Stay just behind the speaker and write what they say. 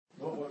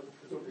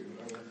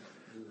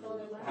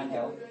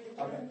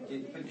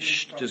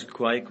Just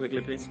quiet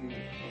quickly, please.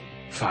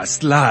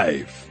 Fast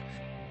live.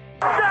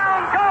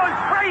 Down goes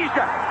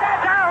Frazier!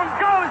 Down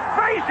goes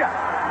Frazier!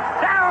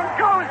 Down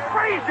goes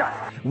Frazier!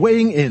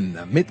 Weighing in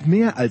mit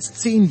mehr als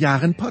 10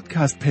 Jahren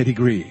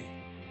Podcast-Pedigree.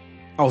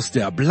 Aus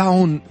der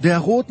blauen, der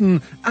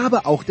roten,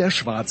 aber auch der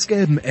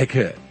schwarz-gelben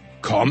Ecke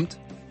kommt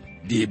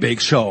die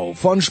Big Show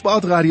von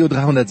Sportradio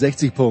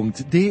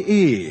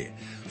 360.de.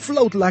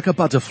 Float like a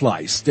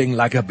butterfly, sting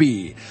like a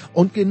bee.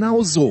 Und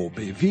genau so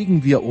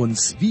bewegen wir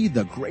uns wie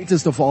the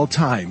greatest of all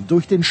time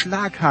durch den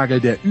Schlaghagel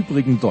der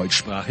übrigen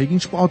deutschsprachigen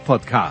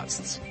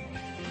Sportpodcasts.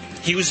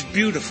 He was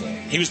beautiful.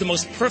 He was the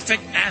most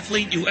perfect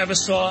athlete you ever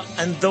saw,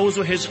 and those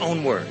were his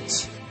own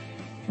words.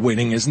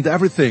 Winning isn't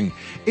everything.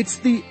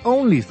 It's the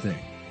only thing.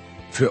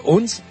 Für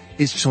uns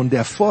ist schon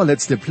der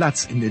vorletzte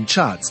Platz in den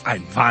Charts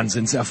ein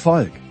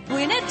Wahnsinnserfolg.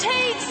 Winner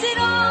takes it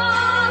all.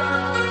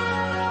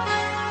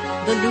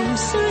 The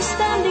loser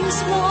standing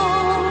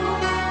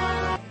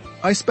small.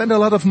 I spend a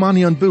lot of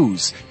money on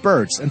booze,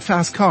 birds and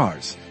fast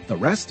cars. The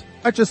rest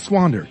I just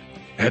squandered.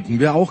 Hätten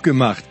wir auch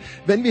gemacht,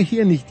 wenn wir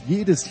hier nicht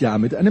jedes Jahr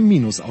mit einem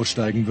Minus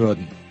aussteigen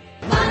würden.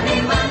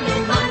 Money,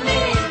 money,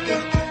 money.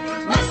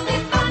 Must be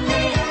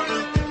funny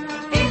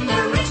in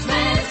the rich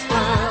man's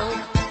world.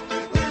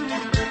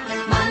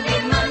 Money,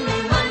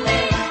 money,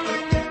 money.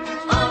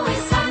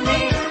 Always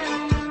sunny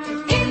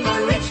in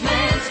the rich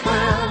man's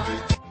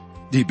world.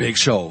 Die Big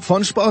Show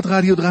von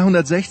Sportradio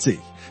 360.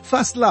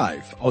 Fast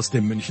live aus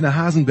dem Münchner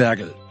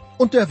Hasenbergel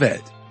und der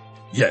Welt.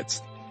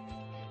 Jetzt.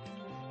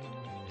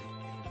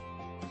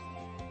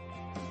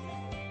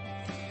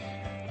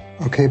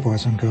 Okay,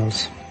 Boys and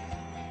Girls.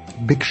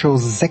 Big Show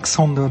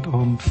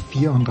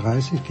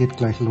 634 geht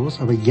gleich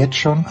los, aber jetzt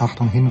schon,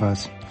 Achtung,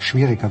 Hinweis,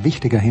 schwieriger,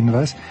 wichtiger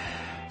Hinweis.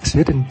 Es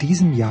wird in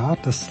diesem Jahr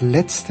das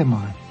letzte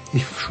Mal,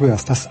 ich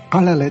schwör's, das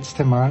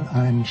allerletzte Mal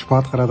ein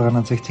Sportradar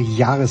 360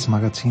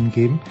 Jahresmagazin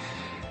geben.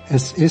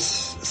 Es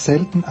ist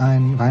selten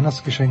ein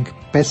Weihnachtsgeschenk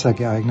besser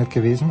geeignet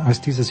gewesen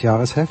als dieses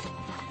Jahresheft.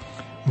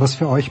 Was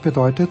für euch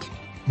bedeutet,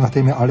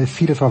 nachdem ihr alle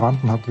viele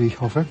Verwandten habt, wie ich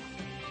hoffe,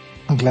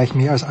 und gleich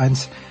mehr als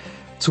eins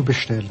zu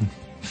bestellen.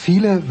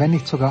 Viele, wenn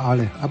nicht sogar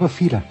alle, aber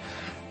viele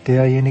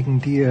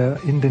derjenigen, die ihr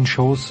in den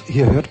Shows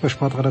hier hört bei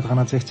Sportradar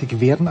 360,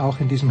 werden auch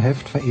in diesem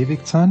Heft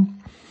verewigt sein.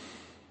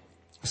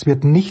 Es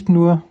wird nicht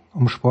nur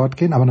um Sport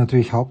gehen, aber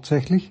natürlich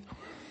hauptsächlich.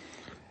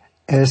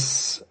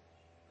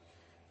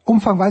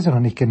 Umfang weiß ich noch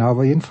nicht genau,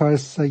 aber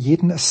jedenfalls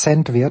jeden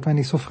Cent wert, wenn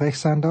ich so frech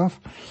sein darf.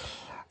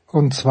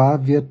 Und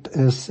zwar wird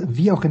es,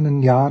 wie auch in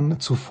den Jahren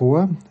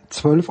zuvor,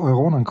 12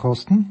 Euronen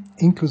kosten,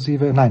 nicht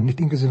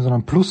inklusive,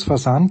 sondern plus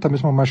Versand. Da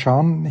müssen wir mal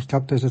schauen. Ich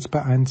glaube, der ist jetzt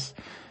bei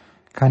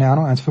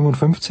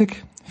 1,55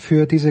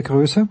 für diese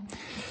Größe.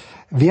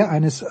 Wer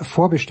eines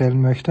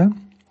vorbestellen möchte,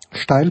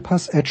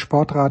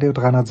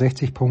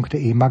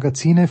 steilpass@sportradio360.de.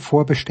 Magazine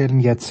vorbestellen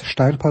jetzt.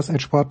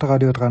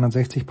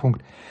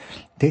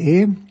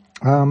 steilpass@sportradio360.de.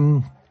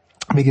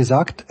 Wie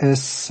gesagt,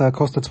 es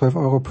kostet 12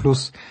 Euro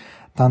plus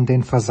dann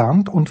den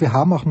Versand. Und wir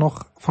haben auch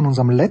noch von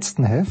unserem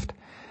letzten Heft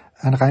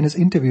ein reines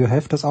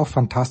Interviewheft, das auch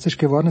fantastisch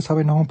geworden ist,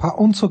 habe ich noch ein paar.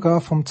 Und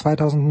sogar vom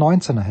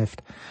 2019er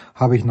Heft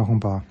habe ich noch ein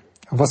paar.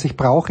 Was ich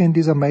brauche in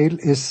dieser Mail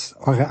ist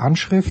eure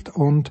Anschrift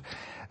und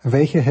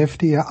welche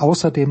Hefte ihr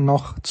außerdem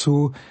noch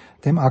zu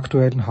dem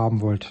aktuellen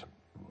haben wollt.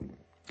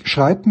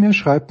 Schreibt mir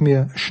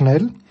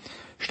schnell.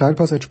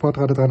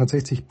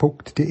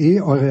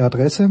 steilpass@sportradio360.de, eure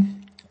Adresse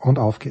und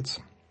auf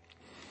geht's.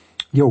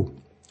 Jo,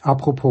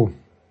 apropos.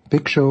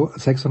 Big Show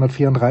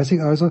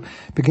 634 also,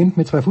 beginnt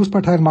mit 2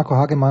 Fußballteilen, Marco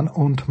Hagemann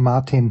und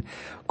Martin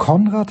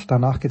Konrad.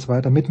 Danach geht's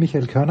weiter mit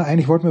Michael Körner.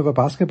 Eigentlich wollten wir über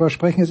Basketball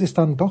sprechen. Es ist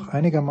dann doch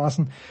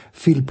einigermaßen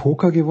viel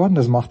Poker geworden.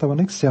 Das macht aber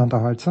nichts, sehr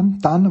unterhaltsam.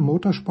 Dann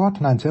Motorsport.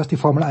 Zuerst die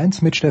Formel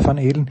 1 mit Stefan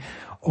Ehlen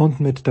und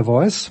mit The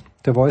Voice.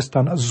 The Voice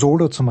dann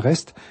Solo zum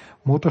Rest.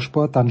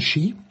 Motorsport, dann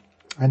Ski.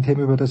 Ein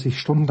Thema, über das ich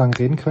stundenlang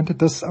reden könnte,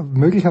 das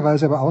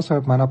möglicherweise aber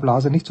außerhalb meiner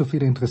Blase nicht so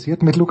viele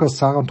interessiert. Mit Lukas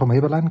Zahrer und Tom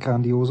Häberlein,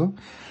 grandioso.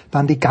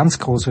 Dann die ganz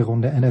große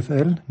Runde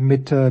NFL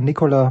mit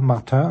Nicolas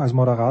Martin als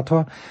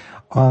Moderator,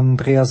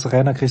 Andreas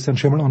Renner, Christian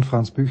Schimmel und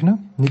Franz Büchner.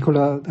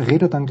 Nicolas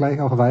redet dann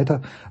gleich auch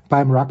weiter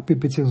beim Rugby,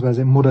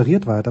 beziehungsweise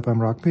moderiert weiter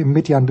beim Rugby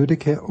mit Jan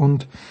Lüdeke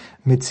und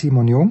mit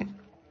Simon Jung.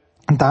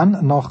 Und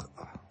dann noch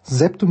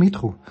Seb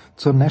Dumitru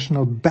zur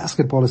National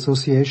Basketball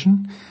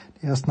Association.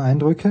 Die ersten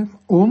Eindrücke.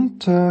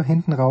 Und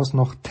hinten raus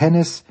noch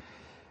Tennis,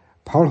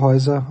 Paul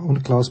Häuser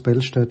und Klaus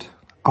Bellstedt.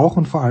 Auch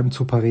und vor allem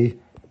zu Paris.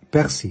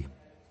 Bercy.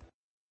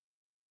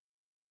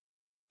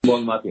 Guten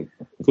Morgen, Martin.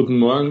 Guten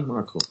Morgen,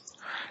 Marco.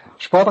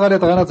 Sportradio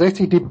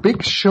 360, die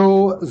Big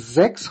Show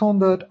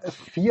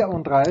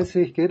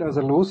 634 geht also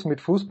los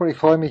mit Fußball. Ich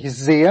freue mich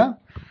sehr,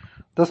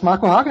 dass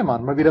Marco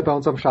Hagemann mal wieder bei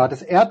uns am Start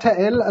ist.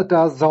 RTL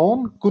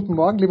DAZN. Guten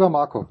Morgen, lieber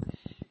Marco.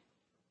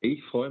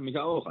 Ich freue mich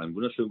auch. Einen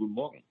wunderschönen guten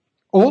Morgen.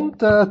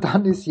 Und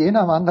dann ist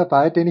jener Mann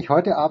dabei, den ich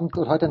heute Abend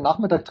und heute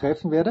Nachmittag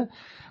treffen werde,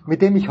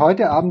 mit dem ich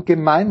heute Abend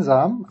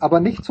gemeinsam, aber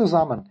nicht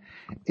zusammen,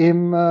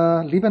 im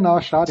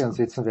Liebenauer Stadion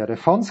sitzen werde.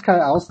 Von Sky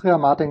Austria,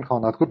 Martin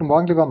Konrad. Guten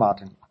Morgen, lieber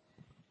Martin.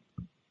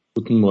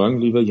 Guten Morgen,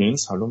 lieber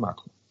Jens. Hallo,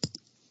 Marco.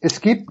 Es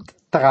gibt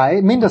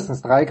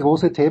mindestens drei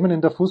große Themen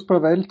in der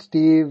Fußballwelt,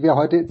 die wir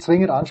heute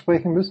zwingend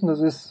ansprechen müssen.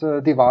 Das ist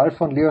die Wahl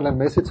von Lionel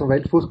Messi zum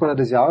Weltfußballer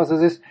des Jahres.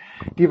 Das ist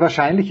die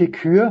wahrscheinliche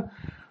Kür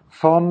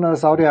von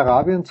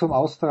Saudi-Arabien zur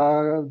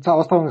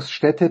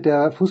Austragungsstätte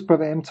der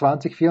Fußball-WM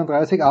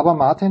 2034. Aber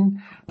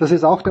Martin, das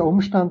ist auch der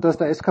Umstand, dass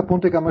der SK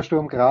Buntegammer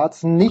Sturm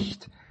Graz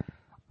nicht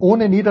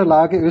ohne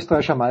Niederlage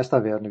österreichischer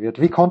Meister werden wird.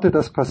 Wie konnte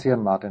das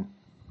passieren, Martin?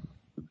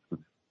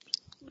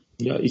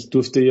 Ja, ich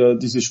durfte ja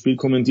dieses Spiel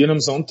kommentieren am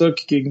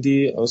Sonntag gegen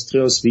die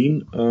Austria aus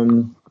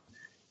Wien.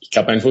 Ich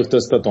glaube einfach,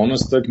 dass der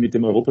Donnerstag mit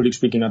dem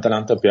Europa-League-Spiel gegen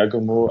Atalanta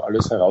Bergamo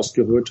alles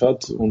herausgeholt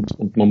hat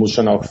und man muss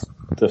schon auch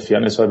der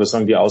Fairness halber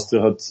sagen, die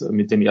Austria hat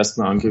mit dem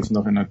ersten Angriff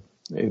nach einer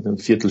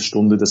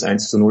Viertelstunde das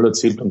 1:0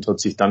 erzielt und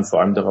hat sich dann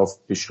vor allem darauf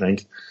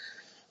beschränkt,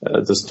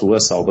 das Tor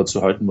sauber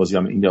zu halten, was ja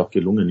am Ende auch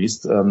gelungen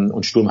ist.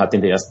 Und Sturm hat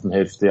in der ersten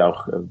Hälfte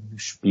auch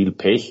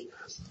Spielpech,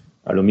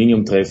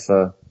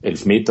 Aluminiumtreffer,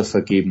 Elfmeter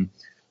vergeben.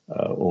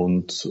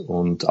 Und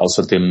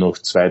außerdem noch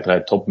 2,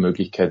 3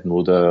 Top-Möglichkeiten,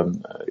 wo der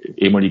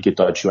ehemalige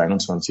deutsche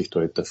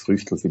U21-Torhüter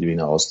Früchtl für die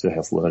Wiener Austria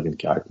hervorragend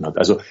gehalten hat.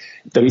 Also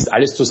da ist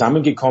alles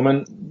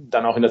zusammengekommen,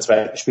 dann auch in der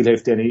zweiten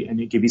Spielhälfte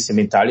eine gewisse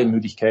mentale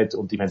Müdigkeit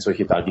und ich meine,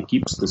 solche Tage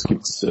gibt's, das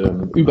gibt's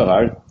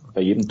überall,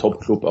 bei jedem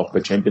Top-Club, auch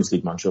bei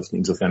Champions-League-Mannschaften,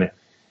 insofern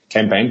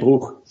kein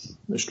Beinbruch.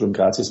 Sturm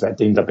Graz ist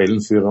weiterhin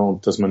Tabellenführer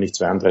und dass man nicht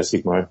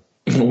 32 Mal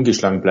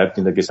ungeschlagen bleibt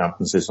in der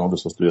gesamten Saison,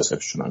 das hast du ja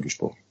selbst schon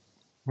angesprochen.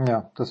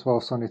 Ja, das war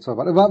auch so nicht so.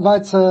 War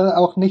jetzt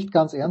auch nicht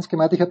ganz ernst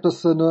gemeint. Ich habe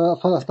das nur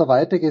aus der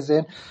Weite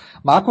gesehen.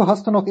 Marco,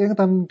 hast du noch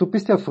du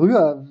bist ja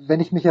früher,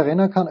 wenn ich mich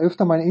erinnern kann,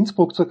 öfter mal in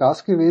Innsbruck zu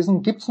Gast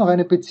gewesen. Gibt's noch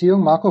eine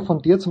Beziehung, Marco, von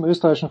dir zum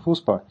österreichischen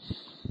Fußball?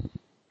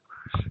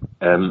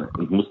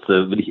 Ich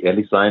musste, will ich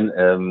ehrlich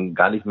sein,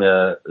 gar nicht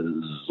mehr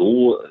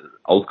so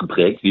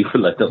ausgeprägt wie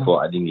vielleicht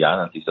vor einigen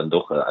Jahren, als ich dann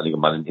doch einige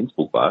Mal in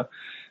Innsbruck war.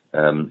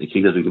 Ich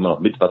kriege natürlich immer noch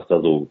mit, was da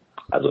so,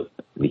 also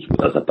nicht,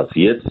 was da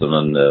passiert,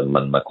 sondern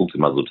man guckt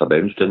sich mal so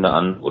Tabellenstände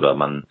an oder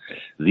man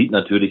sieht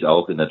natürlich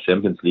auch in der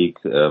Champions League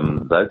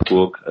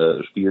Salzburg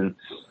spielen,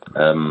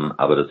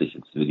 aber dass ich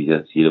jetzt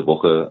wirklich jede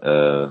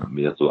Woche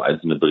mir so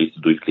einzelne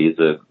Berichte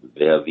durchlese,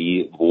 wer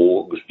wie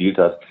wo gespielt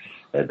hat,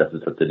 das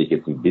ist tatsächlich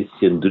jetzt ein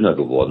bisschen dünner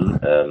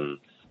geworden.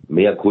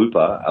 Mehr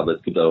Culpa, aber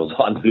es gibt auch so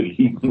andere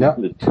Ligen, ja,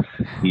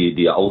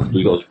 die auch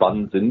durchaus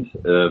spannend sind.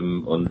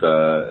 Und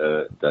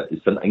da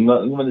ist dann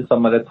irgendwann ist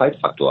dann mal der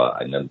Zeitfaktor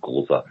ein ganz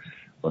großer.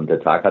 Und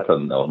der Tag hat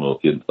dann auch nur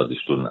 24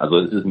 Stunden. Also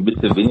es ist ein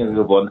bisschen weniger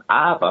geworden,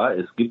 aber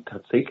es gibt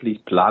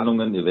tatsächlich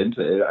Planungen,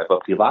 eventuell einfach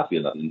privat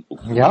wieder nach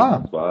Innsbruck. Ja.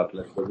 Und zwar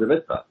vielleicht bei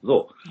Silvester.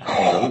 So.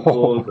 Das ist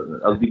so.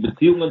 Also die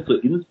Beziehungen zu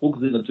Innsbruck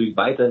sind natürlich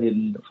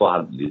weiterhin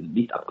vorhanden. Die sind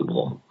nicht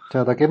abgebrochen.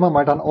 Tja, da gehen wir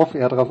mal dann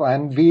off-air drauf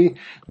ein, wie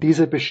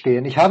diese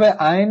bestehen. Ich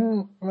habe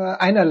ein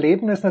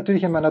Erlebnis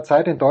natürlich in meiner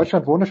Zeit in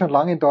Deutschland, wohne schon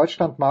lange in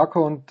Deutschland,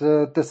 Marco, und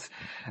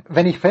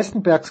wenn ich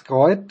Vestenbergs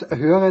Kreuz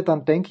höre,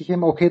 dann denke ich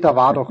immer, okay, da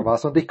war doch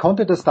was. Und ich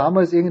konnte das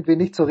damals irgendwie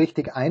nicht so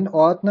richtig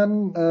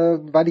einordnen,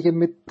 weil ich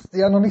eben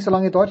noch nicht so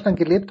lange in Deutschland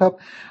gelebt habe.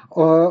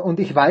 Und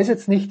ich weiß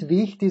jetzt nicht,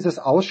 wie ich dieses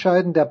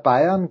Ausscheiden der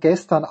Bayern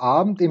gestern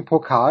Abend im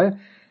Pokal,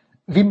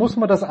 wie muss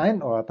man das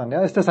einordnen?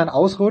 Ja, ist das ein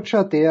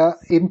Ausrutscher, der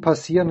eben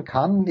passieren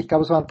kann? Ich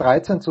glaube, es waren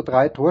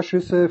 13:3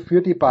 Torschüsse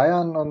für die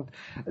Bayern und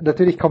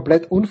natürlich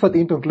komplett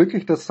unverdient und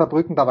glücklich, dass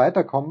Saarbrücken da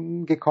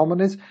weitergekommen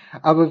ist.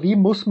 Aber wie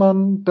muss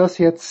man das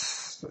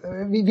jetzt,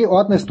 wie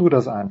ordnest du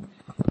das ein?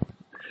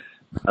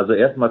 Also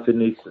erstmal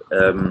finde ich,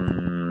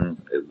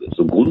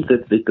 so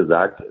grundsätzlich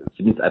gesagt,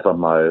 finde ich es einfach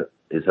mal,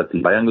 es hat die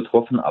Bayern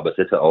getroffen, aber es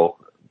hätte auch,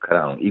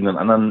 keine Ahnung, irgendeinen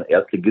anderen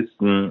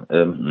Erstligisten,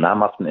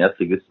 namhaften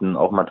Erstligisten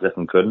auch mal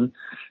treffen können.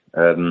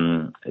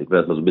 Ich will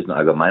das mal so ein bisschen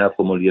allgemeiner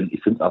formulieren.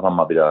 Ich finde es einfach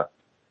mal wieder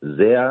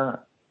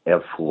sehr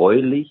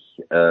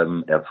erfreulich,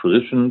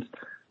 erfrischend,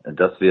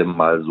 dass wir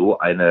mal so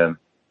eine,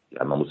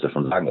 ja, man muss ja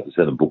schon sagen, das ist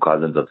ja eine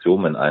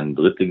Pokalsensation, wenn ein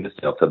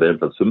Drittligist, der auf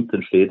Tabellenplatz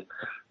 15 steht,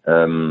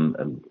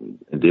 in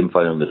dem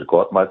Fall einen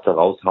Rekordmeister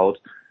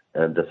raushaut.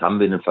 Das haben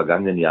wir in den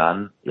vergangenen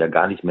Jahren ja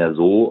gar nicht mehr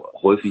so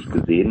häufig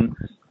gesehen,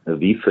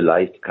 wie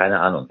vielleicht, keine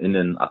Ahnung, in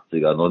den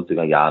 80er,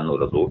 90er Jahren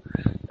oder so,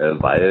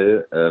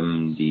 weil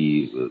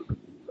die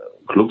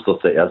Clubs aus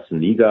der ersten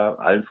Liga,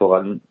 allen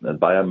voran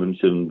Bayern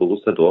München,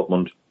 Borussia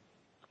Dortmund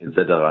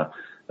etc.,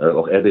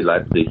 auch RB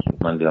Leipzig, ich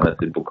meine, wir haben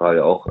jetzt den Pokal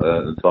ja auch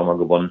zweimal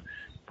gewonnen,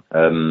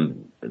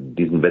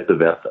 diesen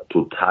Wettbewerb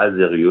total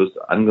seriös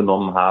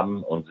angenommen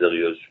haben und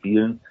seriös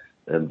spielen.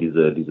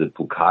 Diese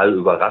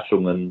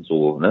Pokalüberraschungen,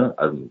 so, ne,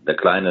 also der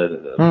Kleine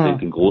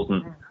bringt den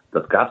Großen,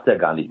 das gab's ja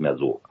gar nicht mehr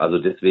so. Also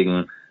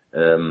deswegen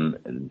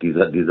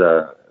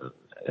diese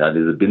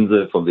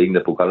Binse von wegen der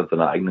Pokal hat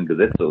seine eigenen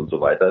Gesetze und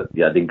so weiter,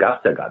 ja, den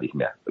gab's ja gar nicht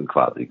mehr,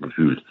 quasi,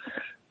 gefühlt.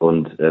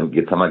 Und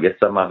jetzt haben wir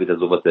gestern mal wieder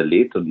sowas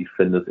erlebt und ich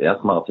finde es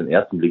erstmal auf den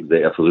ersten Blick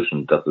sehr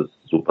erfrischend, dass es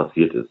so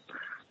passiert ist.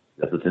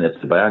 Dass es den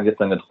FC Bayern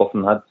gestern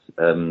getroffen hat,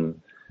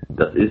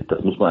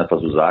 das muss man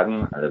einfach so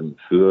sagen,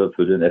 für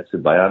den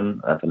FC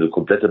Bayern einfach eine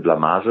komplette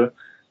Blamage.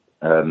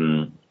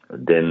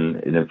 Denn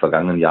in den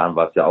vergangenen Jahren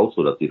war es ja auch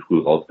so, dass die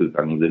früh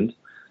rausgegangen sind.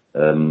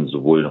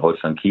 Sowohl in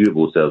Holstein-Kiel,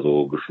 wo es ja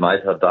so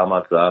geschneit hat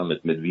damals da,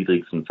 mit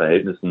widrigsten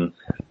Verhältnissen.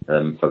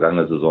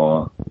 Vergangene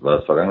Saison war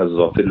das vergangene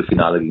Saison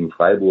Viertelfinale gegen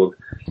Freiburg,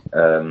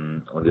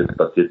 und jetzt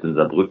passiert in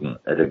Saarbrücken.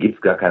 Da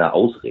gibt's gar keine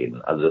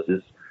Ausreden. Also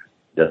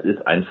das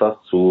ist einfach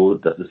so,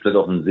 das ist vielleicht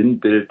auch ein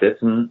Sinnbild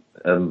dessen,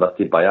 was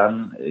die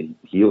Bayern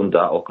hier und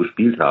da auch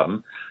gespielt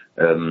haben.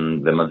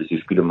 Wenn man sich die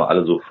Spiele mal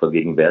alle so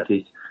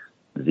vergegenwärtigt,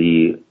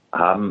 sie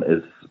haben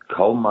es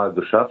kaum mal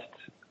geschafft,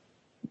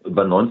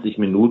 über 90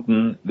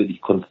 Minuten wirklich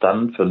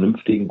konstant,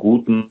 vernünftigen,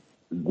 guten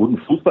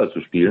Fußball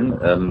zu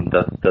spielen.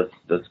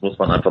 Das muss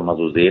man einfach mal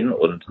so sehen.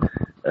 Und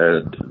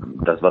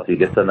das, was sie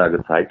gestern da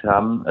gezeigt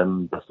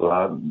haben, das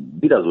war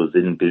wieder so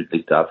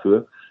sinnbildlich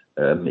dafür,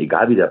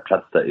 egal wie der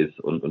Platz da ist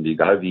und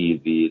egal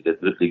wie der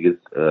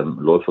Drittligist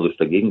läuferisch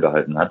dagegen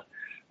gehalten hat,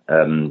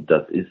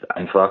 das ist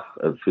einfach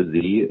für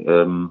sie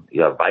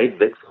weit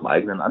weg vom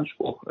eigenen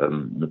Anspruch.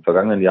 In den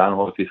vergangenen Jahren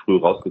häufig früh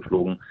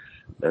rausgeflogen.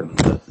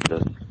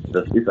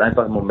 Das ist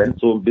einfach im Moment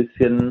so ein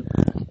bisschen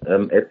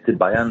FC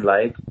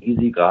Bayern-like, wie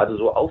sie gerade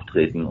so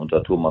auftreten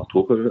unter Thomas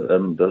Tuchel.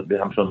 Wir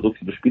haben schon so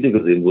viele Spiele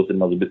gesehen, wo es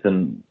immer so ein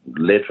bisschen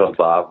lätschert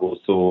war, wo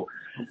es so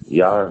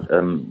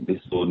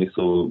nicht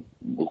so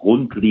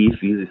rund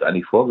lief, wie sie es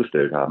eigentlich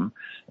vorgestellt haben.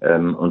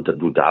 Und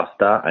du darfst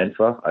da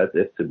einfach als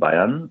FC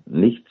Bayern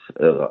nicht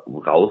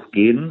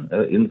rausgehen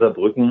in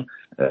Saarbrücken,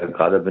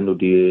 gerade wenn du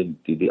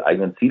die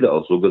eigenen Ziele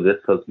auch so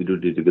gesetzt hast, wie du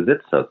die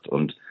gesetzt hast.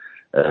 Und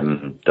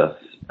das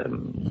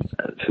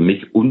für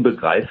mich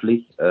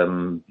unbegreiflich,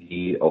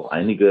 wie auch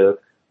einige,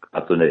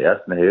 gerade so in der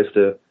ersten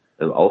Hälfte,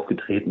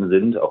 aufgetreten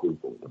sind, auch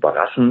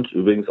überraschend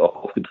übrigens auch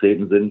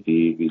aufgetreten sind,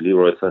 wie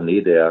Leroy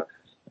Sané, der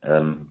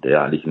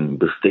eigentlich in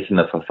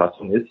bestechender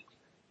Verfassung ist.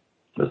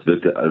 Das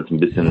wirkte als ein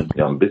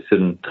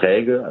bisschen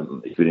träge.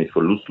 Ich will nicht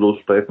von lustlos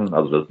sprechen,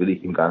 also das will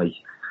ich ihm gar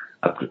nicht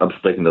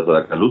absprechen, dass er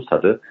da keine Lust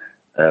hatte.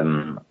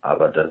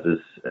 Aber das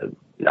ist,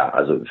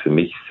 also für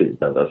mich,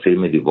 da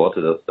fehlen mir die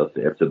Worte, dass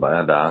der FC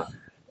Bayern da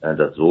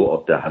das so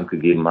aus der Hand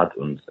gegeben hat.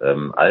 Und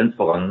allen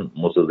voran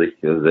muss er sich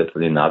selbst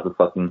in die Nase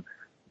fassen,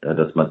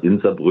 dass man in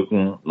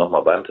Saarbrücken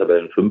nochmal beim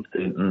Tabellen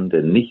 15.,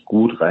 der nicht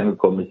gut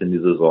reingekommen ist in die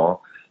Saison,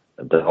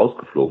 da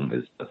rausgeflogen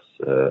ist.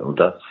 Und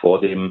das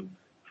vor dem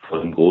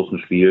großen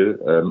Spiel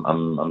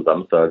am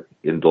Samstag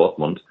in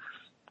Dortmund.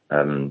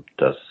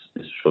 Das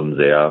ist schon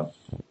sehr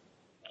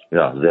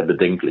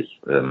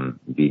bedenklich,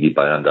 wie die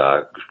Bayern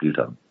da gespielt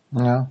haben.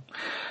 Ja.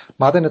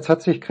 Martin, jetzt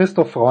hat sich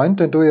Christoph Freund,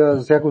 den du ja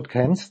sehr gut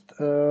kennst,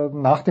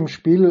 nach dem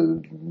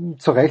Spiel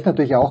zu Recht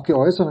natürlich auch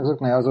geäußert und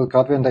gesagt, also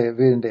gerade wenn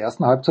wir in der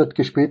ersten Halbzeit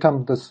gespielt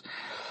haben,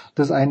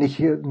 das eigentlich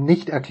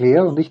nicht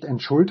erklärbar und nicht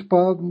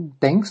entschuldbar.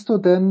 Denkst du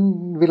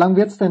denn, wie lange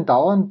wird es denn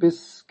dauern,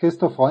 bis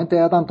Christoph Freund, der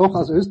ja dann doch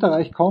aus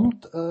Österreich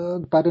kommt,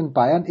 bei den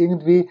Bayern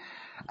irgendwie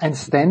ein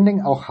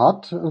Standing auch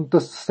hat und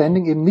das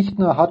Standing eben nicht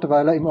nur hat,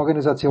 weil er im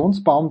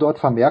Organisationsbaum dort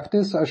vermerkt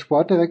ist als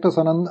Sportdirektor,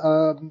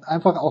 sondern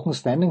einfach auch ein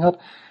Standing hat,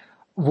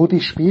 wo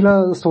die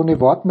Spieler so eine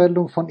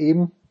Wortmeldung von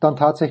ihm dann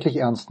tatsächlich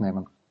ernst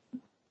nehmen?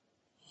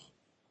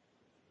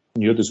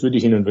 Ja, das würde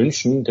ich Ihnen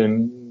wünschen,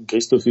 denn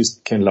Christoph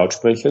ist kein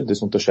Lautsprecher,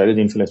 das unterscheidet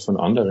ihn vielleicht von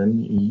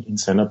anderen in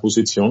seiner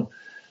Position.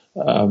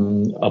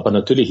 Aber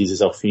natürlich ist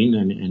es auch für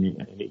ihn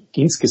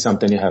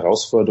insgesamt eine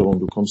Herausforderung.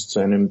 Du kommst zu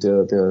einem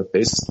der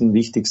besten,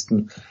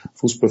 wichtigsten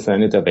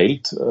Fußballvereine der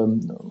Welt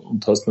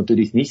und hast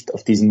natürlich nicht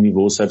auf diesem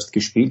Niveau selbst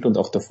gespielt und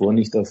auch davor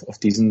nicht auf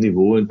diesem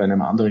Niveau bei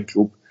einem anderen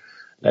Club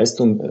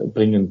Leistung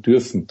bringen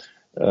dürfen.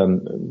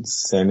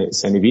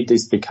 Seine Vita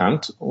ist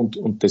bekannt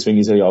und deswegen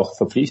ist er ja auch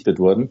verpflichtet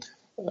worden.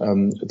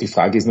 Die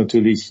Frage ist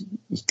natürlich,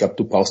 ich glaube,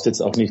 du brauchst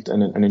jetzt auch nicht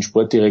einen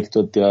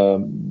Sportdirektor,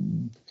 der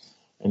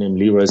einem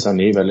Leroy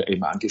Sané, weil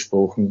eben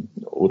angesprochen,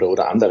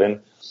 oder anderen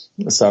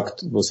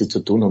sagt, was sie zu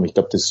tun haben. Ich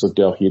glaube, das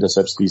sollte auch jeder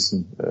selbst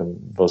wissen,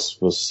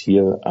 was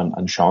hier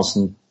an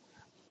Chancen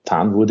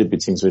getan wurde,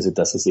 beziehungsweise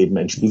dass es eben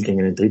ein Spiel gegen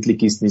einen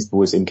Drittligisten ist,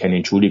 wo es eben keine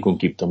Entschuldigung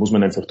gibt. Da muss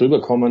man einfach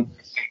drüber kommen.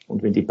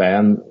 Und wenn die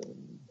Bayern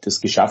das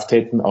geschafft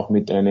hätten, auch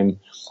mit einem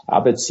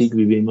Arbeitssieg,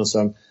 wie wir immer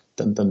sagen,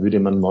 dann würde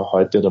man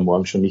heute oder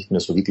morgen schon nicht mehr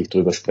so wirklich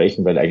drüber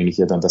sprechen, weil eigentlich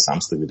ja dann der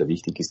Samstag wieder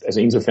wichtig ist. Also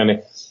insofern,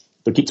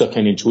 da gibt es auch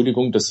keine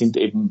Entschuldigung. Das sind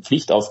eben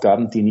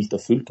Pflichtaufgaben, die nicht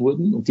erfüllt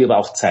wurden und die aber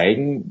auch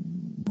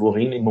zeigen,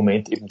 worin im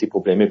Moment eben die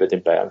Probleme bei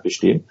den Bayern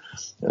bestehen.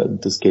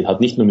 Das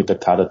hat nicht nur mit der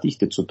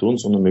Kaderdichte zu tun,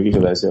 sondern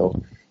möglicherweise auch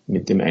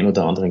mit dem ein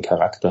oder anderen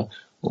Charakter.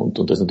 Und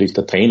das ist natürlich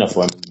der Trainer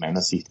vor allem in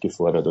meiner Sicht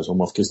gefordert. Also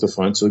um auf Christoph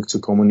Freund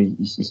zurückzukommen,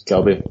 ich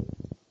glaube,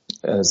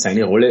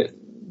 seine Rolle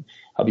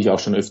habe ich auch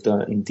schon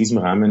öfter in diesem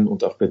Rahmen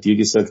und auch bei dir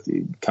gesagt,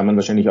 kann man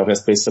wahrscheinlich auch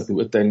erst besser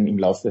beurteilen im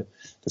Laufe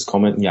des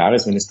kommenden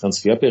Jahres, wenn es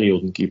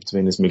Transferperioden gibt,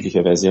 wenn es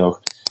möglicherweise auch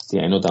die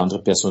ein oder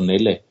andere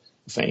personelle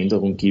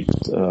Veränderung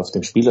gibt auf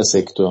dem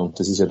Spielersektor. Und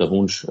das ist ja der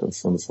Wunsch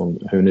von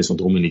Hoeneß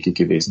und Rummenigge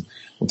gewesen.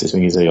 Und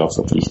deswegen ist er ja auch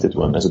verpflichtet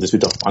worden. Also das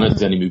wird auch spannend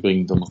sein im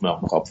Übrigen, da muss man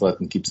auch noch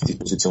abwarten, gibt es die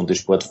Position des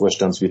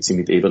Sportvorstands, wird sie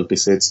mit Eberl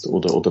besetzt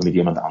oder mit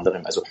jemand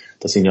anderem. Also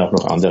da sind ja auch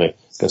noch andere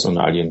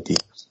Personalien,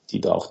 die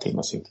da auch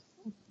Thema sind.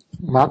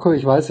 Marco,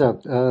 ich weiß ja,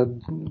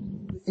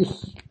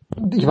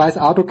 ich weiß,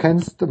 du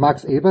kennst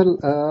Max Eberl,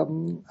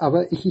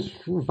 aber ich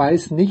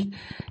weiß nicht,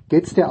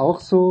 geht's dir auch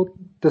so,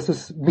 dass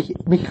es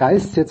mich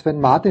reißt jetzt,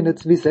 wenn Martin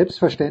jetzt wie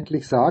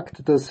selbstverständlich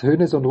sagt, dass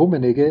Hoeneß und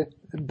Rummenigge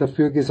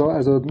dafür gesorgt,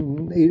 also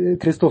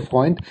Christoph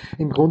Freund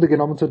im Grunde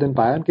genommen zu den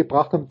Bayern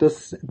gebracht haben,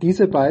 dass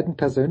diese beiden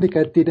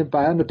Persönlichkeiten, die den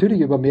Bayern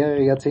natürlich über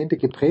mehrere Jahrzehnte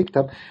geprägt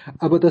haben,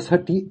 aber dass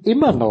halt die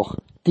immer noch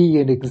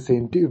diejenigen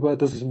sind, die über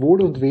das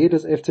Wohl und Weh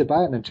des FC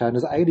Bayern entscheiden.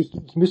 Also eigentlich,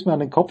 ich muss mir an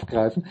den Kopf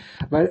greifen,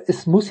 weil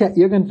es muss ja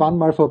irgendwann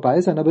mal vorbei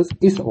sein, aber es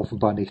ist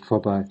offenbar nicht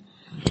vorbei.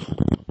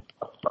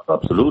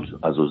 Absolut.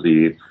 Also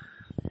Sie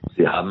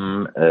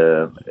haben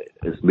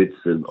es mit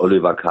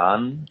Oliver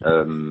Kahn,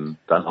 dann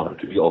auch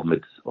natürlich auch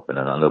mit, auch wenn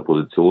er eine andere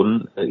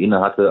Position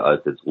inne hatte,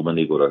 als jetzt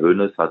Rummenigge oder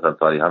Hoeneß, Hasan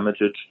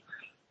Salihamidzic,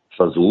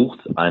 versucht,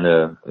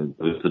 eine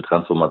gewisse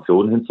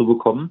Transformation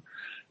hinzubekommen.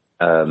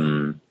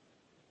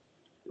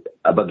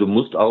 Aber du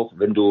musst auch,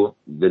 wenn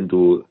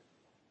du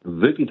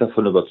wirklich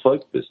davon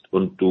überzeugt bist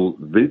und du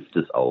willst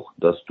es auch,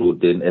 dass du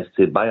den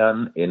FC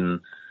Bayern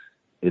in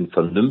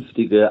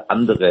vernünftige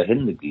andere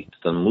Hände gibst,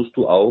 dann musst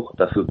du auch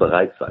dafür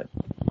bereit sein.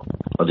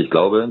 Und ich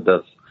glaube,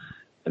 dass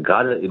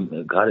gerade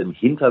im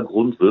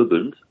Hintergrund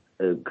wirbelnd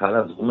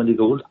Karl-Heinz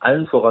Rummenigge und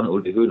allen voran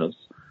Uli Hoeneß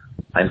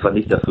einfach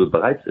nicht dafür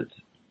bereit sind,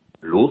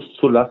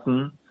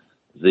 loszulassen,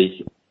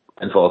 sich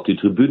einfach auf die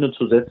Tribüne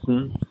zu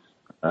setzen,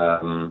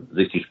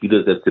 sich die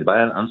Spiele des FC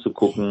Bayern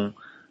anzugucken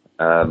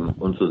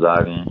und zu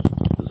sagen,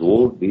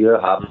 so,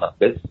 wir haben nach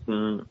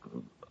bestem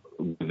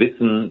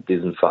Gewissen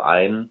diesen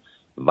Verein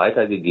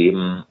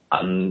weitergegeben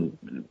an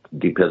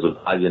die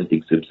Personalien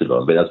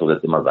XY, wer das auch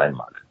jetzt immer sein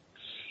mag.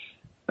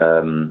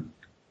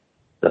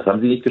 Das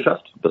haben sie nicht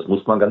geschafft, das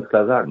muss man ganz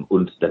klar sagen.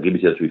 Und da gebe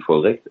ich natürlich voll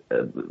recht,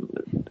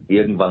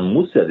 irgendwann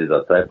muss ja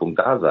dieser Zeitpunkt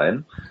da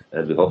sein.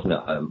 Wir hoffen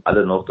ja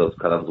alle noch, dass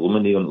Karl-Heinz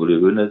Rummenigge und Uli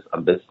Hoeneß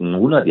am besten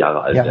 100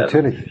 Jahre alt werden.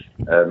 Natürlich.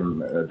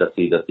 Dass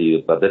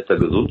sie bei bester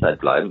Gesundheit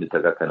bleiben, ist ja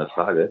gar keine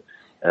Frage.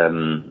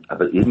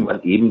 Aber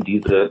irgendwann eben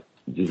diese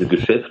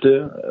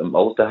Geschäfte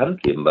aus der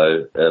Hand geben,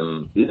 weil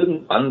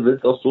irgendwann wird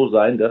es auch so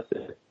sein, dass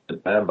der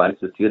Bayern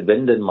existiert,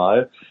 wenn denn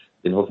mal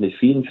in hoffentlich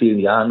vielen, vielen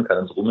Jahren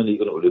Karl-Heinz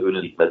Rummenigge und Uli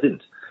Hoeneß nicht mehr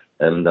sind.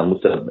 Dann muss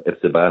der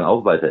FC Bayern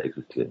auch weiter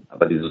existieren.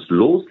 Aber dieses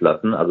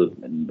Loslassen, also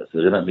das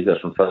erinnert mich ja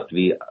schon fast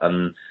wie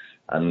an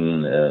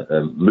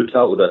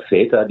Mütter oder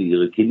Väter, die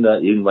ihre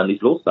Kinder irgendwann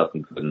nicht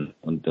loslassen können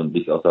und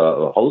nicht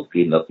außer Haus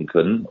gehen lassen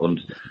können und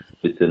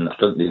ein bisschen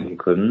Abstand nehmen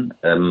können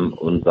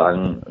und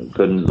sagen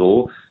können,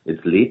 so,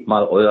 jetzt lebt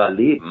mal euer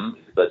Leben,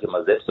 ihr seid ja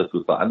mal selbst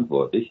dafür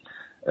verantwortlich.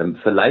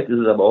 Vielleicht ist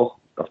es aber auch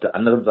auf der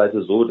anderen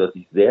Seite so, dass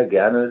ich sehr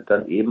gerne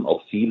dann eben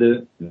auch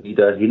viele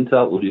wieder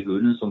hinter Uli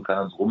Hoeneß und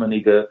Karl-Heinz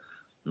Rummenigge,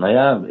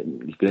 naja,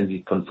 ich will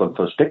nicht von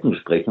Verstecken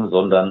sprechen,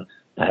 sondern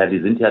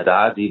die sind ja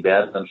da, die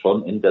werden dann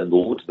schon in der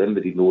Not, wenn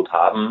wir die Not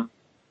haben,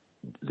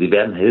 sie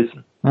werden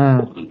helfen.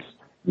 Und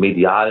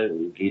medial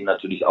gehen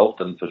natürlich auch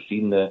dann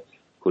verschiedene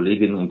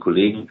Kolleginnen und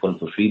Kollegen von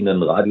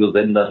verschiedenen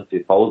Radiosendern,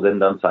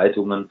 TV-Sendern,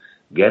 Zeitungen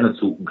gerne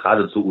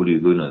gerade zu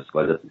Uli Hoeneß,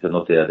 weil das ist ja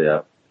noch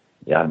der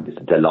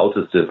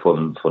lauteste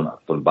von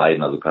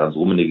beiden. Also Karl-Heinz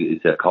Rummenigge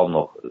ist ja kaum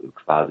noch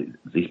quasi,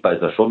 sichtbar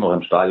ist er schon noch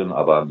im Stadion,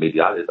 aber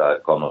medial ist er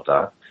halt kaum noch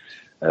da.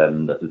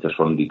 Das ist ja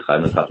schon, die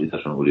treibende Kraft ist ja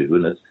schon Uli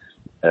Hoeneß.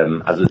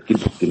 Also es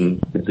gibt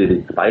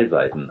zwei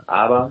Seiten.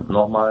 Aber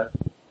nochmal,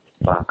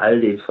 bei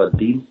all den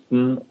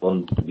Verdiensten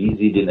und wie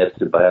sie den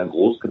FC Bayern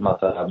groß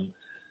gemacht haben,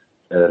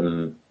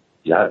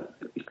 ich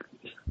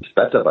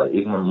bleib dabei.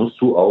 Irgendwann musst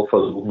du auch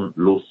versuchen,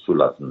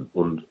 loszulassen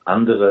und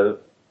andere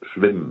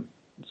schwimmen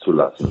zu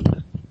lassen.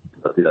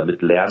 Dass sie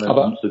damit lernen,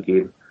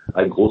 umzugehen,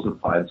 einen großen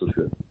Verein zu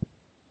führen.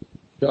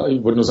 Ja,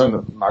 ich wollte nur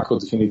sagen, Marco,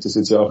 ich finde das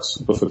jetzt ja auch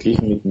super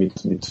verglichen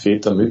mit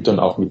Vätern, Müttern,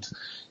 auch mit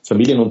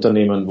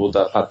Familienunternehmen, wo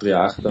der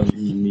Patriarch dann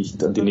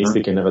nicht an die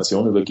nächste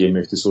Generation übergeben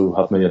möchte. So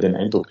hat man ja den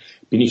Eindruck.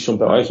 Bin ich schon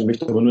bei euch. Ich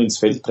möchte aber nur ins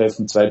Feld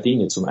treffen zwei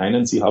Dinge. Zum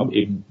einen, Sie haben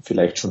eben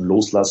vielleicht schon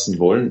loslassen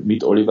wollen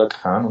mit Oliver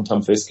Kahn und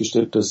haben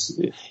festgestellt, dass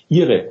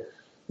Ihre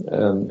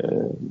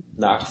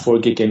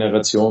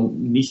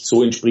Nachfolgegeneration nicht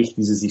so entspricht,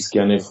 wie sie sich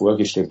gerne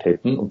vorgestellt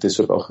hätten und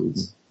deshalb auch,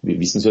 wir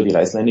wissen es ja, die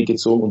Reißleine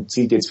gezogen und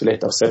sind jetzt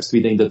vielleicht auch selbst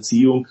wieder in der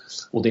Erziehung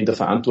oder in der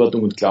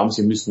Verantwortung und glauben,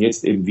 sie müssen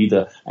jetzt eben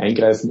wieder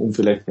eingreifen, um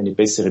vielleicht eine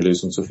bessere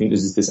Lösung zu finden.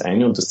 Das ist das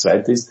eine. Und das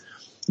zweite ist,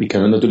 wir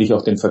können natürlich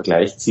auch den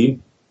Vergleich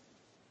ziehen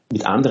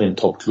mit anderen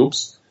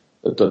Top-Clubs.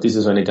 Dort ist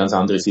es eine ganz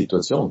andere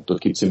Situation.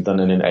 Dort gibt es eben dann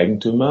einen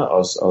Eigentümer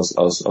aus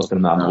dem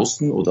Nahen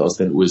Osten oder aus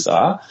den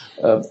USA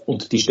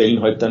und die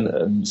stellen halt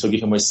dann, sage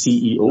ich einmal,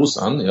 CEOs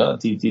an, ja,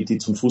 die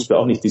zum Fußball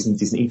auch nicht diesen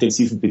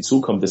intensiven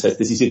Bezug haben. Das heißt,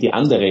 das ist ja die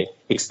andere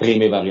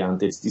extreme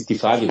Variante. Jetzt ist die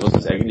Frage, was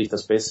ist eigentlich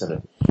das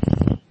Bessere?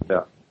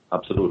 Ja,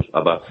 absolut.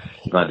 Aber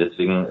ich meine,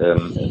 deswegen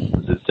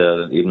sitzt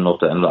ja eben noch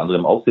der eine oder andere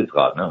im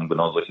Aufsichtsrat, ne, um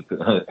genau solche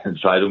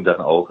Entscheidungen dann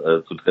auch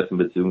zu treffen,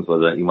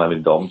 beziehungsweise irgendwann mit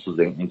dem Daumen zu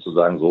senken und zu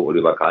sagen, so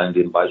Oliver Kahn in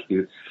dem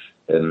Beispiel,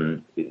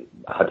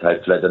 hat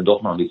halt vielleicht dann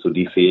doch noch nicht so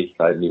die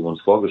Fähigkeiten, die wir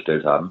uns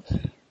vorgestellt haben.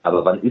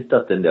 Aber wann ist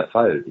das denn der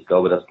Fall? Ich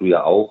glaube, dass du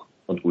ja auch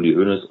und Uli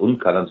Hoeneß und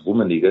Karl-Heinz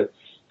Rummenigge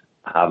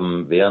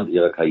haben während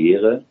ihrer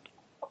Karriere,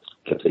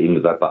 ich habe ja eben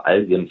gesagt, bei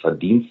all ihren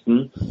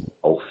Verdiensten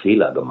auch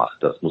Fehler gemacht.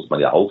 Das muss man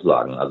ja auch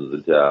sagen. Also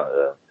sind ja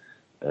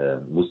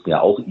mussten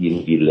ja auch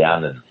irgendwie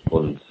lernen.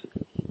 Und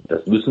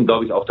das müssen,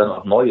 glaube ich, auch dann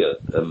auch Neue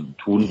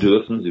tun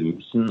dürfen. Sie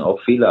müssen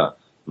auch Fehler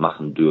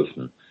machen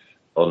dürfen.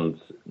 und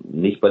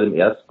nicht bei dem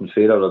ersten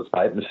Fehler oder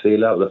zweiten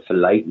Fehler, oder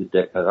vielleicht ist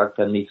der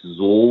Charakter nicht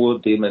so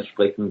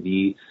dementsprechend,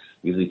 wie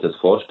sie sich das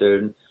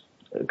vorstellen,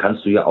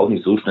 kannst du ja auch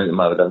nicht so schnell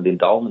immer dann den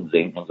Daumen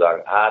senken und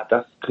sagen,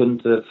 das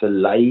könnte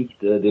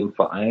vielleicht dem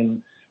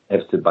Verein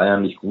FC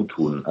Bayern nicht gut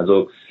tun.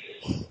 Also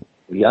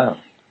ja,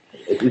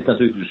 es ist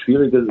natürlich eine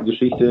schwierige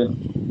Geschichte,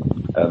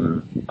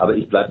 aber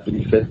ich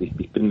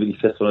bin wirklich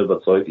fest davon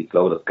überzeugt. Ich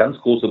glaube, das ganz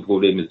große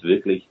Problem ist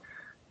wirklich,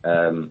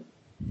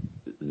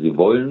 sie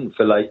wollen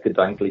vielleicht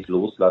gedanklich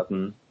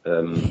loslassen,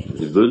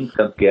 sie würden es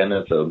ganz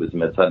gerne, ein bisschen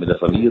mehr Zeit mit der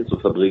Familie zu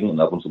verbringen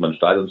und ab und zu mal ins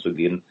Stadion zu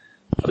gehen.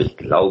 Aber ich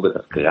glaube,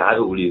 dass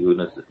gerade Uli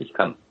Hoeneß es nicht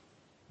kann.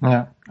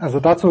 Ja,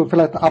 also dazu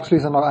vielleicht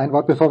abschließend noch ein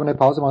Wort, bevor wir eine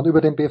Pause machen,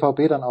 über den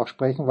BVB dann auch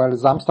sprechen, weil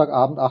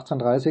Samstagabend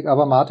 18:30 Uhr.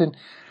 Aber Martin,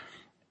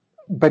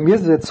 bei mir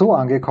ist es jetzt so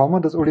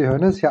angekommen, dass Uli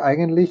Hoeneß ja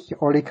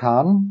eigentlich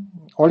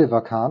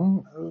Oliver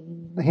Kahn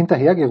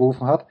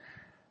hinterhergerufen hat,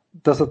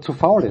 dass er zu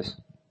faul ist.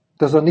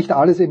 Dass er nicht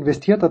alles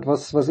investiert hat,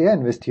 was er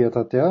investiert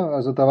hat. Ja,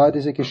 also da war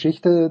diese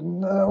Geschichte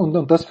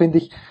und das finde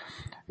ich,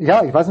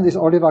 ja, ich weiß nicht, ist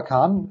Oliver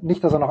Kahn,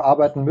 nicht, dass er noch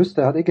arbeiten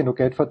müsste, er hat genug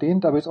Geld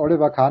verdient, aber ist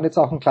Oliver Kahn jetzt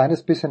auch ein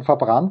kleines bisschen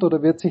verbrannt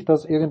oder wird sich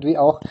das irgendwie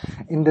auch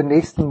in den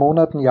nächsten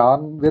Monaten,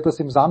 Jahren, wird das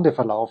im Sande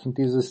verlaufen?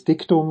 Dieses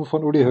Diktum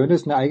von Uli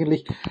Hoeneß,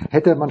 eigentlich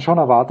hätte man schon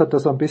erwartet,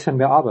 dass er ein bisschen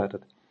mehr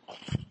arbeitet.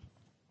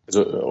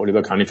 Also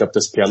Oliver Kahn, ich glaube,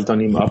 das perlt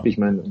an ihm ab. Ich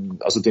meine,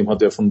 außerdem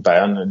hat er von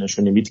Bayern eine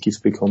schöne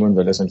Mitgift bekommen,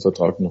 weil er sein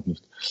Vertrag noch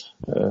nicht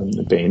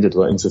beendet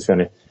war.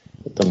 Insofern,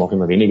 da mache ich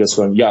mir weniger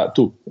Sorgen. Ja,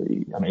 du,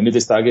 am Ende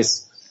des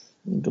Tages,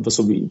 aber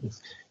so wie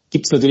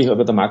gibt's natürlich,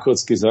 aber der Marco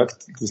hat's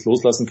gesagt, das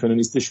Loslassen können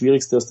ist das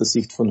Schwierigste aus der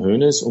Sicht von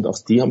Hoeneß, und auch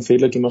die haben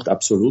Fehler gemacht,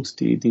 absolut,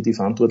 die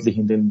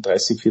Verantwortlichen in den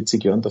 30,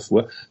 40 Jahren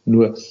davor.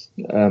 Nur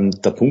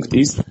der Punkt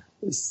ist,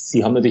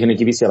 sie haben natürlich eine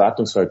gewisse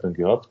Erwartungshaltung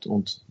gehabt,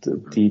 und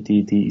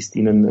die ist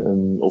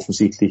ihnen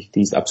offensichtlich,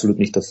 die ist absolut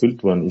nicht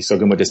erfüllt worden. Ich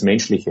sage mal das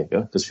Menschliche,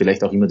 ja, das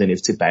vielleicht auch immer den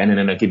FC Bayern in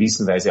einer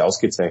gewissen Weise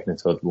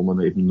ausgezeichnet hat, wo man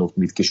eben noch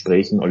mit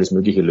Gesprächen alles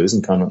Mögliche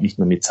lösen kann und nicht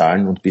nur mit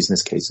Zahlen und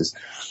Business Cases.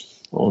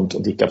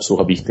 Und ich glaube, so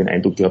habe ich den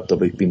Eindruck gehabt,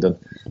 aber ich bin dann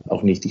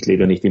auch nicht, ich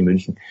lebe ja nicht in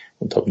München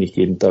und habe nicht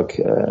jeden Tag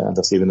an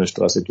der Sebener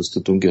Straße etwas zu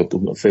tun gehabt,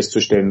 um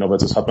festzustellen, aber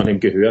das hat man eben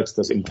gehört,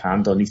 dass im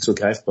Kahn da nicht so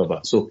greifbar war.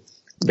 So,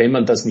 wenn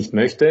man das nicht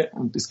möchte,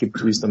 und es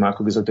gibt, wie es der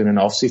Marco gesagt hat, einen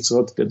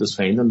Aufsichtsrat, der das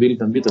verändern will,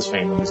 dann wird das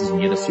verändern. Das ist in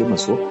jeder Firma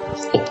so.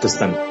 Ob das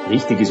dann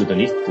richtig ist oder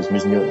nicht, das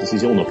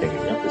ist ja unabhängig.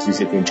 Ja? Das ist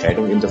ja die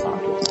Entscheidung eben der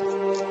Verantwortung.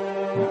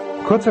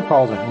 Kurze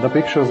Pause in der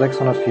Big Show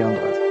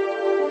 634.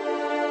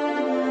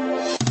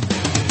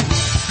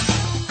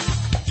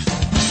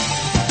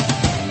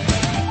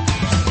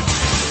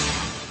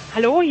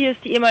 Hallo, hier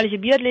ist die ehemalige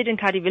Biathletin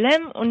Kadi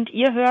Wilhelm und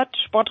ihr hört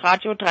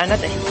Sportradio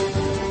 360.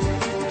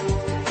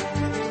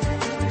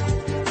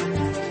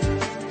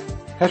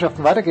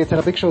 Herrschaften, weiter geht's in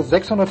der Big Show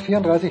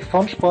 634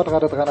 von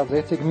Sportradio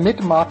 360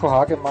 mit Marco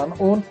Hagemann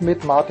und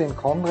mit Martin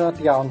Konrad.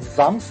 Ja, und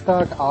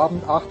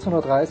Samstagabend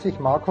 18:30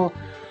 Uhr, Marco,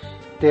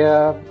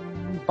 der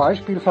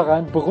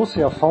Beispielverein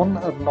Borussia von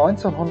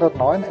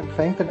 1909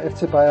 empfängt den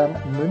FC Bayern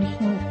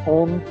München,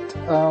 und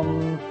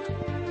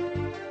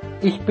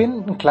ich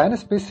bin ein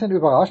kleines bisschen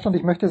überrascht, und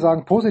ich möchte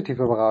sagen positiv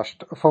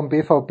überrascht vom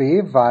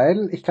BVB,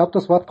 weil ich glaube,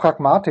 das Wort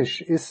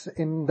pragmatisch ist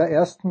in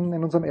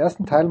unserem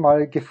ersten Teil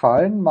mal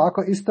gefallen.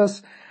 Marco, ist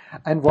das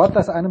ein Wort,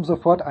 das einem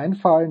sofort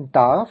einfallen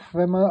darf,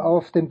 wenn man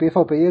auf den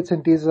BVB jetzt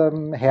in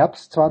diesem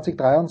Herbst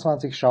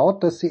 2023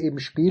 schaut, dass sie eben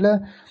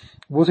Spiele,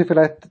 wo sie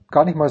vielleicht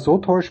gar nicht mal so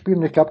toll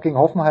spielen, ich glaube, gegen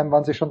Hoffenheim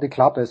waren sie schon die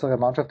klar bessere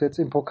Mannschaft jetzt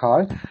im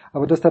Pokal,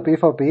 aber dass der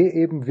BVB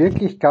eben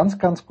wirklich ganz,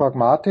 ganz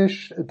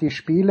pragmatisch die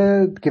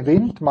Spiele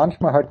gewinnt,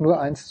 manchmal halt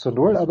nur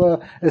 1:0, aber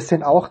es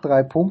sind auch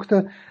 3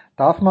 Punkte.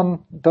 Darf man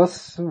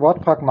das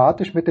Wort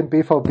pragmatisch mit dem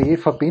BVB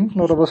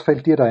verbinden, oder was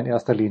fällt dir da in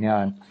erster Linie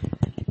ein?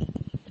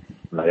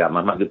 Naja,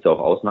 manchmal gibt es ja auch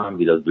Ausnahmen,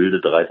 wie das wilde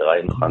 3-3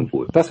 in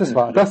Frankfurt. Das ist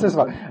wahr.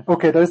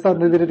 Okay, da ist dann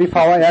wieder die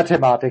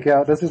VAR-Thematik,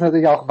 ja, das ist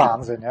natürlich auch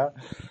Wahnsinn, ja.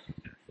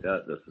 Ja,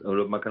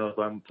 oder man kann auch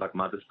sagen,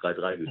 pragmatisch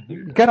 3-3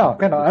 gespielt. Genau,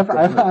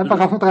 einfach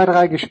auf dem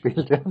 3-3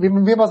 gespielt, ja. Wie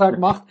man es halt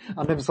macht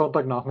an dem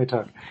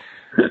Sonntagnachmittag.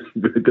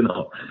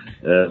 Genau.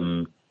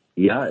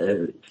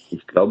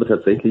 Ich glaube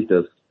tatsächlich,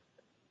 dass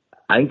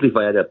eigentlich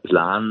war ja der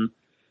Plan,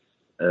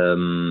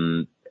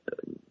 gerade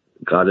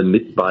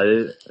mit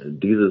Ball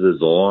diese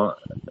Saison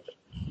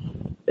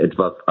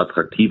etwas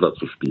attraktiver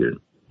zu spielen.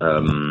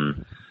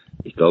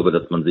 Ich glaube,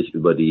 dass man sich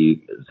über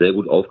die sehr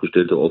gut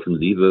aufgestellte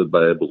Offensive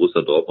bei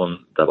Borussia Dortmund,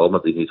 da braucht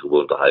man sich nicht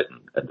drüber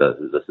unterhalten. Das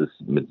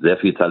ist mit sehr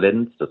viel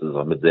Talent, das ist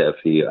auch mit sehr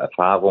viel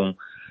Erfahrung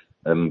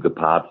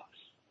gepaart.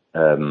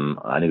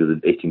 Einige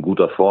sind echt in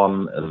guter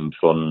Form,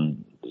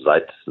 schon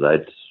seit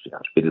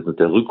spätestens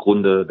der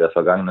Rückrunde der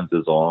vergangenen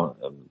Saison,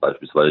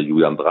 beispielsweise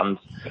Julian Brandt,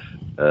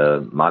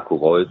 Marco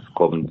Reus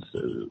kommt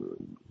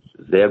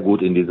sehr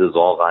gut in die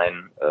Saison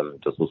rein,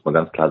 das muss man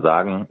ganz klar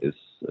sagen, ist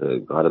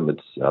gerade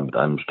mit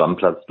einem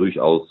Stammplatz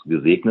durchaus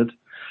gesegnet.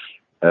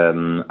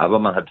 Aber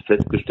man hat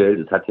festgestellt,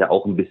 es hat ja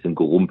auch ein bisschen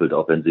gerumpelt,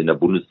 auch wenn sie in der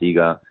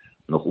Bundesliga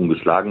noch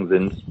ungeschlagen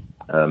sind,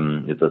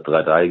 jetzt das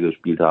 3-3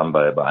 gespielt haben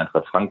bei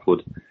Eintracht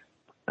Frankfurt.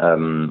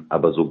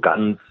 Aber so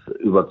ganz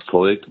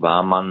überzeugt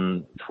war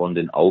man von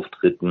den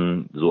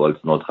Auftritten so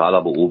als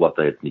neutraler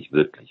Beobachter jetzt nicht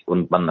wirklich.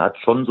 Und man hat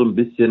schon so ein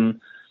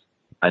bisschen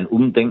ein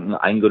Umdenken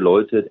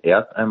eingeläutet,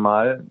 erst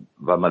einmal,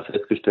 weil man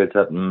festgestellt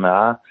hat,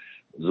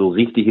 so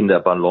richtig in der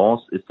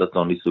Balance ist das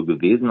noch nicht so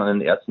gewesen an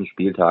den ersten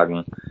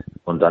Spieltagen.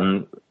 Und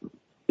dann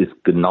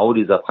ist genau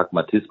dieser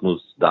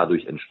Pragmatismus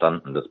dadurch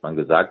entstanden, dass man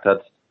gesagt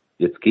hat,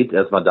 jetzt geht es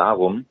erstmal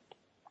darum,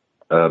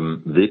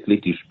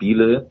 wirklich die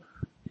Spiele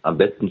am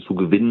besten zu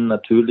gewinnen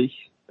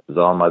natürlich,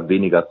 sagen wir mal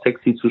weniger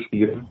sexy zu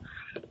spielen.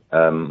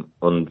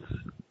 Und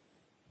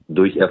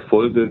durch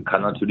Erfolge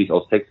kann natürlich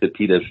auch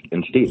Sexappeal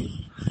entstehen.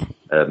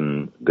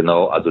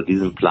 Genau, also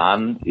diesen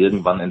Plan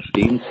irgendwann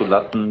entstehen zu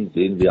lassen,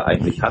 den wir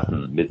eigentlich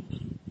hatten, mit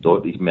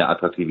deutlich mehr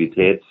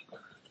Attraktivität,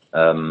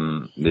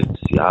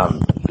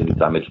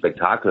 mit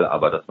Spektakel,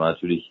 aber dass man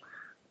natürlich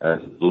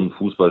so einen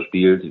Fußball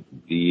spielt,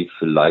 wie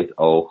vielleicht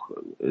auch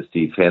es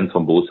die Fans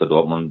von Borussia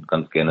Dortmund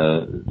ganz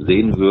gerne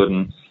sehen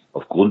würden,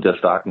 aufgrund der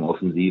starken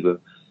Offensive.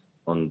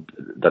 Und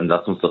dann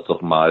lass uns das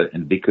doch mal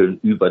entwickeln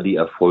über die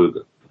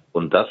Erfolge.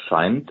 Und das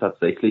scheint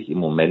tatsächlich im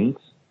Moment,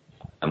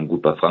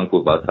 gut, bei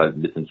Frankfurt war es halt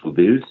ein bisschen zu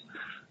wild.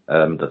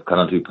 Das kann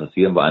natürlich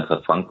passieren, weil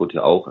Eintracht Frankfurt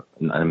ja auch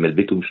in einem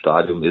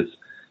Entwicklungsstadium ist,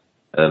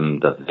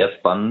 das sehr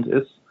spannend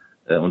ist,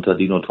 unter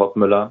Dino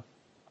Topmöller.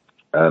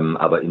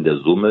 Aber in der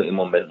Summe im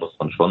Moment muss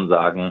man schon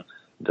sagen,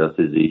 dass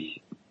sie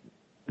sich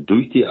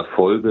durch die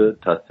Erfolge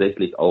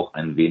tatsächlich auch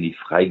ein wenig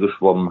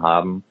freigeschwommen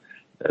haben,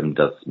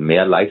 dass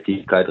mehr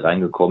Leichtigkeit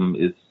reingekommen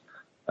ist,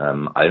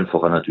 allen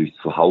voran natürlich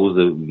zu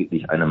Hause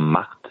wirklich eine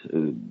Macht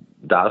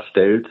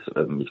darstellt.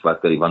 Ich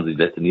weiß gar nicht, wann sie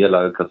die letzte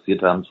Niederlage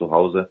kassiert haben zu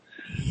Hause.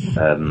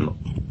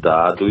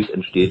 Dadurch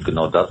entsteht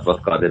genau das,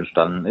 was gerade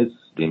entstanden ist,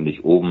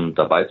 nämlich oben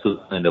dabei zu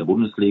sein in der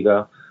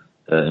Bundesliga,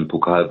 im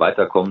Pokal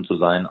weiterkommen zu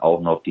sein,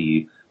 auch noch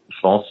die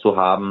Chance zu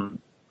haben,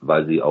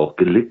 weil sie auch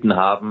gelitten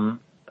haben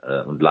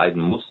und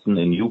leiden mussten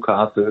in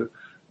Newcastle.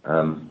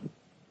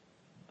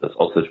 Das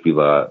Auswärtsspiel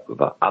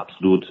war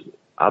absolut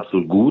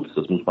gut,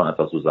 das muss man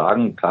einfach so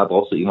sagen. Klar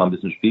brauchst du immer ein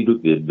bisschen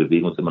Spielglück, wir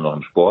bewegen uns immer noch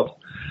im Sport.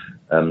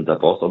 Da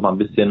brauchst du auch mal ein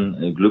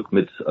bisschen Glück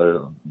mit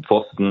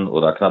Pfosten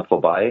oder knapp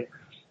vorbei.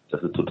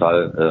 Das ist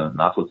total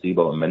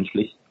nachvollziehbar und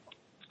menschlich.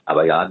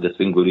 Aber ja,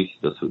 deswegen würde ich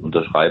das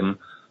unterschreiben.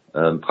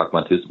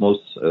 Pragmatismus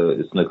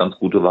ist eine ganz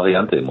gute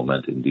Variante im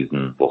Moment in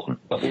diesen Wochen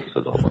bei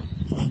Borussia Dortmund.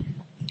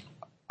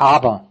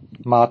 Aber,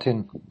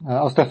 Martin,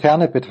 aus der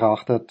Ferne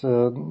betrachtet,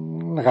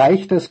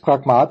 reicht es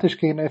pragmatisch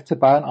gegen FC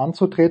Bayern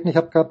anzutreten? Ich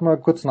habe gerade mal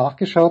kurz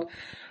nachgeschaut.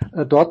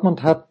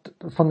 Dortmund hat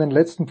von den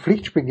letzten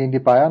Pflichtspielen gegen die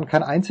Bayern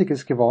kein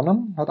einziges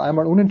gewonnen, hat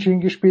einmal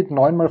unentschieden gespielt,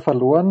 9-mal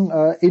verloren.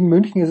 In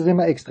München ist es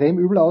immer extrem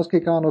übel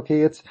ausgegangen.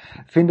 Okay, jetzt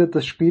findet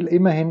das Spiel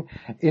immerhin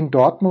in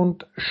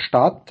Dortmund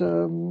statt.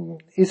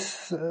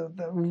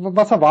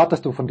 Was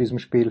erwartest du von diesem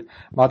Spiel?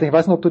 Martin, ich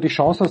weiß nicht, ob du die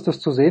Chance hast, das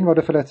zu sehen, weil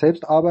du vielleicht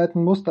selbst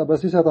arbeiten musst, aber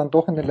es ist ja dann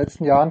doch in den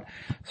letzten Jahren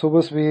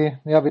sowas wie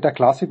der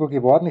Klassiker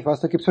geworden. Ich weiß,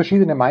 da gibt es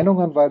verschiedene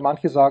Meinungen, weil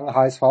manche sagen,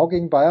 HSV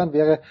gegen Bayern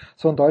wäre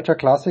so ein deutscher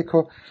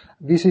Klassiker.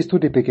 Wie siehst du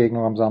die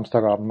Begegnung am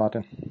Samstagabend,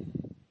 Martin?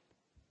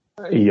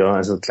 Ja,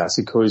 also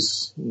Klassiko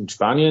ist in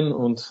Spanien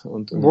und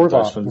in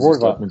Deutschland ist es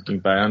Dortmund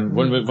gegen Bayern.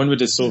 Wollen wir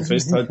das so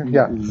festhalten?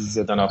 Ja. Das ist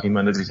ja dann auch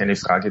immer natürlich eine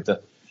Frage der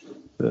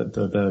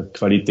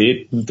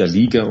Qualitäten der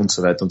Liga und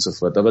so weiter und so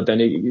fort. Aber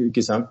deine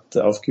gesamt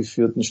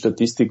aufgeführten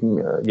Statistiken,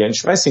 wie ein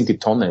Schweiß in die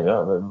Tonne,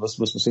 ja. Was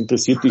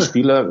interessiert die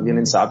Spieler, wie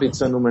einen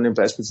Sabitzer, um einen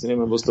Beispiel zu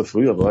nehmen, was da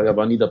früher war? Er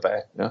war nie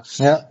dabei, ja.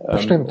 Ja,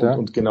 stimmt, ja.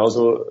 Und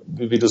genauso,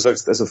 wie du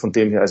sagst, also von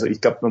dem her, also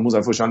ich glaube, man muss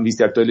einfach schauen, wie ist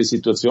die aktuelle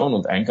Situation.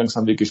 Und eingangs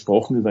haben wir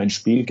gesprochen über ein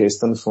Spiel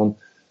gestern von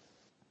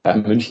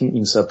Bayern München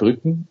in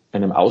Saarbrücken,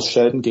 einem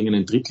Ausscheiden gegen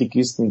einen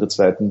Drittligisten in der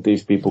zweiten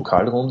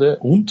DFB-Pokalrunde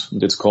und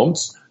jetzt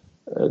kommt's,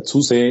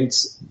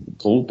 zusehends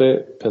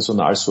Truppe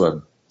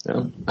Personalsorgen.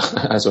 Ja?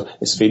 Also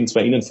es fehlen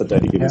zwei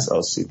Innenverteidiger, wie es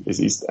aussieht. Es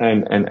ist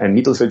ein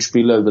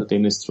Mittelfeldspieler, über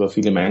den es zwar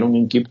viele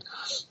Meinungen gibt,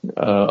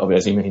 aber er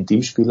ist immerhin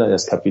Teamspieler, er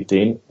ist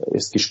Kapitän, er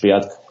ist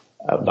gesperrt.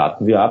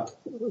 Warten wir ab,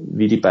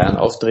 wie die Bayern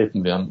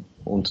auftreten werden.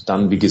 Und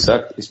dann, wie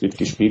gesagt, es wird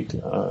gespielt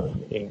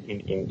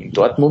in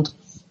Dortmund.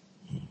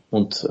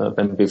 Und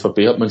beim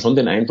BVB hat man schon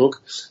den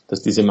Eindruck,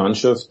 dass diese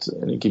Mannschaft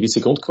eine gewisse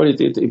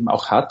Grundqualität eben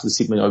auch hat. Das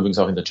sieht man ja übrigens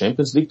auch in der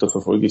Champions League, da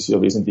verfolge ich sie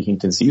ja wesentlich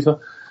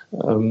intensiver.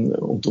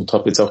 Und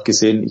habe jetzt auch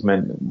gesehen, ich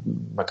meine,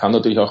 man kann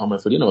natürlich auch einmal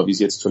verlieren, aber wie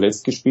sie jetzt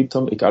zuletzt gespielt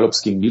haben, egal ob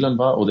es gegen Milan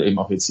war oder eben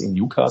auch jetzt in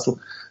Newcastle,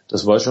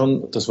 das war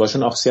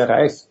schon auch sehr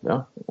reif.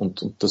 Ja?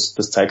 Und das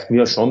zeigt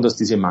mir schon, dass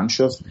diese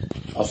Mannschaft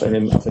auf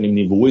einem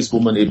Niveau ist, wo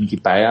man eben die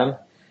Bayern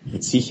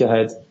mit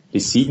Sicherheit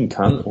besiegen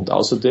kann. Und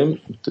außerdem,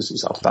 das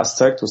ist auch das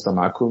zeigt, was der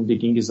Marco im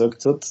Beginn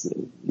gesagt hat,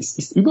 es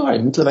ist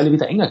überall mittlerweile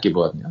wieder enger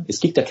geworden. Ja?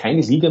 Es gibt ja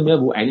keine Liga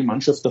mehr, wo eine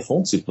Mannschaft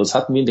davonzieht. Was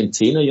hatten wir in den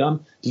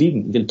 10er-Jahren?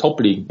 Ligen, in den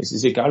Top-Ligen. Es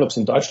ist egal, ob es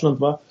in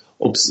Deutschland war,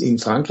 ob es in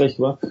Frankreich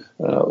war,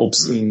 ob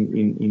es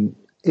in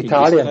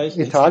Italien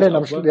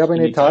am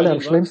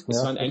schlimmsten.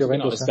 Ja.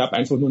 Es gab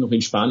einfach nur noch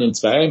in Spanien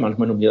zwei,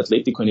 manchmal noch in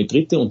Atletico eine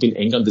dritte und in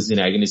England, das ist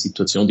eine eigene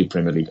Situation, die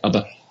Premier League.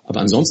 Aber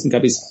ansonsten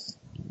gab es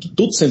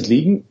Dutzend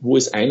Ligen, wo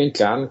es einen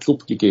klaren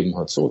Club gegeben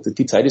hat. So,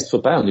 die Zeit ist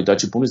vorbei und die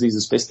deutsche Bundesliga ist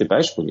das beste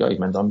Beispiel. Ja, ich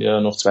meine, da haben wir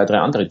ja noch 2, 3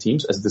 andere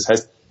Teams. Also das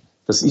heißt,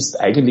 das ist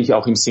eigentlich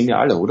auch im Sinne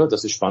aller, oder?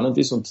 Dass es spannend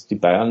ist und die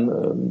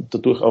Bayern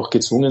dadurch auch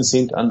gezwungen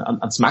sind,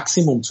 ans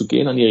Maximum zu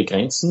gehen, an ihre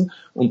Grenzen.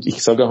 Und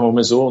ich sage auch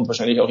mal so, und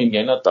wahrscheinlich auch im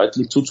Jänner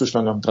deutlich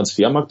zuzuschlagen am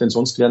Transfermarkt, denn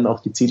sonst werden auch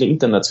die Ziele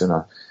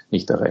international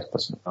nicht erreichbar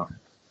sein.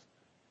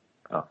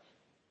 Ja.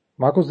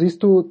 Marco,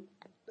 siehst du,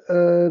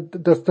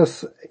 dass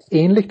das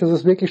ähnlich, dass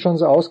es wirklich schon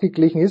so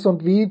ausgeglichen ist,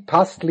 und wie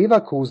passt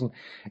Leverkusen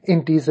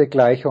in diese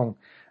Gleichung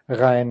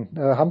rein?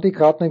 Haben die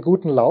gerade einen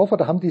guten Lauf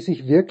oder haben die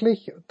sich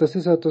wirklich, das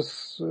ist ja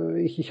das,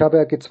 ich habe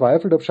ja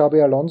gezweifelt, ob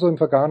Xabi Alonso im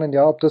vergangenen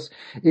Jahr, ob das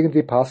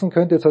irgendwie passen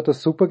könnte, jetzt hat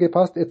das super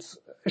gepasst,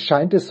 jetzt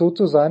scheint es so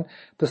zu sein,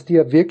 dass die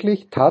ja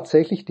wirklich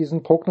tatsächlich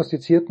diesen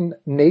prognostizierten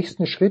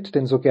nächsten Schritt,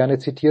 den so gerne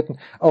zitierten,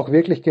 auch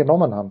wirklich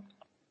genommen haben.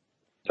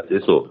 Das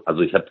ist so.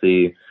 Also ich habe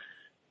sie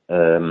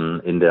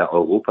in der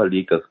Europa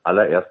League das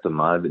allererste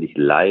Mal bin ich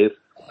live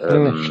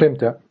Stimmt,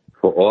 ja.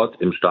 vor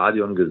Ort im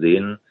Stadion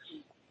gesehen.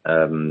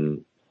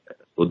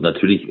 Und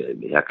natürlich,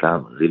 ja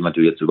klar, reden wir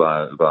natürlich jetzt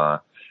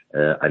über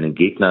einen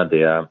Gegner,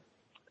 der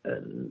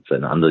für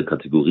eine andere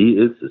Kategorie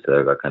ist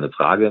ja gar keine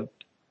Frage,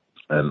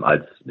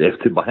 als der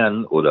FC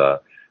Bayern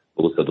oder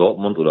Borussia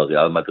Dortmund oder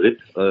Real Madrid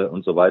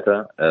und so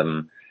weiter.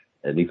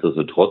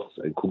 Nichtsdestotrotz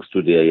guckst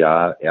du dir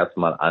ja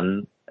erstmal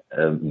an,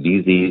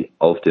 wie sie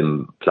auf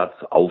dem Platz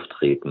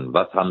auftreten.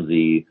 Was haben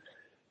sie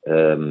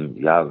für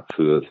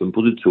ein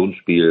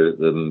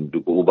Positionsspiel?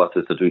 Du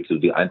beobachtest natürlich so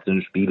die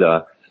einzelnen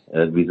Spieler,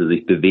 wie sie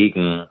sich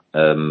bewegen,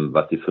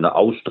 was sie für eine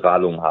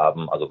Ausstrahlung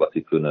haben, also was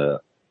sie für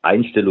eine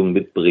Einstellung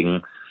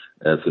mitbringen,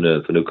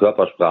 für eine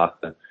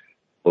Körpersprache.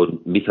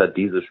 Und mich hat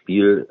dieses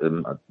Spiel,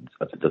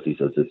 das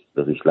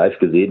ich live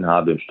gesehen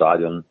habe im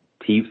Stadion,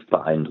 tief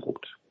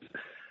beeindruckt.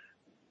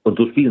 Und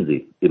so spielen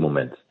sie im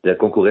Moment. Der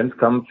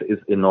Konkurrenzkampf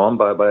ist enorm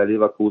bei Bayer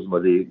Leverkusen,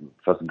 weil sie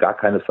fast gar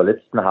keine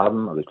Verletzten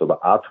haben. Also ich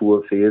glaube,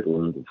 Arthur fehlt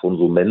und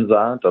Fonso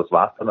Mensah. Das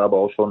war's dann aber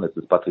auch schon. Jetzt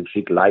ist Patrick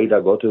Schick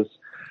leider Gottes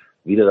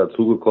wieder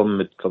dazugekommen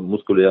mit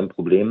muskulären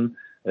Problemen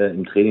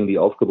im Training, die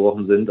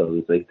aufgebrochen sind. Also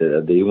ist echt,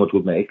 der Junge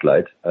tut mir echt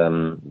leid,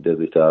 der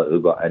sich da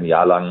über ein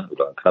Jahr lang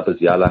oder ein knappes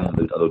Jahr lang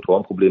mit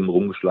Adduktorenproblemen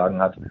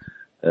rumgeschlagen hat,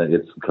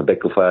 jetzt ein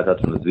Comeback gefeiert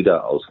hat und jetzt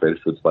wieder ausfällt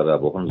für 2,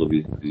 3 Wochen, so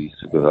wie ich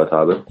es gehört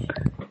habe.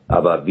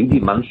 Aber wie die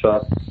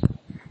Mannschaft,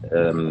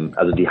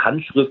 also die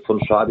Handschrift von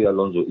Xabi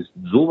Alonso ist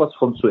sowas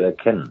von zu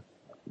erkennen,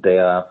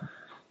 der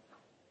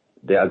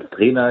als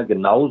Trainer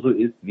genauso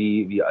ist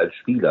wie als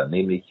Spieler,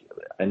 nämlich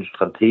ein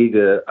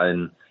Stratege,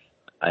 ein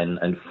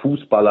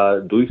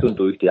Fußballer durch und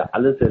durch, der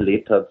alles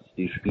erlebt hat.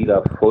 Die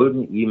Spieler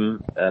folgen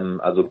ihm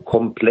also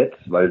komplett,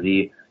 weil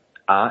sie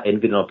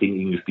entweder noch gegen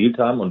ihn gespielt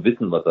haben und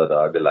wissen, was er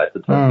da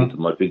geleistet hat, wie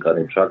zum Beispiel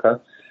gerade im Chaka,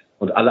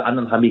 und alle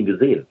anderen haben ihn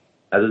gesehen.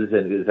 Also es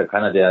ist ja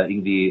keiner, der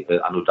irgendwie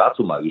anno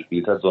dazu mal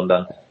gespielt hat,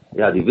 sondern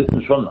ja, die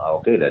wissen schon,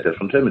 okay, der hat ja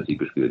schon Champions League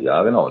gespielt,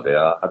 ja genau,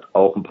 der hat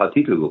auch ein paar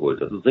Titel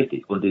geholt, das ist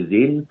richtig. Und die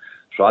sehen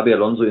Xabi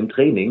Alonso im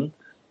Training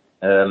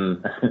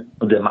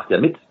und der macht ja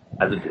mit.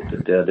 Also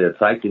der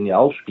zeigt ihnen ja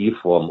auch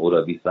Spielform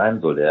oder wie es sein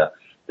soll. Der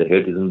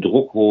hält diesen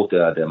Druck hoch,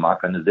 der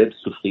mag keine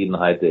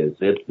Selbstzufriedenheit, der ist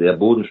selbst sehr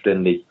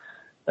bodenständig.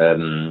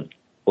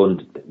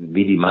 Und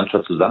wie die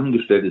Mannschaft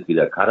zusammengestellt ist, wie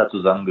der Kader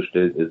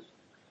zusammengestellt ist.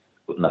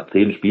 Und nach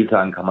 10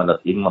 Spieltagen kann man das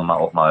irgendwann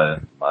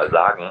mal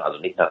sagen. Also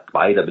nicht nach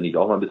 2, da bin ich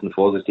auch mal ein bisschen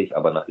vorsichtig,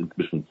 aber nach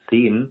inzwischen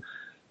 10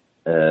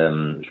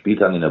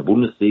 Spieltagen in der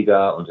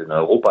Bundesliga und in der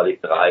Europa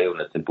League 3 und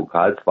jetzt im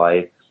Pokal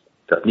 2,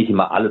 dass nicht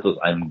immer alles aus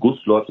einem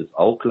Guss läuft, ist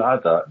auch klar.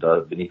 Da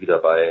bin ich wieder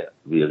bei,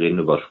 wir reden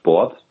über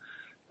Sport.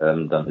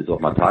 Dann ist auch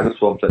mal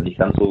Tagesform vielleicht nicht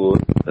ganz so,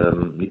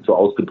 nicht so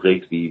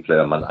ausgeprägt wie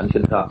vielleicht an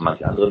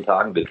manchen anderen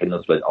Tagen. Wir kennen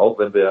das vielleicht auch,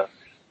 wenn wir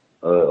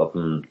auf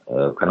dem,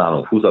 keine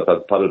Ahnung,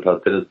 Fußballplatz,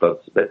 Paddelplatz,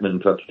 Tennisplatz,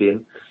 Badmintonplatz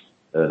stehen.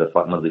 Da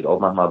fragt man sich auch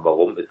manchmal,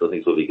 warum ist das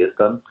nicht so wie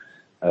gestern.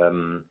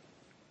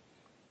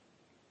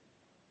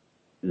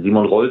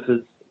 Simon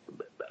Rolfes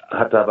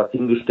hat da was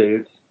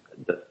hingestellt.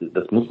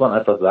 Das muss man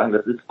einfach sagen,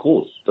 das ist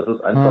groß. Das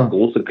ist einfach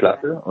große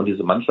Klasse und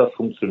diese Mannschaft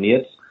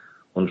funktioniert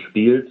und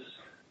spielt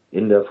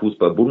in der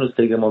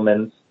Fußball-Bundesliga im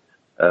Moment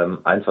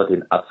einfach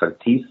den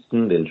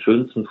attraktivsten, den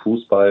schönsten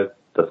Fußball.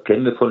 Das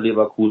kennen wir von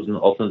Leverkusen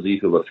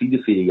offensiv über viele,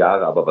 viele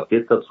Jahre. Aber was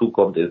jetzt dazu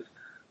kommt, ist,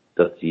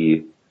 dass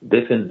die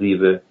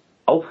Defensive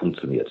auch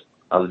funktioniert.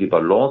 Also die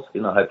Balance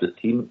innerhalb des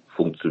Teams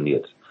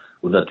funktioniert.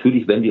 Und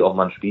natürlich, wenn die auch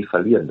mal ein Spiel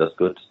verlieren, das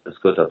gehört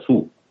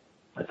dazu.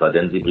 Es sei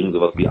denn, sie bringen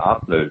sowas wie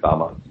Arsenal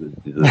damals,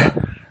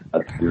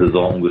 als die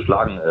Saison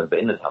ungeschlagen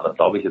beendet haben. Das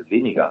glaube ich jetzt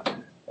weniger,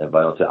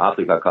 weil aus der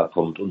Afrika Cup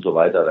kommt und so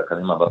weiter. Da kann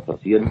immer was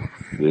passieren.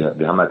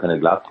 Wir haben ja keine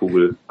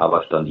Glaskugel.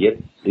 Aber Stand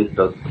jetzt ist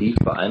das tief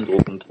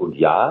beeindruckend. Und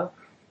ja,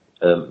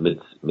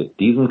 mit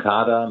diesem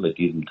Kader, mit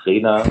diesem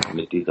Trainer,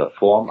 mit dieser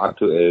Form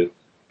aktuell,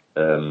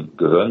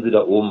 gehören sie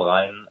da oben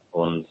rein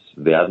und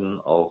werden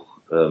auch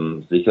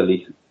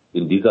sicherlich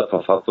in dieser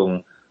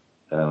Verfassung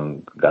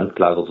ganz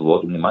klares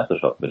Wort um die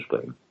Meisterschaft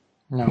mitsprechen.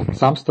 Ja,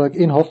 Samstag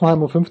in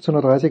Hoffenheim um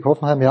 15:30 Uhr.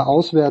 Hoffenheim ja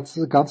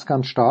auswärts ganz,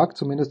 ganz stark,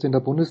 zumindest in der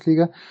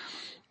Bundesliga.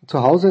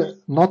 Zu Hause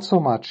not so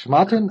much.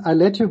 Martin, I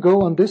let you go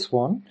on this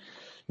one.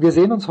 Wir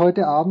sehen uns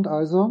heute Abend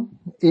also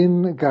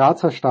im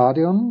Grazer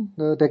Stadion.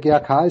 Der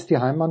GAK ist die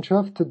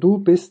Heimmannschaft. Du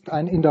bist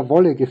ein in der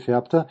Wolle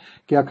gefärbter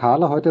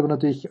GAKler, heute aber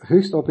natürlich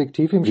höchst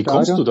objektiv im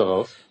Stadion. Wie kommst du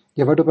darauf?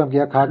 Ja, weil du beim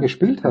GAK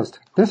gespielt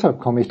hast. Deshalb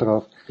komme ich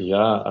drauf.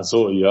 Ja,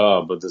 also ja,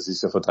 aber das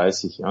ist ja vor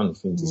 30 Jahren.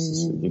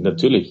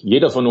 Natürlich,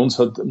 jeder von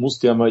uns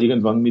musste ja mal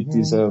irgendwann mit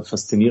dieser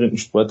faszinierenden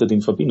Sportart in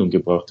Verbindung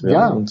gebracht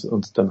werden. Ja.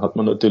 Und dann hat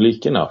man natürlich,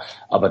 genau.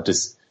 Aber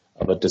das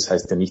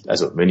heißt ja nicht,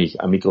 also wenn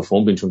ich am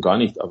Mikrofon bin, schon gar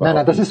nicht. Aber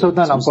nein, das ist so,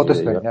 nein, um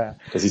Gottes Willen. Ja.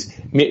 Das ist,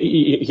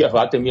 ich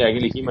erwarte mir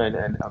eigentlich immer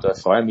oder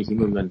freue mich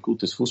immer über ein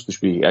gutes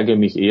Fußballspiel. Ich ärgere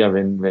mich eher,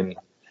 wenn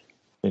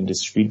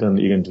das Spiel dann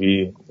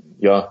irgendwie,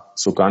 ja,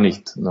 so gar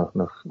nicht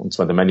und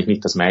zwar, da meine ich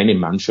nicht, dass meine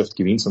Mannschaft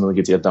gewinnt, sondern da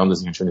geht es eher darum,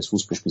 dass ich ein schönes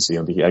Fußballspiel sehe.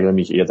 Und ich ärgere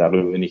mich eher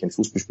darüber, wenn ich ein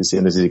Fußballspiel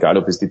sehe. Und es ist egal,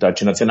 ob es die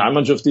deutsche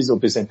Nationalmannschaft ist,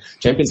 ob es ein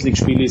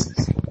Champions-League-Spiel ist.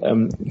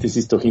 Das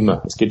ist doch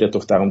immer, es geht ja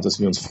doch darum,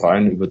 dass wir uns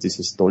freuen über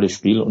dieses tolle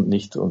Spiel und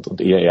nicht,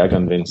 und eher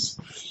ärgern, wenn es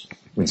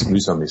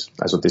mühsam ist.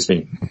 Also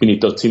deswegen bin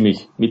ich da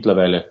ziemlich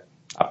mittlerweile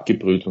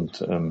abgebrüht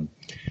und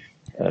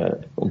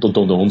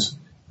unter uns.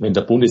 Wenn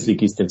der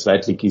Bundesligist den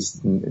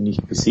Zweitligisten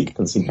nicht besiegt,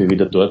 dann sind wir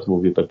wieder dort,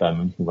 wo wir bei Bayern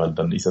München waren.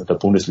 Dann ist der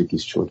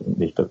Bundesligist schuld und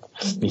nicht der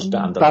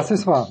andere. Das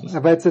ist wahr.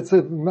 Aber jetzt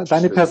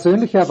deine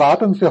persönliche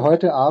Erwartung für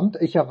heute Abend.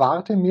 Ich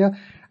erwarte mir,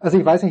 also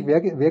ich weiß nicht,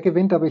 wer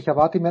gewinnt, aber ich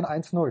erwarte mir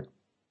ein 1-0.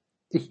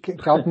 Ich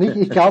glaube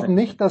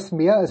nicht, dass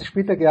es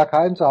spielt der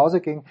GAK eben zu Hause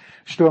gegen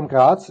Sturm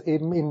Graz,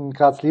 eben in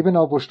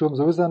Graz-Liebenau, wo Sturm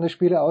sowieso seine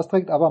Spiele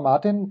austrägt. Aber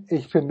Martin,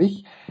 ich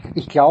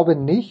glaube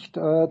nicht,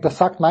 das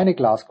sagt meine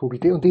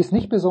Glaskugel, und die ist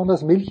nicht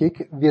besonders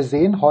milchig. Wir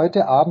sehen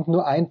heute Abend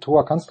nur ein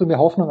Tor. Kannst du mir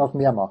Hoffnung auf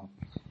mehr machen?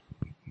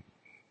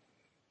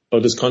 Aber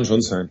das kann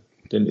schon sein.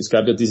 Denn es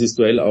gab ja dieses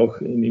Duell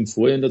auch im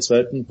Vorjahr in der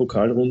zweiten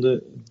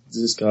Pokalrunde,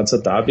 dieses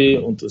Grazer Derby,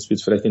 und das wird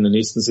es vielleicht in der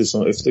nächsten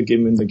Saison öfter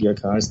geben, wenn der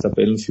GAK als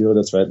Tabellenführer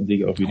der zweiten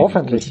Liga auch wieder in die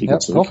Bundesliga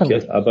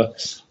zurückkehrt.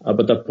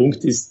 Aber der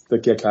Punkt ist, der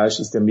GAK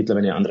ist ja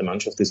mittlerweile eine andere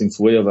Mannschaft. Das im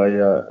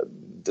Vorjahr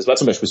das war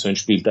zum Beispiel so ein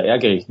Spiel, da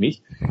ärgere ich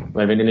mich,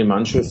 weil wenn eine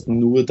Mannschaft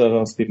nur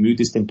darauf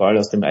bemüht ist, den Ball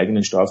aus dem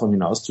eigenen Strafraum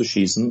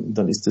hinauszuschießen,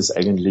 dann ist das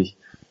eigentlich,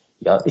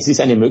 ja, es ist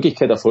eine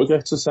Möglichkeit,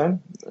 erfolgreich zu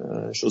sein.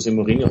 José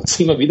Mourinho hat es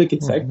immer wieder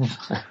gezeigt.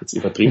 Jetzt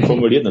übertrieben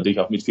formuliert, natürlich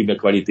auch mit viel mehr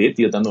Qualität,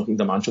 die er dann noch in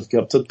der Mannschaft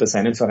gehabt hat bei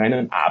seinen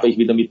Vereinen. Aber ich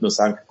will damit nur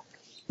sagen,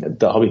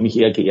 da habe ich mich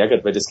eher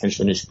geärgert, weil das kein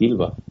schönes Spiel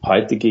war.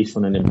 Heute gehe ich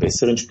von einem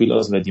besseren Spiel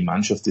aus, weil die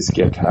Mannschaft des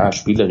GAK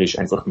spielerisch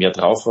einfach mehr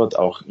drauf hat,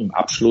 auch im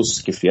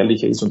Abschluss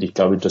gefährlicher ist. Und ich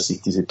glaube, dass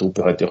sich diese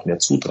Truppe heute auch mehr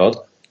zutraut.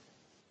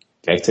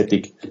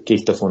 Gleichzeitig gehe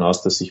ich davon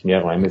aus, dass sich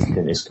mehr Räume für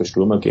den SK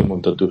Sturm ergeben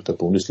und dadurch der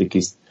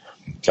Bundesligist,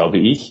 glaube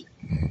ich,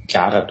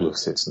 klarer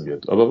durchsetzen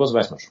wird. Aber was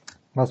weiß man schon?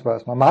 Was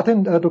weiß man.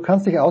 Martin, du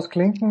kannst dich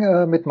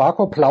ausklinken. Mit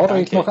Marco plaudere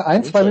ich noch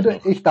 1-2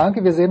 Minuten. Ich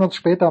danke, wir sehen uns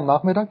später am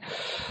Nachmittag.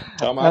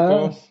 Ciao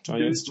Marco. Ciao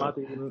Jens.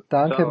 Martin.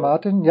 Danke Ciao.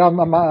 Martin. Ja,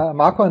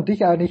 Marco, an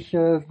dich eigentlich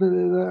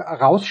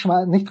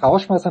nicht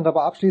rausschmeißend,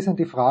 aber abschließend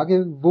die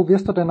Frage, wo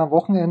wirst du denn am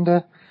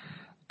Wochenende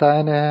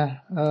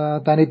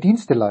deine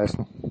Dienste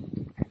leisten?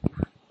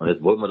 Und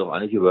jetzt wollten wir doch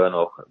eigentlich über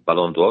noch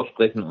Ballon d'Or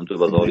sprechen und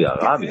über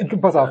Saudi-Arabien.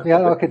 Pass auf,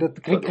 ja, okay, das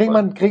kriegen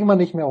wir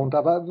nicht mehr unter.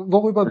 Aber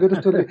worüber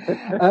würdest du,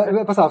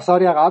 pass auf,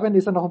 Saudi-Arabien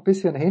ist ja noch ein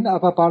bisschen hin,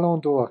 aber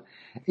Ballon d'Or.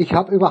 Ich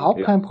habe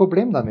überhaupt kein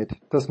Problem damit,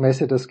 dass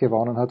Messi das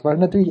gewonnen hat, weil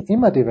natürlich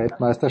immer die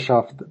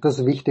Weltmeisterschaft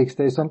das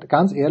Wichtigste ist. Und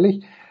ganz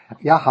ehrlich,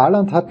 ja,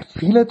 Haaland hat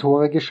viele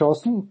Tore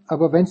geschossen,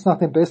 aber wenn es nach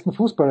dem besten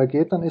Fußballer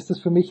geht, dann ist es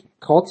für mich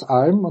trotz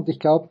allem, und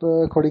ich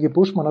glaube, Kollege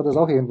Buschmann hat das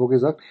auch irgendwo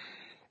gesagt,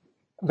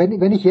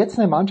 wenn ich jetzt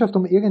eine Mannschaft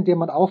um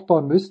irgendjemand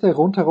aufbauen müsste,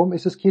 rundherum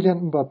ist es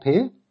Kylian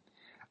Mbappé,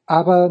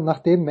 aber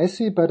nachdem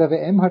Messi bei der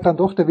WM halt dann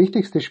doch der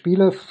wichtigste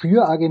Spieler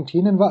für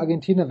Argentinien war,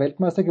 Argentinien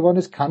Weltmeister geworden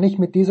ist, kann ich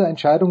mit dieser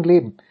Entscheidung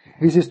leben.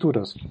 Wie siehst du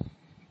das?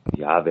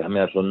 Ja, wir haben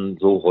ja schon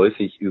so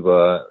häufig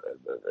über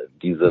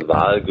diese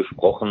Wahl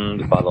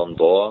gesprochen, Ballon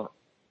d'Or,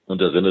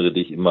 und erinnere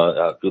dich immer,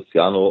 ja,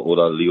 Cristiano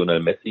oder Lionel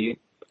Messi,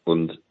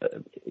 und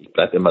ich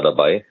bleibe immer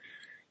dabei.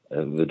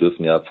 Wir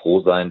dürfen ja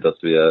froh sein,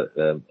 dass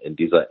wir in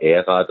dieser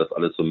Ära das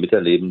alles so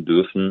miterleben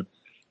dürfen,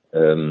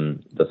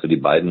 dass wir die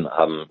beiden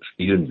haben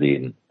spielen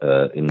sehen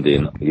in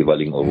den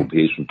jeweiligen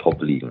europäischen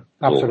Top-Ligen.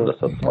 So, dass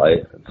das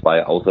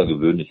zwei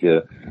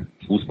außergewöhnliche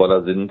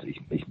Fußballer sind.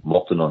 Ich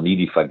mochte noch nie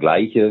die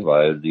Vergleiche,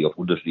 weil sie auf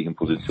unterschiedlichen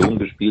Positionen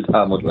gespielt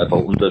haben und einfach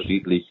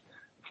unterschiedlich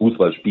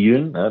Fußball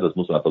spielen. Ja, das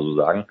muss man einfach so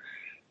sagen.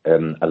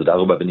 Also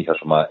darüber bin ich ja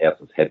schon mal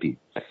erstens happy.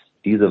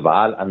 Diese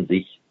Wahl an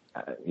sich,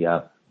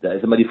 ja, da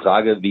ist immer die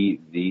Frage, wie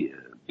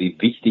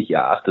wichtig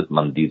erachtet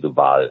man diese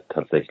Wahl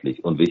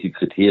tatsächlich und welche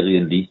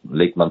Kriterien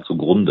legt man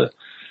zugrunde.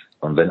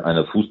 Und wenn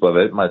eine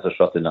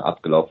Fußball-Weltmeisterschaft in der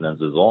abgelaufenen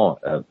Saison,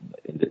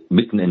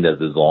 mitten in der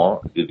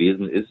Saison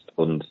gewesen ist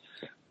und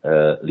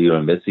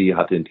Lionel Messi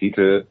hat den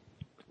Titel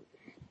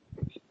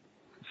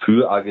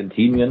für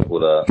Argentinien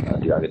oder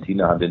die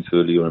Argentinier haben den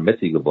für Lionel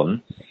Messi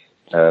gewonnen,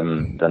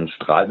 dann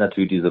strahlt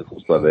natürlich diese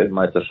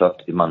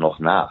Fußball-Weltmeisterschaft immer noch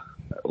nach.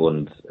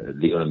 Und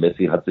Lionel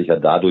Messi hat sich ja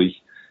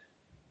dadurch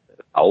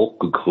auch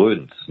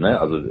gekrönt, ne?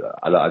 Also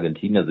alle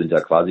Argentinier sind ja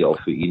quasi auch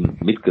für ihn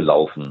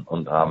mitgelaufen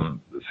und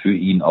haben für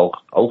ihn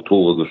auch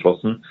Tore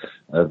geschossen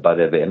bei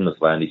der WM. Das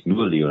war ja nicht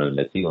nur Lionel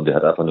Messi, und er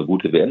hat einfach eine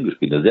gute WM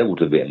gespielt, eine sehr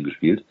gute WM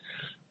gespielt,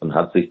 und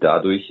hat sich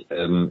dadurch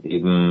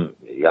eben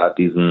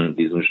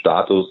diesen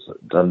Status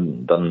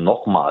dann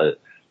nochmal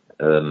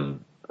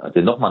hat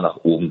den nochmal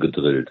nach oben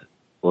gedrillt.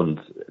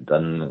 Und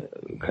dann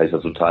kann ich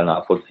das total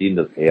nachvollziehen,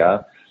 dass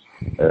er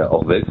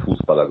auch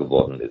Weltfußballer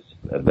geworden ist.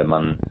 Wenn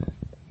man,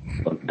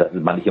 und das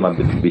ist manchmal,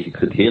 welche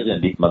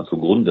Kriterien legt man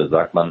zugrunde,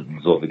 sagt man,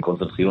 so, wir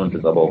konzentrieren uns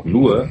jetzt aber auch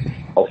nur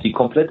auf die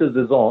komplette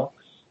Saison,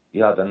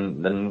 ja,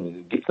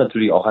 dann gibt's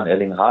natürlich auch an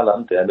Erling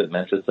Haaland, der mit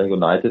Manchester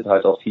United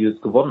halt auch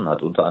vieles gewonnen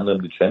hat, unter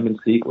anderem die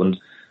Champions League, und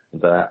in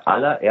seiner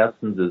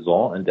allerersten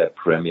Saison in der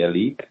Premier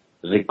League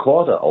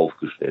Rekorde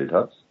aufgestellt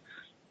hat,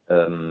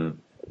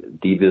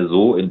 die wir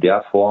so in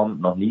der Form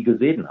noch nie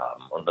gesehen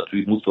haben. Und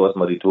natürlich musst du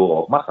erstmal die Tore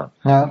auch machen.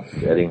 Ja.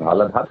 Erling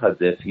Haaland hat halt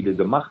sehr viele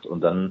gemacht,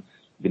 und dann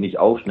bin ich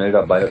auch schnell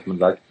dabei, dass man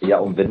sagt, ja,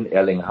 und wenn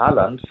Erling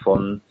Haaland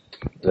von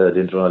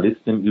den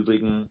Journalisten im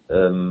Übrigen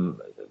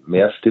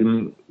mehr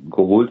Stimmen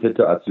geholt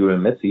hätte als Lionel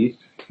Messi,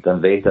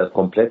 dann wäre ich da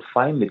komplett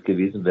fein mit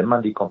gewesen, wenn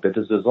man die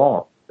komplette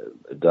Saison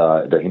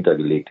dahinter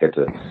gelegt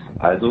hätte.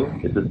 Also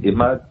ist es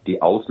immer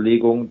die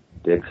Auslegung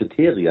der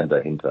Kriterien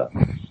dahinter.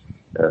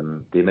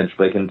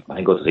 Dementsprechend,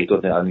 mein Gott, regt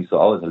uns ja nicht so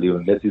aus.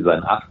 Lionel Messi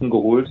seinen 8.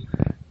 geholt,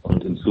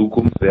 und in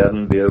Zukunft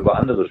werden wir über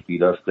andere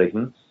Spieler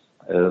sprechen,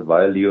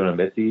 weil Lionel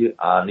Messi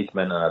nicht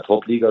mehr in einer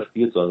Top-Liga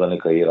spielt, sondern seine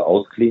Karriere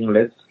ausklingen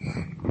lässt.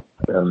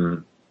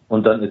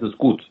 Und dann ist es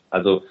gut.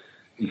 Also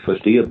ich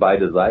verstehe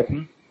beide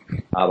Seiten,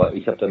 aber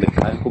ich habe damit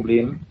kein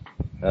Problem,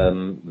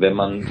 wenn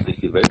man sich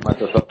die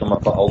Weltmeisterschaft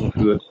nochmal vor Augen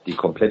führt, die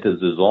komplette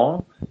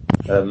Saison,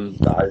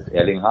 da ist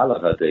Erling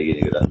Haaland halt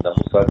derjenige, da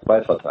musst du halt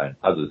 2 verteilen.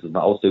 Also es ist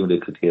eine Auslegung der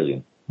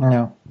Kriterien.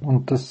 Ja,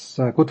 und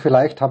das, gut,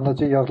 vielleicht haben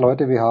natürlich auch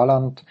Leute wie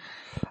Haaland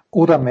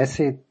oder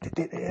Messi,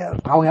 die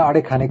brauchen ja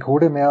alle keine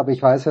Kohle mehr, aber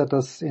ich weiß ja,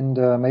 dass in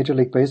der Major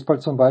League Baseball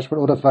zum Beispiel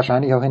oder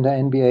wahrscheinlich auch in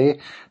der NBA,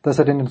 dass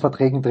halt in den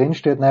Verträgen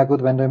drinsteht, naja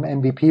gut, wenn du im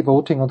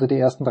MVP-Voting unter die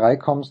ersten 3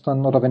 kommst,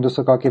 dann, oder wenn du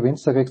sogar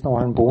gewinnst, dann kriegst du noch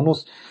einen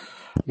Bonus.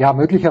 Ja,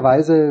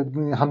 möglicherweise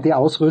haben die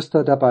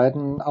Ausrüster der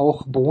beiden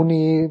auch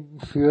Boni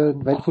für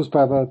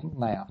Weltfußball, aber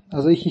naja,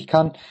 also ich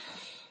kann,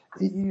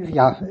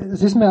 ja,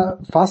 es ist mir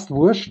fast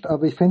wurscht,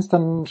 aber ich finde es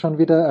dann schon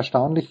wieder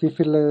erstaunlich, wie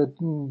viele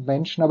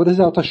Menschen, aber das ist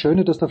ja auch das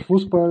Schöne, dass der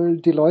Fußball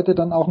die Leute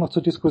dann auch noch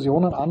zu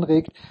Diskussionen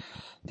anregt,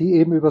 die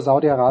eben über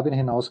Saudi-Arabien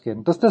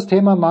hinausgehen. Das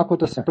Thema, Marco,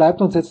 das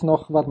bleibt uns jetzt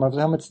noch, warte mal,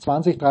 wir haben jetzt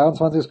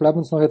 2023, es bleibt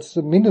uns noch jetzt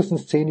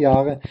mindestens 10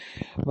 Jahre,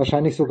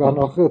 wahrscheinlich sogar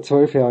noch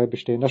 12 Jahre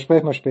bestehen. Da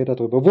sprechen wir später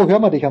drüber. Wo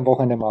hören wir dich am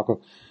Wochenende,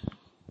 Marco?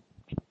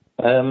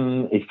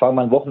 Ich fange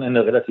mein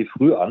Wochenende relativ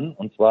früh an,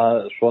 und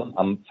zwar schon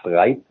am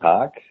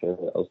Freitag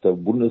aus der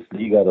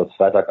Bundesliga, das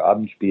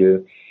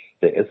Freitagabendspiel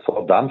der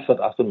SV Darmstadt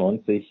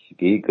 98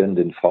 gegen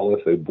den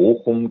VfL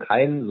Bochum.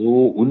 Kein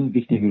so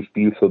unwichtiges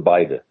Spiel für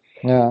beide.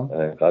 Ja.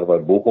 Gerade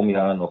weil Bochum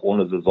ja noch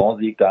ohne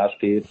Saisonsieg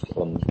dasteht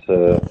und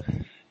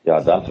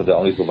Darmstadt ja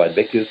auch nicht so weit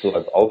weg ist, so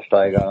als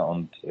Aufsteiger,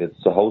 und jetzt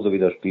zu Hause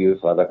wieder Spiel,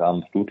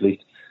 Freitagabend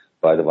Flutlicht.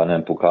 Beide waren ja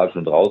im Pokal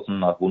schon draußen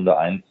nach Runde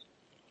 1.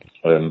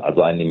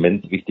 Also ein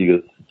immens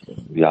wichtiges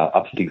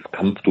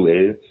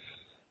Abstiegskampfduell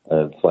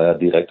zweier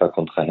direkter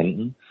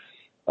Kontrahenten.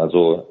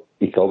 Also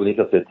ich glaube nicht,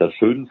 dass wir jetzt da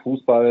schönen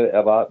Fußball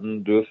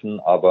erwarten dürfen,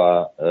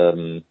 aber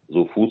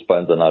so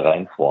Fußball in seiner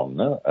Reinform,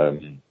 ne?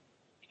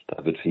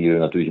 Da wird viel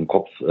natürlich im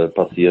Kopf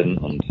passieren,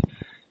 und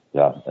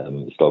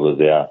ich glaube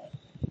sehr,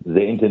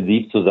 sehr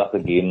intensiv zur Sache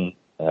gehen.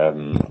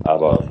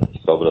 Aber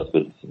ich glaube, das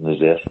wird eine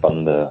sehr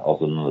spannende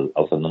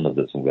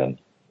Auseinandersetzung werden.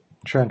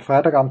 Schön.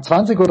 Freitagabend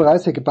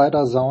 20.30 Uhr bei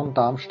der DAZN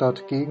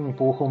Darmstadt gegen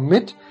Bochum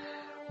mit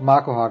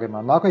Marco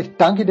Hagemann. Marco, ich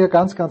danke dir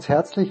ganz, ganz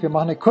herzlich. Wir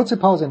machen eine kurze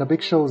Pause in der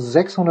Big Show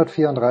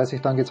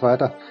 634. Dann geht's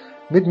weiter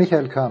mit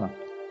Michael Körner.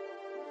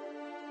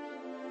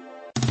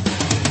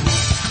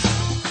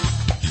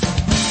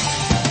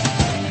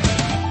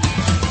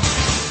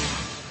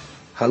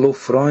 Hallo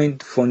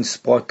Freund von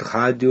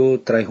Sportradio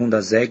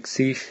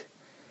 360,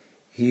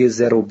 hier ist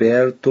der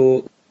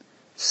Roberto,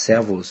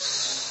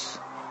 Servus.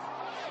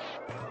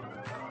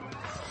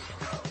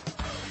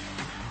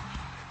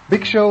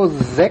 Big Show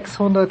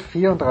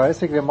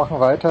 634, wir machen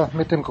weiter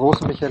mit dem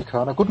großen Michael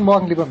Körner. Guten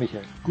Morgen, lieber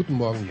Michael. Guten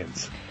Morgen,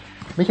 Jens.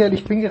 Michael,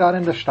 ich bin gerade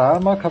in der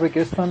Steiermark, habe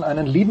gestern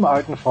einen lieben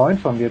alten Freund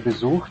von mir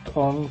besucht,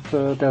 und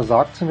der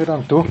sagt zu mir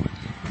dann, du,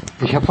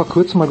 ich habe vor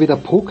kurzem mal wieder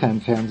Poker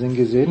im Fernsehen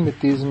gesehen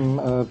mit diesem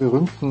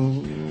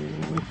berühmten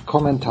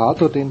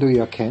Kommentator, den du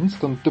ja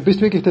kennst, und du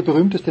bist wirklich der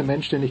berühmteste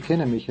Mensch, den ich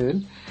kenne,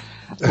 Michael.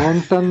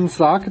 Und dann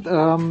sagt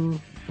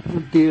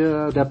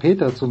der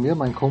Peter zu mir,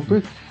 mein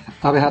Kumpel,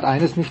 aber er hat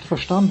eines nicht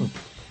verstanden.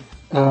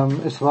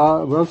 Es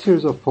war World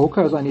Series of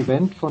Poker, also ein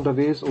Event von der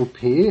WSOP,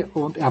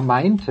 und er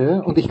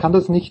meinte, und ich kann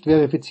das nicht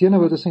verifizieren,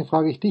 aber deswegen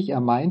frage ich dich, er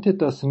meinte,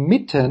 dass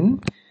mitten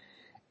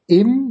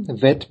im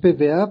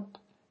Wettbewerb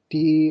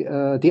die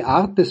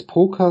Art des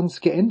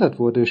Pokerns geändert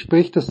wurde.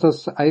 Sprich, dass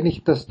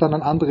dann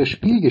ein anderes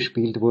Spiel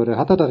gespielt wurde.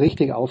 Hat er da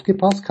richtig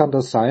aufgepasst? Kann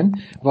das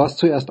sein? War es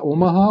zuerst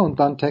Omaha und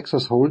dann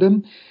Texas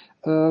Hold'em?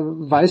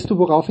 Weißt du,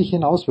 worauf ich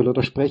hinaus will,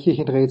 oder spreche ich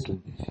in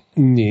Rätseln?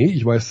 Nee,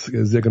 ich weiß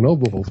sehr genau,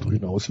 worauf du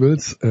hinaus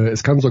willst.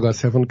 Es kann sogar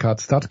Seven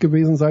Card Stud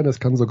gewesen sein, es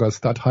kann sogar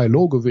Stud High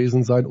Low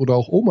gewesen sein oder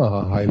auch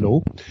Omaha High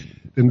Low.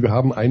 Denn wir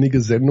haben einige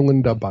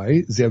Sendungen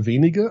dabei, sehr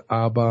wenige,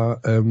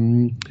 aber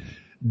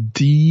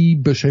die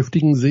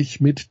beschäftigen sich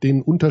mit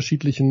den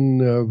unterschiedlichen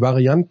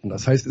Varianten.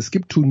 Das heißt, es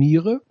gibt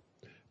Turniere,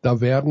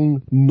 da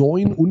werden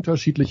 9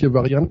 unterschiedliche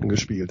Varianten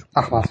gespielt.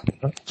 Ach was.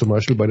 Ja, zum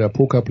Beispiel bei der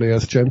Poker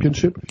Players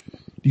Championship.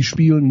 Die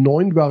spielen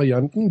 9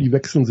 Varianten, die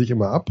wechseln sich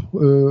immer ab,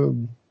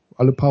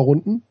 alle paar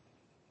Runden.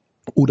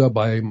 Oder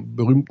beim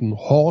berühmten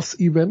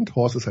Horse-Event,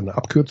 Horse ist eine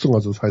Abkürzung,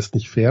 also das heißt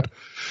nicht Pferd,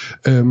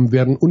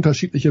 werden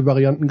unterschiedliche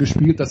Varianten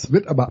gespielt. Das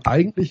wird aber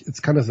eigentlich,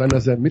 jetzt kann es sein,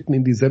 dass er mitten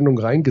in die Sendung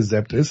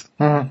reingesappt ist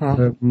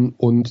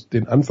und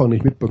den Anfang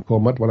nicht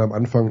mitbekommen hat, weil am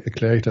Anfang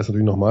erkläre ich das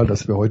natürlich nochmal,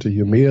 dass wir heute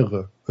hier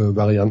mehrere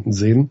Varianten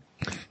sehen.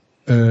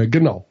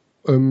 Genau.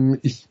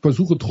 Ich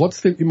versuche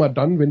trotzdem immer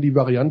dann, wenn die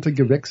Variante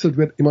gewechselt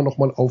wird, immer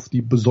nochmal auf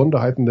die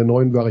Besonderheiten der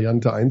neuen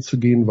Variante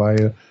einzugehen,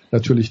 weil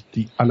natürlich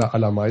die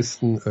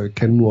allermeisten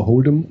kennen nur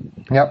Hold'em.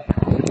 Ja.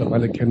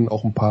 Mittlerweile kennen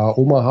auch ein paar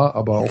Omaha,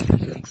 aber auch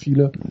nicht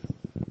viele.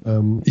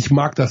 Ich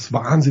mag das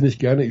wahnsinnig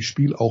gerne. Ich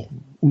spiele auch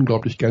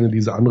unglaublich gerne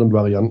diese anderen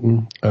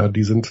Varianten.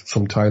 Die sind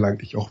zum Teil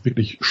eigentlich auch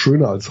wirklich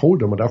schöner als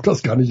Hold'em. Man darf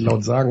das gar nicht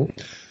laut sagen.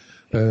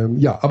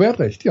 Ja, aber er hat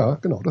recht. Ja,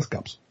 genau, das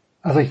gab's.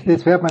 Also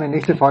jetzt wäre meine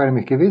nächste Frage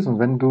nämlich gewesen,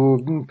 wenn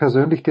du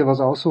persönlich dir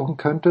was aussuchen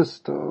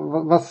könntest,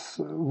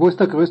 wo ist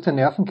der größte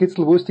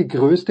Nervenkitzel, wo ist die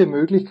größte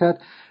Möglichkeit?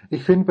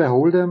 Ich finde bei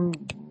Hold'em,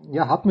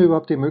 ja, hat man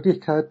überhaupt die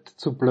Möglichkeit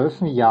zu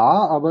bluffen? Ja,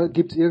 aber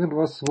gibt es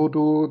irgendwas, wo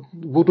du,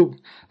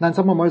 nein,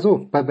 sagen wir mal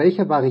so, bei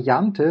welcher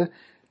Variante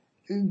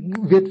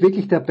wird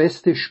wirklich der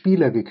beste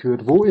Spieler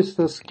gekürt? Wo ist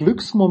das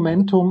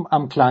Glücksmomentum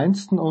am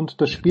kleinsten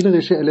und das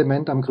spielerische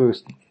Element am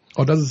größten?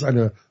 Oh, das ist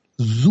eine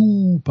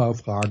super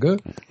Frage,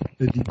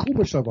 die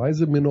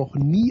komischerweise mir noch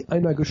nie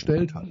einer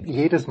gestellt hat.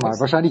 Jedes Mal,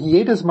 wahrscheinlich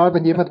jedes Mal,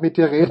 wenn jemand mit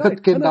dir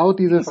redet, genau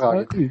diese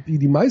Frage.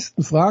 Die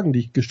meisten Fragen, die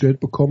ich gestellt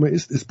bekomme,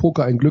 ist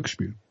Poker ein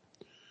Glücksspiel?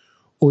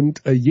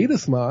 Und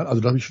jedes Mal,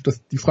 also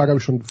die Frage habe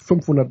ich schon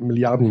 500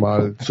 Milliarden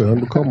Mal zu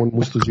hören bekommen und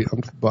musste sie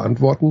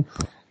beantworten.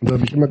 Und da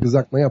habe ich immer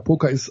gesagt, naja,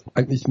 Poker ist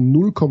eigentlich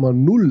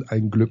 0,0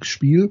 ein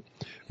Glücksspiel,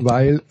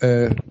 weil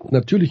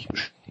natürlich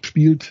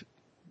spielt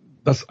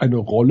das eine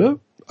Rolle,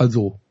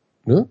 also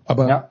ne?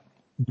 Aber ja.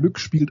 Glück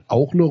spielt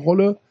auch eine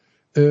Rolle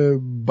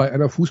bei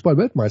einer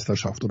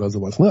Fußball-Weltmeisterschaft oder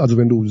sowas. Ne? Also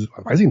wenn du,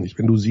 weiß ich nicht,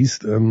 wenn du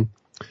siehst,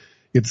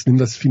 jetzt nimm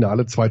das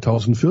Finale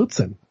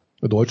 2014,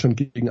 Deutschland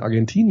gegen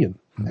Argentinien.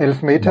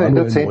 11 Meter in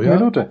der 10.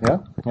 Minute,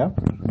 ja.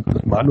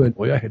 Manuel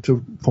Neuer hätte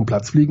vom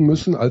Platz fliegen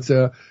müssen, als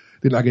er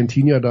den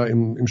Argentinier da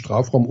im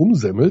Strafraum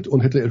umsemmelt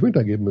und hätte 11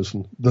 Meter geben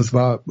müssen. Das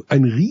war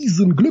ein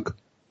Riesenglück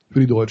für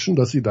die Deutschen,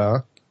 dass sie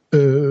da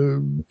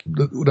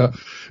oder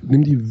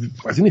nimm die,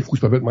 weiß ich nicht,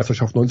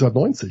 Fußball-Weltmeisterschaft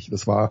 1990.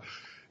 Das war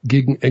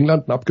gegen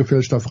England ein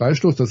abgefälschter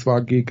Freistoß, das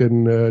war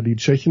gegen die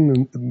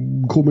Tschechen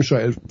ein komischer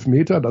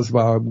Elfmeter, das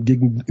war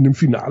in dem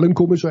Finale ein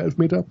komischer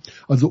Elfmeter.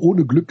 Also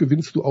ohne Glück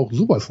gewinnst du auch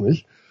sowas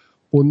nicht.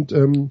 Und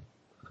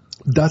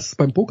das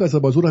beim Poker ist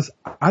aber so, dass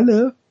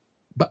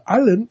bei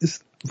allen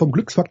ist vom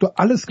Glücksfaktor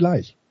alles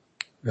gleich.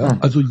 Ja?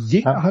 Also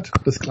jeder hat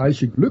das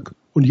gleiche Glück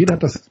und jeder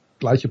hat das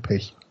gleiche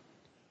Pech.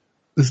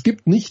 Es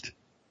gibt nicht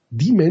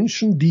die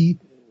Menschen, die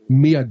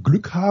mehr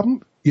Glück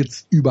haben,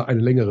 jetzt über einen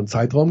längeren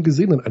Zeitraum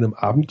gesehen, an einem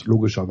Abend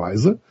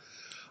logischerweise,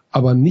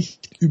 aber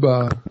nicht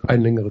über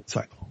einen längeren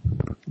Zeitraum.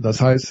 Das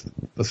heißt,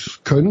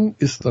 das Können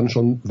ist dann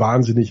schon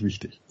wahnsinnig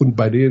wichtig. Und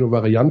bei der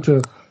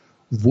Variante,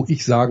 wo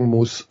ich sagen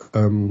muss,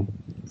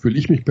 fühle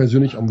ich mich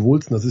persönlich am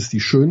wohlsten, das ist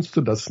die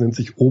schönste, das nennt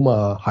sich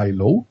Omaha High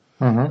Low.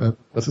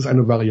 Das ist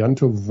eine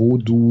Variante, wo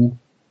du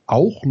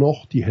auch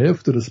noch die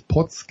Hälfte des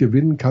Pots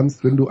gewinnen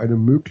kannst, wenn du eine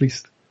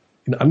möglichst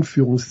in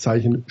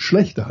Anführungszeichen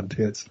schlechte Hand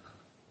hältst.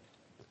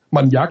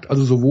 Man jagt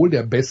also sowohl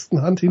der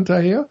besten Hand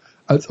hinterher,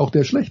 als auch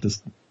der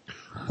schlechtesten.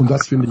 Und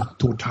das finde ich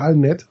total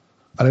nett,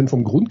 allein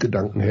vom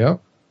Grundgedanken her.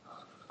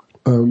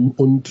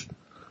 Und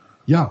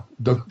ja,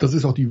 das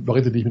ist auch die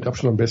Variante, die ich mit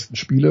Abstand am besten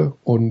spiele.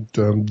 Und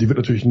die wird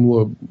natürlich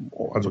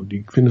also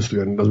die findest du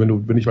ja, also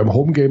wenn ich beim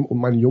Homegame und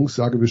meinen Jungs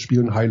sage, wir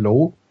spielen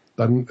High-Low,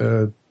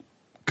 dann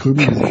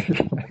krümeln die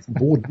sich auf den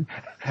Boden.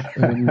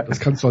 Das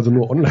kannst du also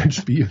nur online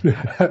spielen.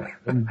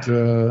 Und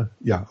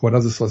ja, aber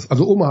das ist was.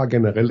 Also Omaha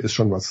generell ist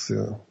schon was.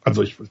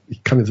 Also ich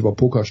kann jetzt über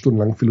Poker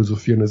stundenlang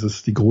philosophieren. Es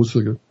ist die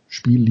große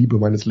Spielliebe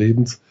meines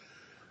Lebens.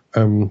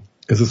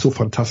 Es ist so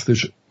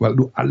fantastisch, weil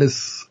du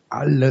alles,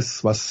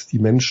 was die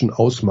Menschen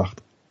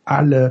ausmacht,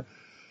 alle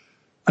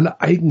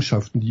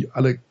Eigenschaften,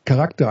 alle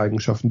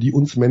Charaktereigenschaften, die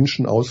uns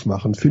Menschen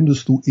ausmachen,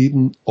 findest du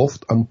eben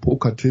oft am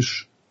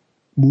Pokertisch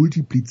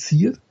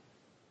multipliziert.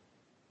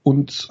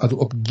 Und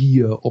also ob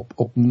Gier,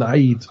 ob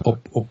Neid,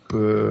 ob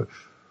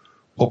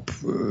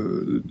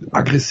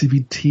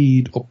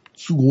Aggressivität, ob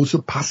zu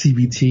große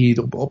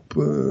Passivität,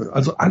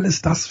 also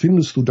alles das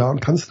findest du da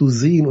und kannst du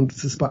sehen. Und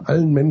es ist bei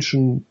allen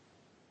Menschen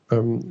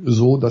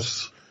so,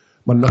 dass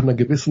man nach einer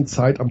gewissen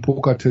Zeit am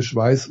Pokertisch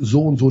weiß,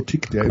 so und so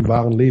tickt der im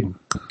wahren Leben.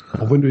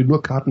 Auch wenn du ihn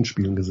nur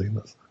Kartenspielen gesehen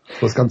hast. Das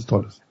ist was ganz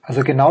Tolles.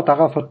 Also genau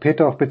darauf hat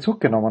Peter auch Bezug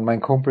genommen,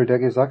 mein Kumpel, der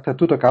gesagt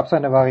hat, da gab es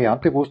eine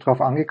Variante, wo es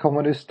drauf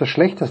angekommen ist, das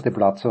schlechteste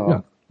Blatt zu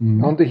haben.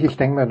 Ja. Und ich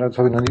denke mir, das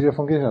habe ich noch nie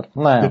davon gehört.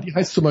 Naja. Ja, die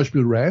heißt zum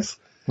Beispiel Raz,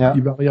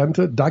 die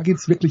Variante. Da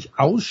geht's wirklich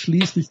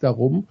ausschließlich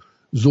darum,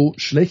 so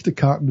schlechte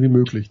Karten wie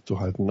möglich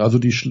zu halten. Also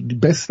die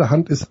beste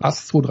Hand ist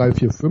Ass 2, 3,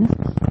 4, 5,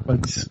 weil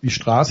die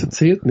Straße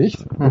zählt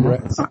nicht.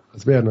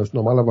 Das wäre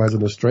normalerweise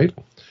eine Straight,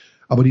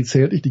 aber die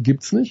zählt nicht, die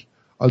gibt's nicht.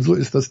 Also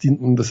ist das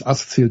das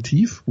Ass zählt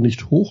tief,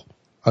 nicht hoch.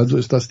 Also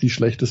ist das die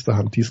schlechteste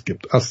Hand, die es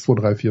gibt. Ass 2,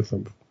 3, 4,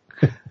 5.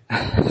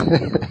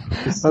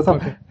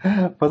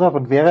 Pass auf,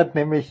 und während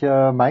nämlich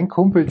mein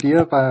Kumpel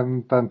dir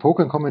beim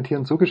Pokern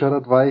kommentieren zugeschaut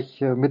hat, war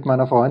ich mit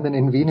meiner Freundin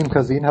in Wien im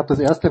Casino, habe das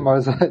erste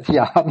Mal seit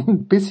Jahren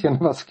ein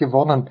bisschen was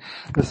gewonnen.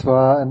 Das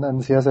war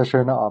ein sehr, sehr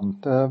schöner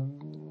Abend.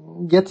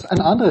 Jetzt ein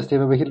anderes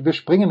Thema, wir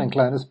springen ein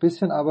kleines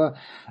bisschen, aber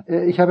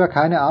ich habe ja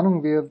keine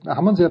Ahnung, wir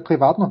haben uns ja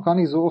privat noch gar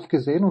nicht so oft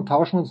gesehen und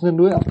tauschen uns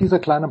nur auf dieser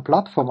kleinen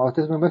Plattform aus.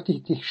 Deswegen möchte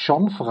ich dich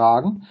schon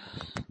fragen,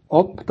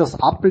 ob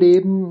das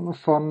Ableben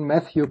von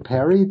Matthew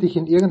Perry dich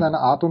in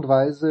irgendeiner Art und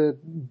Weise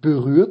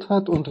berührt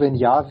hat und wenn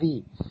ja,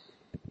 wie?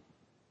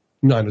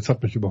 Nein, das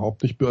hat mich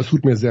überhaupt nicht berührt. Es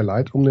tut mir sehr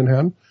leid um den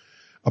Herrn,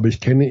 aber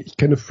ich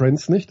kenne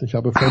Friends nicht. Ich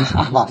habe Friends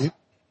nicht gesehen.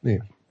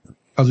 Nee.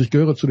 Also ich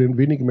gehöre zu den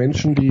wenigen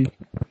Menschen,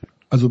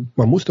 also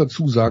man muss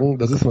dazu sagen,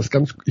 das ist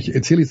ich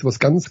erzähle jetzt was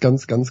ganz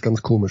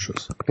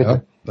Komisches.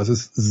 Ja? Das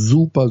ist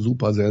super,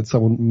 super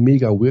seltsam und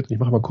mega weird. Ich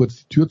mache mal kurz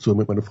die Tür zu,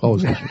 damit meine Frau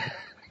es nicht.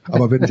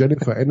 Aber wenn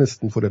Jennifer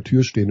Aniston vor der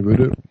Tür stehen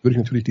würde ich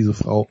natürlich diese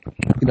Frau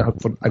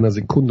innerhalb von einer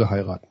Sekunde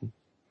heiraten.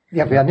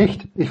 Ja, wer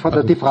nicht? Die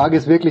Frage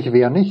ist wirklich,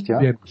 wer nicht, ja?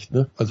 Wer nicht,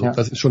 ne? Also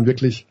das ist schon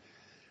wirklich,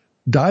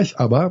 da ich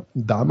aber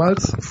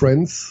damals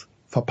Friends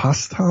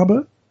verpasst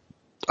habe,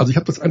 also ich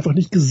habe das einfach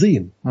nicht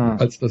gesehen,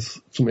 als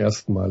das zum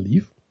ersten Mal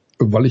lief,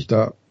 weil ich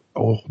da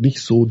auch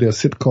nicht so der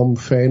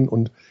Sitcom-Fan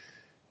und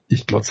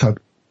ich glotz halt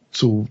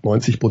zu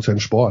 90%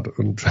 Sport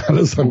und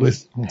alles andere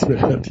ist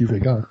mir relativ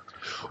egal.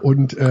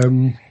 Und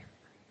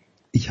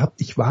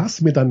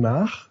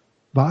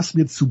war es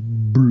mir zu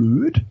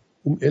blöd,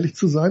 um ehrlich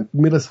zu sein,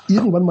 mir das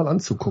irgendwann mal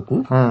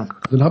anzugucken.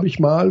 Dann habe ich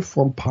mal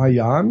vor ein paar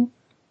Jahren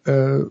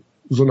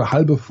so eine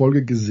halbe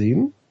Folge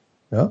gesehen,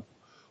 ja,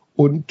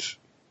 und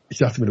ich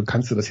dachte mir, du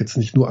kannst dir das jetzt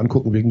nicht nur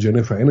angucken wegen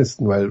Jennifer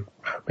Aniston, weil,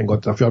 mein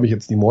Gott, dafür habe ich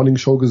jetzt die Morning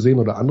Show gesehen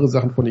oder andere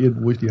Sachen von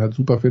ihr, wo ich die halt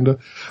super finde.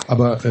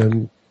 Aber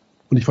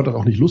und ich fand das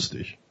auch nicht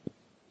lustig.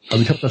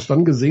 Also ich habe das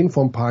dann gesehen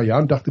vor ein paar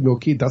Jahren, dachte mir,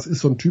 okay, das ist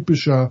so ein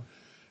typischer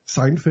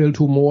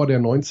Seinfeld-Humor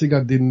der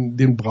 90er,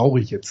 den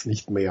brauche ich jetzt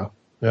nicht mehr.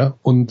 Ja,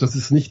 und das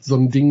ist nicht so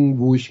ein Ding,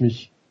 wo ich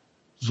mich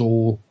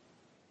so,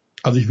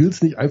 also ich will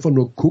es nicht einfach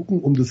nur gucken,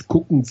 um des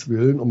Guckens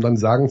willen, um dann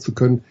sagen zu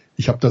können,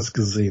 ich habe das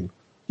gesehen.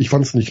 Ich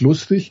fand es nicht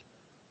lustig.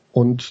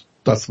 Und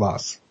das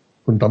war's.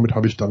 Und damit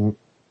habe ich dann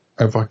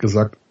einfach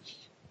gesagt,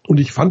 und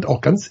ich fand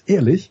auch ganz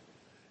ehrlich,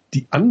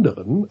 die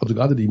anderen, also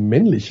gerade die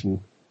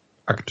männlichen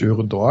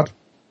Akteure dort,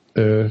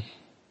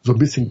 so ein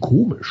bisschen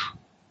komisch.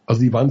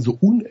 Also die waren so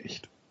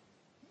unecht.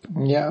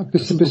 Ja, ein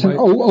bisschen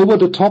over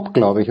the top,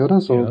 glaube ich,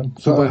 oder? So, ja.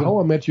 So bei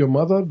How I Met Your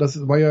Mother,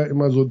 das war ja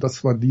immer so,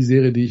 das war die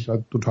Serie, die ich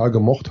halt total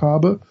gemocht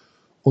habe.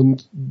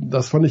 Und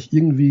das fand ich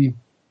irgendwie,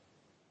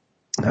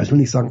 ja, ich will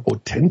nicht sagen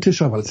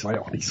authentischer, weil es war ja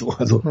auch nicht so,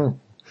 also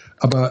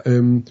aber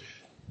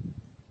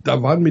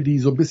da waren mir die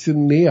so ein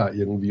bisschen näher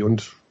irgendwie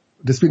und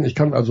deswegen, ich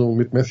kann also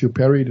mit Matthew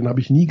Perry, den habe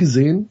ich nie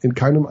gesehen, in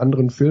keinem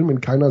anderen Film,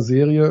 in keiner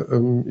Serie.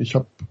 Ich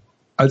habe,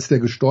 als der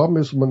gestorben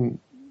ist, und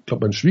ich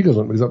glaube mein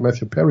Schwiegersohn hat mir gesagt,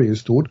 Matthew Perry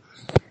ist tot,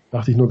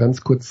 dachte ich nur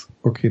ganz kurz,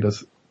 okay,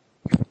 das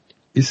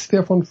ist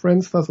der von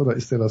Friends das oder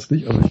ist der das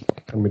nicht? Also ich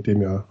kann mit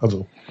dem ja,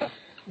 also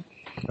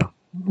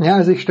ja,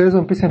 also ich stelle so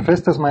ein bisschen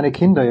fest, dass meine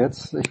Kinder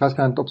jetzt, ich weiß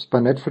gar nicht, ob es bei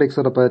Netflix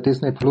oder bei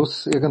Disney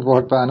Plus irgendwo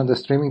halt bei einem der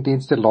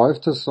Streamingdienste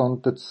läuft es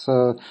und jetzt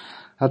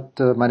hat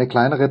meine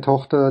kleinere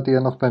Tochter, die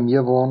ja noch bei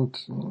mir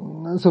wohnt,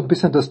 so ein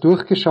bisschen das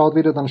durchgeschaut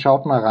wieder, dann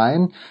schaut man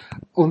rein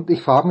und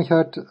ich frage mich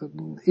halt,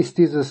 ist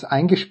dieses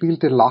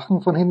eingespielte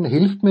Lachen von hinten,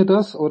 hilft mir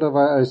das oder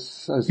weil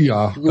als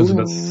ja,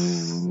 Jugend,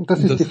 also das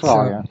ist die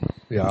Frage.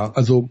 Ja,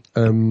 also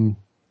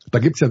da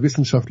gibt's ja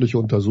wissenschaftliche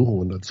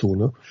Untersuchungen dazu,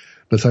 ne?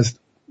 Das heißt,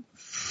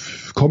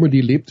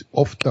 Comedy lebt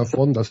oft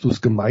davon, dass du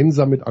es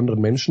gemeinsam mit anderen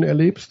Menschen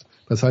erlebst.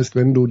 Das heißt,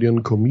 wenn du dir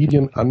einen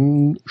Comedian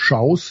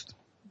anschaust,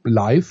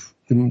 live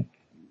in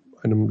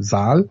einem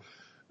Saal,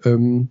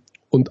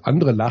 und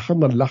andere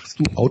lachen, dann lachst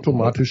du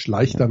automatisch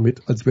leichter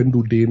mit, als wenn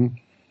du den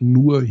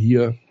nur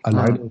hier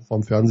alleine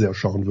vorm Fernseher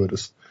schauen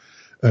würdest.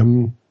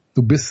 Du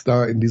bist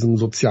da in diesem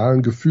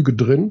sozialen Gefüge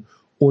drin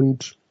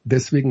und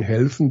deswegen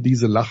helfen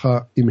diese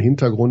Lacher im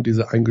Hintergrund,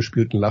 diese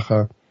eingespielten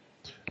Lacher,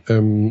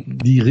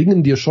 die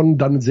ringen dir schon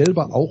dann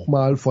selber auch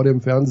mal vor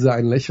dem Fernseher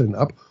ein Lächeln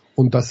ab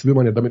und das will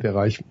man ja damit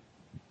erreichen.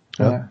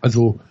 Ja.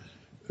 Also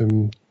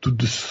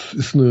das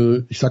ist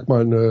ein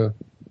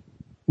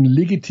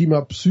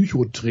legitimer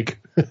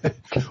Psychotrick,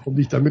 um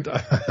dich damit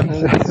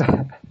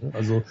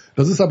also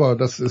das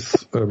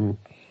ist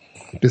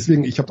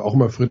Deswegen, ich habe auch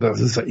immer früher,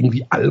 das ist ja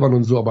irgendwie albern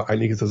und so, aber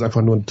eigentlich ist das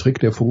einfach nur ein Trick,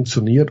 der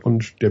funktioniert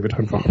und der wird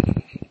einfach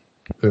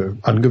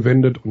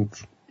angewendet und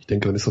ich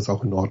denke, dann ist das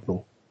auch in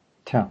Ordnung.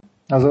 Tja,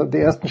 also die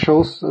ersten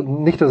Shows,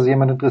 nicht, dass es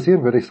jemand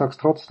interessieren würde, ich sag's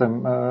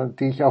trotzdem,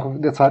 die ich auch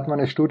in der Zeit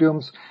meines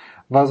Studiums,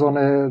 war so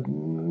eine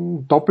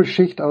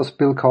Doppelschicht aus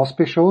Bill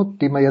Cosby Show,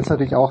 die man jetzt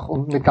natürlich auch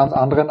mit ganz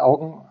anderen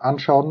Augen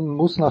anschauen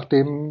muss, nach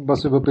dem,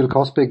 was über Bill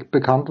Cosby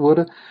bekannt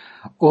wurde.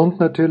 Und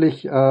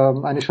natürlich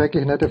eine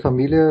schrecklich nette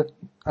Familie,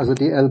 also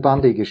die Al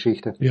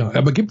Bundy-Geschichte. Ja,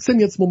 aber gibt's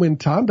denn jetzt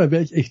momentan, da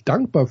wäre ich echt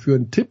dankbar für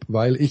einen Tipp,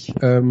 weil ich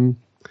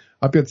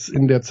habe jetzt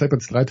in der Zeit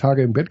jetzt 3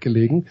 Tage im Bett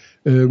gelegen,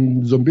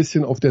 so ein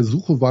bisschen auf der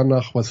Suche war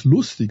nach was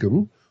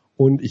Lustigem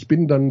und ich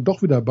bin dann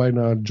doch wieder bei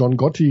einer John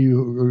Gotti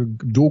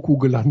Doku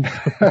gelandet.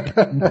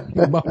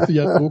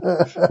 Mafia-Doku,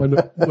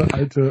 meine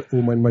alte,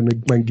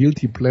 mein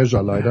Guilty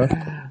Pleasure leider.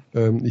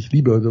 Ich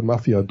liebe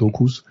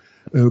Mafia-Dokus.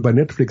 Bei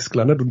Netflix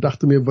gelandet und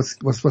dachte mir,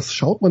 was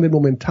schaut man denn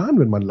momentan,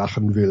 wenn man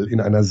lachen will in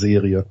einer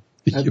Serie?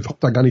 Ich habe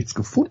da gar nichts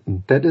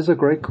gefunden. That is a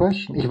great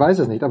question. Ich weiß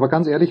es nicht, aber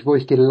ganz ehrlich, wo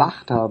ich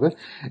gelacht habe,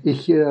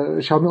 ich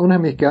schaue mir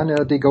unheimlich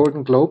gerne die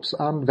Golden Globes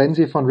an, wenn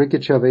sie von Ricky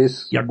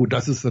Gervais... Ja gut,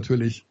 das ist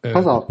natürlich...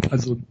 Pass auf.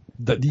 Also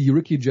die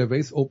Ricky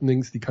Gervais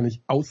Openings, die kann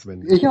ich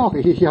auswendig. Ich auch.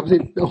 Ich habe sie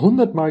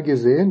 100-mal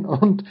gesehen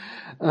und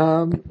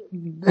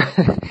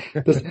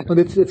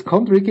jetzt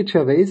kommt Ricky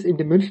Gervais in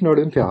die Münchner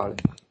Olympiahalle.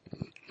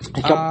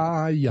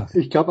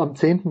 Ich glaube am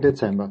 10.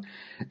 Dezember.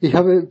 Ich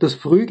habe das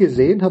früh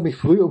gesehen, habe mich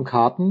früh um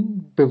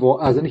Karten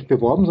also nicht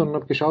beworben, sondern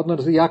habe geschaut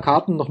und ja,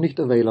 Karten noch nicht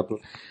available.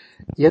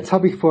 Jetzt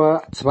habe ich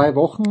vor 2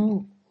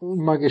 Wochen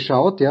mal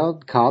geschaut, ja,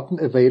 Karten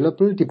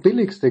available, die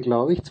billigste,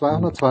 glaube ich,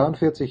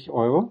 242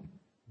 €,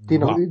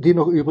 die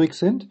noch übrig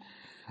sind.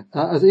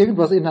 Also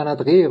irgendwas in einer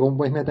Dreh rum,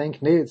 wo ich mir denke,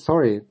 nee,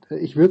 sorry,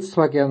 ich würde es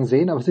zwar gern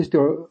sehen, aber es ist die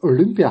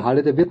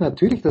Olympiahalle, der wird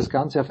natürlich das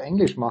Ganze auf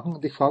Englisch machen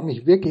und ich frage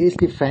mich wirklich,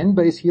 ist die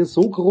Fanbase hier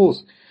so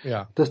groß,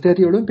 dass der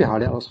die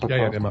Olympiahalle ausverkauft?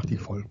 Ja, der macht die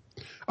voll.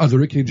 Also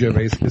Ricky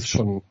Gervais ist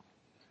schon,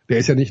 der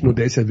ist ja nicht nur,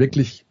 der ist ja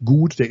wirklich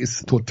gut, der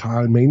ist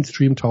total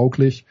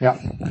Mainstream-tauglich. Ja.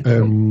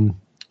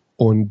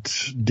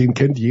 Und den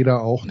kennt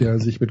jeder auch, der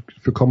sich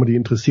für Comedy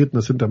interessiert und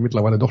das sind da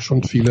mittlerweile doch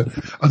schon viele.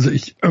 Also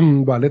ich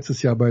war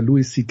letztes Jahr bei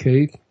Louis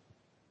C.K.,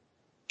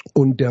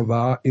 und der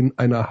war in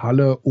einer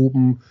Halle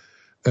oben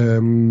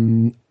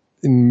in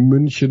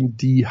München,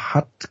 die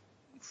hat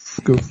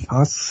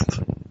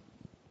gefasst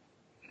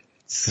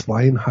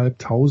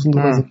 2.500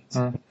 oder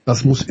so.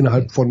 Das muss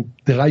innerhalb von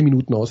 3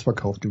 Minuten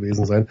ausverkauft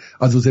gewesen sein.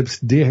 Also selbst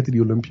der hätte die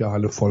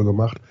Olympiahalle voll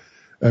gemacht.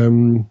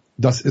 Wundert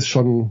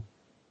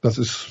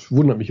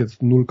mich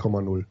jetzt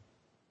 0,0.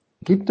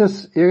 Gibt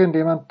es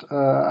irgendjemand,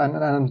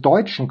 einen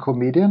deutschen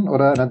Comedian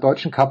oder einen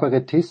deutschen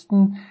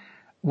Kabarettisten,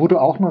 wo du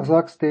auch noch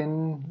sagst,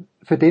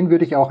 für den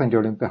würde ich auch in die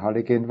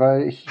Olympiahalle gehen,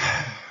 weil ich...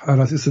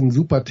 Das ist ein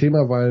super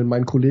Thema, weil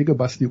mein Kollege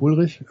Basti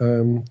Ulrich,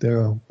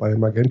 der bei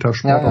Magenta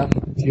Sport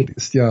produziert,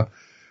 ist ja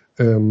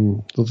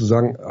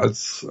sozusagen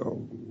als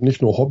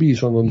nicht nur Hobby,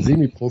 sondern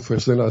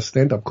semi-professioneller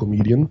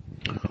Stand-up-Comedian.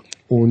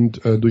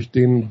 Und durch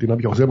den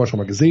habe ich auch selber schon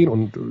mal gesehen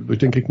und durch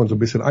den kriegt man so ein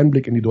bisschen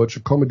Einblick in die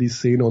deutsche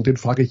Comedy-Szene und den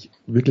frage ich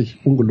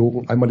wirklich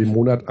ungelogen einmal im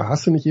Monat,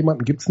 hast du nicht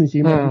jemanden, gibt's nicht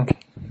jemanden?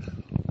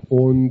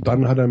 Und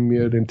dann hat er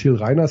mir den Till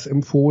Reiners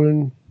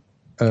empfohlen,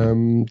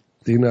 den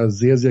er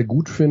sehr, sehr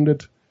gut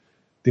findet.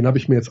 Den habe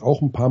ich mir jetzt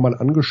auch ein paar Mal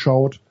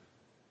angeschaut.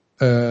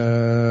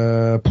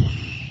 Sagt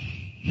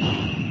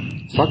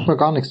mir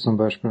gar nichts zum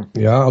Beispiel.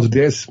 Ja, also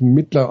der ist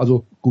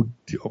also gut,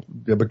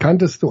 der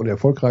bekannteste und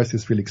erfolgreichste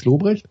ist Felix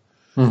Lobrecht.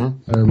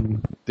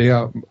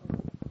 Der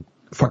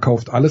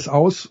verkauft alles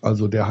aus.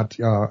 Also der hat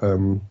ja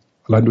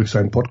allein durch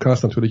seinen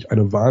Podcast natürlich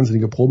eine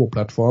wahnsinnige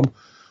Promo-Plattform.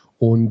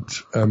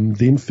 Und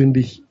den finde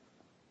ich,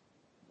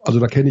 also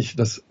da kenne ich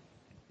das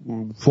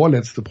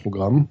vorletzte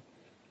Programm,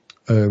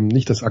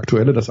 nicht das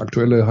aktuelle. Das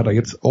aktuelle hat er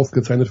jetzt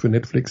aufgezeichnet für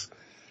Netflix.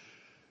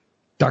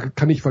 Da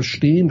kann ich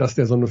verstehen, dass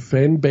der so eine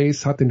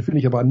Fanbase hat. Den finde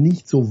ich aber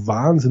nicht so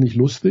wahnsinnig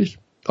lustig.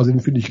 Also den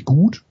finde ich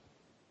gut.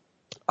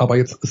 Aber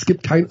jetzt, es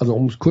gibt also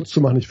um es kurz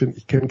zu machen,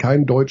 ich kenne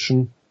keinen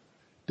Deutschen,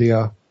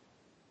 der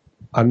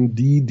an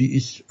die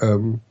ich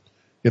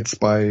jetzt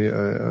von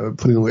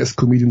den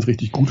US-Comedians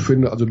richtig gut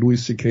finde. Also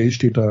Louis C.K.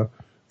 steht da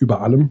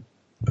über allem.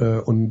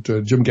 Und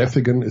Jim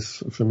Gaffigan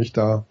ist für mich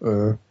da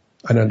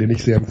einer, den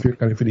ich sehr empfehlen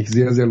kann. Den finde ich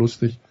sehr, sehr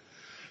lustig.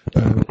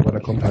 Aber da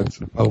kommt halt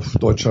auf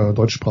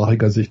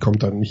deutschsprachiger Sicht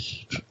kommt da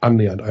nicht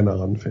annähernd einer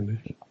ran, finde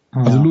ich.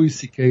 Ja. Also Louis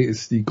C.K.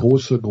 ist die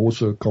große,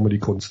 große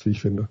Comedy-Kunst, wie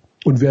ich finde.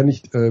 Und wer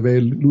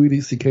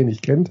Louis C.K.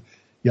 nicht kennt,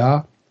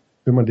 ja,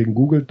 wenn man den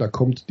googelt, da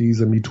kommt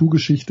diese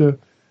MeToo-Geschichte,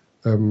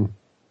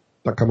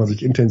 da kann man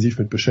sich intensiv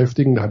mit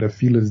beschäftigen, da hat er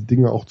viele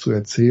Dinge auch zu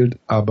erzählt,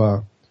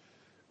 aber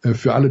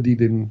für alle, die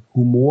den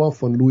Humor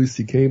von Louis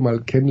C.K.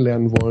 mal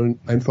kennenlernen wollen,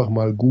 einfach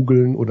mal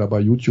googeln oder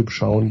bei YouTube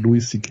schauen,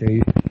 Louis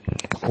C.K.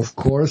 Of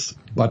course,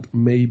 but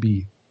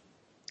maybe.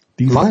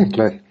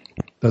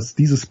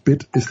 Dieses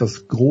Bit ist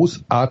das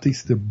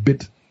großartigste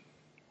Bit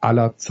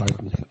aller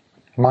Zeiten.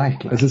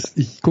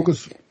 Ich gucke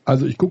es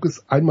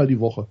einmal die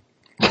Woche.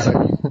 Seit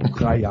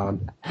 3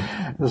 Jahren.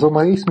 So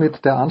mache ich's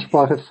mit der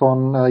Ansprache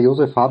von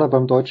Josef Hader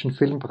beim Deutschen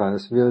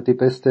Filmpreis, wie er die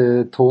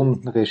beste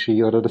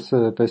Tonregie oder das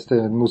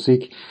beste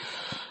Musik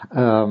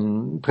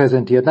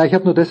präsentiert. Na, ich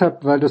habe nur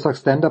deshalb, weil du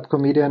sagst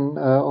Stand-Up-Comedian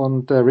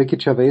und Ricky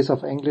Gervais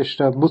auf Englisch,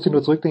 da musste ich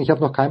nur zurückdenken, ich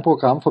habe noch kein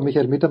Programm von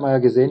Michael Mittermeier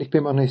gesehen, ich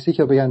bin mir noch nicht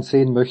sicher, ob ich einen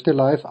sehen möchte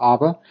live,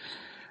 aber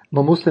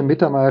man muss den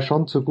Mittermeier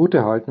schon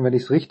zugute halten, wenn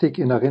ich es richtig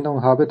in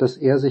Erinnerung habe, dass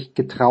er sich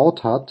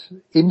getraut hat,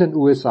 in den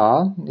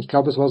USA, ich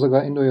glaube es war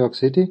sogar in New York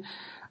City,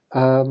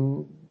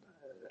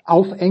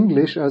 auf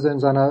Englisch, also in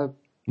seiner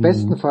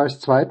bestenfalls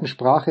zweiten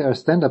Sprache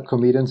als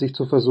Stand-Up-Comedian sich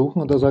zu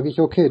versuchen. Und da sage ich,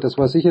 okay, das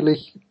war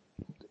sicherlich,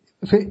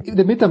 für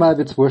den Mittermeier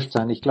wird's wurscht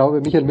sein. Ich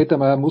glaube, Michael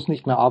Mittermeier muss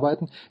nicht mehr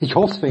arbeiten. Ich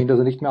hoffe es für ihn, dass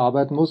er nicht mehr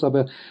arbeiten muss,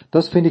 aber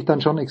das finde ich dann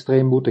schon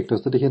extrem mutig,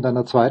 dass du dich in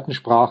deiner zweiten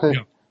Sprache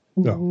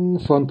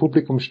vor ein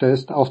Publikum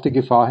stellst, auf die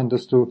Gefahr hin,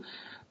 dass du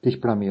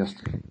dich blamierst.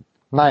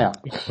 Naja.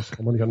 Das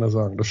kann man nicht anders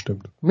sagen, das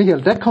stimmt.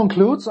 Michael, that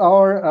concludes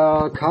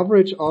our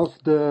coverage of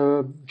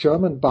the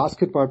German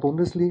Basketball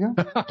Bundesliga.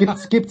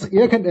 Gibt's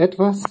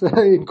irgendetwas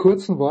in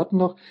kurzen Worten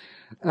noch?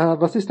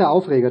 Was ist der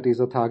Aufreger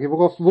dieser Tage?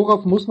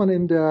 Worauf muss man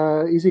in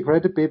der Easy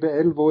Credit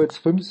BBL, wo jetzt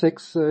 5,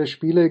 6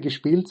 Spiele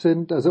gespielt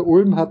sind? Also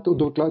Ulm hat, und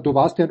du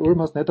warst ja in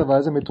Ulm, hast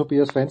netterweise mit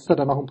Tobias Fenster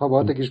da noch ein paar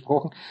Worte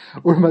gesprochen.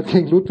 Ulm hat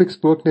gegen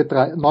Ludwigsburg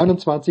eine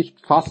 29,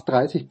 fast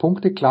 30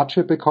 Punkte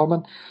Klatsche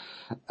bekommen.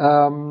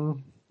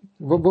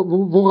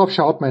 Worauf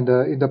schaut man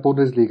in der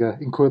Bundesliga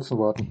in kurzen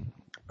Worten?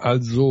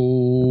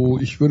 Also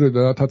ich würde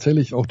da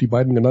tatsächlich auch die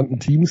beiden genannten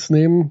Teams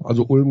nehmen.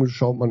 Also Ulm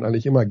schaut man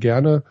eigentlich immer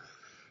gerne.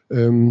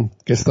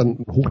 Gestern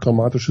ein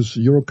hochdramatisches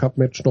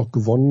Eurocup-Match noch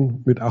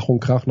gewonnen mit Ach und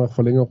Krach nach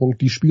Verlängerung.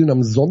 Die spielen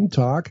am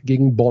Sonntag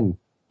gegen Bonn.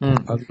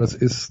 Also das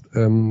ist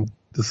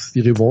die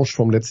Revanche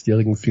vom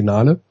letztjährigen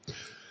Finale.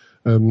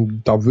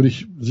 Da würde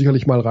ich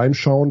sicherlich mal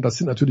reinschauen. Das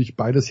sind natürlich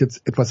beides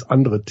jetzt etwas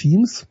andere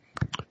Teams.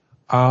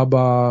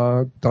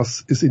 Aber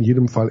das ist in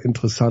jedem Fall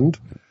interessant.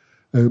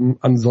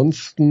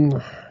 Ansonsten,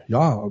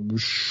 ja.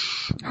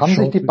 Haben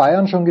sich die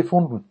Bayern schon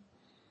gefunden?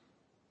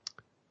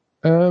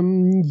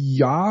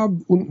 Ja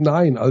und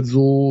nein.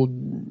 Also,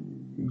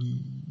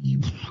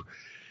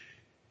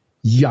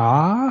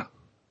 ja,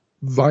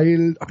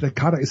 weil, aber der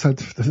Kader ist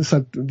halt,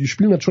 die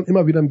spielen halt schon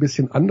immer wieder ein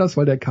bisschen anders,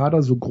 weil der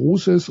Kader so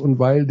groß ist und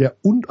weil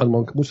also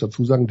man muss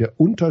dazu sagen, der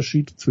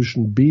Unterschied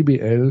zwischen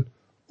BBL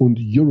und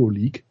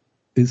Euroleague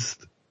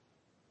ist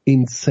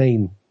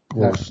insane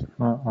groß.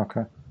 Ja,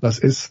 okay.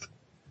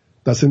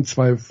 Das sind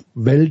zwei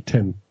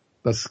Welten.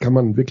 Das kann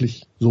man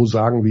wirklich so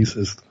sagen, wie es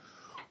ist.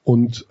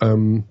 Und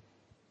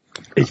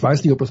ich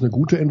weiß nicht, ob das eine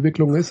gute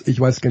Entwicklung ist. Ich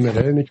weiß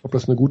generell nicht, ob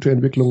das eine gute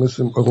Entwicklung ist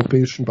im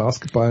europäischen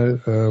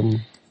Basketball.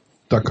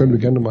 Da können wir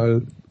gerne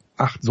mal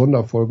 8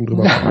 Sonderfolgen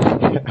drüber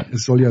machen.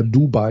 Es soll ja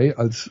Dubai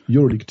als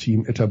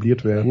Euroleague-Team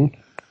etabliert werden.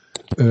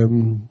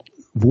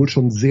 Wohl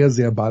schon sehr,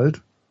 sehr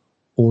bald.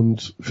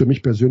 Und für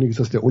mich persönlich ist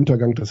das der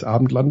Untergang des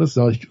Abendlandes,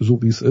 sage ich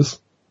so, wie es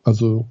ist.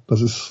 Also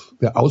das ist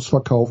der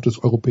Ausverkauf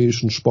des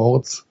europäischen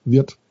Sports,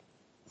 wird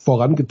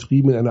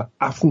vorangetrieben in einer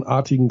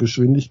affenartigen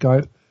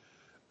Geschwindigkeit.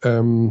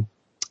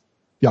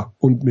 Ja,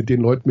 und mit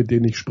den Leuten, mit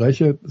denen ich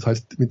spreche, das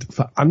heißt mit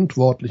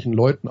verantwortlichen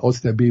Leuten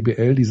aus der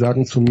BBL, die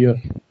sagen zu mir,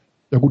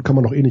 ja gut, kann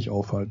man doch eh nicht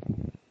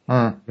aufhalten.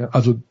 Ja,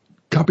 also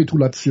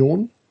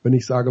Kapitulation, wenn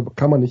ich sage,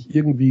 kann man nicht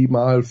irgendwie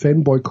mal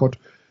Fanboykott,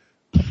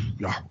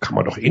 ja, kann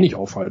man doch eh nicht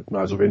aufhalten.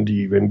 Also wenn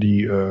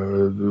die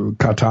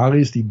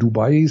Kataris, die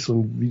Dubais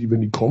und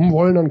wenn die kommen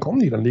wollen, dann kommen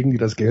die, dann legen die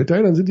das Geld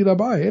dahin, dann sind die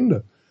dabei,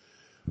 Ende.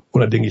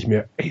 Und dann denke ich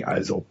mir,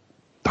 also,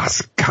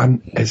 das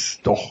kann es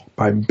doch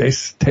beim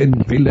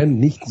besten Willen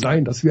nicht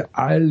sein, dass wir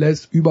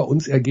alles über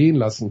uns ergehen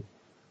lassen.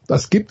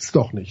 Das gibt's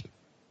doch nicht.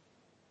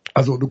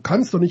 Also du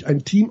kannst doch nicht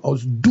ein Team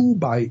aus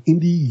Dubai in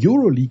die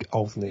Euroleague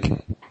aufnehmen.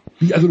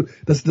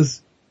 Das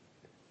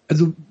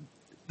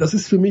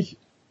ist für mich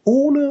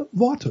ohne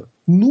Worte.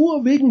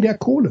 Nur wegen der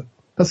Kohle.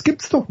 Das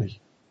gibt's doch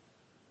nicht.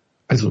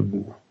 Also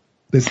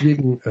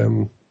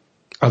deswegen,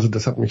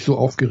 das hat mich so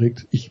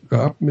aufgeregt.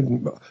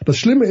 Das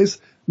Schlimme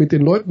ist, mit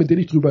den Leuten, mit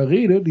denen ich drüber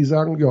rede, die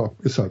sagen, ja,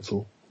 ist halt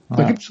so.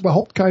 Da gibt's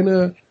überhaupt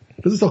keine,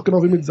 das ist doch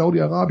genau wie mit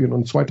Saudi-Arabien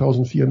und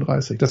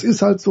 2034. Das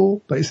ist halt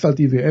so, da ist halt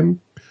die WM.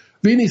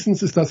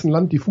 Wenigstens ist das ein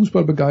Land, die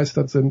Fußball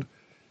begeistert sind.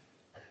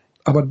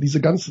 Aber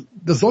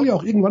das soll ja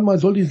auch irgendwann mal,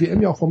 soll die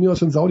WM ja auch von mir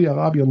aus in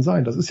Saudi-Arabien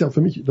sein. Das ist ja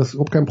für mich, das ist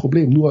überhaupt kein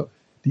Problem. Nur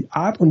die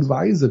Art und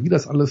Weise, wie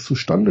das alles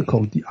zustande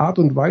kommt, die Art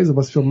und Weise,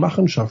 was für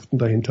Machenschaften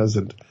dahinter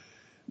sind,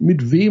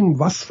 mit wem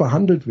was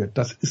verhandelt wird,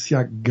 das ist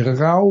ja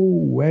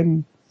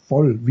grauenvoll,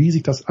 wie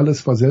sich das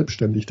alles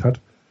verselbstständigt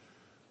hat.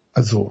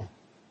 Also,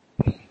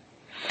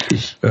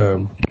 ich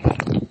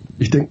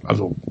denke,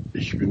 also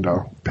ich bin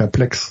da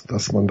perplex,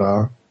 dass man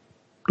das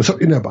hat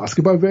in der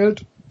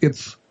Basketballwelt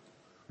jetzt,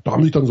 da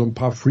haben sich dann so ein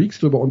paar Freaks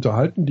drüber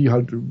unterhalten, die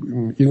halt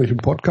in irgendwelchen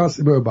Podcasts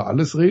immer über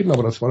alles reden,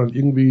 aber das war dann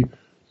irgendwie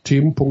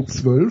Themenpunkt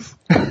 12.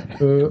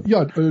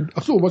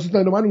 Was ist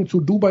deine Meinung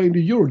zu Dubai in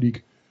die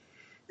Euroleague?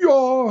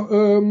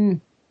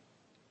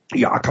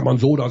 Ja, kann man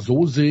so oder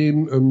so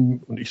sehen.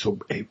 Und ich so,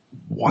 ey,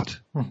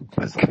 what?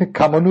 Also,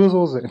 kann man nur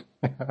so sehen.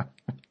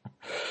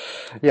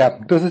 Ja,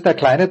 das ist der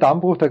kleine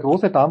Dammbruch. Der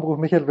große Dammbruch,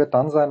 Michael, wird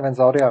dann sein, wenn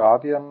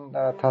Saudi-Arabien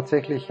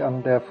tatsächlich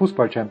an der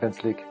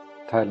Fußball-Champions League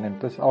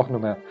teilnimmt. Das ist auch nur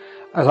mehr,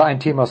 also ein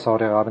Team aus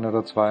Saudi-Arabien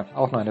oder zwei.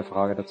 Auch nur eine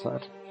Frage der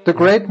Zeit. The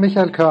Great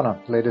Michael Körner,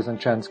 Ladies and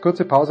Gents.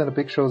 Kurze Pause in der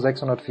Big Show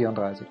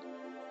 634.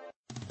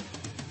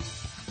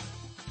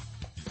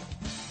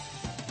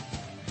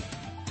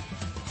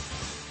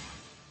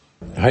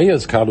 Hi, hier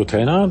ist Carlo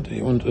Trainer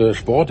und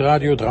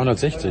Sportradio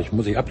 360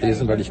 muss ich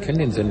ablesen, weil ich kenne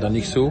den Sender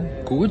nicht so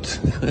gut.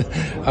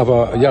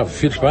 Aber ja,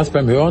 viel Spaß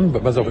beim Hören,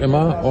 was auch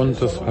immer.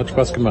 Und das hat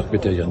Spaß gemacht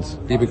mit dir, Jens.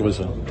 Liebe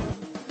Grüße.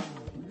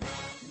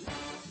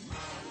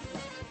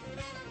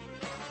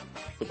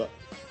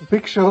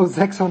 Big Show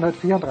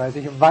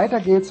 634. Weiter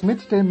geht's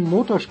mit dem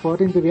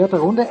Motorsport in bewährter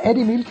Runde.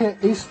 Eddie Mielke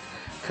ist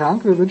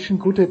krank. Wir wünschen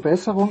gute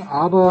Besserung,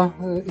 aber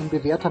in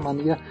bewährter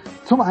Manier.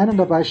 Zum einen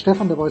dabei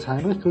Stefan der Voice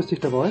Heinrich. Grüß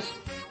dich, der Voice.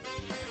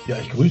 Ja,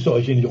 ich grüße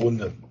euch in die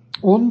Runde.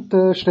 Und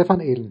Stefan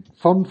Ehlen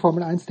von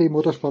Formel1.de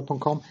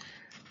Motorsport.com.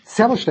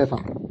 Servus,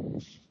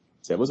 Stefan.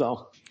 Servus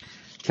auch.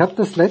 Ich habe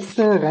das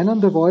letzte Rennen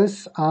der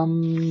Voice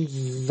am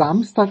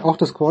Samstag, auch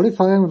das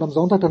Qualifying, und am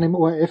Sonntag dann im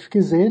ORF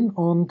gesehen,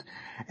 und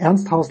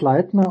Ernst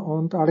Haus-Leitner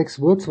und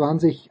Alex Wurz waren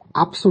sich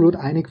absolut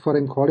einig vor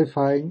dem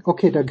Qualifying.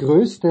 Okay, der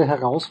größte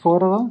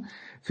Herausforderer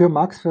für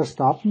Max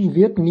Verstappen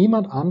wird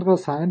niemand anderer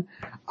sein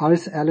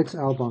als Alex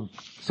Albon.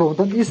 So, und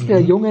dann ist der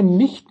Junge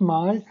nicht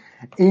mal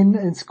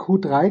ins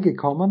Q3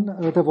 gekommen.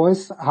 Der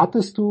Voice,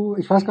 hattest du,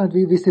 ich weiß gar nicht,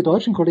 wie es die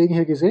deutschen Kollegen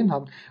hier gesehen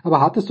haben,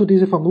 aber hattest du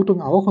diese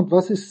Vermutung auch, und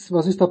was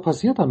ist da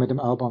passiert dann mit dem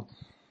Albon?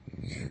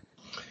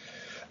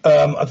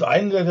 Also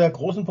einer der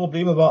großen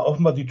Probleme war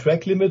offenbar die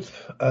Track Limits,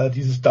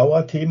 dieses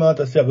Dauerthema,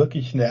 das ja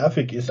wirklich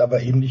nervig ist,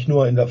 aber eben nicht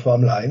nur in der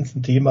Formel 1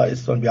 ein Thema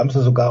ist, sondern wir haben es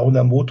ja sogar auch in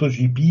der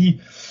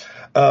MotoGP.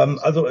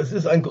 Also es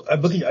ist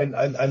wirklich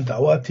ein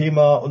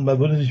Dauerthema, und man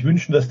würde sich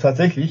wünschen, dass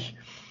tatsächlich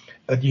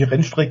die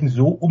Rennstrecken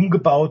so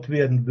umgebaut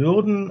werden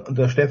würden. Und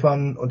der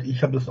Stefan und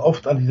ich haben das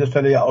oft an dieser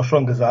Stelle ja auch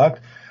schon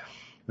gesagt,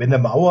 wenn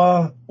eine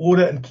Mauer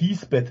oder ein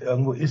Kiesbett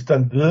irgendwo ist,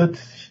 dann wird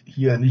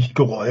hier nicht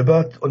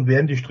geräubert und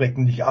werden die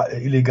Strecken nicht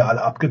illegal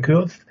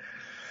abgekürzt.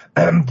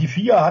 Die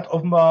FIA hat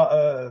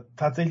offenbar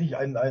tatsächlich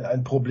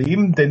ein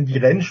Problem, denn die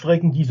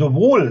Rennstrecken, die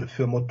sowohl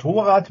für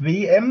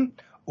Motorrad-WM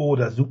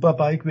oder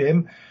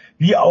Superbike-WM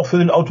wie auch für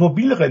den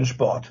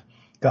Automobilrennsport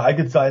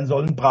geeignet sein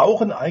sollen,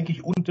 brauchen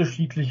eigentlich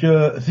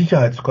unterschiedliche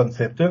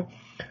Sicherheitskonzepte.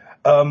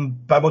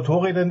 Bei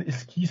Motorrädern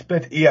ist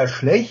Kiesbett eher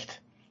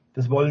schlecht.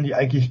 Das wollen die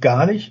eigentlich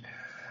gar nicht.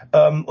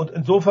 Und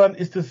insofern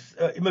ist es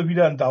immer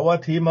wieder ein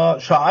Dauerthema.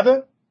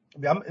 Schade.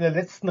 Wir haben in den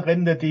letzten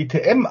Rennen der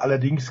DTM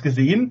allerdings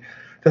gesehen,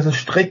 dass es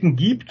Strecken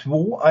gibt,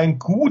 wo ein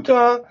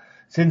guter,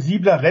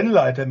 sensibler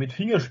Rennleiter mit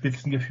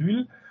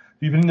Fingerspitzengefühl,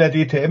 wie wir in der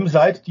DTM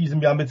seit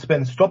diesem Jahr mit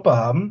Sven Stopper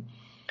haben,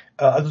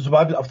 also zum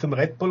Beispiel auf dem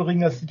Red Bull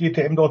Ring, als die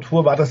DTM dort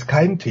fuhr, war das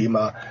kein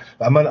Thema,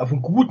 weil man auf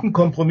einen guten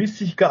Kompromiss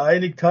sich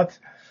geeinigt hat.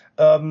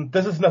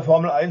 Das ist in der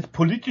Formel 1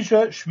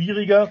 politischer,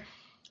 schwieriger.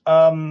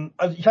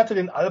 Also ich hatte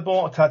den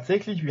Albon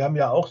tatsächlich, wir haben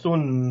ja auch so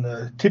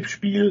ein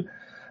Tippspiel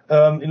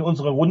in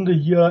unserer Runde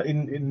hier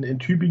in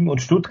Tübingen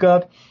und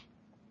Stuttgart.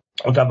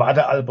 Und da war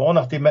der Albon,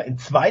 nachdem er in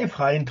 2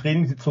 freien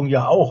Trainingssitzungen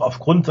ja auch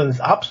aufgrund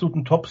seines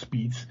absoluten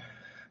Topspeeds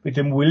mit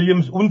dem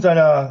Williams und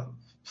seiner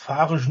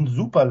fahrischen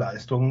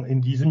Superleistung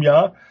in diesem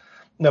Jahr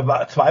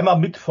war, zweimal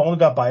mit vorne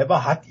dabei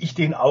war, hatte ich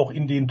den auch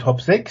in den Top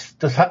 6.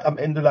 Das hat am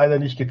Ende leider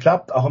nicht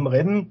geklappt. Auch im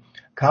Rennen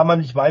kam er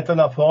nicht weiter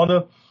nach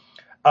vorne.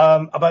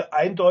 Aber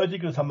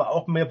eindeutig, das haben wir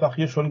auch mehrfach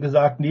hier schon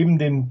gesagt, neben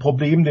den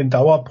Problemen, den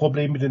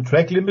Dauerproblemen mit den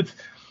Track Limits,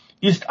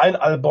 ist ein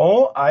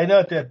Albon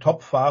einer der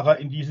Top-Fahrer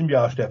in diesem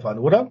Jahr, Stefan,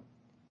 oder?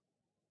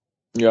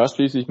 Ja,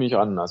 schließe ich mich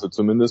an. Also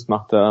zumindest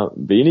macht er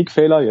wenig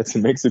Fehler. Jetzt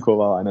in Mexiko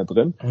war einer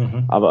drin.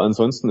 Aber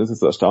ansonsten ist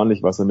es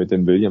erstaunlich, was er mit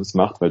dem Williams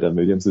macht, weil der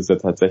Williams ist ja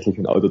tatsächlich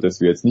ein Auto,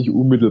 das wir jetzt nicht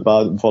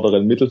unmittelbar im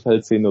vorderen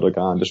Mittelfeld sehen oder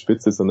gar an der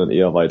Spitze, sondern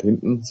eher weit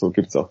hinten. So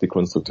gibt's auch die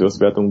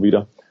Konstrukteurswertung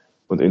wieder.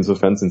 Und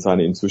insofern sind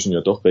seine inzwischen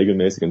ja doch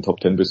regelmäßigen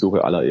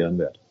Top-10-Besuche aller Ehren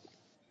wert.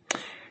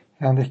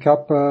 Ja, und ich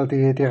glaube,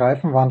 die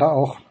Reifen waren da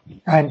auch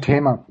ein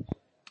Thema.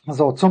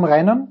 So, zum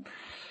Rennen.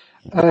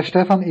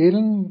 Stefan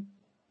Ehlen,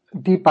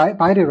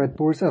 beide Red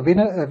Bulls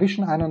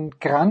erwischen einen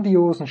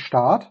grandiosen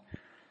Start,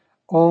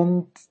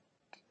 und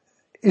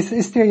es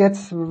ist dir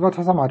jetzt, was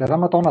haben wir heute? Da haben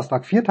wir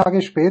Donnerstag, 4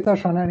 Tage später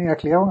schon eine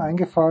Erklärung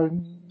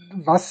eingefallen,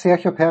 was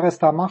Sergio Perez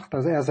da macht.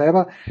 Also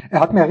er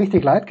hat mir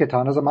richtig leid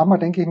getan. Also manchmal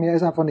denke ich mir, er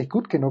ist einfach nicht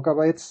gut genug,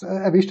 aber jetzt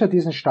erwischt er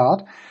diesen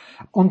Start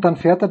und dann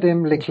fährt er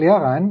dem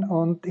Leclerc rein,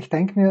 und ich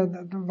denke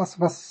mir,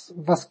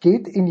 was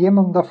geht in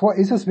jemandem davor?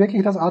 Ist es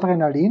wirklich das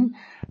Adrenalin,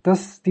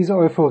 diese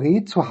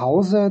Euphorie zu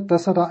Hause,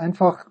 dass er da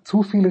einfach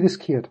zu viel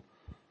riskiert?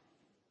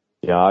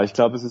 Ja, ich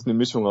glaube, es ist eine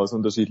Mischung aus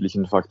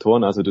unterschiedlichen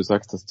Faktoren. Also du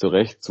sagst das zu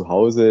Recht, zu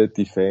Hause,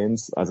 die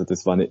Fans, also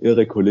das war eine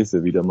irre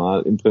Kulisse wieder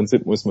mal. Im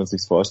Prinzip muss man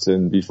sich's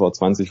vorstellen wie vor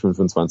 20,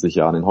 25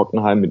 Jahren in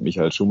Hockenheim mit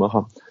Michael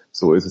Schumacher.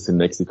 So ist es in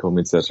Mexiko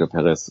mit Sergio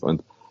Perez,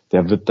 und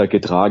der wird da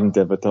getragen,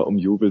 der wird da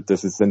umjubelt,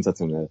 das ist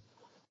sensationell.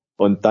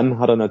 Und dann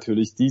hat er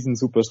natürlich diesen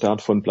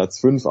Superstart von Platz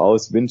 5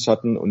 aus,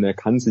 Windschatten, und er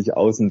kann sich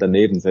außen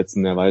daneben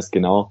setzen. Er weiß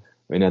genau,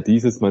 wenn er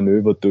dieses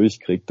Manöver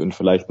durchkriegt und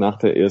vielleicht nach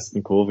der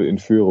ersten Kurve in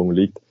Führung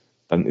liegt,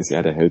 dann ist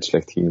er der Held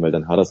schlechthin, weil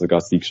dann hat er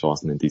sogar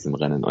Siegchancen in diesem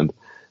Rennen. Und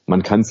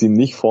man kann es ihm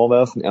nicht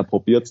vorwerfen, er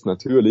probiert es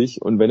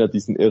natürlich, und wenn er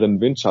diesen irren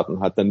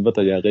Windschatten hat, dann wird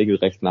er ja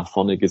regelrecht nach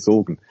vorne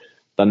gesogen.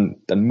 Dann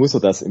muss er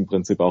das im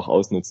Prinzip auch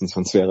ausnutzen,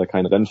 sonst wäre er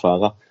kein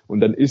Rennfahrer.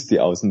 Und dann ist die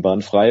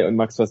Außenbahn frei, und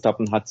Max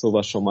Verstappen hat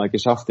sowas schon mal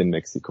geschafft in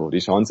Mexiko.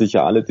 Die schauen sich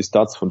ja alle die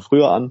Starts von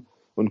früher an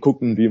und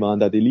gucken, wie waren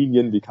da die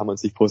Linien, wie kann man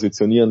sich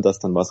positionieren, dass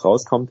dann was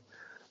rauskommt.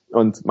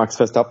 Und Max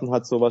Verstappen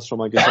hat sowas schon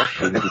mal geschafft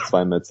gegen die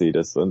zwei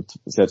Mercedes. Und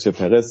Sergio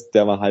Perez,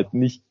 der war halt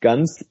nicht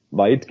ganz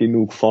weit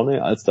genug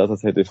vorne, als dass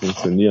es hätte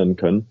funktionieren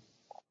können.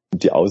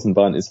 Und die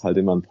Außenbahn ist halt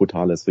immer ein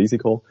brutales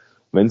Risiko.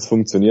 Wenn es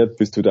funktioniert,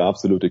 bist du der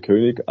absolute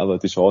König, aber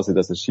die Chance,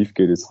 dass es schief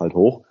geht, ist halt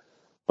hoch.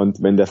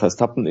 Und wenn der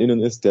Verstappen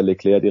innen ist, der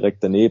Leclerc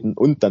direkt daneben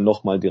und dann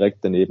nochmal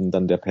direkt daneben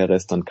dann der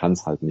Perez, dann kann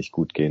es halt nicht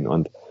gut gehen.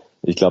 Und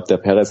ich glaube, der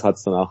Perez hat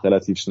es dann auch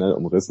relativ schnell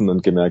umrissen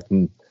und gemerkt,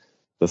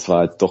 das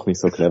war jetzt doch nicht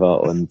so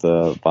clever, und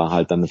war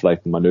halt dann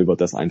vielleicht ein Manöver,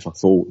 das einfach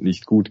so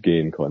nicht gut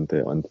gehen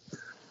konnte. Und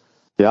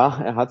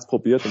ja, er hat es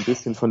probiert, ein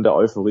bisschen von der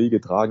Euphorie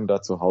getragen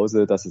da zu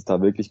Hause, dass es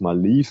da wirklich mal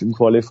lief im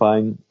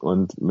Qualifying.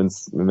 Und wenn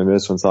wir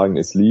jetzt schon sagen,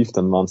 es lief,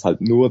 dann waren es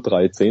halt nur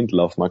 3 Zehntel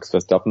auf Max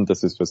Verstappen.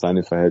 Das ist für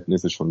seine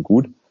Verhältnisse schon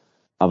gut.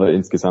 Aber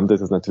insgesamt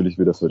ist es natürlich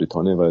wieder für die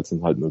Tonne, weil es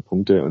sind halt 0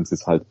 Punkte, und es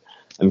ist halt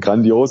ein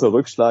grandioser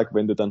Rückschlag,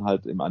 wenn du dann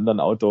halt im anderen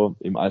Auto,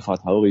 im Alpha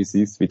Tauri,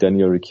 siehst, wie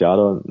Daniel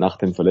Ricciardo nach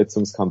dem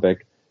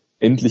Verletzungscomeback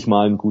endlich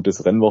mal ein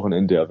gutes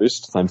Rennwochenende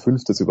erwischt, sein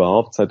 5.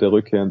 überhaupt seit der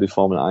Rückkehr in die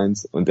Formel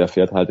 1, und der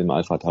fährt halt im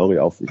Alpha Tauri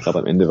auf, ich glaube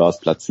am Ende war es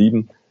Platz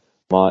 7,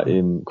 war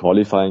im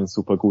Qualifying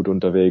super gut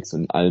unterwegs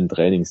und in allen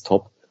Trainings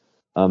top.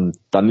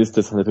 Dann ist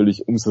das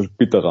natürlich umso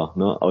bitterer,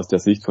 ne, aus der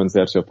Sicht von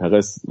Sergio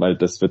Perez, weil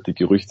das wird die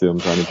Gerüchte um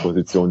seine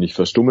Position nicht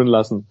verstummen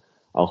lassen.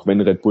 Auch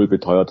wenn Red Bull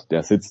beteuert,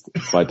 der sitzt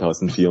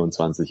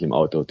 2024 im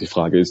Auto. Die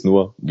Frage ist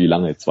nur, wie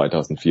lange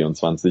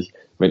 2024,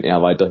 wenn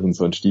er weiterhin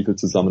so einen Stiefel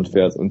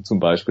zusammenfährt und zum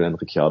Beispiel ein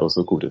Ricciardo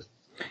so gut ist.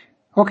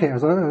 Okay,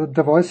 also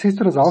der Voice, siehst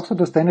du das auch so,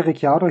 dass Daniel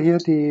Ricciardo hier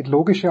die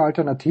logische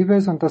Alternative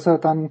ist und dass er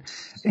dann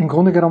im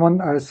Grunde genommen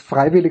als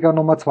freiwilliger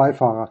Nummer 2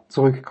 Fahrer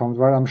zurückkommt,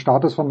 weil am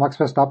Status von Max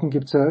Verstappen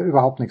gibt's ja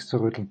überhaupt nichts zu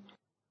rütteln.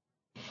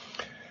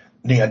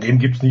 Nee, an dem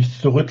gibt's nichts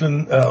zu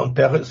rütteln. Und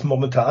Perez ist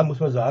momentan, muss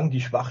man sagen,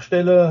 die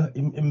Schwachstelle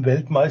im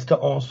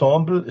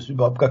Weltmeister-Ensemble, ist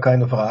überhaupt gar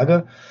keine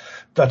Frage.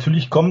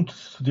 Natürlich kommt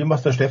zu dem,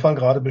 was der Stefan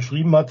gerade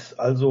beschrieben hat,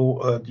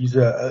 also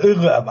diese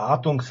irre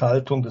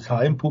Erwartungshaltung des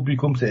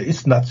Heimpublikums. Er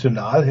ist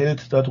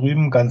Nationalheld da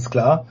drüben, ganz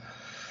klar.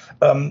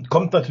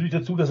 Kommt natürlich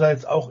dazu, dass er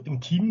jetzt auch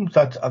im Team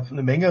seit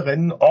eine Menge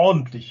Rennen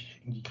ordentlich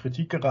in die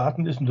Kritik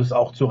geraten ist, und das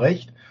auch zu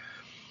Recht.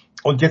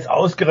 Und jetzt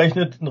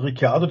ausgerechnet ein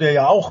Ricciardo, der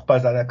ja auch bei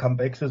seiner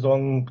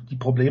Comeback-Saison die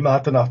Probleme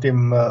hatte nach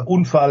dem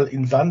Unfall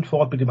in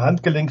Zandvoort mit dem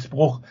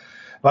Handgelenksbruch,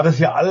 war das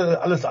ja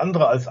alles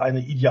andere als eine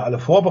ideale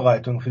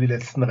Vorbereitung für die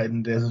letzten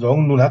Rennen der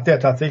Saison. Nun hat er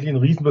tatsächlich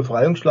einen riesen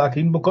Befreiungsschlag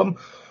hinbekommen.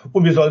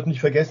 Und wir sollten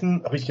nicht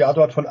vergessen,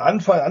 Ricciardo hat von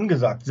Anfang an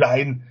gesagt,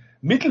 sein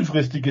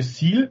mittelfristiges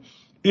Ziel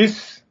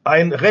ist,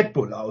 ein Red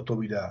Bull-Auto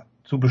wieder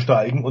zu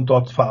besteigen und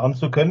dort fahren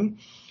zu können.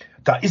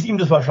 Da ist ihm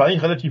das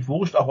wahrscheinlich relativ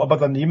wurscht, auch ob er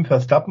dann neben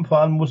Verstappen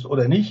fahren muss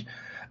oder nicht.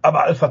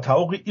 Aber Alpha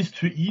Tauri ist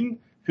für ihn,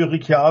 für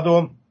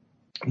Ricciardo,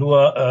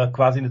 nur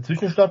quasi eine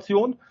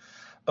Zwischenstation.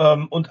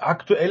 Und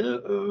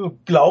aktuell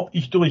glaube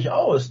ich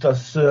durchaus,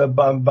 dass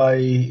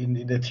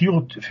in der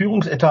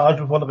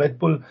Führungsetage von Red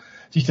Bull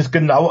sich das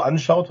genau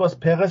anschaut, was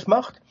Perez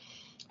macht.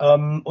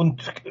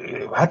 Und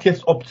hat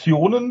jetzt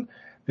Optionen.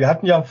 Wir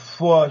hatten ja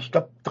vor, ich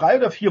glaube, 3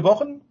 oder 4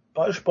 Wochen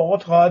bei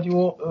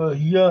Sportradio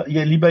hier,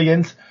 lieber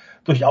Jens,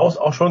 durchaus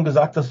auch schon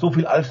gesagt, dass so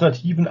viele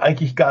Alternativen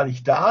eigentlich gar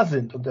nicht da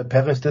sind und der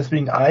Perez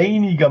deswegen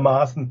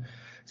einigermaßen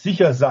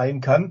sicher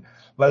sein kann,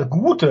 weil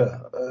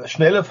gute,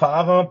 schnelle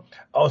Fahrer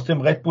aus dem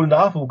Red Bull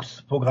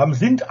Nachwuchsprogramm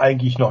sind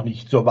eigentlich noch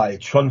nicht so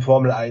weit, schon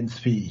Formel 1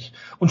 fähig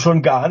und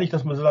schon gar nicht,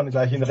 dass man sie dann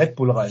gleich in Red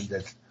Bull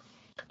reinsetzt.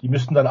 Die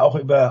müssten dann auch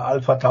über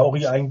Alpha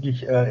Tauri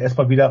eigentlich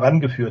erstmal wieder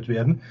rangeführt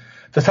werden.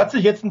 Das hat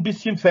sich jetzt ein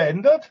bisschen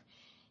verändert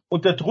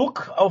und der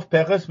Druck auf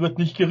Perez wird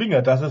nicht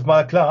geringer, das ist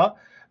mal klar.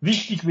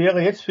 Wichtig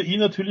wäre jetzt für ihn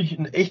natürlich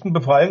einen echten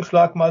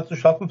Befreiungsschlag mal zu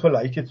schaffen,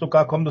 vielleicht jetzt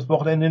sogar kommendes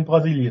Wochenende in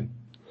Brasilien.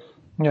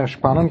 Ja,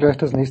 spannend, gleich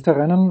das nächste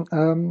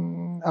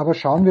Rennen. Aber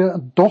schauen wir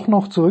doch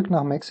noch zurück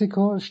nach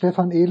Mexiko,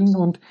 Stefan Ehlen.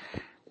 Und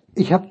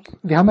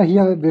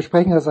wir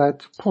sprechen ja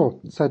seit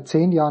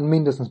 10 Jahren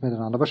mindestens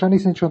miteinander.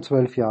 Wahrscheinlich sind es schon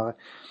 12 Jahre.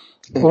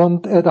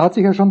 Und da hat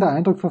sich ja schon der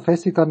Eindruck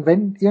verfestigt, dann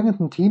wenn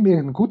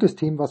irgendein gutes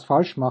Team was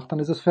falsch macht, dann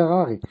ist es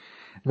Ferrari.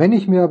 Wenn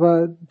ich mir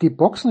aber die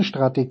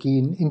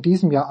Boxenstrategien in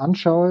diesem Jahr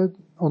anschaue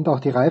und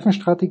auch die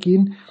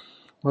Reifenstrategien,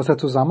 was ja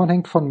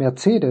zusammenhängt von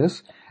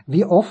Mercedes,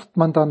 wie oft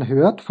man dann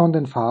hört von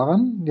den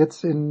Fahrern,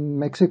 jetzt in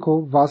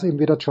Mexiko war es eben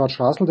wieder George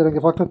Russell, der dann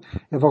gefragt hat,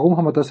 ja, warum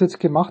haben wir das jetzt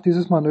gemacht,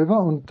 dieses Manöver?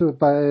 Und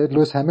bei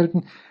Lewis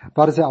Hamilton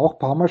war das ja auch ein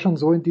paar Mal schon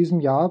so in diesem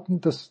Jahr,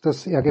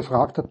 dass er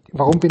gefragt hat,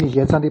 warum bin ich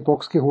jetzt an die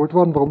Box geholt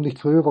worden, warum nicht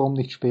früher, warum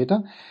nicht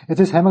später? Jetzt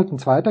ist Hamilton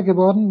Zweiter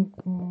geworden,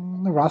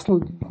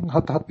 Russell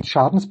hat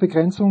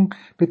Schadensbegrenzung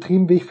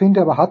betrieben, wie ich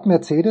finde, aber hat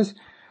Mercedes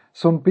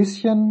so ein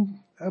bisschen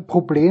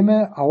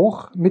Probleme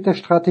auch mit der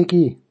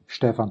Strategie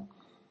Stefan?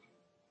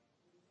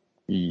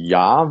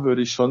 Ja,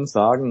 würde ich schon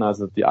sagen.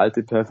 Also die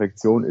alte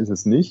Perfektion ist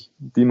es nicht,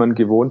 die man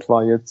gewohnt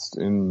war jetzt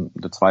in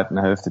der zweiten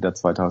Hälfte der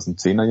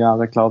 2010er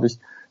Jahre, glaube ich.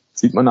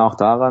 Sieht man auch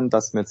daran,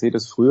 dass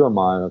Mercedes früher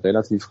mal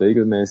relativ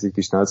regelmäßig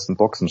die schnellsten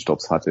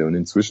Boxenstopps hatte. Und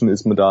inzwischen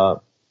ist man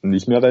da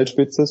nicht mehr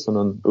Weltspitze,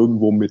 sondern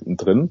irgendwo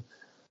mittendrin.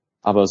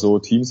 Aber so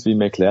Teams wie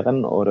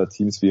McLaren oder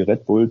Teams wie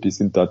Red Bull, die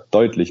sind da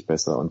deutlich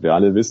besser. Und wir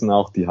alle wissen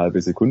auch, die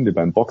halbe Sekunde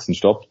beim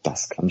Boxenstopp,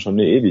 das kann schon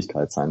eine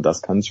Ewigkeit sein.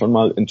 Das kann schon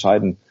mal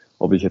entscheiden,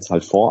 ob ich jetzt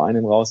halt vor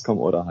einem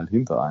rauskomme oder halt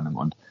hinter einem.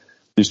 Und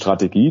die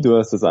Strategie, du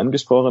hast es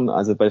angesprochen,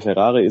 also bei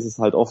Ferrari ist es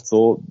halt oft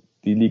so,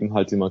 die liegen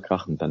halt immer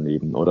krachend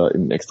daneben. Oder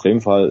im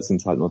Extremfall sind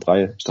es halt nur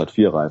 3 statt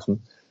 4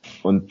 Reifen.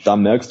 Und da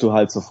merkst du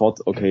halt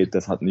sofort, okay,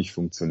 das hat nicht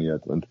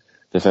funktioniert. Und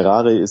der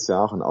Ferrari ist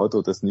ja auch ein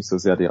Auto, das nicht so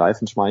sehr die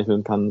Reifen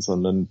schmeicheln kann,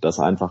 sondern das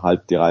einfach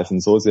halt die Reifen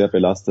so sehr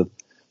belastet,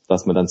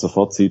 dass man dann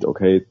sofort sieht,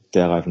 okay,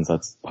 der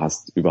Reifensatz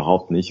passt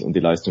überhaupt nicht und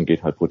die Leistung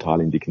geht halt brutal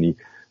in die Knie.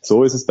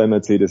 So ist es bei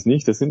Mercedes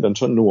nicht. Das sind dann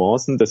schon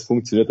Nuancen, das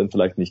funktioniert dann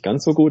vielleicht nicht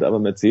ganz so gut, aber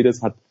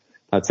Mercedes hat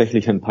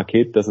tatsächlich ein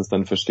Paket, das es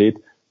dann versteht,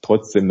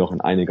 trotzdem noch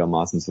ein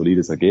einigermaßen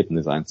solides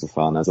Ergebnis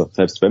einzufahren. Also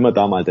selbst wenn man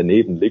da mal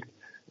daneben liegt,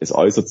 es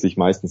äußert sich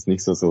meistens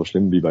nicht so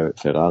schlimm wie bei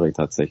Ferrari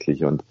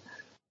tatsächlich. Und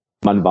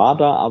man war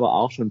da aber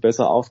auch schon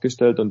besser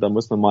aufgestellt und da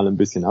muss man mal ein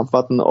bisschen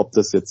abwarten, ob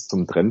das jetzt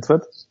zum Trend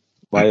wird,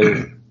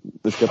 weil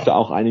es gibt ja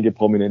auch einige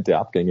prominente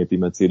Abgänge, die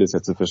Mercedes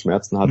ja zu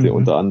verschmerzen hatte,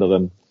 unter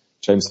anderem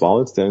James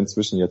Vowles, der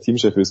inzwischen ja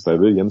Teamchef ist bei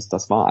Williams,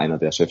 das war einer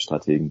der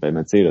Chefstrategen bei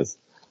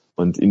Mercedes.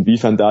 Und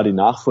inwiefern da die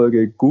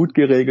Nachfolge gut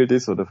geregelt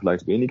ist oder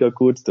vielleicht weniger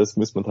gut, das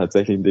muss man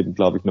tatsächlich dem,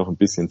 glaube ich, noch ein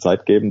bisschen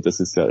Zeit geben. Das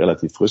ist ja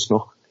relativ frisch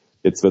noch.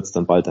 Jetzt wird es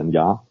dann bald ein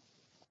Jahr.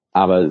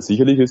 Aber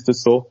sicherlich ist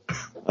es so,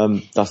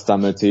 dass da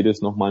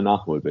Mercedes nochmal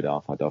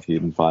Nachholbedarf hat, auf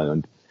jeden Fall.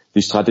 Und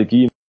die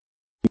Strategie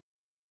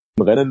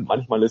im Rennen,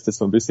 manchmal ist es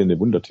so ein bisschen eine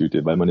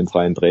Wundertüte, weil man im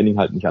freien Training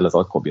halt nicht alles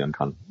ausprobieren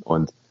kann.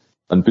 Und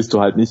dann bist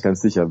du halt nicht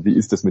ganz sicher, wie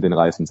ist das mit den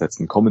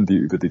Reifensätzen, kommen die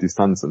über die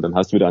Distanz? Und dann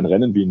hast du wieder ein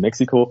Rennen wie in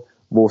Mexiko,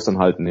 wo es dann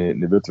halt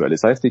eine virtuelle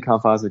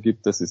Safety-Car-Phase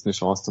gibt, das ist eine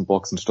Chance zum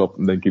Boxenstopp,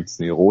 und dann gibt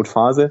es eine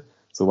Rotphase,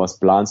 sowas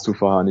planst du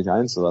vorher nicht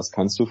ein, sowas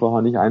kannst du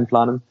vorher nicht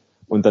einplanen,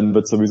 und dann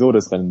wird sowieso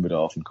das Rennen wieder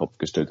auf den Kopf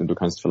gestellt und du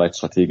kannst vielleicht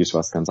strategisch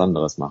was ganz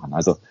anderes machen.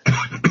 Also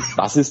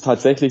das ist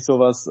tatsächlich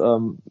sowas,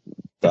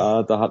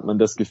 da hat man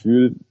das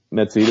Gefühl,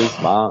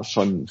 Mercedes war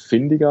schon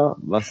findiger,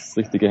 was das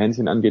richtige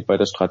Händchen angeht bei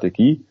der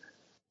Strategie,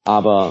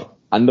 aber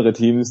andere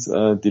Teams,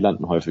 die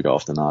landen häufiger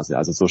auf der Nase.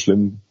 Also so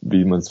schlimm,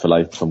 wie man es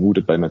vielleicht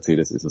vermutet bei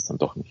Mercedes, ist es dann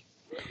doch nicht.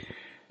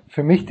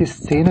 Für mich die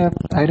Szene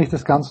eigentlich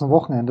des ganzen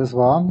Wochenendes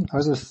war,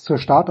 als es zur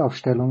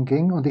Startaufstellung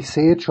ging und ich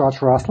sehe George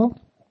Russell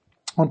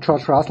und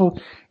George Russell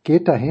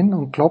geht dahin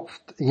und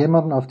klopft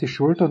jemanden auf die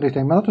Schulter und ich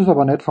denke mir, das ist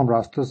aber nett von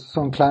Russell, das ist so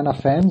ein kleiner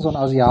Fan, so ein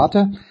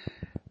Asiate,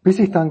 bis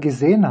ich dann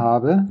gesehen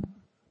habe,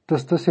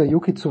 dass das ja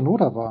Yuki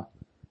Tsunoda war,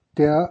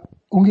 der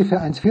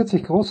ungefähr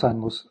 1,40 groß sein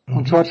muss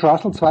und George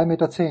Russell 2,10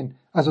 Meter.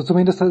 Also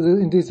zumindest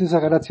in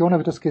dieser Relation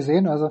habe ich das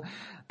gesehen. Also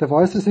der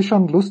Voice, es ist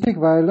schon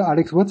lustig, weil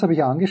Alex Wurz habe ich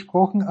ja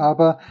angesprochen,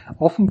 aber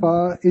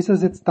offenbar ist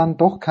es jetzt dann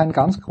doch kein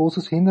ganz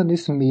großes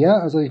Hindernis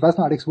mehr. Also ich weiß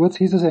noch, Alex Wurz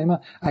hieß es ja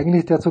immer, eigentlich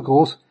ist der zu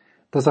groß,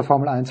 dass er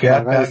Formel 1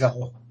 Fahrer ist.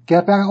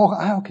 Gerd Berger auch,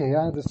 okay,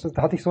 ja, das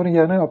hatte ich so nicht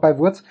erinnert, aber bei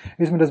Wurz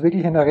ist mir das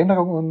wirklich in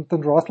Erinnerung und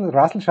dann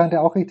Russell scheint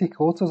ja auch richtig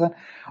groß zu sein.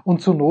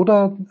 Und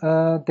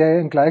Tsunoda,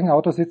 der im gleichen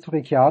Auto sitzt wie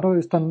Ricciardo,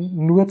 ist dann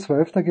nur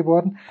 12.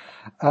 geworden,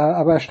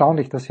 aber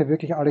erstaunlich, dass hier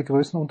wirklich alle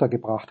Größen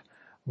untergebracht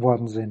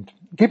worden sind.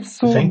 Gibt's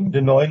so? Das hängt mit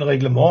dem neuen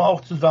Reglement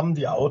auch zusammen,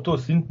 die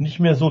Autos sind nicht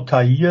mehr so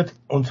tailliert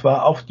und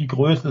zwar auf die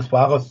Größe des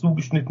Fahrers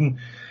zugeschnitten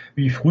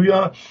wie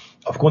früher.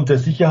 Aufgrund der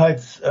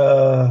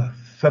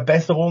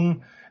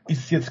Sicherheitsverbesserungen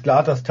ist jetzt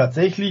klar, dass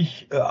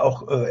tatsächlich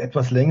auch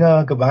etwas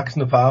länger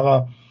gewachsene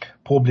Fahrer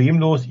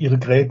problemlos ihre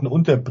Gräten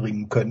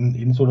unterbringen können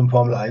in so einem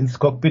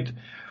Formel-1-Cockpit.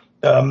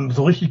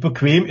 So richtig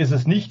bequem ist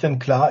es nicht, denn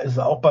klar ist es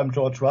auch beim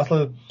George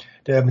Russell,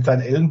 der mit seinen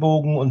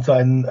Ellenbogen und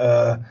seinen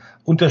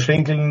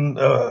Unterschenkeln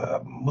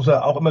muss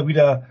er auch immer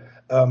wieder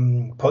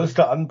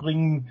Polster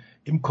anbringen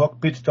im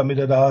Cockpit, damit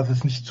er da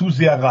das nicht zu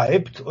sehr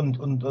reibt und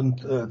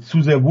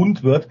zu sehr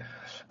wund wird.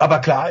 Aber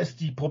klar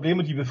ist, die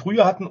Probleme, die wir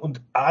früher hatten,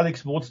 und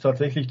Alex Wurz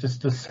tatsächlich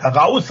das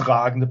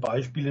herausragende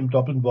Beispiel im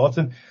doppelten Wort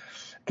sind,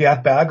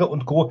 Gerd Berger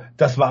und Co.,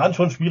 das waren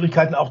schon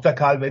Schwierigkeiten. Auch der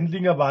Karl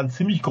Wendlinger war ein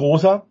ziemlich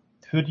großer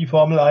für die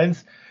Formel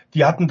 1.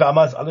 Die hatten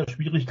damals alle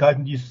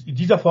Schwierigkeiten, die es in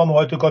dieser Form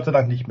heute Gott sei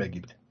Dank nicht mehr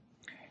gibt.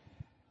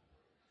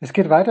 Es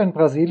geht weiter in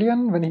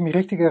Brasilien, wenn ich mich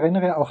richtig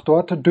erinnere, auch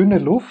dort dünne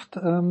Luft.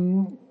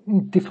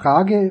 Die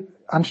Frage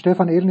an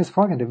Stefan Ehlen ist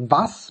folgende.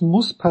 Was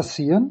muss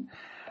passieren,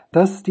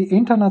 dass die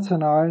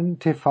internationalen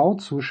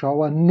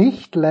TV-Zuschauer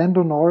nicht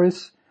Lando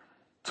Norris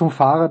zum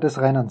Fahrer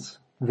des Rennens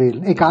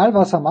wählen? Egal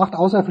was er macht,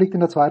 außer er fliegt in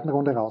der zweiten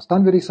Runde raus.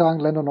 Dann würde ich sagen,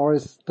 Lando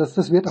Norris,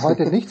 das wird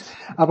heute nichts.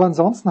 Aber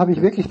ansonsten habe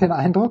ich wirklich den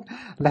Eindruck,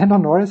 Lando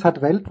Norris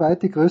hat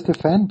weltweit die größte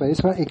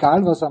Fanbase, weil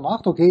egal was er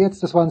macht, okay,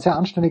 jetzt, das war ein sehr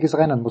anständiges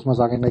Rennen, muss man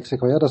sagen, in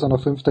Mexiko, ja, dass er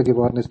noch Fünfter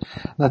geworden ist,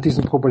 nach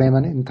diesen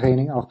Problemen im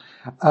Training auch.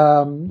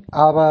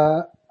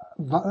 Aber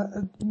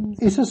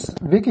ist es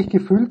wirklich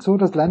gefühlt so,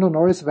 dass Lando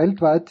Norris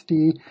weltweit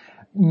die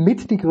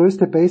mit die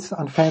größte Base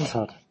an Fans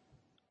hat.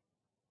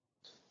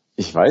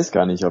 Ich weiß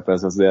gar nicht, ob er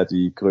so sehr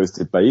die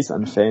größte Base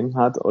an Fans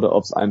hat oder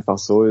ob es einfach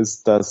so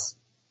ist, dass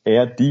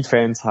er die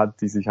Fans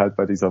hat, die sich halt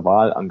bei dieser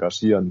Wahl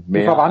engagieren,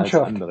 mehr als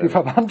andere. Die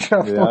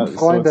Verwandtschaft ja, und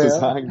Freunde.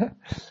 Sozusagen.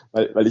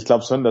 Ja. Weil ich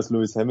glaube schon, dass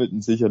Lewis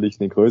Hamilton sicherlich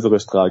eine größere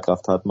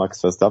Strahlkraft hat,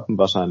 Max Verstappen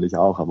wahrscheinlich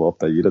auch, aber ob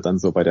da jeder dann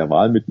so bei der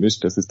Wahl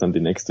mitmischt, das ist dann die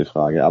nächste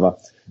Frage. Aber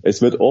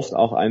es wird oft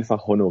auch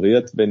einfach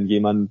honoriert, wenn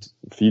jemand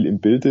viel im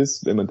Bild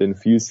ist, wenn man den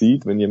viel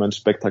sieht, wenn jemand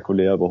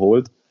spektakulär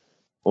überholt.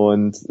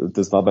 Und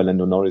das war bei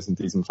Lando Norris in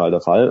diesem Fall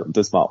der Fall.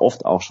 Das war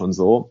oft auch schon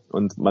so.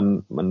 Und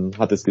man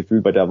hat das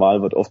Gefühl, bei der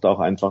Wahl wird oft auch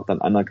einfach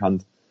dann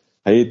anerkannt,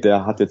 hey,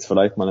 der hat jetzt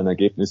vielleicht mal ein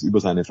Ergebnis über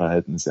seine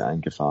Verhältnisse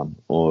eingefahren.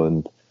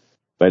 Und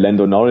bei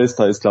Lando Norris,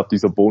 da ist, glaube ich,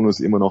 dieser Bonus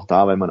immer noch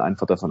da, weil man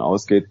einfach davon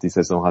ausgeht, die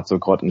Saison hat so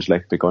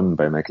grottenschlecht begonnen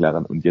bei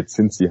McLaren und jetzt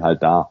sind sie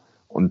halt da.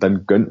 Und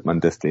dann gönnt man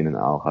das denen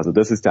auch. Also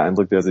das ist der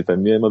Eindruck, der sich bei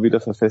mir immer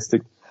wieder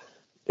verfestigt.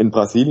 In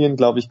Brasilien,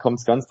 glaube ich, kommt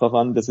es ganz drauf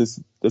an. Das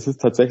ist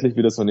tatsächlich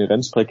wieder so eine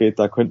Rennstrecke,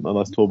 da könnte man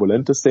was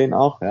Turbulentes sehen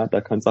auch. Ja,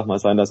 da könnte es auch mal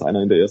sein, dass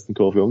einer in der ersten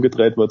Kurve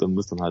umgedreht wird und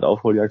muss dann halt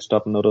Aufholjagd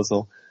starten oder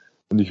so.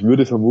 Und ich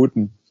würde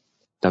vermuten,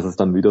 dass es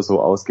dann wieder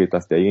so ausgeht,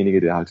 dass derjenige,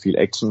 der halt viel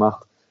Action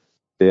macht,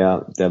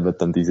 der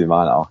wird dann diese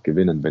Wahl auch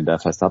gewinnen. Wenn der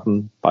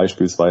Verstappen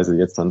beispielsweise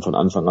jetzt dann von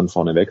Anfang an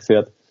vorne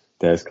wegfährt,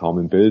 der ist kaum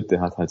im Bild,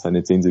 der hat halt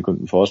seine 10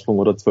 Sekunden Vorsprung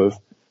oder 12,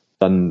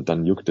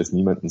 dann juckt es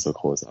niemanden so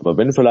groß. Aber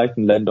wenn vielleicht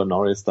ein Lando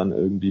Norris dann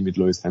irgendwie mit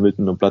Lewis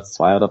Hamilton um Platz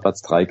 2 oder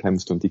Platz 3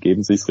 kämpft und die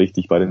geben sich's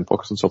richtig, bei den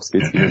Boxenstops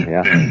geht's hin und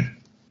her,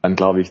 dann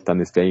glaube ich, dann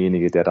ist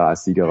derjenige, der da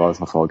als Sieger raus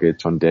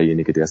hervorgeht, schon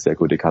derjenige, der sehr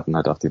gute Karten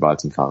hat auf die Wahl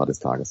zum Fahrer des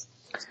Tages.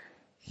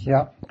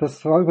 Ja,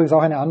 das war übrigens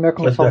auch eine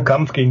Anmerkung. Das ist der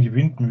Kampf gegen die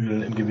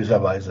Windmühlen in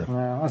gewisser Weise.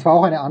 Ja, es war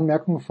auch eine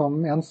Anmerkung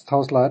vom Ernst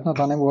Hausleitner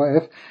dann im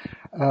ORF,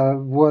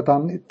 wo er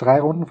dann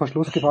 3 Runden vor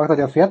Schluss gefragt hat,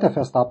 ja, fährt der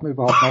Verstappen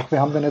überhaupt noch? Wir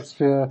haben den jetzt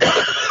für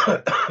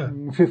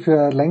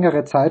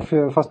längere Zeit,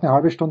 für fast eine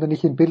halbe Stunde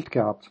nicht im Bild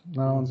gehabt.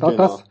 Und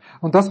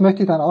das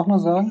möchte ich dann auch noch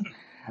sagen.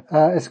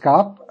 Es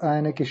gab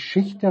eine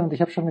Geschichte, und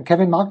ich habe schon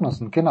Kevin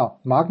Magnussen,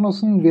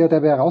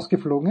 der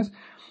rausgeflogen ist.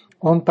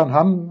 Und dann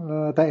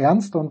haben der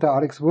Ernst und der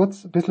Alex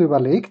Wurz ein bisschen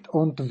überlegt,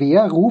 und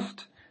wer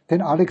ruft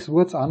den Alex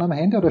Wurz an am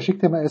Handy oder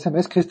schickt ihm eine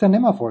SMS? Christian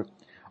Nimmervoll.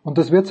 Und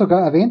das wird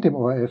sogar erwähnt im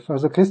ORF.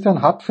 Also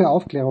Christian hat für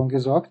Aufklärung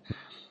gesorgt.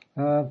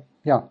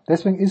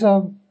 Deswegen ist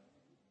er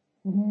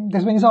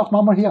auch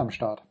manchmal hier am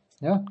Start.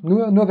 Ja,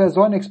 nur wer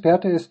so ein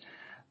Experte ist,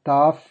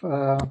 darf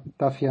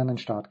hier an den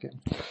Start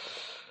gehen.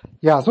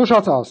 Ja, so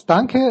schaut's aus.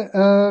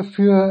 Danke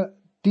für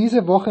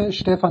diese Woche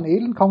Stefan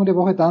Ehlen, kommende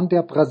Woche dann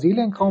der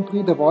Brasilien Grand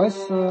Prix. The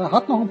Voice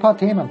hat noch ein paar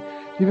Themen,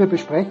 die wir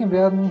besprechen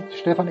werden.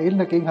 Stefan Ehlen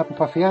dagegen hat ein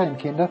paar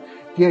Ferienkinder,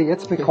 die er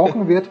jetzt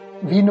bekochen wird,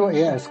 wie nur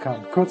er es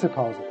kann. Kurze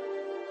Pause.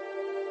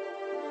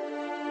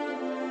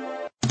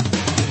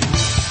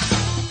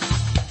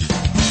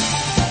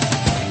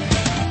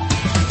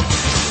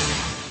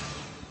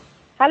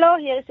 Hallo,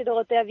 hier ist die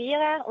Dorothea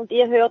Viere und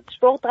ihr hört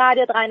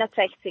Sportradio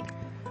 360.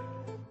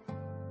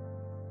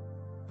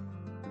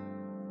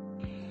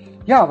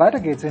 Ja, weiter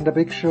geht's in der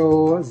Big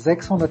Show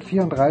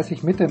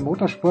 634 mit dem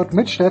Motorsport,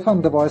 mit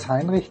Stefan The Voice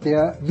Heinrich,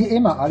 der wie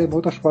immer alle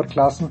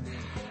Motorsportklassen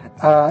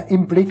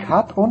im Blick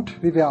hat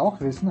und, wie wir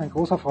auch wissen, ein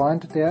großer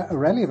Freund der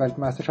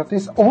Rallye-Weltmeisterschaft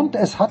ist. Und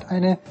es hat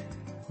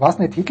war es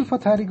eine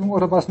Titelverteidigung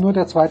oder war es nur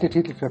der zweite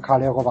Titel für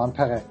Kalle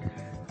Rovanperä?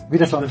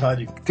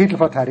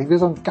 Titelverteidigung. Wie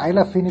so ein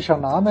geiler finnischer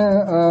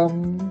Name.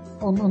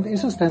 Und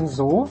ist es denn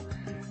so,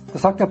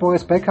 das sagt der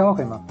Boris Becker auch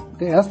immer,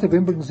 der erste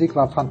Wimbledon-Sieg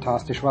war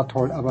fantastisch, war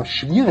toll, aber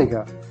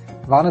schwieriger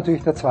war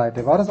natürlich der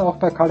zweite. War das auch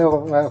bei Kalle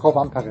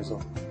Rovanperä so?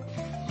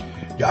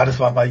 Ja, das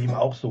war bei ihm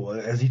auch so.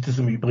 Er sieht es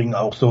im Übrigen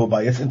auch so,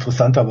 weil jetzt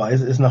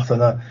interessanterweise ist nach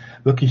seiner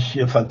wirklich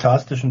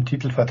fantastischen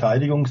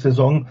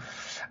Titelverteidigungssaison,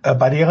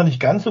 bei der er nicht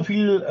ganz so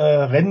viel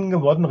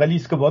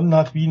Rallyes gewonnen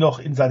hat, wie noch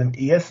in seinem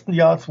ersten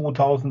Jahr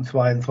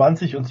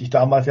 2022 und sich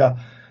damals ja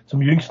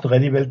zum jüngsten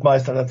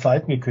Rallye-Weltmeister aller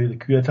Zeiten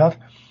gekürt hat.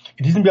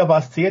 In diesem Jahr war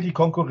es zäh, die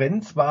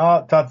Konkurrenz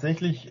war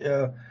tatsächlich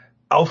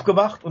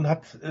aufgewacht und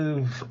hat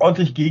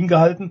ordentlich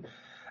gegengehalten,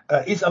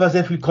 ist aber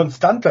sehr viel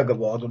konstanter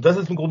geworden. Und das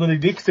ist im Grunde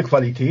die nächste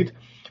Qualität.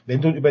 Wenn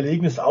du ein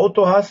überlegenes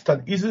Auto hast,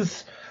 dann ist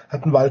es,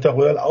 hat ein Walter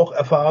Röhrl auch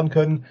erfahren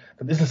können,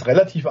 dann ist es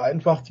relativ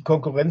einfach, die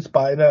Konkurrenz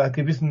bei einer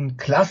gewissen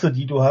Klasse,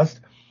 die du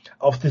hast,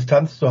 auf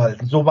Distanz zu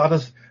halten. So war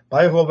das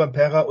bei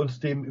Rovanperä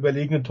und dem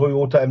überlegenen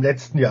Toyota im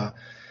letzten Jahr.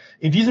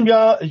 In diesem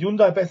Jahr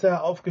Hyundai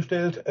besser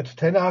aufgestellt.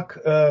 Tänak,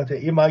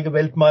 der ehemalige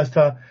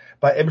Weltmeister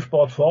bei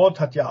M-Sport Ford,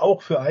 hat ja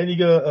auch für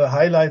einige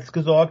Highlights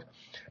gesorgt.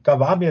 Da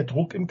war mehr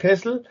Druck im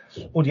Kessel.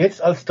 Und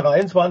jetzt als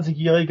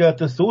 23-Jähriger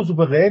das so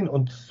souverän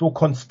und so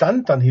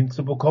konstant dann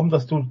hinzubekommen,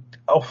 dass du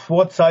auch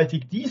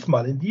vorzeitig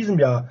in diesem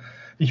Jahr,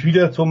 dich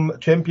wieder zum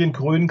Champion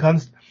krönen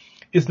kannst,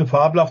 ist eine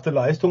fabelhafte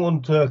Leistung.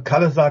 Und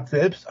Kalle sagt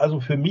selbst, also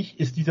für mich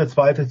ist dieser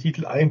zweite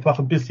Titel einfach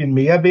ein bisschen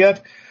mehr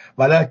wert,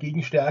 weil er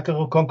gegen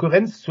stärkere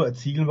Konkurrenz zu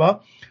erzielen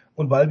war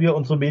und weil wir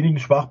unsere wenigen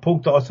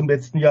Schwachpunkte aus dem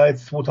letzten Jahr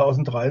jetzt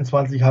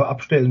 2023 haben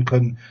abstellen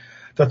können.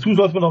 Dazu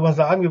sollte man noch mal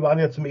sagen, wir waren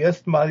ja zum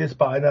ersten Mal jetzt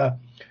bei einer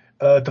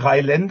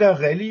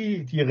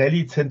 3-Länder-Rallye, die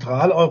Rallye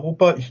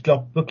Zentraleuropa. Ich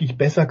glaube, wirklich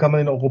besser kann man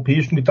den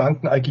europäischen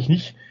Gedanken eigentlich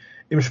nicht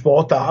im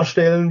Sport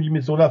darstellen, wie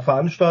mit so einer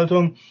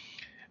Veranstaltung.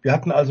 Wir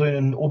hatten also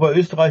in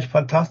Oberösterreich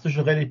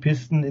fantastische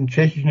Rallye-Pisten, in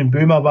Tschechien, im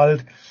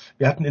Böhmerwald.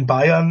 Wir hatten in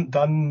Bayern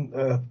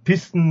dann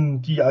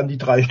Pisten, die an die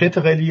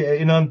 3-Städte-Rallye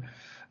erinnern,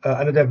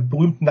 einer der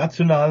berühmten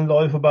nationalen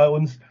Läufe bei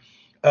uns.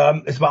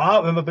 Es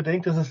war, wenn man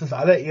bedenkt, dass es das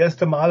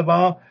allererste Mal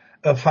war,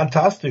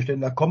 fantastisch,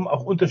 denn da kommen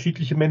auch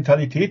unterschiedliche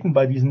Mentalitäten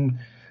bei diesen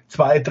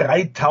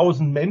 2.000,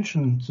 3.000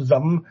 Menschen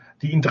zusammen,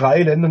 die in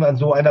 3 Ländern an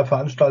so einer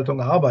Veranstaltung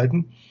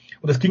arbeiten.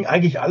 Und es ging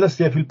eigentlich alles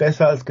sehr viel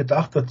besser als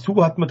gedacht.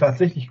 Dazu hatten wir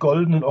tatsächlich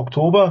goldenen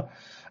Oktober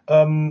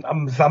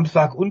am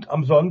Samstag und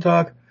am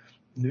Sonntag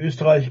in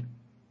Österreich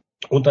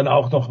und dann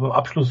auch noch eine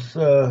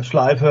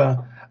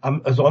Abschlussschleife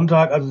am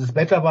Sonntag. Also das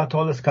Wetter war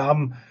toll, es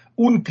kamen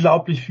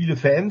unglaublich viele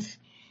Fans,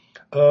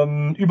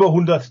 über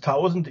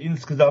 100.000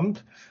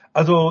 insgesamt.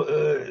 Also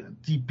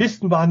die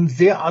Pisten waren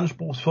sehr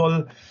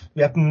anspruchsvoll.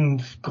 Wir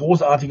hatten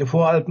großartige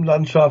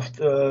Voralpenlandschaft.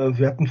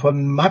 Wir hatten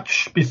von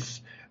Matsch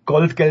bis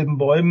goldgelben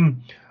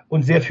Bäumen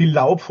und sehr viel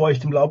Laub,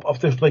 feuchtem Laub auf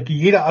der Strecke.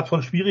 Jede Art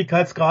von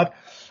Schwierigkeitsgrad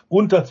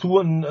und dazu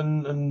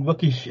einen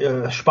wirklich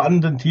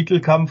spannenden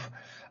Titelkampf.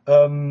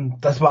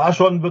 Das war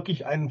schon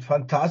wirklich ein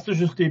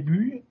fantastisches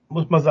Debüt,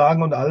 muss man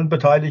sagen, und allen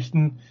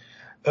Beteiligten.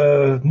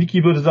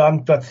 Niki würde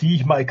sagen, da ziehe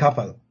ich mein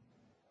Kapperl.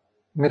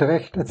 Mit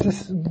Recht. Es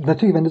ist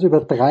natürlich, wenn es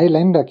über 3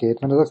 Länder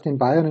geht, wenn du sagst in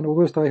Bayern, in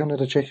Oberösterreich und in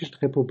der Tschechischen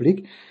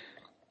Republik,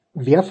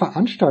 wer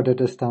veranstaltet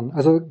es dann?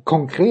 Also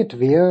konkret,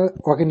 wer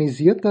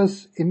organisiert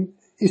das?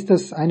 Ist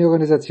das eine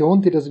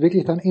Organisation, die das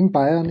wirklich dann in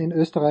Bayern, in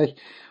Österreich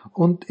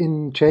und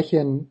in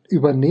Tschechien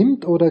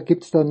übernimmt? Oder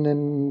gibt es dann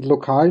einen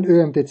lokalen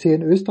ÖMTC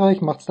in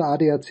Österreich? Macht es der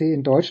ADAC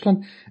in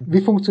Deutschland?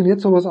 Wie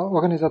funktioniert sowas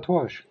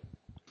organisatorisch?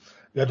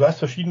 Ja, du hast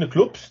verschiedene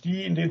Clubs,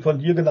 die in den von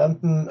dir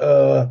genannten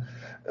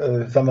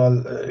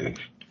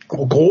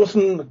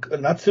großen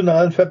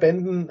nationalen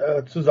Verbänden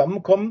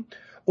zusammenkommen.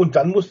 Und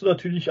dann musst du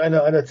natürlich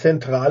eine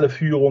zentrale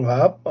Führung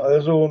haben,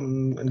 also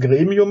ein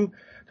Gremium,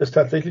 das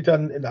tatsächlich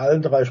dann in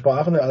allen 3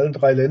 Sprachen, in allen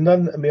 3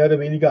 Ländern mehr oder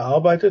weniger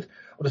arbeitet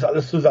und das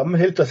alles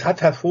zusammenhält. Das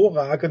hat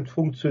hervorragend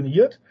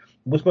funktioniert,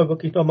 muss man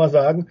wirklich nochmal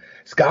sagen.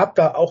 Es gab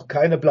da auch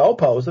keine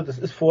Blaupause, das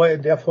ist vorher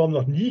in der Form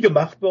noch nie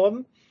gemacht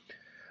worden.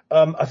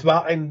 Es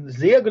war ein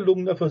sehr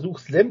gelungener Versuch,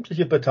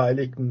 sämtliche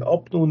Beteiligten,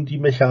 ob nun die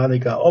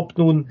Mechaniker, ob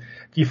nun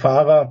die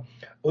Fahrer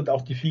und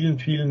auch die vielen,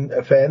 vielen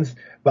Fans,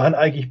 waren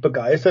eigentlich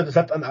begeistert. Es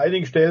hat an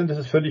einigen Stellen, das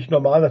ist völlig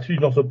normal, natürlich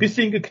noch so ein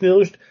bisschen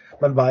geknirscht.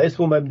 Man weiß,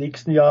 wo man im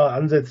nächsten Jahr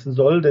ansetzen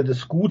soll, denn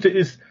das Gute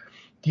ist,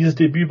 dieses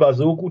Debüt war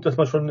so gut, dass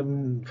man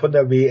schon von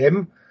der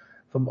WM,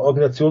 vom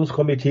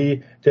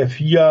Organisationskomitee der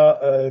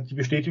FIA, die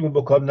Bestätigung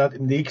bekommen hat,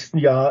 im nächsten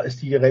Jahr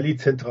ist die Rallye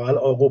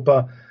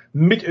Zentraleuropa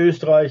mit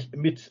Österreich,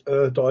 mit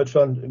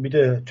Deutschland, mit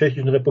der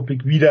Tschechischen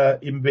Republik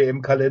wieder im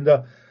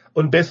WM-Kalender.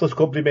 Und ein besseres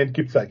Kompliment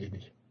gibt's eigentlich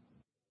nicht.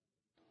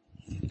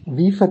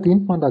 Wie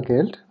verdient man da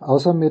Geld?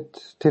 Außer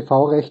mit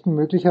TV-Rechten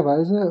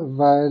möglicherweise,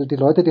 weil die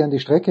Leute, die an die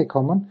Strecke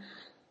kommen,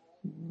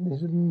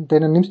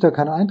 denen nimmst du ja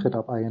keinen Eintritt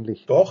ab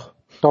eigentlich. Doch,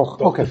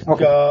 okay.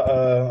 Ja,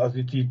 also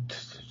das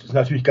sind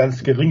natürlich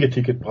ganz geringe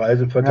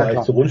Ticketpreise im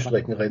Vergleich zu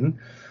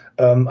Rundstreckenrennen.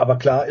 Aber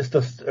klar ist,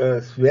 dass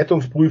es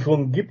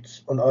Wertungsprüfungen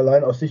gibt und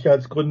allein aus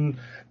Sicherheitsgründen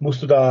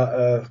musst du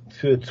da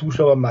für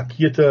Zuschauer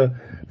markierte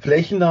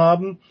Flächen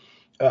haben.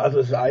 Also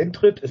es ist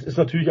Eintritt, es ist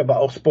natürlich aber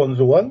auch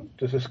Sponsoren,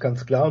 das ist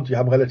ganz klar, und die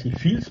haben relativ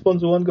viel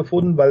Sponsoren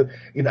gefunden, weil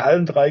in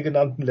allen 3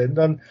 genannten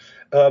Ländern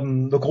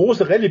eine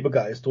große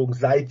Rallye-Begeisterung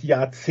seit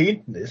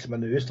Jahrzehnten ist. Ich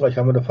meine, in Österreich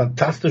haben wir eine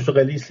fantastische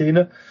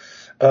Rallye-Szene,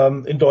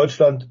 in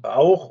Deutschland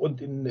auch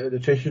und in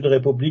der Tschechischen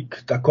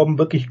Republik, da kommen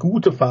wirklich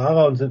gute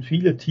Fahrer und sind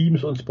viele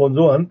Teams und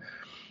Sponsoren.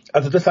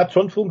 Also das hat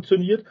schon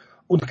funktioniert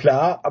und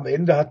klar, am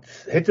Ende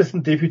hätte es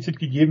ein Defizit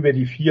gegeben, wäre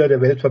die FIA,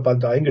 der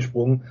Weltverband,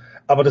 eingesprungen,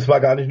 aber das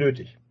war gar nicht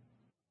nötig.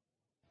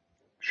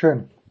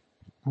 Schön.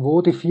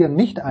 Wo die FIA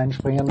nicht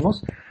einspringen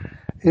muss,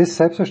 ist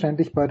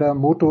selbstverständlich bei der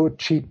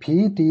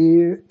MotoGP.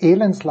 Die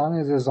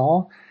elendslange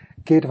Saison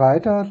geht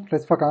weiter.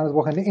 Letztvergangenes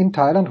Wochenende in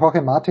Thailand.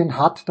 Jorge Martin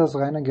hat das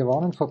Rennen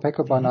gewonnen vor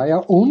Pecco Bagnaia.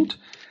 Und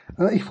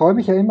ich freue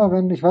mich ja immer,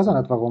 ich weiß auch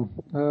nicht warum,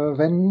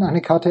 wenn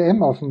eine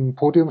KTM auf dem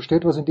Podium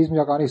steht, was in diesem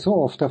Jahr gar nicht so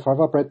oft der Fall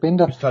war. Brad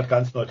Binder. Ist halt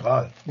ganz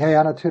neutral.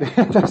 Ja, natürlich.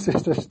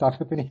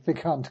 Dafür bin ich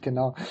bekannt,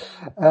 genau.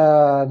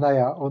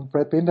 Und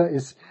Brad Binder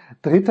ist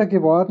Dritter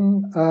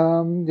geworden.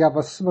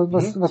 Was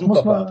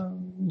muss man,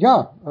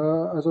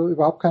 also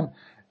überhaupt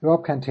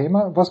kein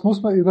Thema. Was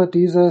muss man über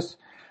dieses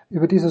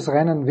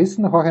Rennen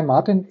wissen? Jorge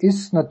Martin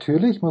ist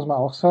natürlich, muss man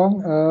auch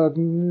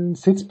sagen,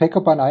 sitzt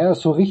Pecco Bagnaia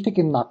so richtig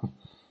im Nacken.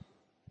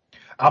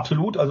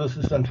 Absolut, also es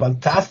ist ein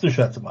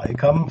fantastischer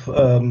Zweikampf,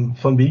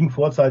 von wegen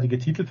vorzeitige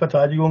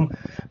Titelverteidigung,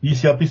 wie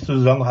es ja bis zur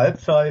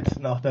Saisonhalbzeit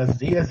nach einer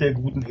sehr, sehr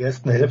guten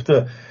ersten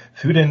Hälfte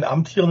für den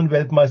amtierenden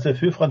Weltmeister,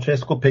 für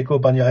Francesco Pecco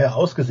Bagnaia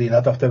ausgesehen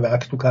hat auf der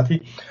Werks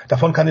Ducati.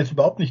 Davon kann jetzt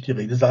überhaupt nicht die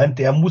Rede sein,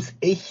 der muss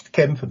echt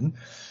kämpfen.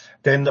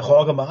 Denn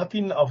Jorge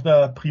Martin auf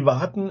einer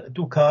privaten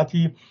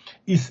Ducati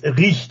ist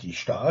richtig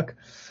stark.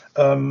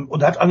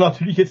 Und hat auch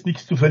natürlich jetzt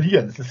nichts zu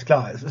verlieren, das ist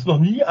klar. Es ist noch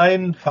nie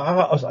ein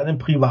Fahrer aus einem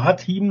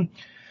Privatteam,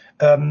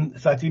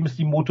 seitdem es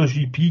die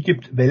MotoGP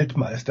gibt,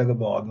 Weltmeister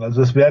geworden.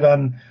 Also es wäre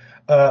dann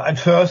ein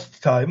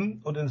First Time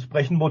und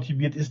entsprechend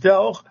motiviert ist er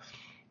auch.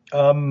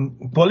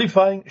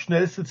 Qualifying,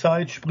 schnellste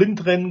Zeit,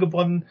 Sprintrennen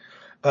gewonnen,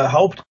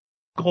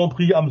 Haupt-Grand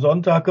Prix am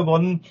Sonntag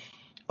gewonnen,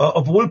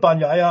 obwohl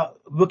Bagnaia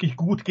wirklich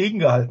gut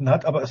gegengehalten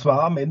hat, aber es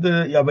war am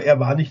Ende, ja, aber er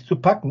war nicht zu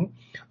packen.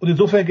 Und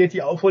insofern geht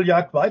die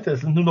Aufholjagd weiter.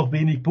 Es sind nur noch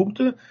wenig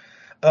Punkte.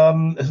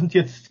 Es sind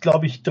jetzt,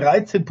 glaube ich,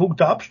 13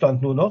 Punkte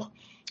Abstand nur noch.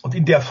 Und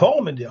in der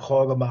Form, in der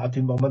Jorge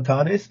Martin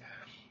momentan ist,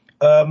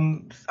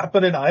 hat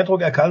man den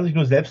Eindruck, er kann sich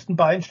nur selbst ein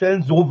Bein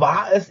stellen. So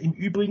war es im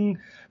Übrigen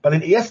bei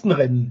den ersten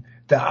Rennen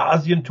der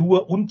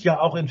Asien-Tour und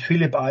ja auch in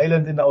Phillip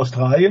Island in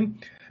Australien.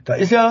 Da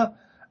ist ja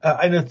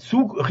eine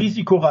zu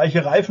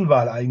risikoreiche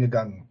Reifenwahl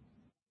eingegangen,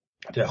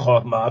 der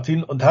Jorge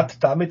Martin, und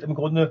hat damit im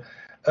Grunde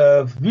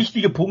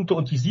wichtige Punkte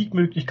und die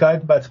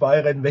Siegmöglichkeiten bei 2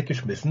 Rennen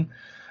weggeschmissen.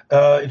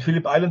 In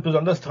Phillip Island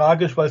besonders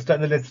tragisch, weil es da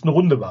in der letzten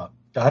Runde war.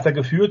 Da hat er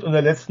geführt und in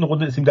der letzten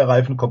Runde ist ihm der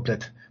Reifen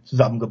komplett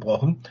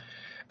zusammengebrochen.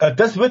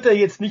 Das wird er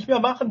jetzt nicht mehr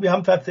machen. Wir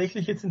haben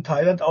tatsächlich jetzt in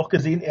Thailand auch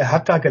gesehen, er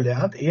hat da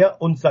gelernt,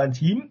 er und sein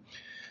Team.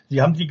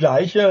 Sie haben die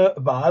gleiche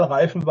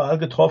Reifenwahl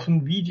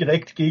getroffen wie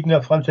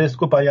Direktgegner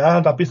Francesco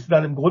Bagnaia. Da bist du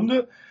dann im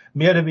Grunde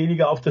mehr oder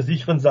weniger auf der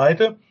sicheren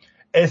Seite.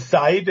 Es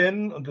sei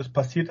denn, und das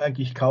passiert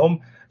eigentlich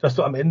kaum, dass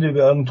du am Ende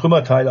über irgendein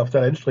Trümmerteil auf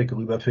der Rennstrecke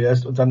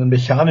rüberfährst und dann ein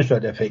mechanischer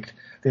Defekt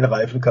den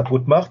Reifen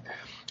kaputt macht.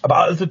 Aber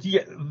also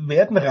die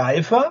werden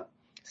reifer,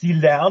 sie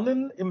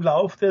lernen im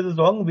Lauf der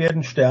Saison,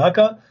 werden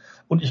stärker.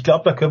 Und ich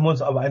glaube, da können wir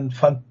uns auf ein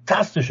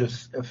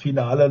fantastisches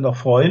Finale noch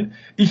freuen.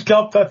 Ich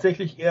glaube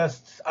tatsächlich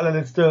erst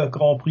allerletzte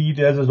Grand Prix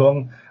der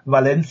Saison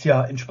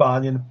Valencia in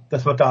Spanien,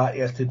 dass wir da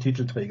erst den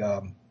Titelträger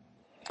haben.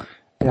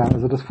 Ja,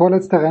 also das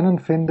vorletzte Rennen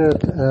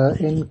findet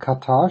in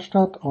Katar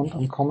statt und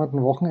am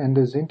kommenden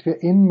Wochenende sind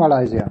wir in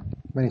Malaysia,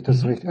 wenn ich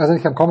das richtig, also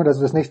nicht am kommenden,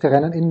 also das nächste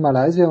Rennen in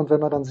Malaysia, und wenn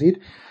man dann sieht,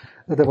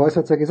 der Voice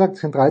hat es ja gesagt, es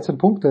sind 13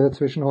 Punkte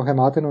zwischen Jorge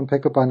Martin und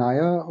Pecco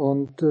Bagnaia,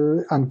 und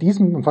am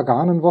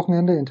vergangenen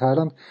Wochenende in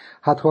Thailand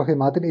hat Jorge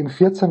Martin eben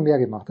 14 mehr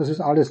gemacht. Das ist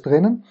alles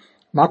drinnen.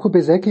 Marco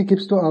Bezzecchi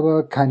gibst du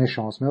aber keine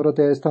Chance mehr, oder?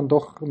 Der ist dann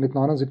doch mit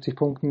 79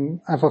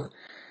 Punkten einfach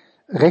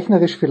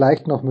rechnerisch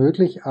vielleicht noch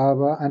möglich,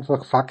 aber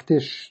einfach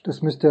faktisch,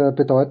 das müsste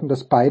bedeuten,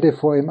 dass beide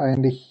vor ihm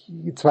eigentlich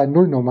 2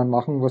 Nullnummern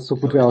machen, was so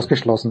gut wie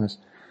ausgeschlossen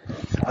ist.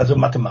 Also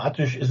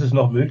mathematisch ist es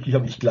noch möglich,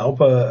 aber ich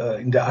glaube,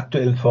 in der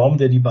aktuellen Form,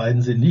 der die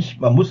beiden sind,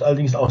 nicht. Man muss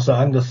allerdings auch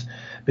sagen, dass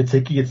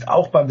Bezzecchi jetzt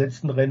auch beim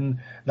letzten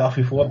Rennen nach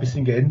wie vor ein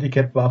bisschen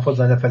gehandicapt war von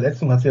seiner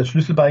Verletzung, hat sich das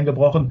Schlüsselbein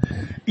gebrochen,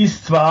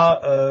 ist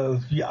zwar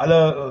wie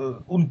alle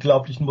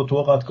unglaublichen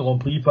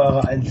Motorrad-Grand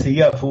Prix-Fahrer ein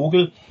zäher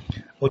Vogel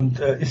und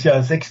ist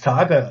ja 6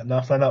 Tage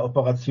nach seiner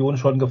Operation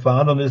schon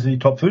gefahren und ist in die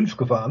Top 5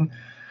 gefahren.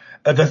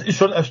 Das ist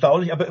schon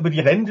erstaunlich, aber über die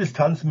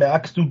Renndistanz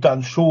merkst du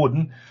dann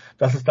schon,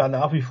 dass es da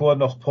nach wie vor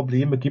noch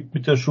Probleme gibt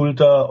mit der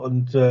Schulter,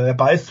 und er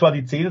beißt zwar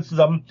die Zähne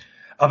zusammen,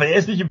 aber er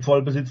ist nicht im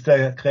Vollbesitz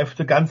der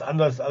Kräfte, ganz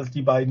anders als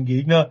die beiden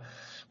Gegner,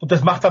 und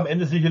das macht am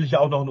Ende sicherlich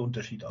auch noch einen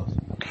Unterschied aus.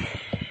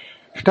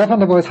 Stefan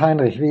der Voice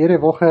Heinrich, wie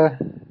jede Woche,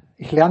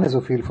 ich lerne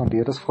so viel von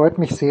dir, das freut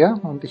mich sehr,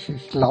 und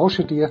ich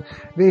lausche dir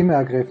wie immer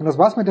ergriffen. Das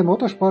war's mit dem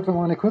Motorsport, wir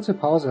machen eine kurze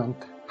Pause und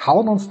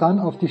hauen uns dann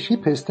auf die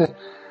Skipiste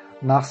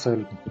nach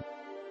Sölden.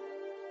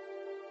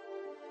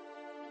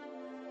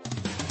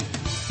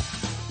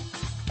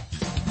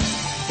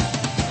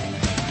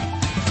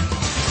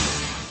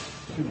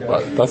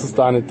 Das ist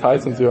Daniel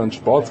Theiss und Sie hören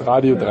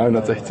Sportradio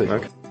 360.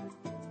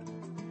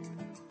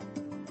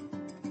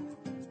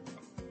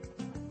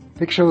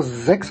 Big Show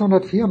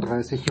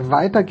 634.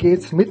 Weiter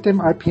geht's mit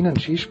dem alpinen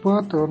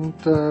Skisport, und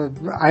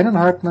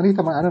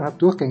 2,5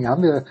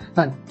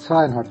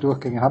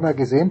 Durchgänge haben wir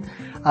gesehen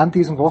an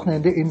diesem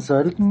Wochenende in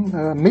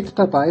Sölden. Mit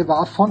dabei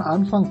war von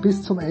Anfang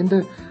bis zum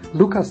Ende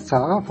Lukas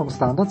Zahrer vom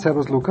Standard.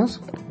 Servus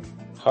Lukas.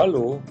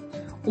 Hallo.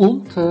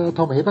 Und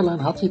Tom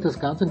Häberlein hat sich das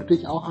Ganze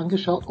natürlich auch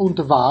angeschaut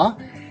und war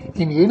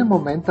in jenem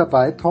Moment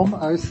dabei, Tom,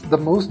 als the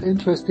most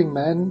interesting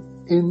man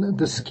in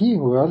the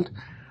skiing world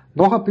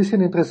noch ein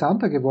bisschen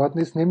interessanter geworden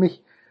ist,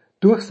 nämlich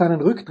durch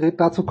seinen Rücktritt.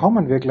 Dazu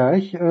kommen wir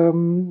gleich.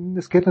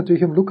 Es geht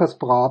natürlich um Lukas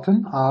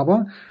Braten,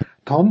 aber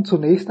Tom,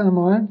 zunächst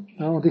einmal,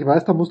 und ich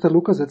weiß, da muss der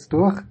Lukas jetzt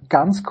durch,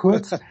 ganz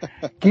kurz,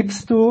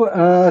 gibst du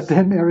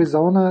den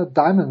Arizona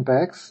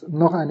Diamondbacks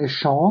noch eine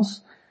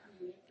Chance,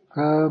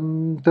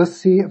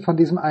 dass sie von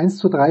diesem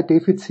 1:3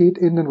 Defizit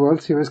in den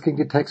World Series gegen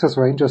die Texas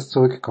Rangers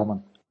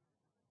zurückkommen?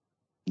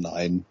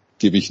 Nein,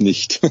 gebe ich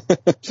nicht.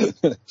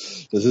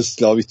 Das ist,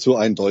 glaube ich, zu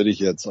eindeutig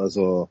jetzt.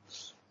 Also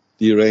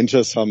die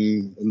Rangers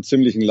haben einen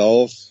ziemlichen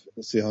Lauf.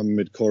 Sie haben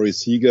mit Corey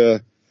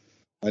Seager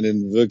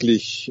einen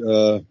wirklich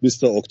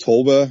Mr.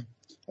 Oktober.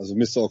 Also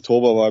Mr.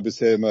 Oktober war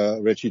bisher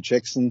immer Reggie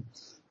Jackson.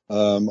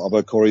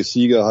 Aber Corey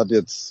Seager hat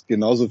jetzt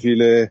genauso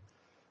viele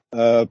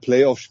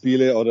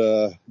Playoff-Spiele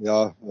oder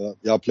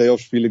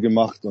Playoff-Spiele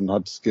gemacht und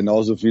hat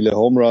genauso viele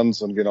Home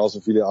Runs und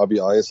genauso viele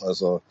RBIs.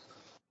 Also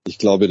ich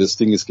glaube, das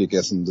Ding ist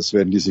gegessen. Das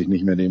werden die sich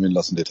nicht mehr nehmen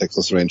lassen, die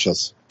Texas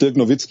Rangers. Dirk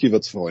Nowitzki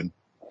wird's freuen.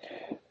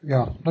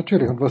 Ja,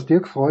 natürlich. Und was dir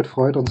gefreut,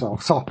 freut uns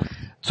auch. So,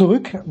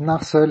 zurück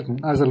nach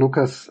Sölden. Also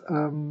Lukas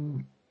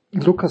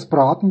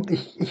Braten,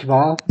 ich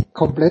war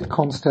komplett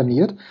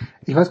konsterniert.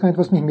 Ich weiß gar nicht,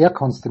 was mich mehr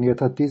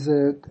konsterniert hat.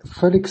 Diese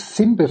völlig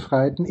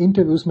sinnbefreiten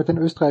Interviews mit den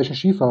österreichischen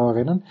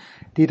Skifahrerinnen,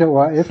 die der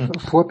ORF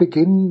vor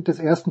Beginn des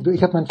ersten,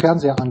 ich habe meinen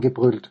Fernseher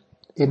angebrüllt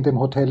in dem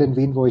Hotel in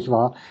Wien, wo ich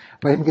war,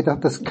 weil ich mir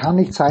gedacht, das kann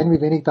nicht sein, wie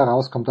wenig da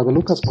rauskommt. Aber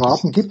Lukas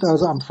Braten gibt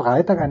also am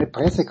Freitag eine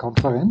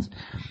Pressekonferenz,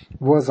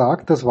 wo er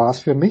sagt, das war's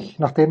für mich,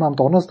 nachdem er am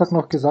Donnerstag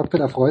noch gesagt hat,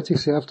 er freut sich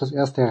sehr auf das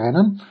erste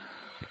Rennen.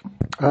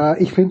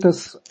 Ich finde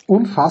das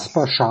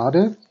unfassbar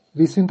schade.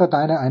 Wie sind da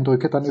deine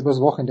Eindrücke dann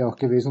übers Wochenende auch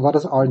gewesen? War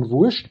das allen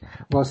wurscht?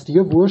 War es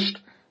dir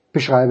wurscht?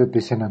 Beschreibe ein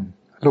bisschen.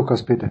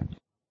 Lukas, bitte.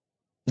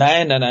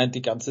 Nein,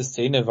 die ganze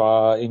Szene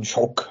war in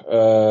Schock.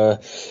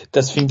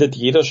 Das findet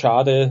jeder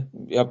schade.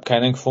 Ich habe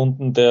keinen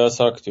gefunden, der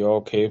sagt, ja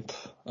okay,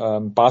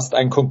 passt,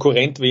 ein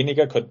Konkurrent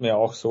weniger, könnte man ja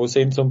auch so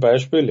sehen zum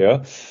Beispiel.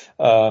 Ja,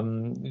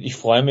 ich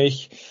freue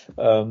mich.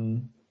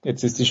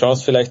 Jetzt ist die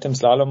Chance vielleicht im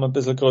Slalom ein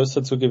bisschen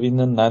größer zu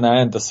gewinnen.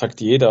 Nein, das sagt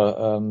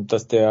jeder,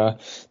 dass der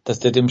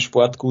dem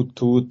Sport gut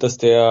tut, dass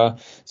der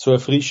so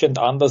erfrischend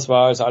anders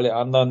war als alle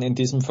anderen in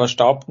diesem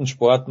verstaubten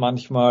Sport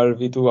manchmal,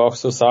 wie du auch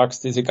so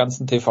sagst, diese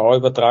ganzen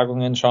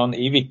TV-Übertragungen schauen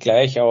ewig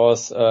gleich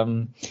aus.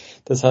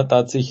 Das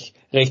hat sich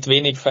recht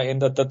wenig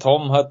verändert. Der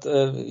Tom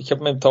ich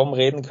habe mit dem Tom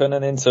reden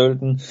können in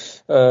Sölden,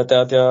 der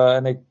hat ja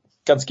eine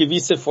ganz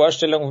gewisse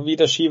Vorstellung, wie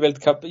der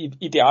Skiweltcup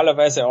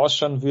idealerweise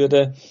ausschauen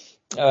würde.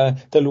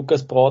 Der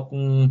Lukas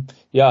Braten,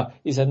 ja,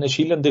 ist eine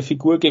schillernde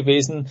Figur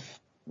gewesen.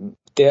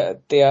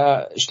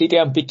 Der steht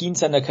ja am Beginn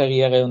seiner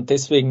Karriere und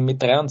deswegen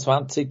mit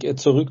 23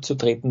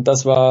 zurückzutreten,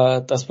 das war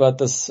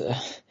das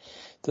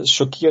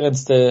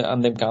Schockierendste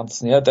an dem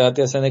Ganzen. Ja, der hat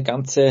ja seine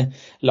ganze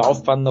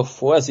Laufbahn noch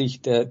vor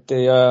sich,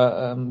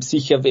 der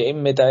sicher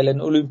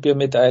WM-Medaillen,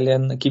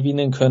 Olympiamedaillen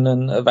gewinnen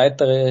können,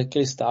 weitere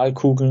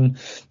Kristallkugeln,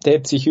 der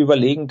hätte sich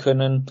überlegen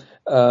können,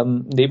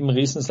 neben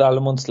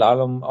Riesenslalom und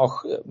Slalom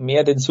auch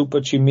mehr den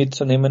Super-G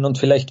mitzunehmen und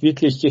vielleicht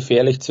wirklich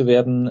gefährlich zu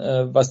werden,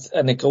 was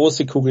eine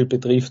große Kugel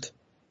betrifft.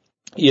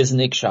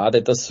 Irrsinnig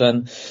schade, dass so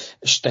ein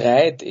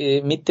Streit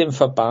mit dem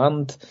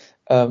Verband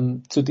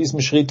zu diesem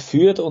Schritt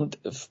führt, und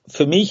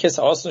für mich als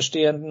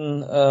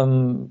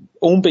Außenstehenden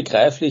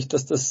unbegreiflich,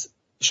 dass das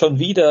schon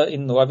wieder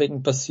in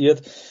Norwegen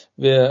passiert.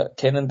 Wir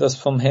kennen das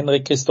vom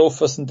Henrik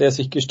Christoffersen, der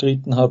sich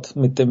gestritten hat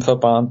mit dem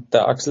Verband.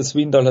 Der Axel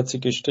Swindal hat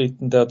sich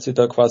gestritten, der hat sich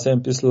da quasi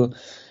ein bisschen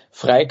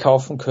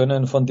freikaufen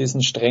können von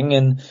diesen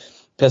strengen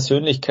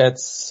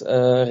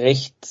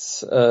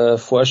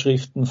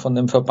Persönlichkeitsrechtsvorschriften von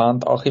dem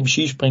Verband. Auch im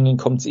Skispringen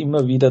kommt es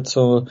immer wieder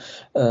zu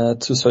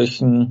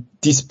solchen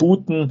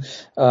Disputen.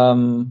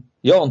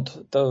 Ja,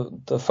 und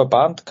der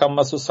Verband, kann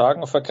man so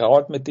sagen,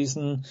 vergrault mit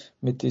diesen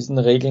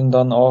Regeln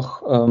dann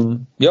auch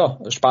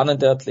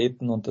spannende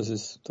Athleten, und das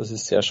ist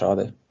sehr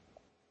schade.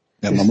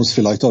 Ja, man muss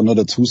vielleicht auch noch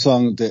dazu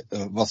sagen,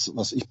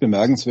 was ich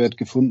bemerkenswert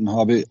gefunden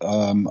habe,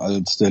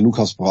 als der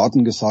Lukas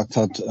Braten gesagt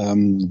hat,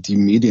 die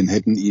Medien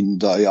hätten ihn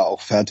da ja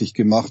auch fertig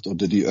gemacht,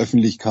 oder die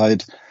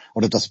Öffentlichkeit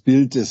oder das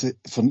Bild, das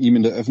von ihm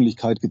in der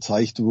Öffentlichkeit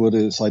gezeigt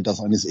wurde, sei das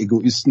eines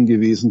Egoisten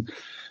gewesen.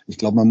 Ich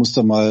glaube, man muss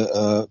da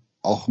mal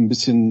auch ein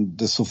bisschen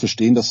das so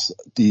verstehen, dass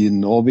die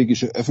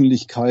norwegische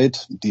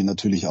Öffentlichkeit, die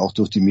natürlich auch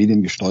durch die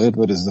Medien gesteuert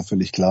wird, das ist ja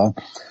völlig klar,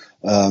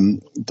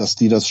 dass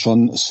die das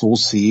schon so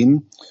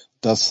sehen,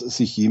 dass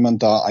sich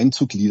jemand da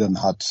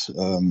einzugliedern hat,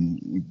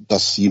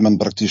 dass jemand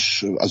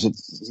praktisch, also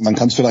man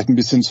kann es vielleicht ein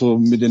bisschen so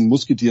mit den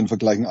Musketieren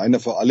vergleichen, einer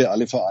für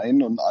alle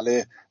vereinen und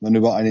alle werden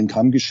über einen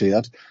Kamm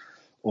geschert.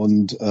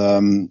 Und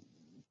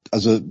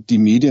also die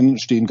Medien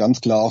stehen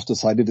ganz klar auf der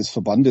Seite des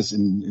Verbandes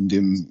in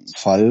dem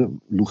Fall,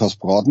 Lukas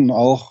Braten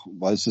auch,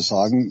 weil sie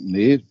sagen,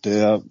 nee,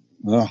 der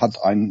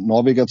hat ein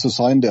Norweger zu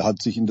sein, der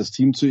hat sich in das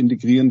Team zu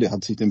integrieren, der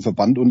hat sich dem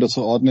Verband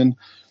unterzuordnen.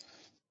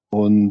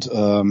 Und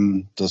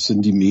das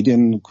sind die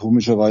Medien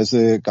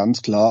komischerweise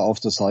ganz klar auf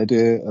der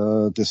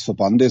Seite des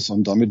Verbandes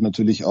und damit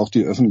natürlich auch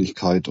die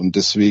Öffentlichkeit. Und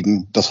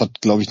deswegen, das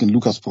hat, glaube ich, den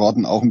Lukas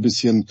Braten auch ein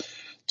bisschen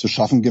zu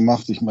schaffen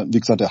gemacht. Ich meine, wie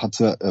gesagt, er hat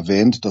ja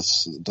erwähnt,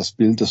 dass das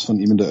Bild, das von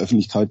ihm in der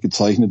Öffentlichkeit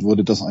gezeichnet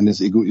wurde, das eines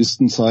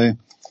Egoisten sei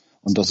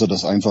und dass er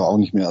das einfach auch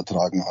nicht mehr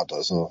ertragen hat.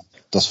 Also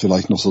das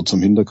vielleicht noch so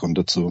zum Hintergrund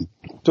dazu.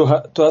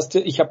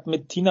 Ich habe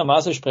mit Tina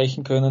Maase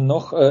sprechen können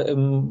noch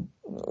an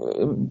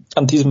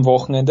diesem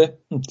Wochenende,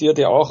 und die hat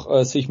ja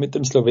auch sich mit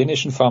dem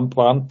slowenischen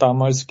Verband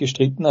damals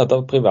gestritten, hat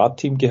ein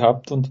Privatteam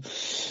gehabt, und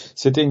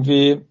sie hat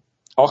irgendwie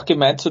auch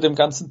gemeint zu dem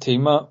ganzen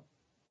Thema,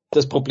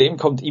 das Problem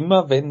kommt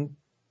immer, wenn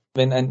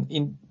eine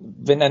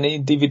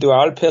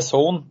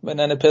Individualperson, wenn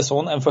eine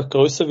Person einfach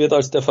größer wird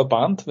als der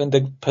Verband, wenn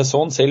die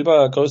Person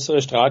selber eine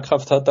größere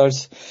Strahlkraft hat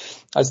als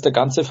der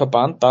ganze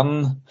Verband,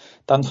 dann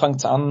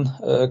fängt's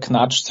an,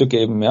 Knatsch zu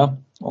geben, ja.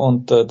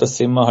 Und das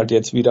sehen wir halt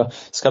jetzt wieder.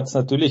 Es hat's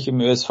natürlich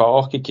im ÖSV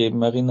auch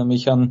gegeben. Ich erinnere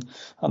mich an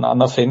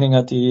Anna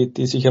Fenninger,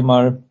 die sich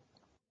einmal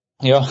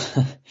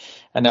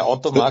eine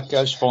Automarke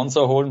als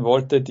Sponsor holen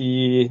wollte,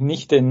 die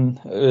nicht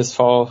den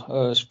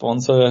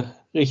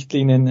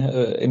ÖSV-Sponsorrichtlinien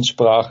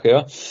entsprach,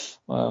 ja.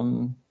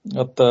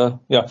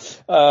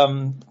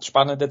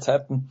 Spannende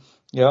Zeiten.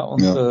 Ja,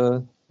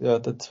 und Ja,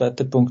 der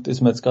zweite Punkt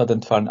ist mir jetzt gerade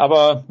entfallen.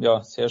 Aber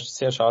ja, sehr,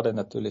 sehr schade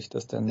natürlich,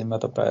 dass der nicht mehr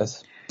dabei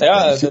ist.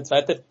 Ja,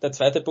 der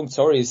zweite Punkt,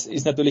 sorry,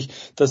 ist natürlich,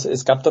 dass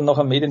es gab dann noch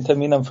einen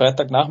Medientermin am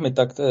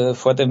Freitagnachmittag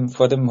vor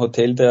dem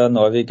Hotel der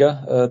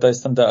Norweger. Da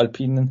ist dann der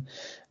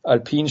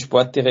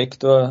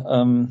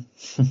Alpin-Sportdirektor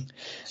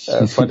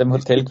vor dem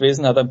Hotel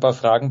gewesen, hat ein paar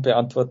Fragen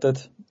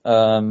beantwortet.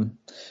 Und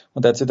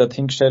er hat sich dort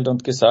hingestellt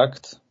und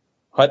gesagt,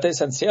 heute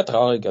ist ein sehr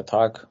trauriger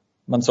Tag.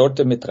 Man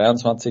sollte mit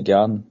 23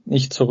 Jahren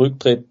nicht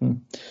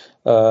zurücktreten.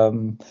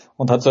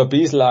 Und hat so ein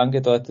bisschen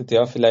angedeutet,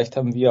 ja, vielleicht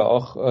haben wir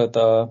auch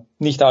da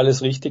nicht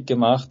alles richtig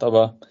gemacht,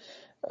 aber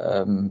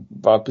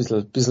war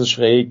ein bisschen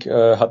schräg,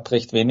 hat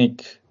recht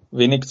wenig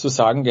zu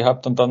sagen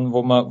gehabt. Und dann,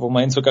 wo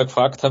wir ihn sogar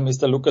gefragt haben,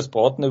 ist der Lukas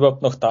Broughton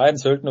überhaupt noch da in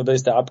Sölden oder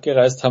ist er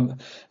abgereist, hat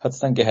es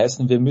dann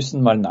geheißen, wir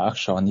müssen mal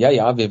nachschauen.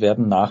 Ja, wir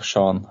werden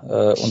nachschauen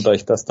und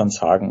euch das dann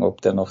sagen,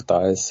 ob der noch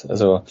da ist.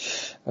 Also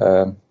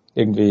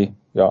irgendwie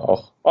ja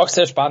auch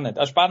sehr spannend.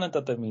 Ein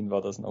spannender Termin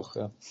war das noch.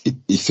 Ja.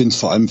 Ich finde es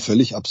vor allem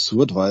völlig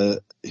absurd,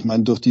 weil ich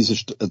meine, du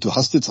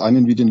hast jetzt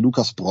einen wie den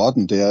Lukas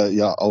Broughton, der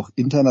ja auch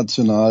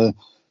international,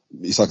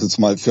 ich sage jetzt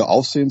mal, für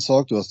Aufsehen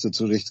sorgt. Du hast ja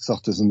zu Recht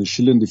gesagt, das ist eine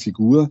schillernde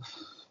Figur.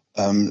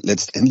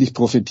 Letztendlich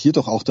profitiert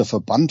doch auch der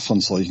Verband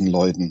von solchen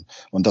Leuten.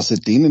 Und dass sie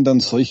denen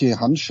dann solche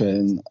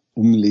Handschellen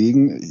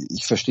umlegen,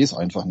 ich verstehe es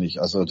einfach nicht.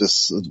 Also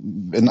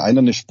wenn einer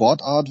eine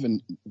Sportart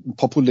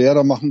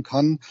populärer machen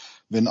kann,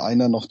 wenn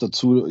einer noch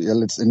dazu ja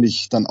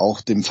letztendlich dann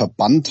auch dem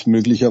Verband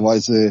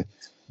möglicherweise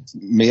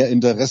mehr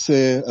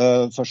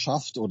Interesse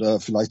verschafft oder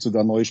vielleicht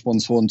sogar neue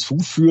Sponsoren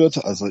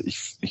zuführt. Also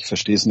ich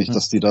verstehe es nicht,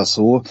 dass die das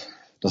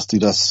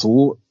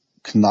so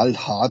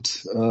knallhart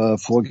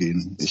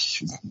vorgehen.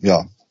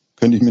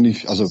 Kann ich mir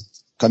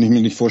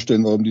nicht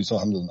vorstellen, warum die so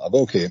handeln.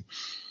 Aber okay.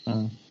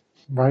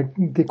 Weil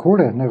die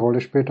Kohle eine Rolle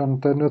spielt.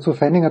 Und nur zu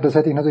Fenninger, das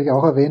hätte ich natürlich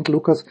auch erwähnt,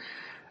 Lukas.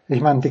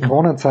 Ich meine, die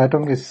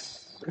Kronenzeitung ist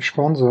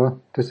Sponsor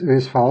des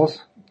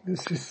ÖSVs.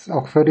 Es ist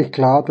auch völlig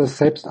klar, dass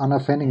selbst Anna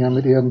Fenninger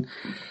mit ihren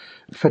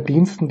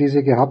Verdiensten, die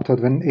sie gehabt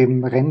hat, wenn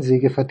eben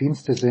Rennsiege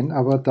Verdienste sind,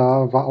 aber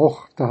da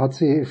hat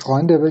sie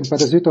Freunde bei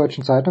der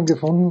Süddeutschen Zeitung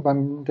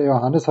gefunden, der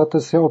Johannes hat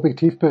das sehr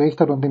objektiv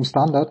berichtet und im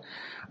Standard,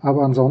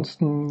 aber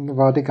ansonsten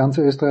war die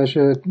ganze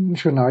österreichische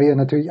Journalie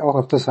natürlich auch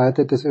auf der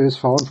Seite des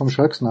ÖSV und vom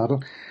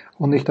Schröcksnadel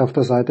und nicht auf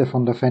der Seite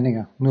von der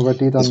Fenninger. Nur weil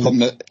die dann.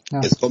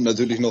 Es kommt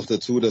natürlich noch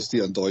dazu, dass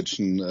die einen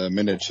deutschen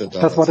Manager da.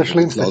 Das war das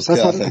Schlimmste. Das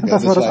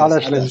war das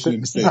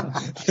Allerschlimmste.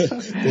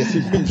 Der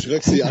sich mit dem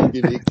Schröcksi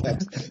angelegt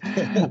hat.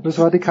 Das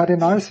war die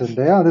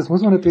Kardinalsünde. Ja, das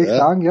muss man natürlich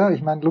sagen. Ja,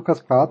 ich meine,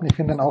 Lukas Broughton, ich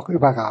finde ihn auch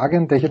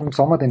überragend. Ich habe im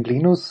Sommer den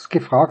Linus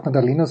gefragt und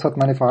der Linus hat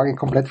meine Frage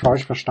komplett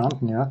falsch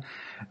verstanden. Ja.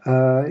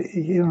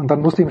 Und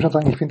dann musste ich ihm schon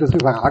sagen, ich finde das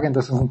überragend,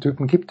 dass es einen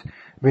Typen gibt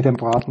wie den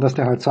Broughton, dass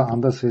der halt so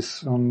anders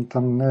ist. Und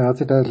dann hat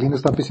sich der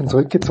Linus da ein bisschen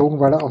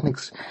zurückgezogen, weil er auch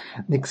nichts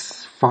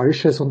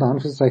Falsches unter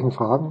Anführungszeichen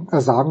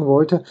sagen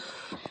wollte.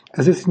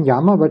 Es ist ein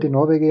Jammer, weil die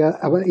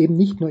Norweger, aber eben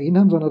nicht nur ihn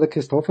haben, sondern der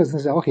Christophersen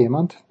ist ja auch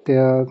jemand,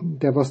 der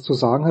was zu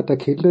sagen hat, der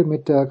Kilde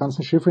mit der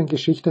ganzen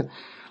Schiffring-Geschichte.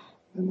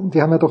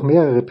 Die haben ja doch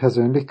mehrere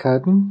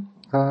Persönlichkeiten,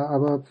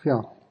 aber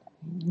ja,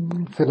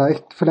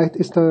 vielleicht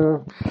ist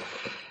er.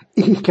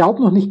 Ich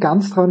glaube noch nicht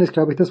ganz dran, ist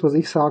glaube ich das, was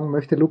ich sagen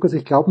möchte, Lukas,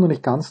 ich glaube noch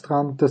nicht ganz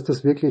dran, dass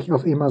das wirklich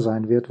auf immer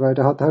sein wird, weil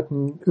der hat halt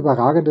ein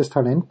überragendes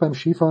Talent beim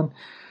Skifahren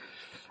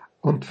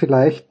und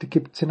vielleicht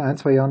gibt es in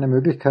 1-2 Jahren eine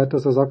Möglichkeit,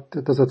 dass er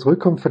sagt, dass er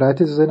zurückkommt,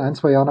 vielleicht ist es in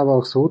 1-2 Jahren aber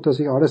auch so, dass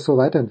sich alles so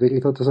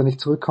weiterentwickelt hat, dass er nicht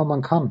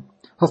zurückkommen kann.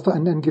 Hast du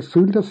ein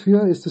Gefühl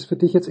dafür? Ist das für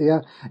dich jetzt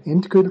eher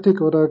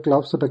endgültig oder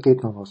glaubst du, da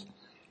geht noch was?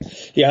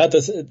 Ja,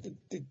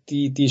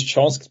 die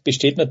Chance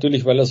besteht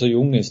natürlich, weil er so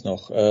jung ist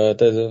noch.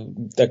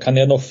 Da kann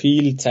ja noch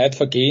viel Zeit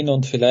vergehen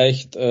und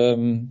vielleicht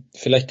kann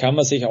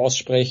man sich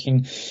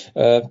aussprechen.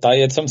 Da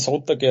jetzt am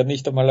Sonntag ja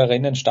nicht einmal ein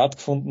Rennen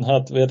stattgefunden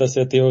hat, wäre das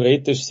ja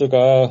theoretisch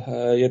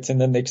sogar jetzt in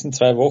den nächsten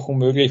 2 Wochen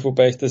möglich,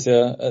 wobei ich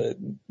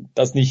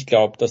das nicht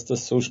glaube, dass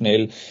das so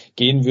schnell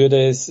gehen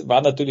würde. Es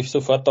war natürlich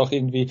sofort auch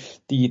irgendwie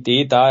die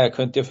Idee da, er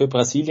könnte ja für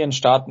Brasilien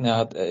starten,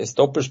 er ist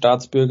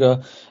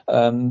Doppelstaatsbürger,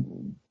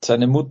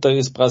 seine Mutter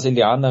ist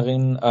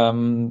Brasilianerin.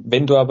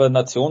 Wenn du aber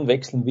Nation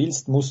wechseln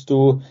willst,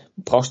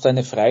 brauchst du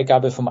eine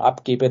Freigabe vom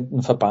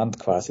abgebenden Verband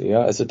quasi.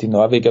 Ja, also die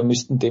Norweger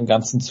müssten dem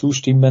Ganzen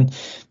zustimmen.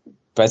 Ich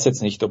weiß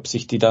jetzt nicht, ob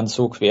sich die dann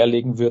so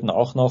querlegen würden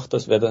auch noch.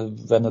 Das wäre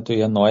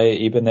natürlich eine neue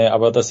Ebene.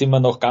 Aber da sind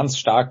wir noch ganz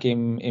stark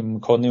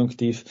im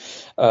Konjunktiv.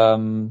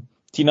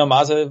 Tina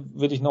Maase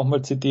würde ich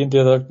nochmal zitieren,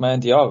 die hat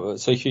gemeint, ja,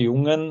 solche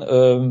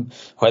Jungen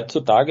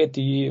heutzutage,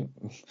 die,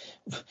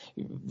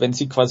 wenn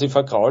sie quasi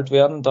vergrault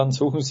werden, dann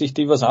suchen sich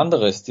die was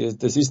anderes.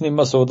 Das ist nicht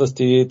mehr so, dass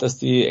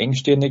die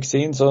engstirnig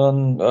sind,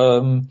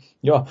 sondern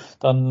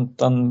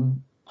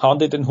dann hauen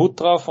die den Hut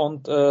drauf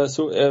und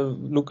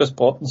Lukas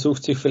Broughton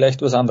sucht sich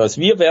vielleicht was anderes.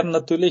 Wir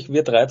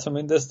drei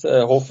zumindest,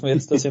 hoffen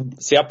jetzt, dass ihm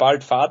sehr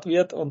bald Fahrt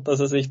wird und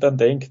dass er sich dann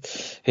denkt,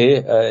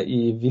 hey,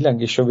 ich will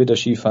eigentlich schon wieder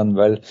Skifahren,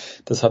 weil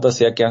das hat er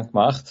sehr gern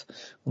gemacht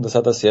und das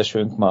hat er sehr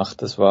schön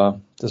gemacht. Das war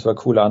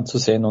cool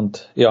anzusehen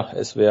und ja,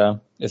 es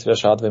wäre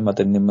schade, wenn wir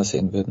den nicht mehr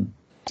sehen würden.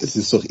 Das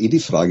ist doch die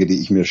Frage, die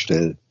ich mir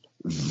stelle.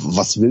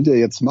 was will der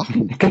jetzt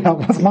machen? Genau,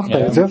 was macht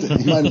er jetzt? Ja?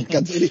 Ich meine,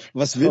 ganz ehrlich,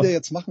 was will der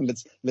jetzt machen?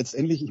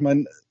 Letztendlich, ich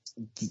meine,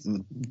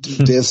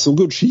 der ist so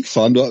gut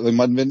Skifahren. Ich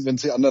meine, wenn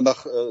sie anderen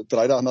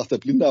 3 Tage nach der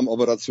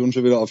Blinddarmoperation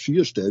schon wieder auf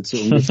Skier stellt, so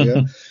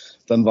ungefähr,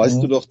 dann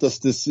weißt du doch, dass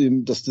das, ich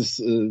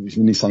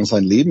will nicht sagen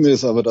sein Leben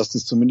ist, aber dass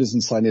das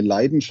zumindest seine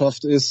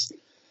Leidenschaft ist,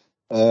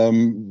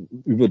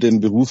 über den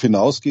Beruf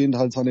hinausgehend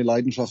halt seine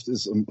Leidenschaft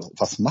ist. Und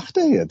was macht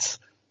er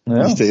jetzt?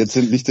 Ja.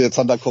 Liegt er jetzt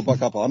an der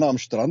Copacabana am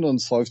Strand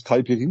und säuft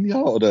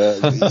Caipirinha? Oder,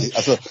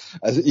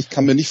 also ich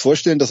kann mir nicht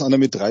vorstellen, dass einer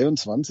mit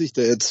 23,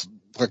 der jetzt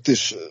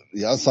praktisch,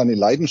 seine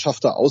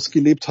Leidenschaft da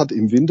ausgelebt hat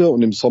im Winter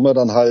und im Sommer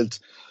dann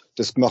halt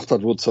das gemacht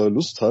hat, wozu er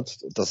Lust hat,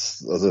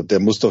 der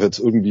muss doch jetzt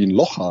irgendwie ein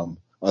Loch haben.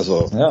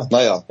 Also,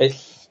 naja.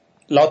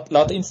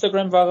 Laut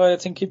Instagram war er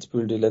jetzt in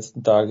Kitzbühel die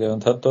letzten Tage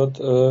und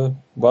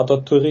war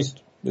dort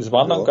Tourist. Ist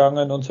wandern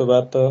gegangen und so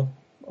weiter.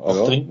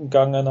 Auch trinken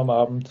gegangen am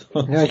Abend.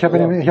 Ja, ich habe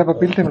ein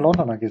Bild im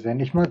Londoner gesehen.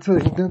 Ich meine, zu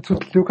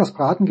Lukas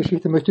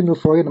Braten-Geschichte möchte ich nur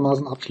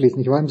folgendermaßen abschließen.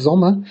 Ich war im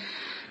Sommer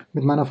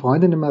mit meiner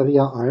Freundin in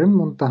Maria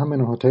Alm und da haben wir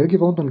in einem Hotel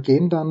gewohnt und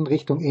gehen dann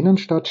Richtung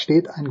Innenstadt,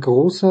 steht ein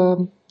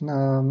großes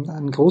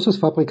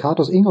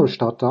Fabrikat aus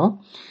Ingolstadt da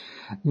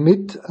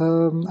mit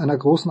einer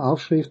großen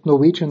Aufschrift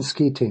Norwegian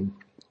Ski Team.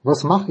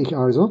 Was mache ich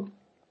also?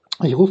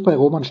 Ich rufe bei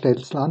Roman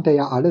Stelzl an, der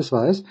ja alles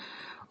weiß,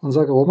 und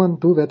sage, Roman,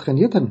 du, wer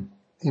trainiert denn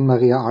in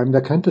Maria Alm?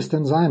 Wer könnte es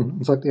denn sein?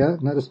 Und sagt er,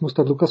 das muss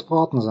der Lukas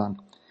Braten sein.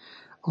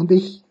 Und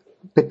ich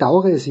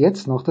bedauere es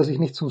jetzt noch, dass ich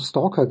nicht zum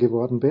Stalker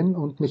geworden bin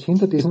und mich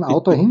hinter diesem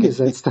Auto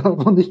hingesetzt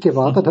habe und nicht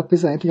gewartet habe,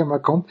 bis er endlich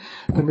einmal kommt,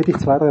 damit ich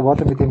 2, 3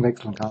 Worte mit ihm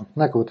wechseln kann.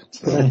 Na gut,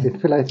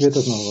 vielleicht wird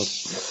das noch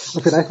was.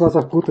 Und vielleicht war es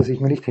auch gut, dass ich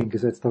mich nicht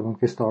hingesetzt habe und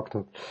gestalkt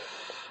habe.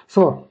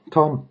 So,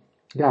 Tom.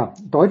 Ja,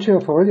 österreichische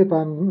Erfolge.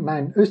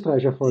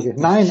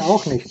 Nein,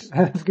 auch nicht.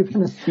 Es gibt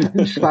einen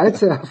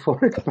Schweizer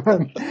Erfolg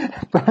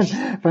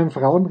beim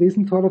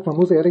Frauenriesentorlauf. Man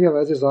muss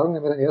ehrlicherweise sagen,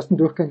 wenn man den ersten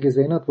Durchgang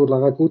gesehen hat, wo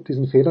Lara Gut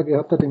diesen Fehler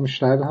gehabt hat im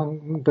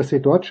Steilhang, dass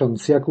sie dort schon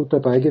sehr gut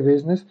dabei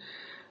gewesen ist,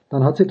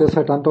 dann hat sie das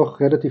halt dann doch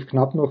relativ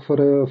knapp noch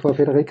vor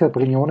Federica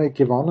Brignone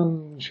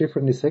gewonnen.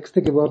 Schiffeln ist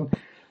Sechste geworden.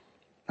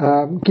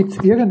 Gibt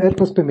es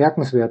irgendetwas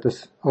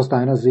Bemerkenswertes aus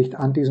deiner Sicht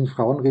an diesem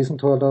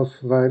Frauenriesentorlauf?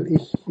 Weil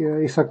ich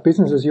sag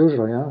Business as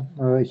usual, ja.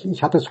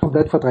 Ich hatte es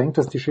komplett verdrängt,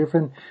 dass die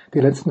Schiffrin die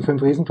letzten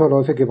 5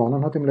 Riesentorläufe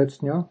gewonnen hat im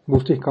letzten Jahr.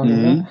 Wusste ich gar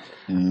nicht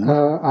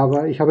mehr.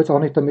 Aber ich habe jetzt auch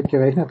nicht damit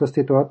gerechnet, dass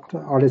die dort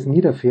alles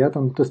niederfährt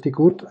und dass die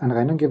gut ein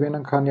Rennen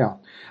gewinnen kann, ja.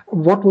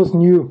 What was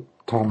new,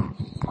 Tom?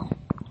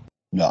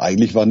 Ja,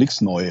 eigentlich war nichts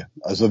neu.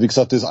 Also wie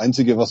gesagt, das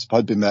Einzige, was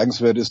halt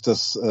bemerkenswert ist,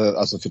 dass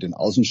also für den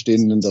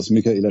Außenstehenden, dass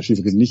Michaela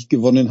Schifrin nicht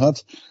gewonnen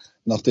hat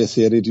nach der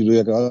Serie, die du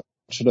ja gerade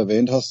schon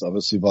erwähnt hast.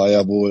 Aber sie war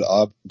ja wohl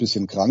ein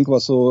bisschen krank,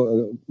 was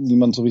so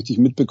niemand so richtig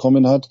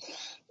mitbekommen hat.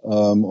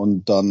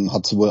 Und dann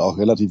hat sie wohl auch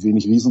relativ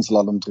wenig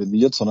Riesenslalom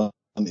trainiert, sondern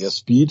eher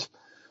Speed.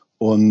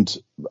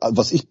 Und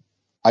was ich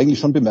eigentlich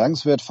schon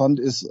bemerkenswert fand,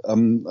 ist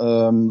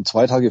 2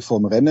 Tage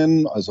vorm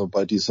Rennen, also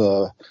bei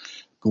dieser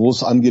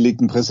groß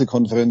angelegten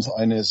Pressekonferenz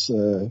eines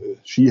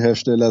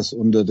Skiherstellers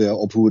unter der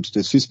Obhut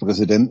des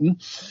FIS-Präsidenten.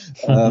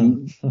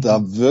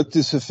 Da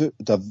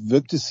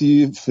wirkte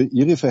sie für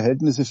ihre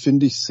Verhältnisse,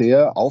 finde ich,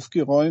 sehr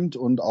aufgeräumt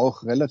und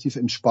auch relativ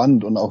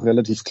entspannt und auch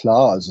relativ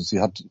klar. Also sie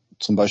hat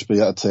zum Beispiel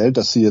ja erzählt,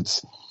 dass sie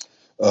jetzt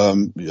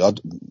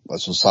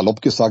also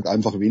salopp gesagt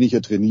einfach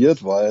weniger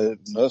trainiert, weil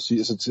sie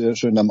ist jetzt sehr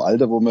schön am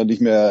Alter, wo man nicht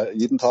mehr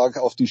jeden Tag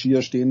auf die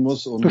Skier stehen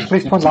muss. Und du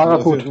sprichst von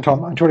Lara Gut,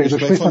 Tom. Entschuldige, ich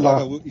spreche von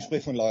Lara Gut.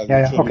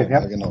 Okay,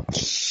 ja. Genau.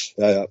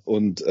 Ja.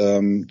 Und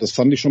das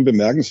fand ich schon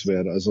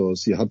bemerkenswert. Also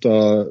sie hat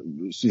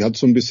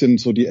so ein bisschen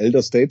so die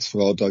Elder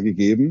Statesfrau da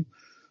gegeben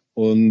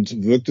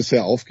und wirkte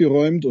sehr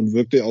aufgeräumt und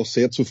wirkte auch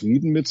sehr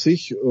zufrieden mit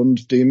sich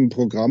und dem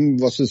Programm,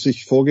 was sie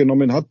sich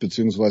vorgenommen hat,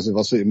 beziehungsweise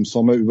was sie im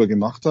Sommer über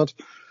gemacht hat.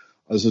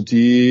 Also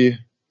die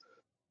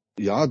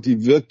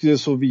wirkte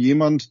so wie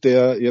jemand,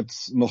 der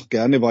jetzt noch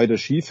gerne weiter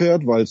Ski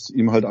fährt, weil es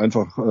ihm halt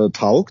einfach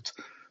taugt,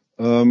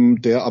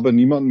 der aber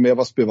niemandem mehr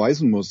was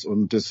beweisen muss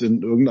und das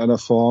in irgendeiner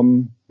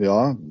Form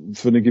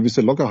für eine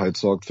gewisse Lockerheit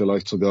sorgt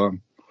vielleicht sogar.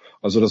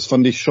 Also das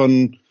fand ich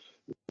schon,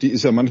 die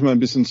ist ja manchmal ein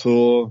bisschen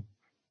so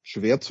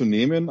schwer zu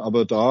nehmen,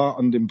 aber da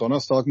an dem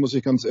Donnerstag, muss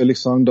ich ganz ehrlich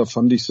sagen, da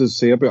fand ich sie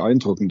sehr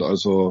beeindruckend.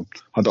 Also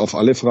hat auf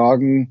alle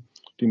Fragen,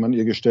 die man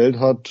ihr gestellt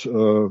hat,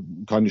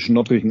 keine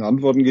schnottrigen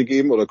Antworten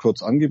gegeben oder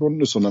kurz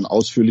angebunden ist, sondern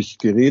ausführlich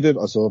geredet.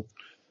 Also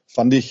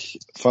fand ich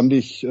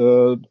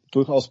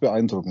durchaus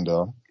beeindruckend,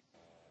 ja.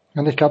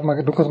 Und ich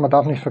glaube, Lukas, man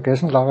darf nicht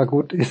vergessen, Lara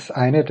Gut ist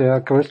eine der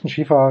größten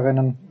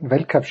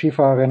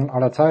Weltcup-Skifahrerinnen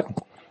aller Zeiten.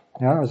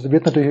 Ja, also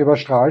wird natürlich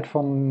überstrahlt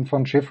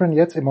von Schifrin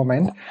jetzt im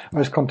Moment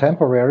als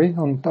Contemporary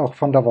und auch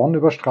von Davon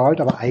überstrahlt,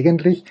 aber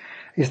eigentlich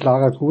ist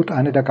Lara Gut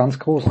eine der ganz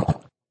Großen.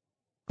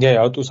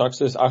 Ja, du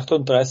sagst es,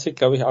 38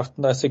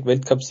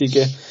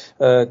 Weltcupsiege,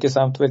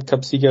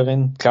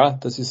 Gesamtweltcupsiegerin. Klar,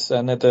 das ist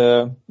eine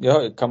der,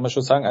 kann man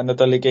schon sagen, eine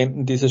der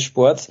Legenden dieses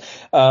Sports.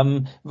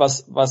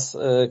 Was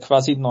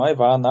quasi neu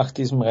war nach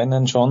diesem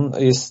Rennen schon,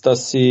 ist,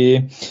 dass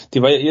die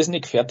war ja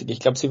irrsinnig fertig. Ich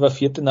glaube, sie war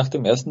 4. nach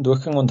dem ersten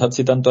Durchgang und hat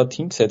sie dann dort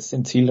hingesetzt,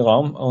 im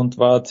Zielraum, und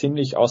war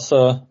ziemlich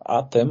außer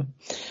Atem.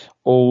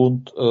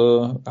 und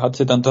hat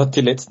sie dann dort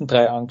die letzten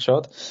 3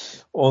 angeschaut.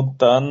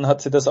 Und dann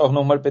hat sie das auch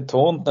nochmal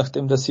betont,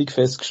 nachdem der Sieg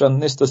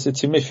festgestanden ist, dass sie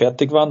ziemlich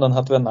fertig waren. Dann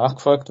hat wer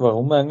nachgefragt,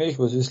 warum eigentlich,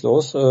 was ist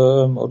los,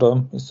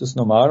 oder ist das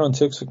normal? Und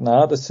sie hat gesagt,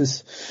 na, das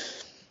ist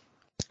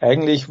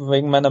eigentlich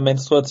wegen meiner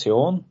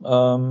Menstruation.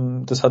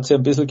 Das hat sich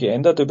ein bisschen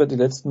geändert über die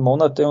letzten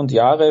Monate und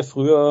Jahre.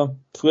 Früher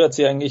hat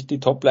sie eigentlich die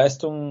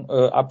Topleistung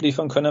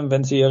abliefern können,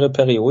 wenn sie ihre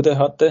Periode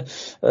hatte.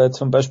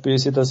 Zum Beispiel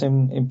ist ihr das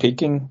in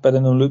Peking bei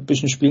den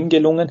Olympischen Spielen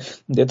gelungen.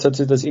 Und jetzt hat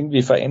sie das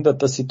irgendwie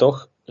verändert, dass sie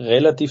doch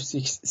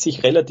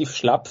sich relativ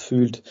schlapp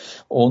fühlt.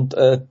 Und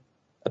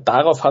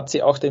darauf hat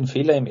sie auch den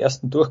Fehler im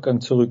ersten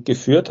Durchgang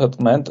zurückgeführt, hat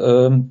gemeint,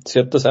 sie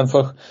hat das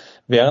einfach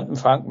während dem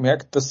Fahren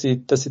gemerkt, dass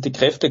sie die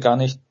Kräfte gar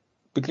nicht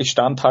wirklich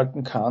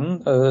standhalten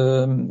kann,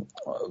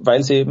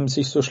 weil sie eben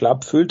sich so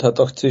schlapp fühlt, hat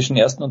auch zwischen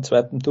ersten und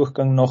zweiten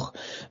Durchgang noch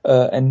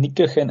ein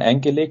Nickerchen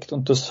eingelegt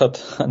und das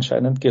hat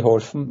anscheinend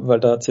geholfen, weil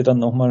da hat sie dann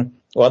nochmal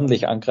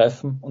ordentlich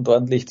angreifen und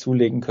ordentlich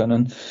zulegen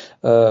können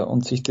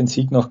und sich den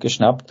Sieg noch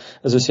geschnappt.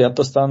 Also sie hat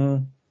das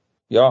dann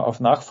ja auf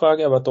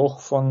Nachfrage, aber doch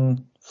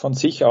von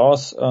sich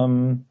aus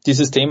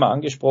dieses Thema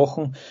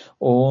angesprochen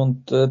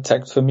und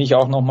zeigt für mich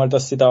auch nochmal,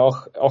 dass sie da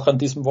auch an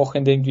diesem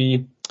Wochenende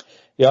irgendwie,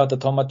 ja, der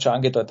Tom hat schon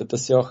angedeutet,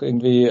 dass sie auch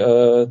irgendwie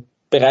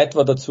bereit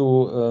war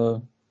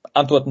dazu,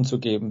 Antworten zu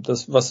geben.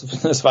 Das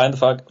war in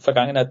der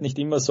Vergangenheit nicht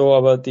immer so,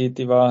 aber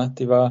die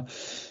war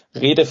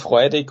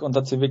redefreudig und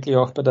hat sie wirklich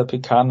auch bei der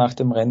PK nach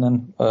dem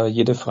Rennen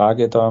jede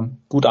Frage da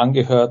gut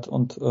angehört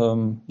und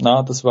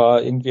das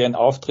war irgendwie ein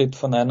Auftritt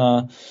von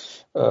einer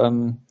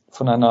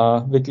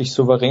wirklich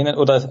souveränen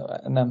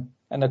oder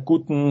einer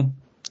guten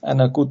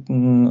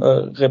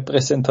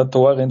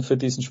Repräsentatorin für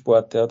diesen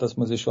Sport, ja, das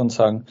muss ich schon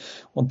sagen.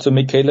 Und zu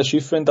Michaela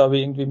Schifrin, da habe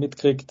ich irgendwie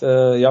mitgekriegt,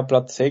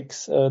 Platz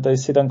 6, da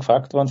ist sie dann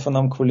gefragt worden von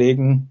einem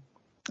Kollegen,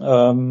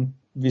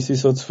 wie sie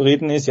so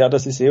zufrieden ist. Ja,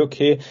 das ist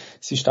okay.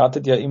 Sie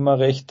startet ja immer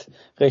recht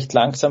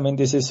langsam in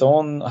die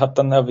Saison, hat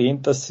dann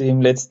erwähnt, dass sie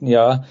im letzten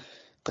Jahr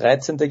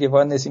 13.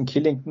 geworden ist in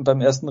Killington beim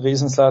ersten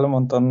Riesenslalom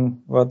und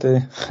dann war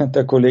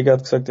der Kollege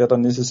hat gesagt, ja,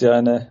 dann ist es ja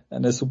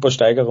eine super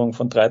Steigerung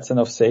von 13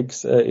 auf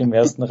 6 im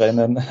ersten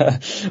Rennen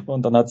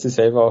und dann hat sie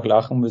selber auch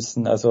lachen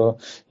müssen. Also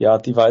ja,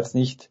 die war jetzt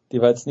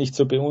nicht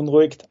so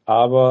beunruhigt,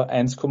 aber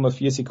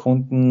 1,4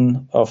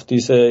 Sekunden auf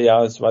diese,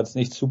 ja, es war jetzt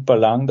nicht super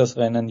lang das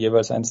Rennen,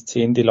 jeweils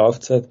 1,10 die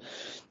Laufzeit,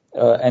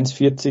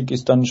 1,40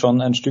 ist dann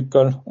schon ein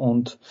Stückerl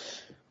und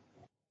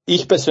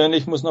ich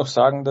persönlich muss noch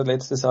sagen, der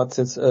letzte Satz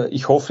jetzt,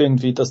 ich hoffe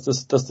irgendwie, dass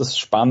das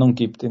Spannung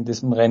gibt in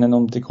diesem Rennen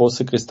um die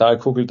große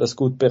Kristallkugel, dass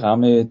gut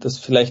Berame das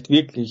vielleicht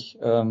wirklich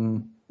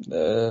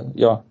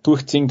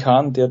durchziehen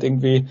kann. Der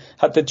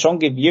hat jetzt schon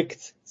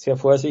gewirkt, sehr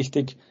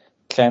vorsichtig,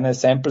 kleine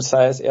Sample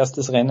Size,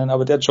 erstes Rennen,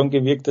 aber der hat schon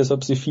gewirkt, als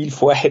ob sie viel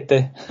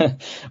vorhätte.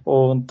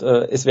 Und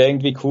es wäre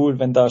irgendwie cool,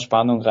 wenn da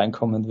Spannung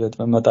reinkommen wird,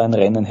 wenn wir da ein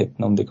Rennen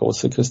hätten um die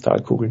große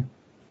Kristallkugel.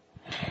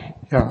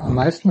 Ja, am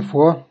meisten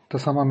vor,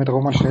 das haben wir mit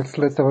Roman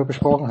Schnetzel letzte Woche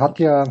besprochen, hat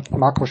ja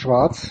Marco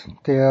Schwarz,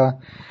 der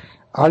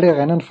alle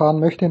Rennen fahren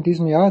möchte in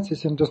diesem Jahr. Jetzt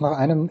ist ihm das nach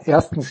einem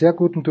ersten sehr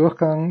guten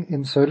Durchgang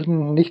in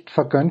Sölden nicht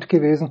vergönnt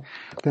gewesen,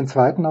 den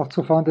zweiten auch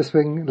zu fahren.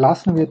 Deswegen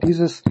lassen wir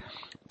dieses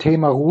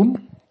Thema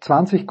ruhen.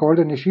 20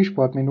 goldene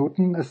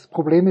Skisportminuten. Das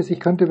Problem ist,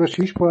 ich könnte über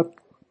Skisport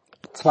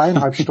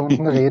 2,5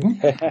 Stunden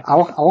reden,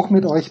 auch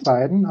mit euch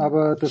beiden,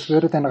 aber das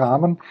würde den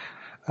Rahmen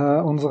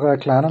unserer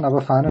kleinen,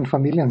 aber feinen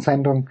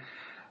Familiensendung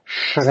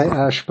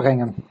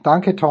sprengen.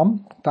 Danke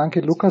Tom,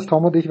 danke Lukas.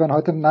 Tom und ich werden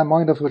heute,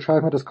 morgen dafür schaue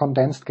ich mir das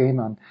Condensed Game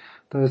an.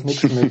 Da ist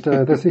nichts mit.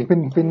 Ich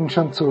bin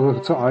schon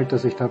zu alt,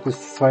 dass ich da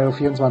bis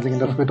 2.24 Uhr in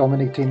der Früh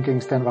Dominik Thiem gegen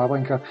Stan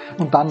Wawrinka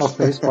und dann noch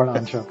Baseball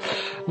anschaue.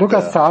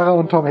 Lukas Zahrer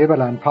und Tom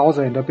Häberlein,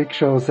 Pause in der Big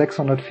Show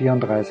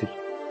 634.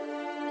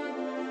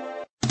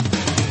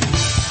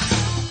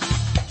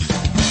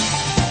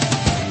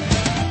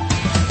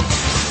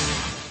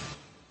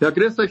 Ja,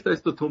 grüß euch, da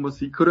ist der Thomas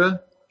Sikora.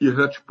 Ihr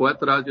hört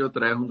Sportradio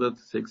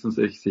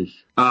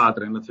 366.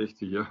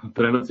 360, ja.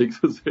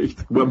 366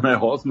 war meine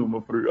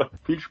Hausnummer früher.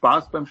 Viel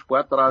Spaß beim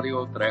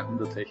Sportradio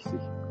 360.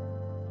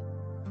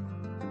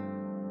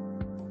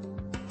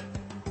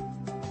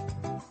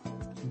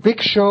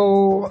 Big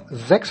Show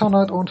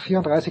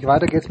 634.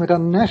 Weiter geht's mit der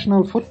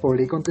National Football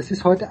League und es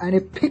ist heute eine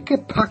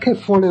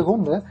pickepackevolle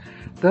Runde,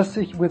 dass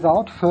ich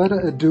without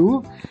further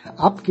ado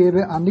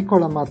abgebe an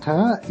Nicolas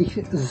Martin.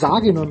 Ich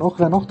sage nur noch,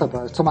 wer noch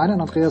dabei ist. Zum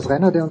einen Andreas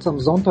Renner, der uns am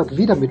Sonntag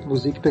wieder mit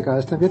Musik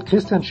begeistern wird.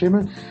 Christian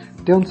Schimmel,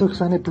 der uns durch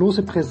seine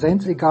bloße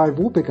Präsenz egal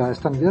wo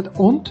begeistern wird.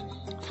 Und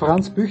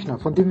Franz Büchner,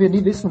 von dem wir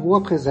nie wissen, wo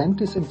er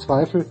präsent ist, im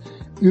Zweifel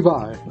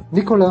überall.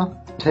 Nicolas,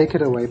 take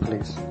it away,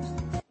 please.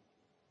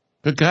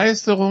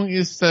 Begeisterung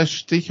ist das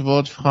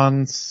Stichwort,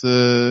 Franz.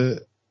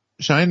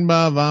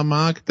 Scheinbar war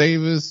Mark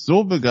Davis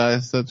so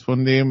begeistert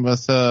von dem,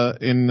 was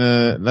er in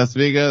Las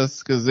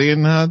Vegas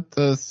gesehen hat,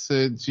 dass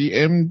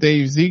GM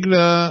Dave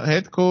Ziegler,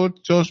 Head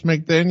Coach Josh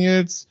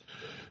McDaniels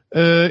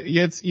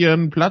jetzt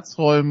ihren Platz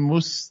räumen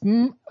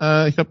mussten.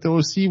 Ich glaube, der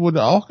OC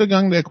wurde auch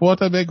gegangen, der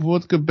Quarterback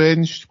wurde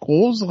gebencht.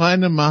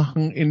 Großreine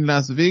machen in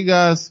Las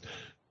Vegas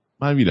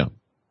mal wieder.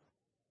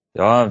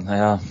 Ja,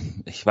 naja,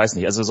 ich weiß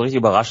nicht. Also so richtig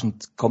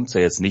überraschend kommt's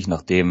ja jetzt nicht,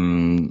 nach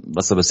dem,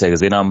 was wir bisher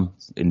gesehen haben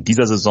in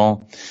dieser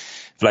Saison.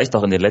 Vielleicht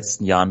auch in den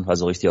letzten Jahren, weil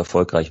so richtig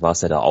erfolgreich war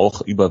es ja da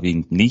auch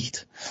überwiegend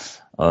nicht.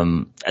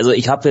 Also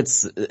ich habe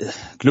jetzt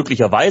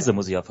glücklicherweise,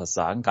 muss ich ja fast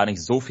sagen, gar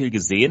nicht so viel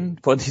gesehen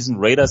von diesen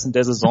Raiders in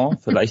der Saison.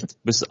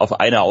 Vielleicht bis auf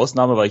eine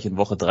Ausnahme, weil ich in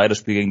Woche 3 das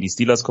Spiel gegen die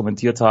Steelers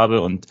kommentiert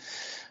habe und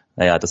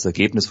naja, das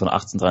Ergebnis von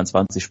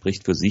 18-23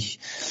 spricht für sich.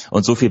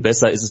 Und so viel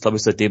besser ist es, glaube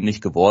ich, seitdem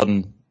nicht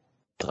geworden.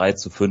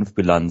 3-5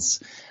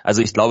 Bilanz.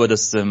 Also ich glaube,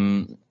 das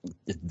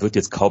wird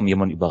jetzt kaum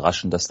jemand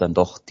überraschen, dass dann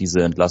doch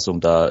diese Entlassung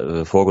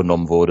da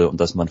vorgenommen wurde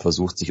und dass man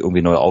versucht, sich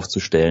irgendwie neu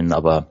aufzustellen.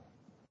 Aber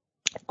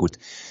gut,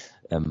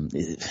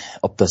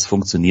 ob das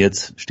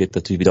funktioniert, steht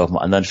natürlich wieder auf einem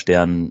anderen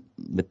Stern,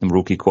 mit einem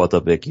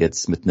Rookie-Quarterback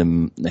jetzt, mit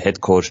einem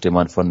Head-Coach, den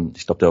man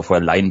ich glaube, der war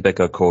vorher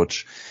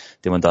Linebacker-Coach,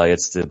 den man da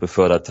jetzt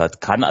befördert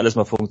hat. Kann alles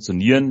mal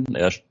funktionieren.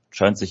 Er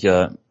scheint sich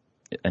ja,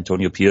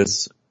 Antonio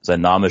Pierce, sein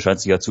Name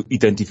scheint sich ja zu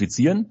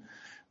identifizieren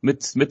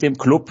mit dem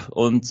Club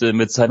und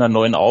mit seiner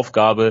neuen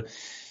Aufgabe.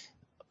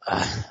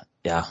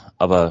 Ja,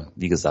 aber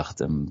wie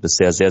gesagt,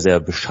 bisher sehr, sehr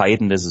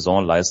bescheidene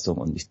Saisonleistung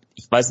und ich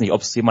weiß nicht,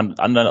 ob es jemand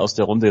anderen aus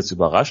der Runde jetzt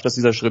überrascht, dass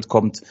dieser Schritt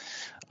kommt,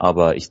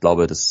 aber ich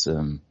glaube, es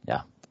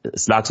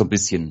lag so ein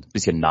bisschen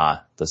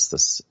nah, dass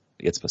das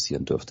jetzt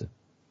passieren dürfte.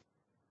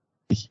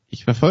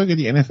 Ich verfolge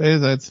die NFL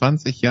seit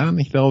 20 Jahren.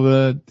 Ich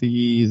glaube,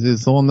 die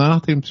Saison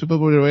nach dem Super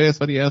Bowl der Raiders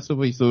war die erste,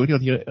 wo ich so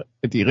wirklich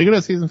auch die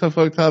Regular Season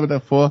verfolgt habe,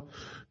 davor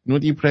nur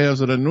die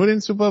Playoffs oder nur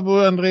den Super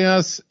Bowl,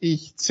 Andreas.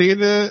 Ich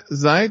zähle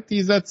seit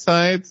dieser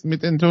Zeit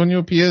mit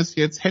Antonio Pierce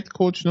jetzt Head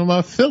Coach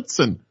Nummer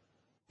 14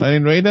 bei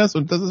den Raiders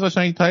und das ist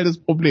wahrscheinlich Teil des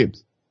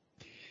Problems.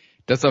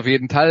 Das ist auf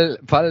jeden Fall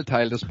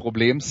Teil des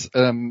Problems.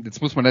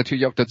 Jetzt muss man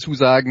natürlich auch dazu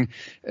sagen,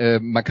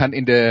 man kann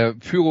in der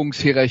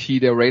Führungshierarchie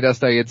der Raiders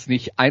da jetzt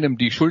nicht einem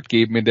die Schuld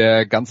geben in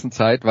der ganzen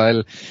Zeit,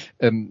 weil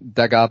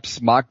da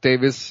gab's Mark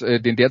Davis,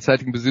 den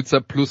derzeitigen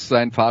Besitzer, plus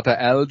sein Vater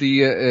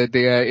Aldi,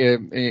 der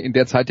in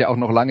der Zeit ja auch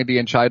noch lange die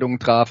Entscheidungen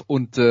traf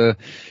und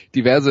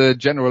diverse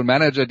General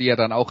Manager, die ja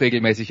dann auch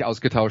regelmäßig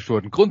ausgetauscht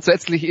wurden.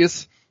 Grundsätzlich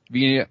ist,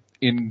 wie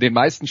in den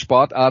meisten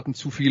Sportarten,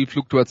 zu viel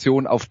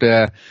Fluktuation auf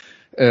der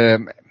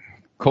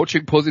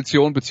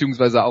Coaching-Position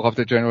beziehungsweise auch auf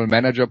der General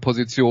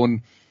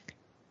Manager-Position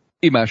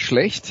immer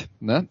schlecht,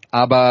 ne?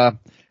 Aber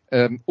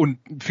und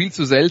viel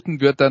zu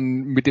selten wird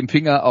dann mit dem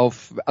Finger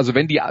also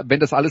wenn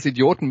das alles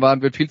Idioten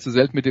waren, wird viel zu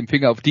selten mit dem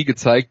Finger auf die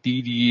gezeigt,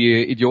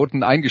 die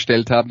Idioten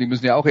eingestellt haben. Die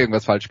müssen ja auch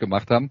irgendwas falsch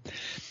gemacht haben.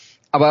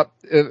 Aber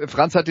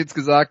Franz hat jetzt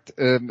gesagt,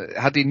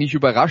 hat ihn nicht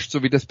überrascht,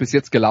 so wie das bis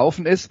jetzt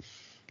gelaufen ist.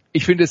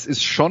 Ich finde, es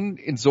ist schon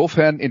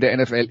insofern in der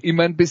NFL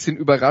immer ein bisschen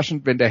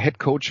überraschend, wenn der Head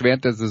Coach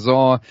während der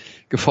Saison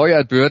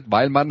gefeuert wird,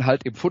 weil man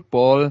halt im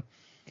Football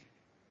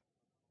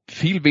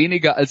viel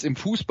weniger als im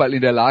Fußball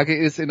in der Lage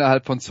ist,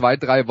 innerhalb von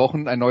 2-3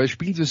 Wochen ein neues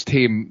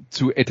Spielsystem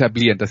zu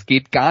etablieren. Das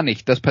geht gar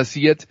nicht. Das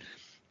passiert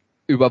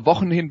über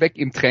Wochen hinweg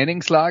im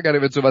Trainingslager,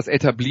 da wird sowas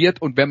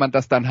etabliert und wenn man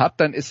das dann hat,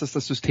 dann ist das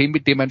System,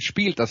 mit dem man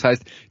spielt. Das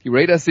heißt, die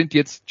Raiders sind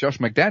jetzt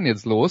Josh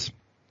McDaniels los,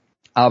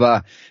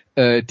 aber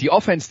die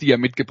Offense, die er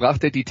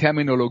mitgebracht hat, die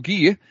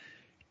Terminologie,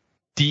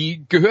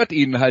 die gehört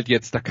ihnen halt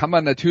jetzt. Da kann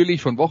man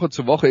natürlich von Woche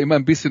zu Woche immer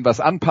ein bisschen was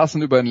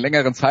anpassen, über einen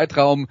längeren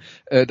Zeitraum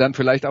dann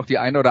vielleicht auch die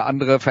eine oder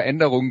andere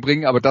Veränderung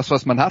bringen, aber das,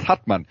 was man hat,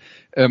 hat man.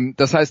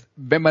 Das heißt,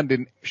 wenn man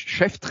den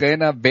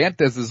Cheftrainer während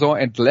der Saison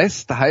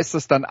entlässt, heißt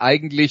das dann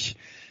eigentlich,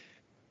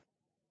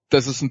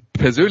 das ist ein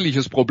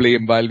persönliches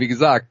Problem, weil, wie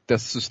gesagt,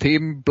 das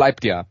System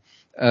bleibt ja.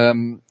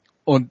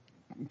 Und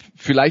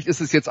vielleicht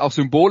ist es jetzt auch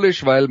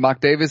symbolisch, weil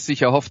Mark Davis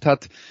sich erhofft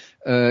hat,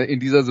 in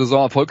dieser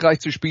Saison erfolgreich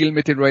zu spielen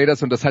mit den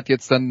Raiders und das hat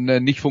jetzt dann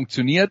nicht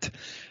funktioniert.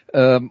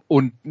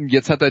 Und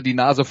jetzt hat er die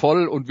Nase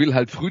voll und will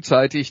halt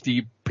frühzeitig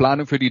die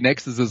Planung für die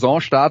nächste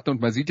Saison starten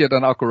und man sieht ja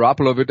dann auch,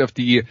 Garoppolo wird auf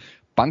die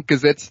Bank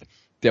gesetzt.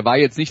 Der war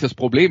jetzt nicht das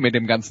Problem in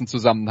dem ganzen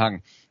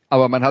Zusammenhang.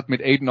 Aber man hat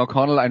mit Aiden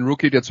O'Connell einen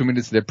Rookie, der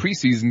zumindest in der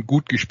Preseason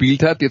gut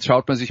gespielt hat. Jetzt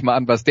schaut man sich mal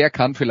an, was der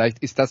kann. Vielleicht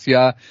ist das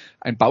ja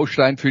ein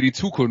Baustein für die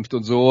Zukunft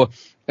und so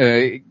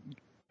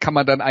kann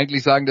man dann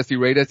eigentlich sagen, dass die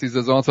Raiders die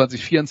Saison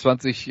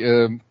 2024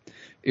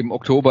 im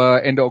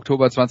Oktober, Ende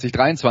Oktober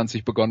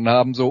 2023 begonnen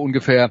haben. So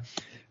ungefähr,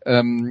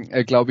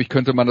 glaube ich,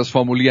 könnte man das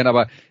formulieren.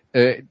 Aber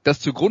das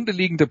zugrunde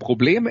liegende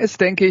Problem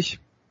ist, denke ich,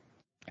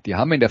 die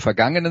haben in der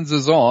vergangenen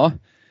Saison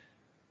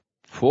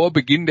vor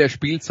Beginn der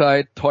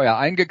Spielzeit teuer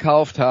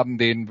eingekauft, haben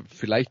den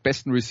vielleicht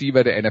besten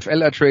Receiver der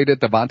NFL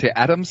ertradet, Davante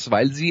Adams,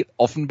 weil sie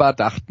offenbar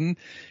dachten,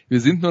 wir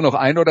sind nur noch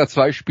 1 oder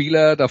 2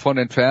 Spieler davon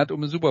entfernt, um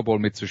den Super Bowl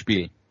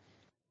mitzuspielen.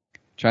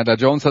 Chandler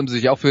Jones haben sie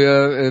sich auch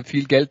für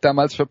viel Geld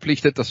damals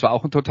verpflichtet. Das war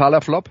auch ein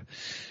totaler Flop.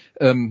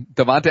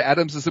 Davante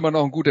Adams ist immer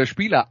noch ein guter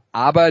Spieler,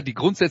 aber die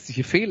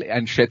grundsätzliche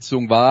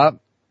Fehleinschätzung war,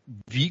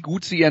 wie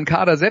gut sie ihren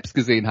Kader selbst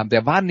gesehen haben.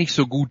 Der war nicht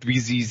so gut, wie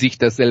sie sich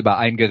das selber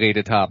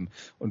eingeredet haben.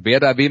 Und wer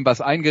da wem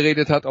was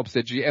eingeredet hat, ob es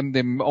der GM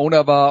dem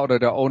Owner war oder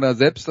der Owner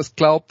selbst das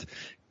glaubt,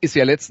 ist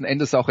ja letzten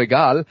Endes auch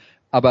egal.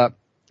 Aber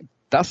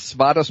das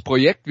war das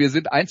Projekt. Wir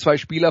sind 1-2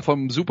 Spieler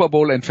vom Super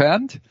Bowl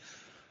entfernt.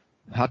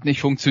 Hat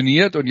nicht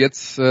funktioniert und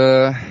jetzt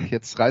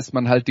reißt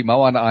man halt die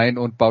Mauern ein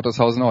und baut das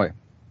Haus neu.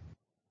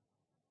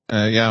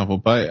 Ja,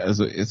 wobei,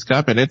 also es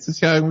gab ja letztes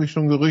Jahr irgendwie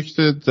schon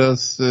Gerüchte,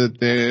 dass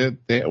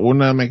der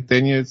Owner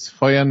McDaniels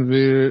feuern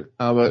will,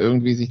 aber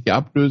irgendwie sich die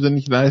Ablöse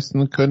nicht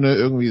leisten könne,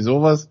 irgendwie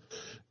sowas.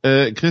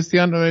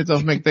 Christian, wenn wir jetzt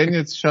auf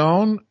McDaniels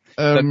schauen,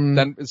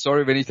 dann,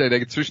 sorry, wenn ich da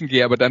dazwischen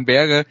gehe, aber dann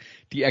wäre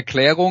die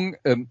Erklärung,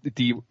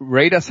 die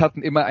Raiders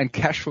hatten immer ein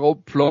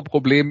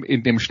Cashflow-Problem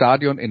in dem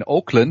Stadion in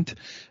Oakland,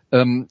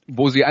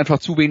 wo sie einfach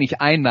zu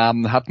wenig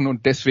Einnahmen hatten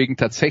und deswegen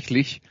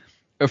tatsächlich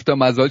öfter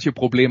mal solche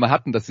Probleme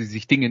hatten, dass sie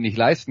sich Dinge nicht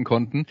leisten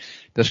konnten.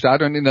 Das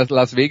Stadion in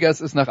Las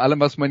Vegas ist nach allem,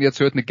 was man jetzt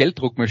hört, eine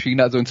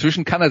Gelddruckmaschine. Also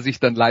inzwischen kann er sich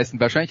dann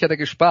leisten. Wahrscheinlich hat er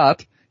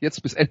gespart,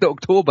 jetzt bis Ende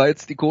Oktober,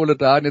 jetzt die Kohle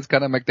da und jetzt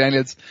kann er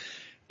McDaniels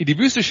in die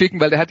Wüste schicken,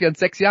 weil der hat ja einen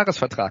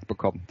 6-Jahres-Vertrag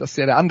bekommen. Das ist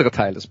ja der andere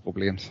Teil des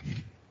Problems.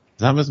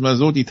 Sagen wir es mal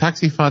so, die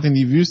Taxifahrt in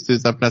die Wüste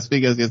ist ab Las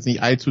Vegas jetzt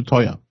nicht allzu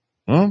teuer.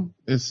 Hm?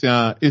 Ist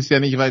ja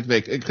nicht weit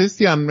weg.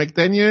 Christian,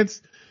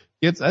 McDaniels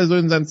jetzt also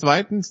in seinem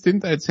zweiten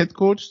Stint als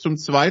Headcoach zum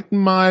zweiten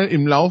Mal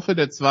im Laufe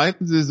der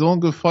zweiten Saison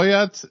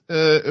gefeuert.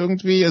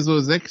 Irgendwie, also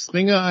 6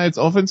 Ringe als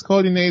Offense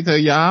Coordinator,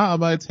 ja,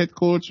 aber als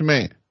Headcoach,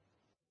 meh.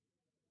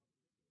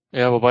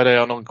 Ja, wobei da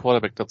ja auch noch ein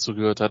Quarterback dazu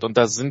gehört hat. Und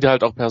da sind ja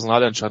halt auch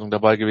Personalentscheidungen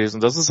dabei gewesen.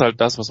 Das ist halt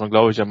das, was man,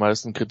 glaube ich, am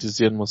meisten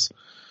kritisieren muss.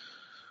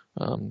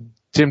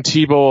 Tim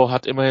Tebow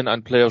hat immerhin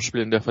ein Playoff-Spiel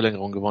in der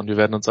Verlängerung gewonnen. Wir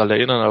werden uns alle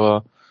erinnern,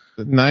 aber...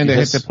 Nein, der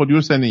hätte der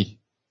Producer nicht.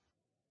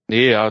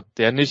 Nee, ja,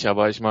 der nicht,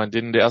 aber ich meine,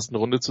 den in der ersten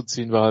Runde zu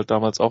ziehen, war halt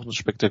damals auch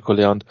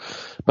spektakulär. Und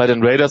bei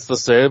den Raiders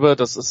dasselbe,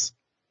 das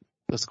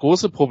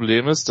große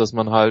Problem ist, dass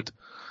man halt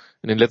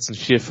in den letzten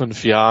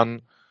 4-5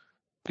 Jahren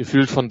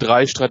gefühlt von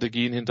 3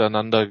 Strategien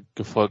hintereinander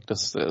gefolgt.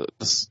 Das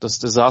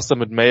Desaster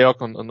mit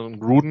Mayock und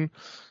Gruden,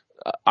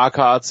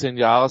 aka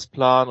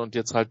 10-Jahresplan und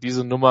jetzt halt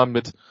diese Nummer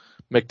mit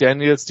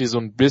McDaniels, die so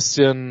ein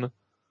bisschen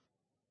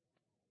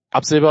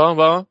absehbar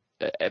war.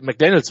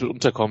 McDaniels wird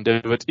unterkommen,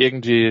 der wird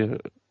irgendwie,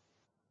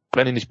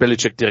 wenn ihn nicht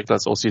Belichick direkt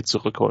als OC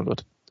zurückholen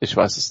wird. Ich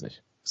weiß es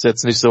nicht. Ist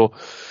jetzt nicht so,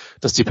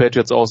 dass die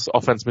Patriots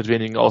Offense mit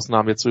wenigen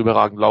Ausnahmen jetzt so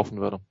überragend laufen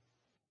würde.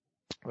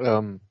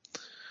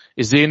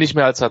 Ich sehe nicht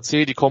mehr als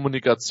HC die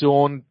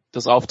Kommunikation,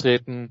 das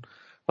Auftreten,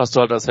 was du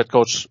halt als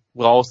Headcoach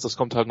brauchst, das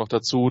kommt halt noch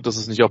dazu, dass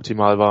es nicht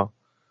optimal war.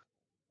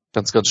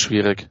 Ganz, ganz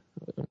schwierig.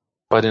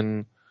 Bei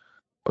den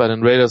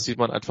Raiders sieht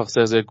man einfach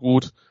sehr, sehr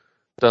gut,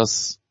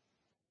 dass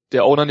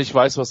der Owner nicht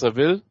weiß, was er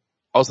will,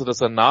 außer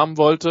dass er einen Namen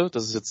wollte.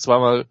 Das ist jetzt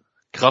zweimal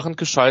krachend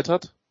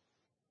gescheitert.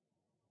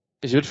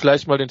 Ich würde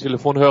vielleicht mal den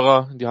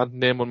Telefonhörer in die Hand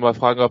nehmen und mal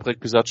fragen, ob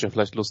Rick Bisaccia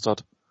vielleicht Lust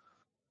hat.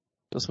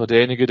 Das war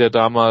derjenige, der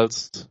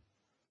damals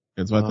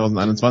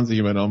 2021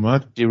 übernommen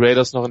hat. Die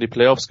Raiders noch in die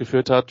Playoffs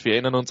geführt hat. Wir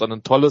erinnern uns an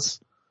ein tolles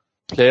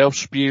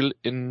Playoff-Spiel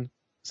in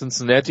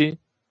Cincinnati,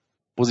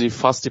 wo sie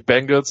fast die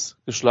Bengals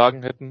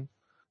geschlagen hätten,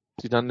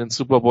 die dann in den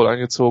Super Bowl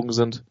eingezogen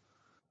sind.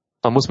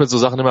 Man muss mit so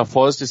Sachen immer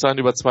vorsichtig sein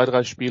über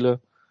 2-3 Spiele.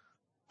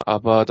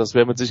 Aber das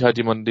wäre mit Sicherheit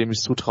jemand, dem ich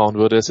zutrauen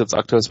würde. Er ist jetzt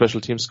aktuell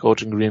Special Teams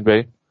Coach in Green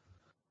Bay.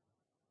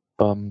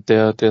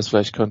 Der es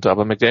vielleicht könnte.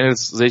 Aber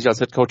McDaniels sehe ich als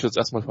Head Coach jetzt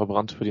erstmal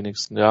verbrannt für die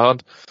nächsten Jahre.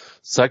 Und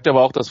es zeigt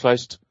aber auch, dass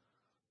vielleicht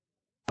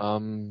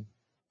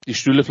die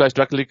Stühle vielleicht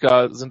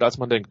wackeliger sind, als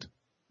man denkt.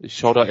 Ich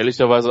schaue da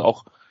ehrlicherweise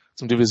auch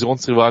zum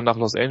Divisionsrivalen nach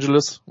Los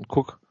Angeles und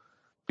gucke,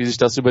 wie sich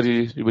das über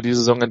die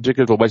Saison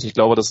entwickelt. Wobei ich nicht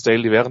glaube, dass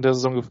Staley während der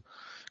Saison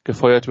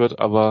gefeuert wird.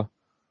 Aber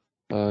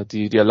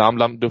die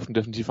Alarmlampen dürfen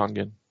definitiv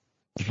angehen.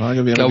 Die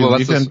Frage wäre,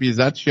 inwiefern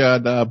Bisaccia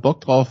da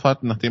Bock drauf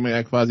hat, nachdem er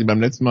ja quasi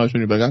beim letzten Mal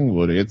schon übergangen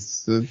wurde.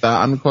 Jetzt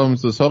da ankommen,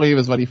 so sorry,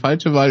 das war die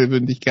falsche Wahl, wir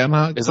würden dich gerne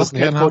haben. Es ist ein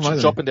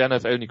Headcoach-Job in der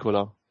NFL,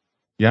 Nicola.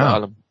 Ja. Bei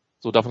allem.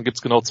 So, davon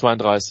gibt's genau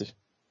 32.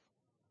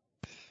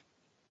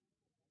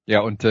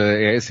 Ja, und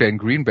er ist ja in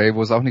Green Bay,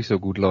 wo es auch nicht so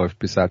gut läuft,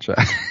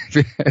 Bisaccia.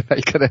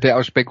 Vielleicht kann er da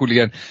auch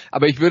spekulieren.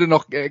 Aber ich würde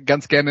noch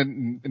ganz gerne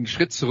einen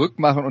Schritt zurück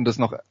machen und das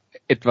noch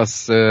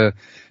etwas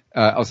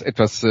aus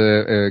etwas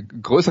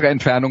größerer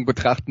Entfernung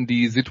betrachten,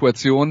 die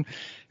Situation.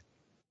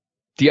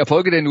 Die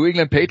Erfolge der New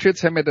England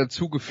Patriots haben ja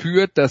dazu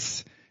geführt,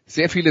 dass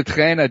sehr viele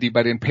Trainer, die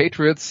bei den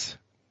Patriots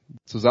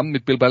zusammen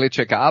mit Bill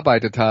Belichick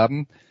gearbeitet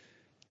haben,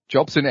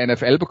 Jobs in der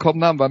NFL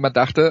bekommen haben, weil man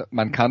dachte,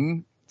 man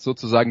kann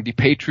sozusagen die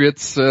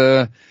Patriots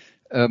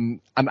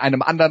an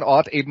einem anderen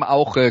Ort eben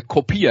auch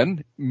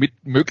kopieren mit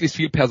möglichst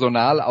viel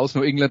Personal aus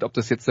New England, ob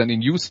das jetzt dann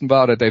in Houston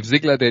war oder Dave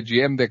Ziegler, der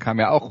GM, der kam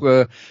ja auch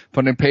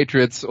von den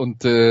Patriots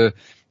und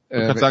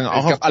ich kann sagen,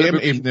 auch auf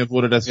GM-Ebene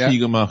wurde das viel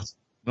gemacht.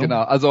 Ne?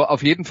 Genau, also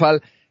auf jeden Fall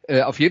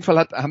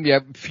haben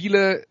ja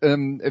viele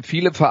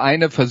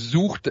Vereine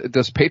versucht,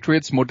 das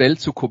Patriots-Modell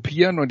zu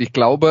kopieren und ich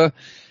glaube,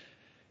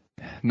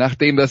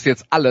 nachdem das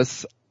jetzt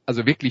alles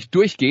also wirklich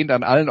durchgehend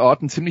an allen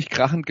Orten ziemlich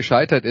krachend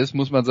gescheitert ist,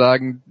 muss man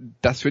sagen,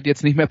 das wird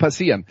jetzt nicht mehr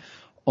passieren.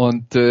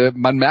 Und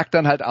man merkt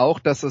dann halt auch,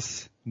 dass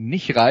es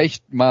nicht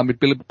reicht, mal mit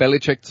Bill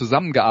Belichick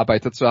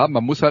zusammengearbeitet zu haben.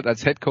 Man muss halt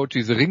als Head Coach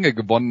diese Ringe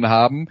gewonnen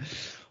haben.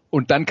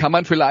 Und dann kann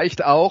man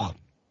vielleicht auch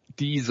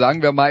die,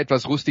 sagen wir mal,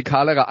 etwas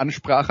rustikalere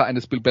Ansprache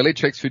eines Bill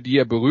Belichicks, für die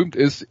er berühmt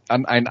ist,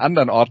 an einen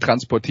anderen Ort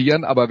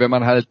transportieren. Aber wenn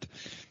man halt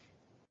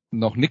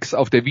noch nichts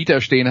auf der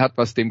Vita stehen hat,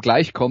 was dem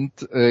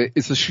gleichkommt,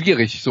 ist es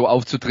schwierig, so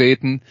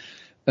aufzutreten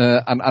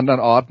an anderen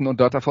Orten und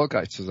dort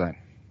erfolgreich zu sein.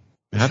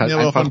 Wir hatten ja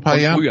aber vor ein paar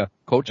Jahren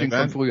Coaching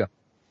von früher.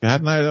 Wir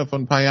hatten halt vor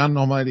ein paar Jahren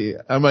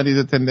einmal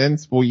diese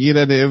Tendenz, wo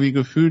jeder, der irgendwie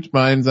gefühlt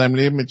mal in seinem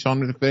Leben mit Sean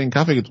McVay einen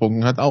Kaffee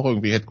getrunken hat, auch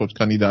irgendwie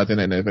Headcoach-Kandidat in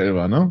der NFL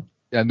war, ne?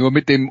 Ja, nur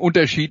mit dem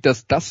Unterschied,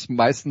 dass das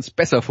meistens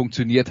besser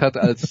funktioniert hat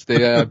als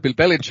der Bill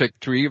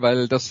Belichick-Tree,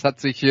 weil das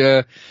hat sich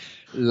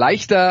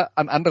leichter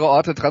an andere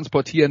Orte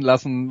transportieren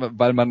lassen,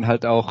 weil man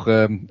halt auch,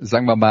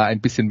 sagen wir mal,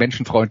 ein bisschen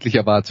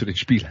menschenfreundlicher war zu den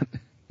Spielern.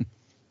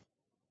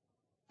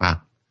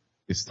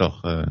 Ist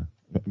doch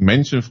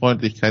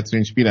Menschenfreundlichkeit zu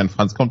den Spielern,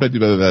 Franz, komplett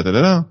überbewertet,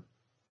 oder?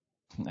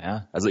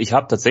 Ja, also ich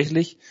habe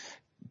tatsächlich,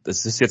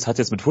 hat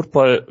jetzt mit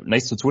Football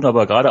nichts zu tun,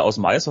 aber gerade aus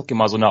dem Eishockey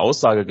mal so eine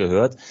Aussage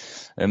gehört.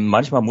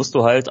 Manchmal musst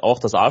du halt auch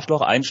das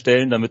Arschloch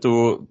einstellen, damit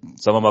du,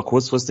 sagen wir mal,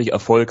 kurzfristig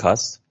Erfolg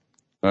hast.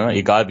 Ja,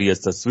 egal wie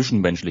jetzt das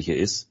Zwischenmenschliche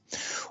ist.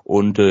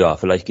 Und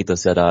vielleicht geht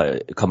das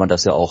kann man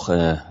das ja auch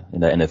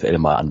in der NFL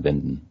mal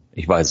anwenden.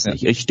 Ich weiß es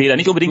nicht. Ich stehe da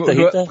nicht unbedingt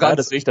dahinter,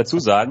 das will ich dazu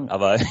sagen,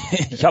 aber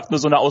ich habe nur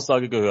so eine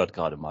Aussage gehört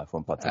gerade mal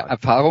vor ein paar Tagen.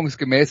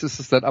 Erfahrungsgemäß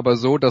ist es dann aber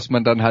so, dass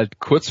man dann halt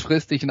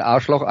kurzfristig ein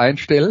Arschloch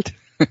einstellt,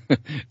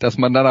 dass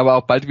man dann aber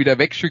auch bald wieder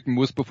wegschicken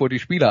muss, bevor die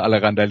Spieler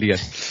alle randalieren.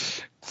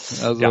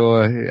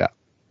 Also ja,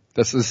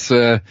 das ist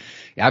wir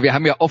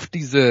haben ja oft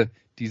diese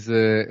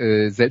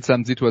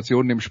seltsamen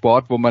Situationen im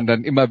Sport, wo man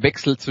dann immer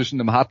wechselt zwischen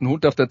einem harten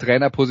Hund auf der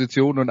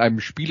Trainerposition und einem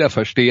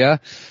Spielerversteher.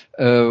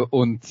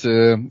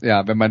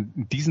 Wenn man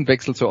diesen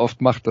Wechsel so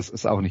oft macht, das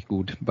ist auch nicht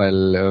gut,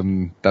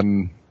 weil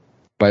dann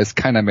weiß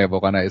keiner mehr,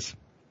 woran er ist.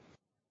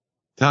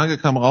 Tage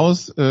kam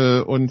raus,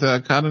 unter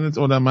Cardinals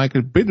oder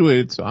Michael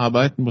Bidwell zu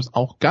arbeiten, muss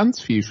auch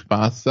ganz viel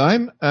Spaß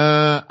sein.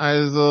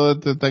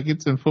 Da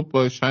gibt's im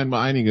Football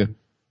scheinbar einige,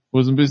 wo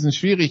es ein bisschen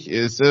schwierig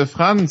ist.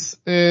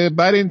 Franz,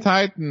 bei den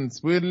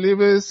Titans, Will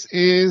Levis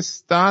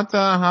ist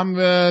Starter, haben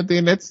wir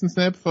den letzten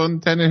Snap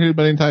von Tannehill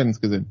bei den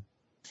Titans gesehen?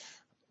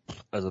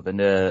 Also wenn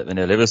der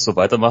Levis so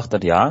weitermacht,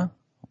 dann ja.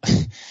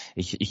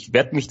 Ich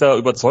werde mich da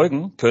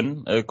überzeugen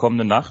können,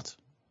 kommende Nacht.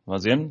 Mal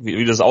sehen,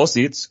 wie das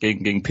aussieht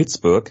gegen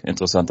Pittsburgh,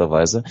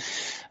 interessanterweise.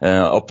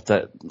 Ob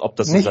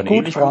das nicht dann gut,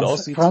 ähnlich Franz. gut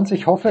aussieht. Franz,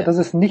 ich hoffe, dass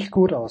es nicht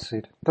gut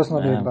aussieht. Das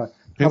noch nebenbei.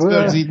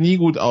 Pittsburgh sieht nie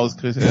gut aus,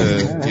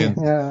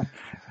 Jens. Ja.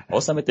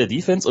 Außer mit der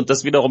Defense, und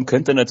das wiederum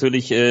könnte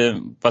natürlich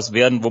was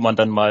werden, wo man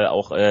dann mal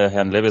auch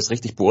Herrn Levis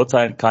richtig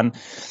beurteilen kann.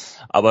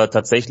 Aber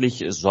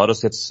tatsächlich sah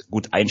das jetzt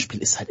gut, ein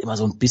Spiel ist halt immer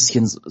so ein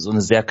bisschen so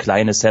eine sehr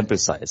kleine Sample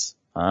Size.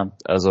 Ja?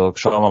 Also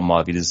schauen wir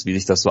mal, wie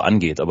sich das so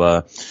angeht.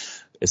 Aber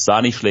es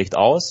sah nicht schlecht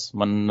aus.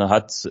 Man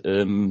hat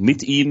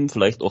mit ihm,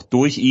 vielleicht auch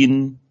durch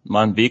ihn,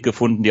 mal einen Weg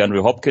gefunden, die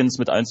Andre Hopkins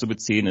mit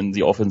einzubeziehen in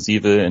die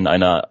Offensive in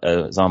einer,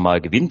 sagen wir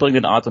mal,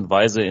 gewinnbringenden Art und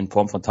Weise in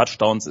Form von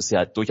Touchdowns. Ist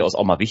ja durchaus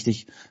auch mal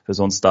wichtig für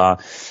so einen Star.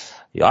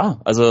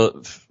 Ja, also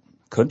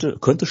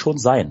könnte schon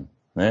sein.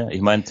 Ne?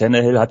 Ich meine,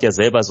 Tannehill hat ja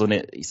selber so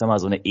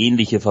eine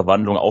ähnliche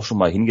Verwandlung auch schon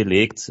mal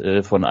hingelegt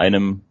von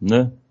einem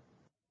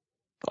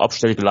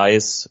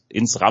Abstellgleis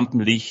ins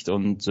Rampenlicht,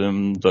 und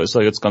da ist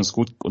er jetzt ganz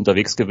gut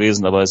unterwegs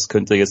gewesen, aber es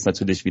könnte jetzt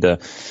natürlich wieder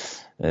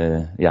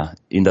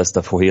in das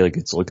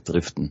vorherige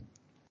zurückdriften.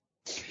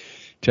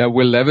 Tja,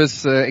 Will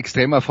Levis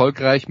extrem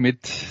erfolgreich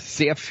mit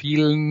sehr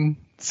vielen,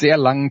 sehr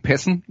langen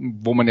Pässen,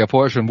 wo man ja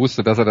vorher schon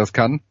wusste, dass er das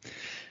kann.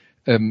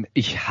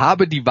 Ich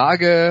habe die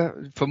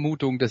vage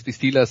Vermutung, dass die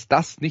Steelers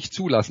das nicht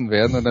zulassen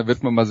werden, und dann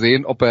wird man mal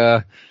sehen, ob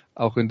er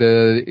auch in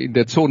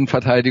der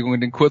Zonenverteidigung, in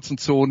den kurzen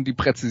Zonen die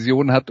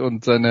Präzision hat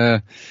und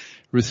seine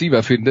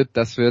Receiver findet.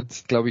 Das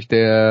wird, glaube ich,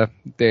 der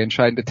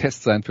entscheidende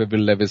Test sein für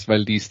Will Levis,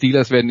 weil die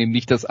Steelers werden ihm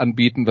nicht das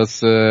anbieten, was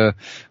da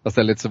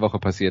letzte Woche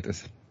passiert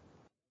ist.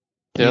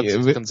 Ja,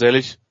 ganz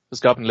ehrlich, es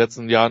gab in den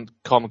letzten Jahren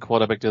kaum einen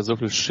Quarterback, der so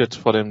viel Shit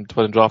vor dem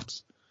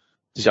Draft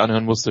sich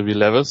anhören musste wie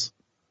Levis.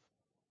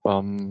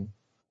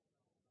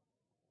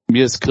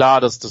 Mir ist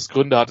klar, dass das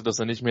Gründe hatte, dass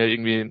er nicht mehr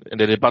irgendwie in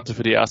der Debatte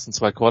für die ersten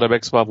zwei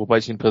Quarterbacks war, wobei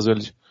ich ihn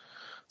persönlich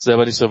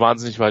selber nicht so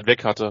wahnsinnig weit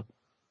weg hatte.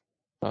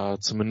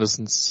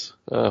 Zumindestens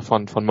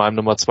von meinem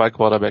Nummer 2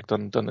 Quarterback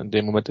dann in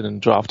dem Moment in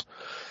den Draft.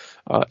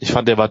 Ich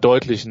fand, er war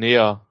deutlich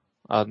näher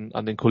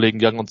an den Kollegen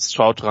Young und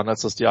Stroud dran,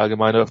 als das die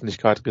allgemeine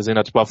Öffentlichkeit gesehen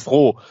hat. Ich war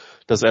froh,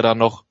 dass er dann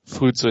noch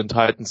früh zu den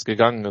Titans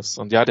gegangen ist.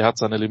 Und ja, der hat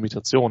seine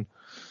Limitation.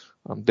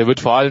 Der wird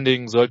vor allen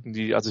Dingen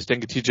ich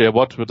denke, TJ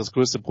Watt wird das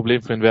größte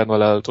Problem für ihn werden,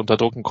 weil er halt unter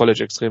Druck im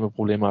College extreme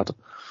Probleme hatte.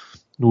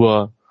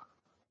 Nur,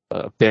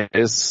 der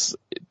ist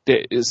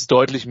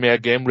deutlich mehr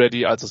game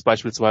ready, als es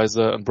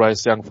beispielsweise ein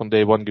Bryce Young von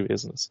Day One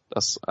gewesen ist.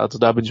 Also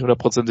da bin ich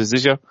 100%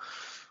 sicher.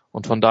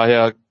 Und von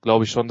daher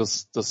glaube ich schon,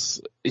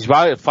 dass ich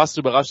war fast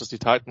überrascht, dass die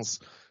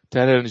Titans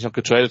Tannehill nicht noch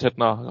getradet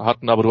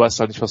hatten, aber du weißt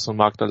halt nicht, was so ein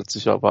Markt da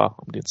letztlich war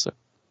am Dienstag.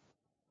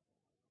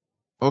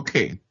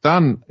 Okay,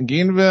 dann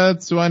gehen wir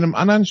zu einem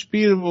anderen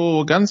Spiel,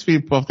 wo ganz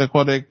viel auf der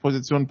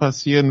Quarterback-Position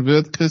passieren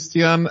wird.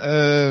 Christian,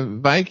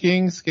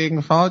 Vikings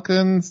gegen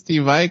Falcons.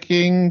 Die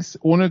Vikings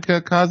ohne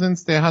Kirk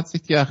Cousins, der hat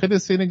sich die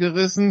Achillessehne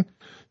gerissen.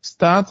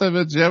 Starter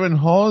wird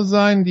Jaren Hall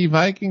sein. Die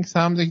Vikings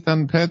haben sich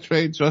dann per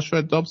Trade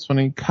Joshua Dobbs von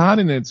den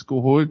Cardinals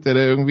geholt, der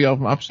irgendwie auf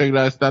dem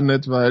Abstellgleis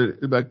landet, weil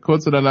über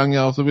kurz oder lang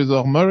ja auch sowieso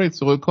auch Murray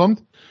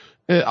zurückkommt.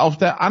 Auf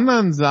der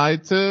anderen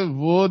Seite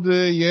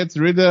wurde jetzt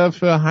Ridder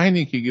für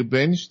Heineke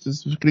gebencht.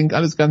 Das klingt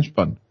alles ganz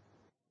spannend.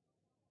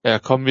 Ja,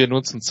 kommen wir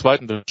nun zum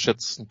zweiten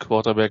geschätzten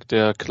Quarterback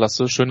der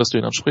Klasse. Schön, dass du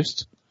ihn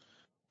ansprichst.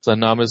 Sein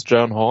Name ist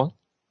Jaron Hall.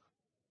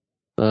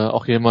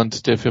 Auch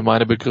jemand, der für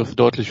meine Begriffe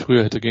deutlich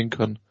früher hätte gehen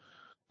können.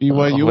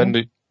 BYU?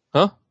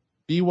 Hä?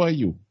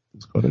 BYU.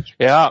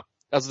 Ja,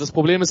 also das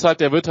Problem ist halt,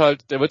 der wird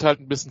halt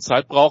ein bisschen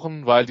Zeit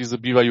brauchen, weil diese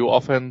BYU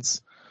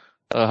Offense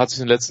hat sich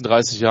in den letzten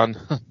 30 Jahren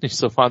nicht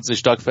so wahnsinnig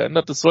stark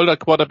verändert. Es soll da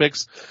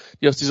Quarterbacks,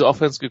 die aus dieser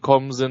Offense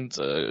gekommen sind,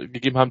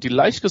 gegeben haben, die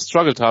leicht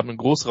gestruggelt haben im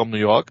Großraum New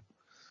York.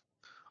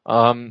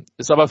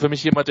 Ist aber für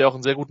mich jemand, der auch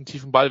einen sehr guten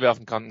tiefen Ball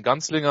werfen kann. Ein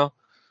Ganzlinger,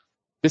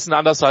 bisschen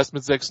anders, heißt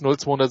mit 6'0",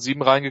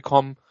 207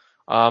 reingekommen,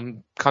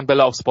 kann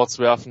Bälle auf Spots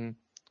werfen.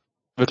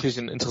 Wirklich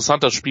ein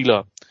interessanter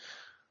Spieler.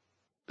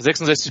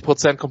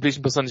 66%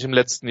 Completion Percentage im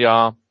letzten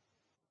Jahr.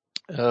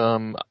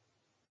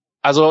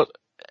 Also,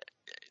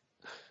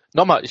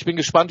 nochmal, ich bin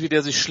gespannt, wie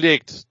der sich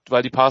schlägt,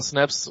 weil die paar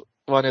Snaps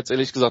waren jetzt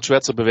ehrlich gesagt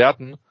schwer zu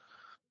bewerten.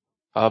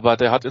 Aber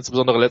der hat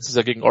insbesondere letztes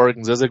Jahr gegen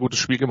Oregon ein sehr, sehr gutes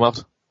Spiel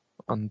gemacht.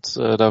 Und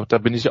da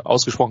bin ich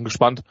ausgesprochen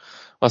gespannt,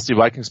 was die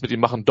Vikings mit ihm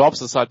machen.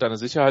 Dobbs ist halt deine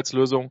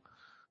Sicherheitslösung,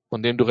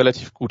 von dem du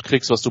relativ gut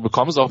kriegst, was du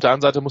bekommst. Auf der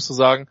anderen Seite musst du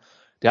sagen,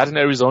 der hat in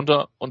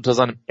Arizona unter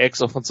seinem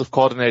Ex-Offensive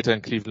Coordinator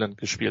in Cleveland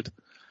gespielt.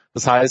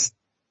 Das heißt,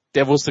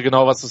 der wusste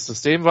genau, was das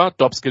System war.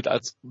 Dobbs gilt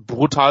als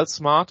brutal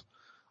smart,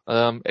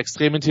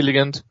 extrem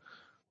intelligent.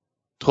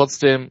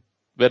 Trotzdem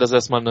wäre das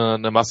erstmal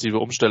eine massive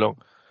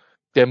Umstellung.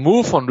 Der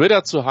Move von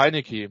Ridder zu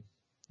Heineke,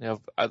 ja,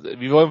 also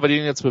wie wollen wir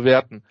den jetzt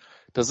bewerten?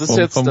 Das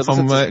ist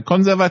vom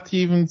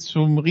Konservativen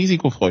zum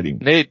Risikofreudigen.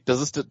 Nee, das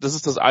ist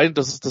das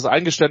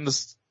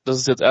Eingeständnis, dass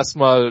es jetzt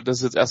erstmal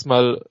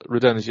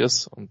Ridder nicht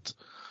ist. Und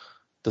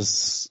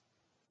es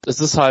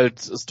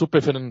tut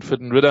mir für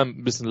den Ridder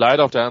ein bisschen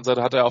leid. Auf der anderen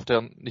Seite hat er auf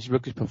der nicht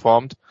wirklich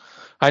performt.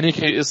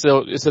 Heineke ist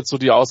jetzt so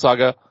die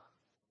Aussage,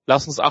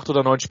 lass uns 8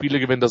 oder 9 Spiele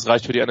gewinnen, das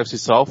reicht für die NFC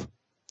South.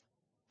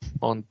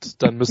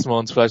 Und dann müssen wir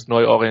uns vielleicht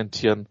neu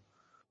orientieren.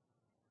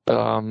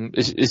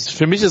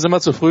 Für mich ist immer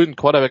zu früh, einen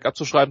Quarterback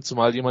abzuschreiben,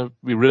 zumal jemand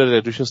wie Ridder,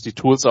 der durchaus die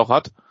Tools auch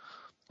hat.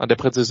 An der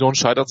Präzision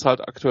scheitert es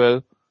halt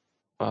aktuell.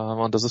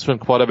 Und das ist für einen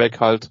Quarterback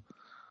halt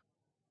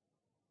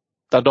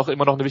dann doch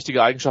immer noch eine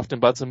wichtige Eigenschaft, den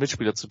Ball zum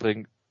Mitspieler zu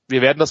bringen.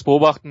 Wir werden das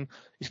beobachten.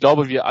 Ich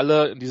glaube, wir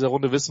alle in dieser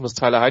Runde wissen, was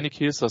Tyler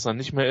Heineke ist, was er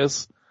nicht mehr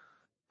ist.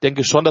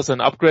 Denke schon, dass er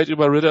ein Upgrade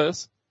über Ridder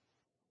ist.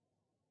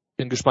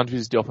 Bin gespannt, wie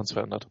sich die Offense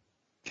verändert.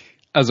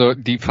 Also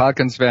die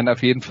Falcons werden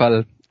auf jeden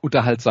Fall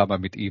unterhaltsamer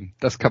mit ihm.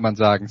 Das kann man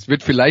sagen. Es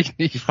wird vielleicht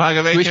nicht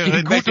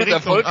durchgehend gut und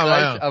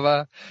erfolgreich,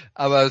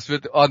 aber es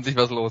wird ordentlich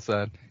was los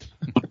sein.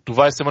 Du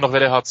weißt immer noch, wer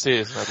der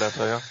HC ist in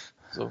Atlanta, ja?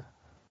 So.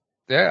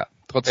 Ja,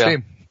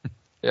 trotzdem.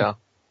 Ja.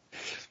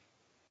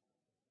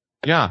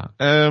 Ja,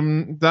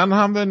 dann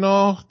haben wir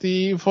noch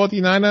die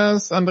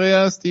 49ers,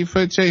 Andreas, die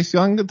für Chase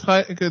Young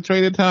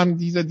getradet haben.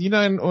 Dieser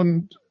D-Line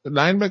und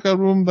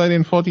Linebacker-Room bei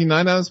den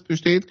 49ers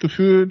besteht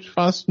gefühlt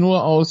fast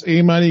nur aus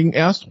ehemaligen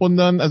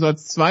Erstrundern, also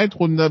als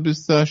Zweitrunder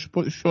bist du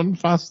schon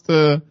fast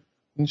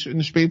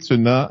ein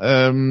Spätzünder.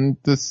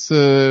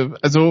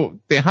 Also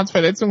der hat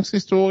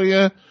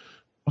Verletzungshistorie.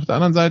 Auf der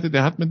anderen Seite,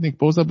 der hat mit Nick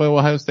Bosa bei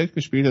Ohio State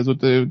gespielt. Also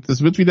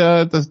das wird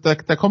wieder,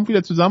 da kommt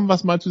wieder zusammen,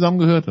 was mal zusammen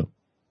gehörte.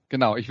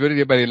 Genau, ich würde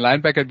dir bei den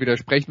Linebackern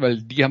widersprechen,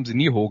 weil die haben sie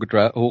nie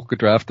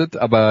hochgedraftet,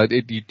 aber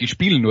die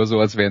spielen nur so,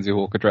 als wären sie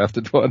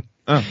hochgedraftet worden.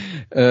 Ja,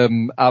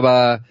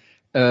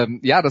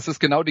 das ist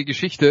genau die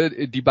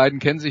Geschichte. Die beiden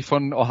kennen sich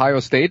von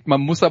Ohio State.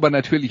 Man muss aber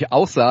natürlich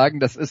auch sagen,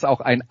 das ist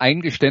auch ein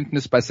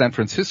Eingeständnis bei San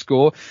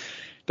Francisco,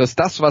 dass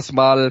das, was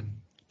mal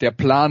der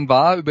Plan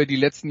war, über die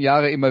letzten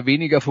Jahre immer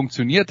weniger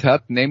funktioniert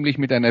hat, nämlich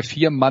mit einer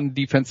 4-Mann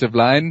Defensive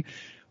Line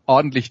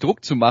ordentlich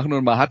Druck zu machen.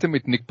 Und man hatte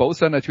mit Nick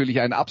Bosa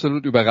natürlich einen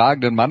absolut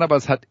überragenden Mann, aber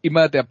es hat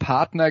immer der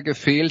Partner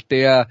gefehlt,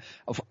 der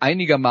auf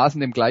einigermaßen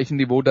dem gleichen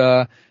Niveau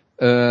da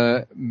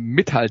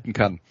mithalten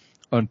kann.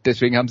 Und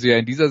deswegen haben sie ja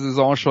in dieser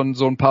Saison schon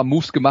so ein paar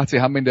Moves gemacht. Sie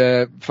haben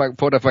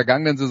vor der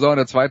vergangenen Saison in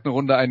der zweiten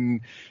Runde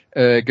einen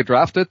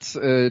gedraftet,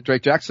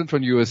 Drake Jackson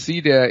von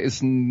USC, der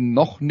ist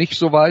noch nicht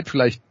so weit,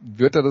 vielleicht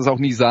wird er das auch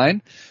nie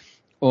sein.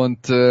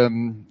 Und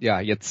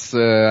jetzt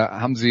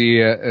haben sie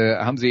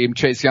eben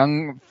Chase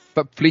Young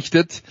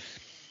verpflichtet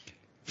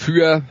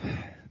für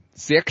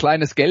sehr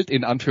kleines Geld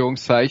in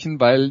Anführungszeichen,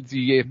 weil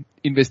sie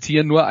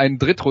investieren nur einen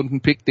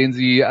Drittrunden-Pick, den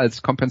sie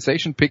als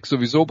Compensation-Pick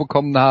sowieso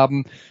bekommen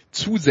haben,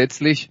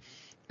 zusätzlich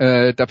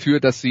dafür,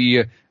 dass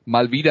sie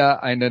mal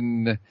wieder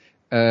einen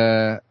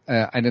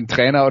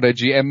Trainer oder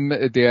GM,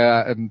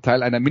 der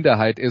Teil einer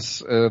Minderheit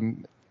ist,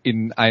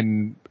 in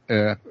einen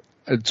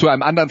zu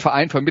einem anderen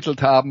Verein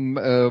vermittelt haben,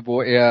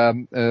 wo er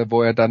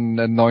dann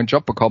einen neuen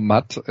Job bekommen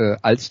hat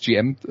als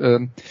GM.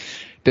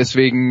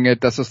 Deswegen,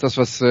 das ist das,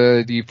 was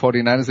die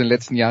 49ers in den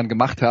letzten Jahren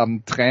gemacht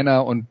haben.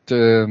 Trainer und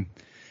dann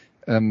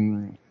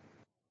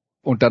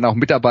auch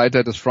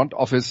Mitarbeiter des Front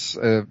Office,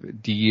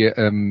 die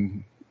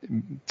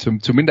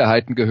zu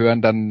Minderheiten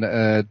gehören,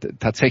 dann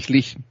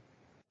tatsächlich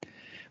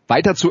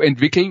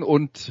weiterzuentwickeln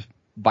und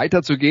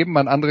weiterzugeben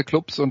an andere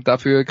Clubs, und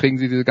dafür kriegen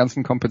sie diese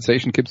ganzen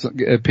Compensation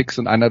Picks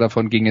und einer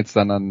davon ging jetzt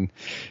dann an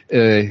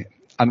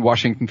an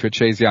Washington für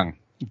Chase Young.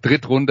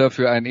 Drittrunder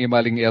für einen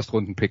ehemaligen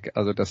Erstrundenpick.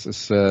 Also das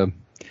ist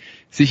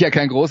sicher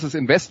kein großes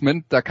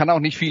Investment. Da kann auch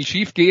nicht viel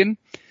schief gehen.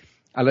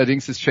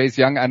 Allerdings ist Chase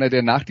Young einer,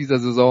 der nach dieser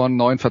Saison einen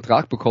neuen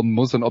Vertrag bekommen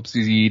muss. Und ob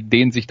sie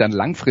den sich dann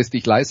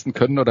langfristig leisten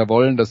können oder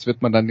wollen, das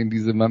wird man dann in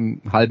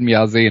diesem halben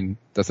Jahr sehen,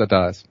 dass er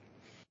da ist.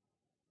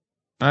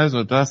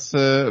 Also das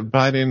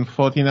bei den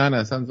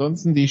 49ers.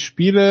 Ansonsten die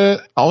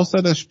Spiele,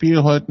 außer das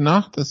Spiel heute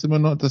Nacht, das immer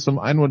noch, das um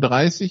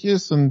 1:30 Uhr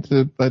ist und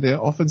bei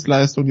der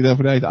Offensleistung, die da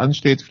vielleicht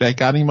ansteht, vielleicht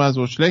gar nicht mal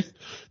so schlecht,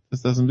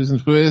 dass das ein bisschen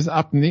früher ist.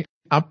 Ab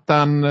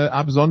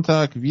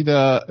Sonntag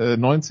wieder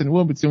 19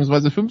 Uhr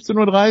beziehungsweise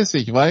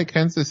 15:30 Uhr, weil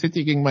Kansas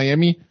City gegen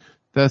Miami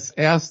das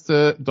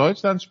erste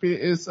Deutschlandspiel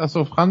ist.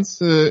 Achso,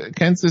 Franz,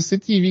 Kansas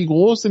City, wie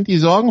groß sind die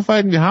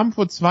Sorgenfalten? Wir haben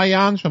vor 2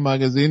 Jahren schon mal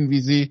gesehen, wie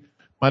sie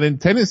mal in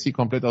Tennessee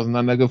komplett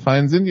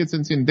auseinandergefallen sind. Jetzt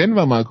sind sie in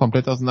Denver mal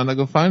komplett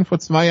auseinandergefallen. Vor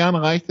 2 Jahren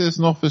reichte es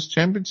noch fürs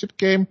Championship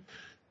Game.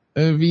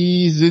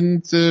 Wie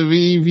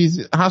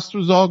hast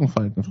du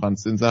Sorgenfalten,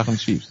 Franz, in Sachen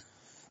Chiefs?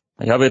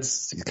 Ich habe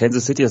jetzt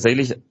Kansas City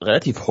tatsächlich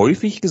relativ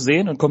häufig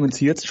gesehen und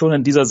kommentiert schon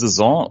in dieser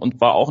Saison und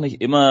war auch nicht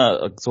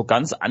immer so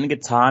ganz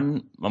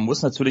angetan. Man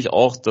muss natürlich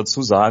auch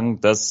dazu sagen,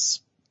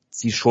 dass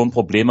sie schon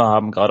Probleme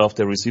haben, gerade auf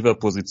der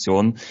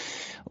Receiver-Position.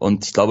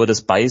 Und ich glaube,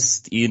 das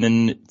beißt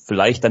ihnen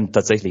vielleicht dann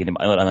tatsächlich in dem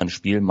einen oder anderen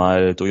Spiel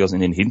mal durchaus in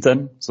den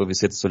Hintern, so wie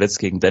es jetzt zuletzt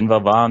gegen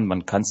Denver war.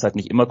 Man kann es halt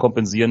nicht immer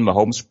kompensieren.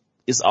 Mahomes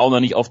ist auch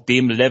noch nicht auf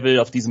dem Level,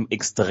 auf diesem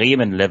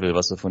extremen Level,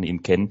 was wir von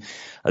ihm kennen.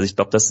 Also ich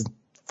glaube, das sind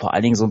vor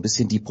allen Dingen so ein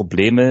bisschen die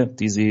Probleme,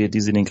 die sie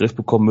in den Griff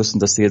bekommen müssen,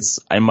 dass sie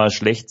jetzt einmal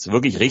schlecht,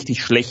 wirklich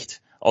richtig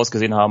schlecht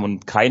ausgesehen haben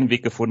und keinen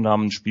Weg gefunden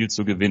haben, ein Spiel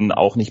zu gewinnen,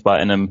 auch nicht bei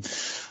einem,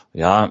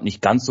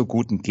 nicht ganz so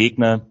guten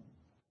Gegner.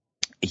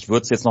 Ich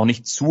würde es jetzt noch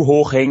nicht zu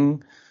hoch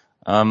hängen,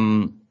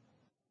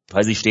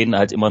 weil sie stehen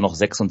halt immer noch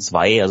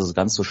 6-2, also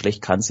ganz so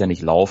schlecht kann es ja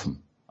nicht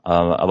laufen.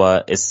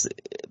 Aber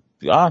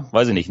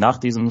weiß ich nicht, nach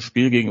diesem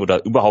Spiel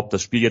oder überhaupt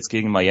das Spiel jetzt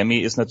gegen Miami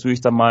ist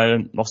natürlich dann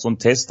mal noch so ein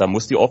Test, da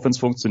muss die Offense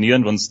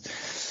funktionieren, sonst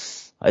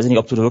weiß ich nicht,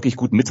 ob du da wirklich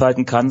gut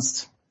mithalten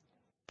kannst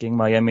gegen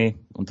Miami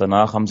und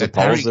danach haben sie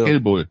Pause.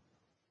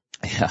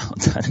 Ja,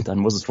 und dann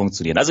muss es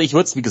funktionieren. Also ich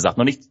würde es, wie gesagt,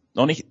 noch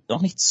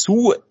nicht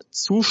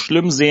zu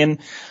schlimm sehen,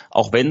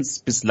 auch wenn es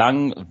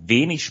bislang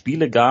wenig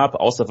Spiele gab,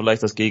 außer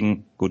vielleicht das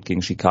gegen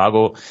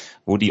Chicago,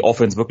 wo die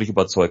Offense wirklich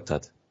überzeugt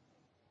hat.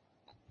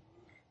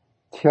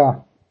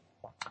 Tja,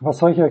 was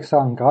soll ich euch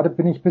sagen? Gerade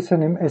bin ich ein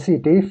bisschen im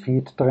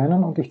SED-Feed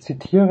drinnen und ich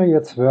zitiere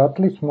jetzt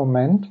wörtlich,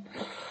 Moment,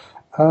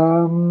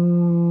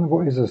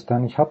 wo ist es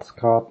denn? Ich hab's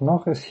gerade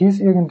noch. Es hieß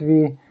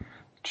irgendwie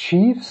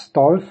Chiefs,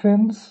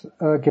 Dolphins,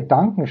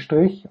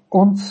 Gedankenstrich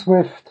und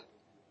Swift.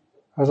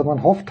 Also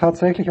man hofft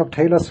tatsächlich, ob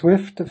Taylor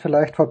Swift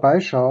vielleicht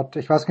vorbeischaut.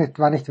 Ich weiß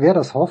nicht, wer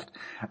das hofft.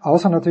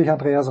 Außer natürlich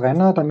Andreas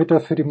Renner, damit er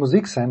für die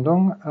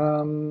Musiksendung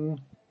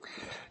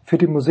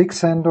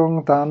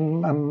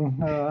dann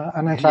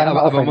einen kleinen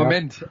aber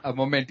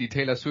Moment, die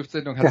Taylor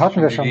Swift-Sendung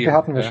hatten wir schon.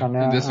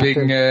 Ja. Und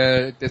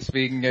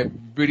deswegen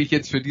würde ich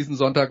jetzt für diesen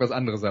Sonntag was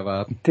anderes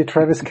erwarten. Die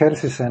Travis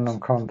Kelce-Sendung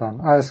kommt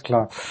dann, alles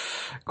klar.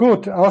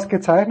 Gut,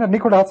 ausgezeichnet.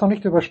 Nicola hat es noch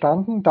nicht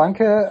überstanden.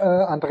 Danke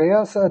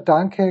Andreas,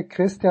 danke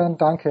Christian,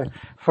 danke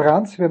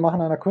Franz. Wir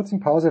machen einer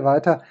kurzen Pause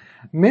weiter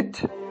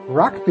mit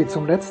Rugby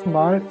zum letzten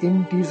Mal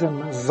in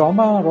diesem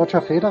Sommer.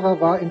 Roger Federer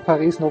war in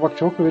Paris, Novak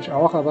Djokovic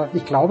auch, aber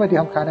ich glaube, die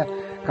haben keine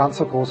ganz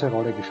so große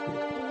Rolle gespielt.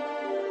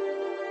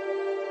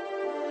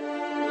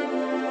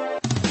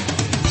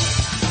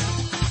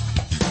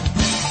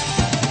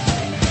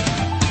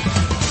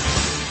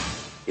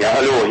 Ja,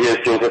 hallo, hier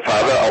ist Josef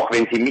Haber, auch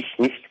wenn Sie mich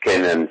nicht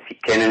kennen. Sie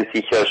kennen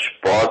sicher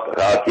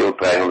Sportradio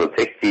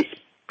 360.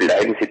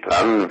 Bleiben Sie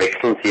dran,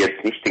 wechseln Sie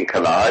jetzt nicht den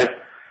Kanal,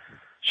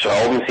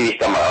 schrauben Sie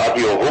nicht am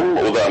Radio rum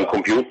oder am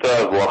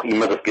Computer, wo auch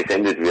immer das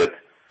gesendet wird.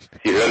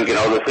 Sie hören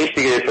genau das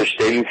Richtige,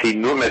 verstellen Sie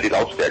nur mehr die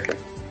Lautstärke.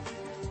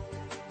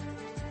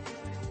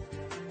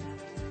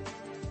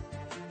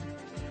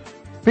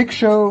 Big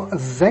Show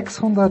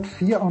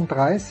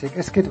 634.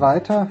 Es geht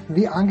weiter,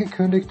 wie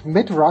angekündigt,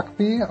 mit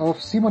Rugby. Auf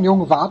Simon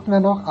Jung warten wir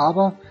noch,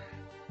 aber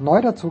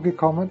neu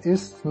dazugekommen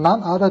ist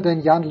none other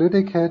than Jan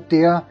Lüdeke,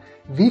 der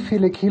wie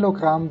viele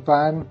Kilogramm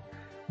beim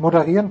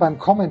Moderieren, beim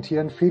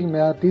Kommentieren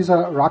vielmehr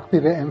dieser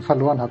Rugby-WM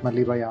verloren hat, mein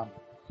lieber Jan.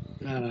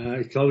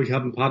 Ich glaube, ich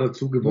habe ein paar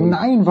dazu gewonnen.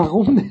 Nein,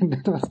 warum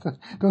denn? Du hast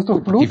doch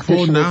Blut Die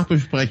Vor- und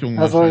Nachbesprechung.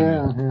 Also,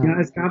 ja,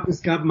 es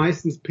gab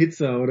meistens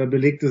Pizza oder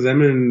belegte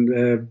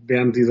Semmeln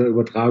während dieser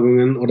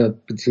Übertragungen oder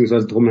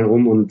beziehungsweise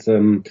drumherum und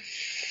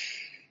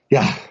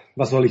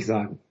was soll ich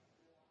sagen?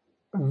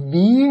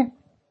 Wie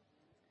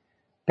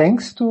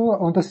denkst du,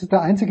 und das ist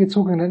der einzige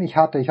Zugang, den ich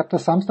hatte, ich habe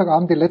das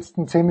Samstagabend die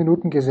letzten 10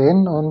 Minuten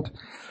gesehen und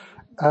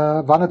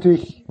war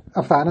natürlich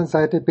auf der einen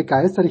Seite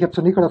begeistert. Ich habe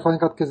zu Nicola vorhin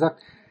gerade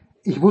gesagt,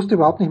 ich wusste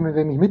überhaupt nicht mehr,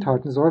 wem ich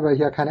mithalten soll, weil ich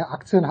ja keine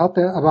Aktien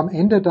hatte, aber am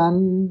Ende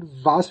dann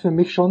war es für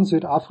mich schon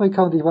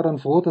Südafrika und ich war dann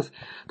froh, dass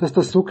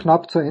das so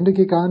knapp zu Ende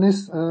gegangen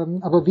ist.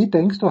 Aber wie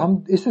denkst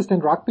du, ist es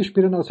den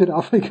Rugby-Spielern aus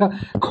Südafrika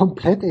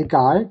komplett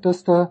egal,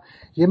 dass da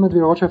jemand wie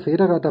Roger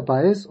Federer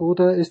dabei ist,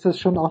 oder ist das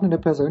schon auch eine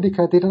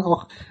Persönlichkeit, die dann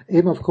auch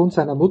eben aufgrund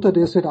seiner Mutter,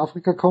 die aus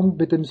Südafrika kommt,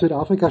 mit dem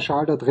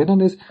Südafrika-Schal da drinnen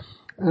ist,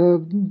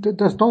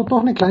 das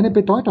doch eine kleine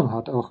Bedeutung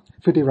hat auch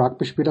für die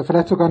Rugby-Spieler,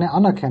 vielleicht sogar eine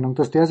Anerkennung,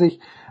 dass der sich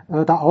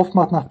da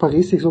aufmacht, nach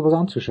Paris sich sowas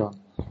anzuschauen.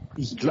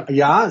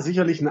 Ja,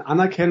 sicherlich eine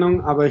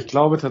Anerkennung, aber ich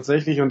glaube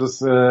tatsächlich, und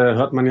das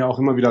hört man ja auch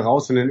immer wieder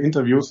raus in den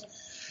Interviews,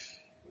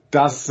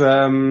 dass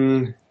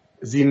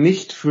sie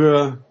nicht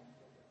für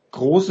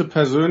große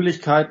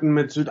Persönlichkeiten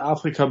mit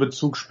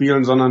Südafrika-Bezug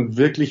spielen, sondern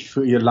wirklich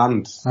für ihr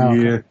Land.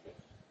 Okay.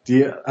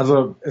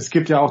 Also es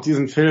gibt ja auch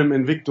diesen Film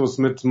Invictus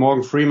mit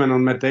Morgan Freeman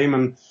und Matt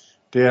Damon,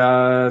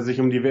 der sich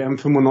um die WM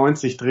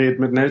 95 dreht,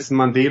 mit Nelson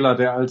Mandela,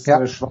 der als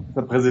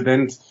schwarzer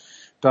Präsident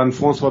dann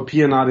François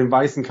Pienaar, dem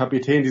weißen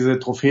Kapitän, diese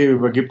Trophäe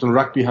übergibt. Und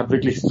Rugby hat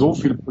wirklich so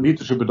viel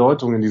politische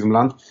Bedeutung in diesem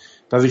Land,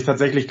 dass ich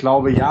tatsächlich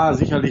glaube, ja,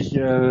 sicherlich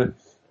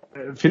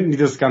finden die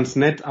das ganz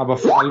nett, aber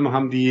vor allem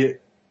haben die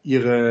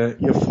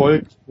ihr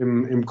Volk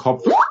im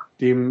Kopf,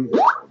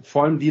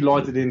 vor allem die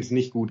Leute, denen es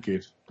nicht gut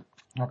geht.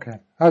 Okay.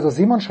 Also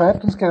Simon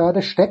schreibt uns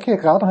gerade, stecke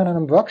gerade noch in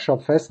einem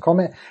Workshop fest,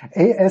 komme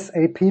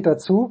ASAP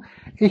dazu.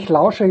 Ich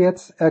lausche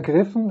jetzt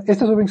ergriffen.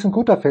 Ist das übrigens ein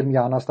guter Film,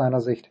 Jan, aus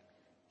deiner Sicht?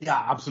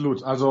 Ja,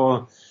 absolut.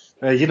 Also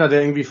jeder,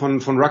 der irgendwie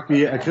von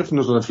Rugby ergriffen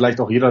ist, oder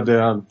vielleicht auch jeder,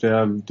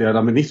 der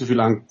damit nicht so viel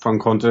anfangen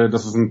konnte,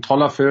 das ist ein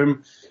toller Film.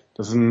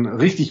 Das ist ein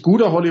richtig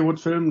guter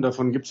Hollywood-Film.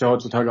 Davon gibt's ja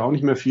heutzutage auch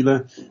nicht mehr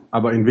viele.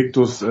 Aber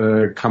Invictus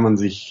kann man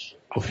sich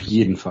auf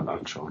jeden Fall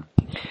anschauen.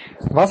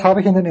 Was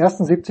habe ich in den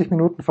ersten 70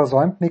 Minuten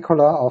versäumt,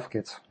 Nicolas? Auf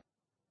geht's.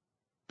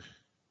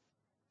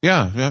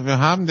 Ja, wir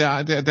haben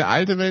der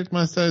alte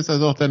Weltmeister ist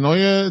also auch der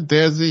neue,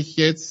 der sich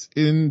jetzt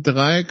in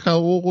 3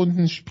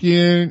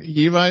 K.O.-Rundenspielen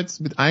jeweils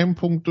mit einem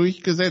Punkt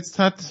durchgesetzt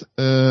hat.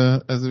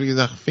 Also wie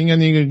gesagt,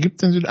 Fingernägel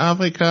gibt's in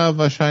Südafrika,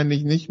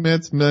 wahrscheinlich nicht mehr.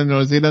 Jetzt mit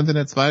Neuseeland in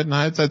der zweiten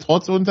Halbzeit,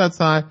 trotz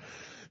Unterzahl.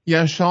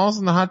 Ja,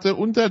 Chancen hatte,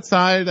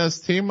 Unterzahl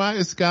das Thema.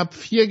 Es gab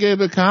 4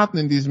 gelbe Karten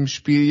in diesem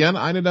Spiel. Jan,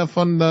 eine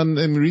davon dann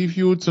im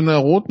Review zu einer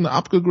roten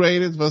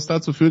abgegradet, was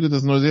dazu führte,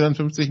 dass Neuseeland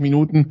 50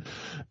 Minuten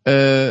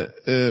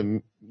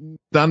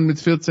dann mit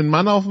 14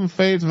 Mann auf dem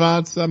Feld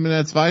war. Dann in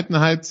der zweiten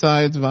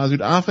Halbzeit war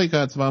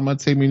Südafrika zwar mal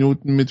 10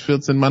 Minuten mit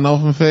 14 Mann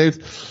auf dem Feld.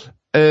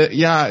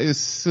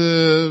 Es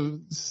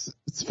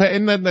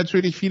verändert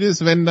natürlich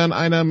vieles, wenn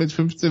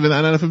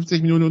einer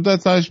 50 Minuten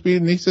Unterzahl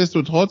spielt.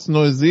 Nichtsdestotrotz,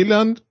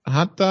 Neuseeland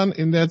hat dann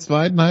in der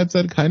zweiten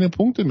Halbzeit keine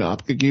Punkte mehr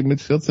abgegeben.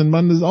 Mit 14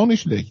 Mann, das ist auch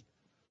nicht schlecht.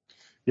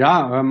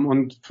 Ja,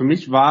 und für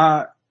mich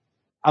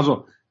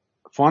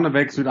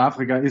vorneweg,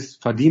 Südafrika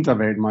ist verdienter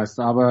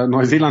Weltmeister, aber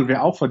Neuseeland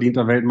wäre auch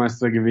verdienter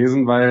Weltmeister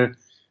gewesen, weil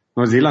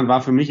Neuseeland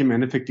war für mich im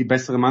Endeffekt die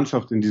bessere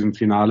Mannschaft in diesem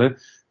Finale.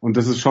 Und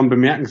das ist schon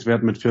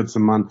bemerkenswert mit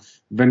 14 Mann.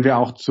 Wenn wir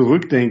auch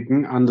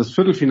zurückdenken an das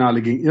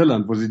Viertelfinale gegen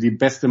Irland, wo sie die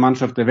beste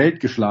Mannschaft der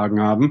Welt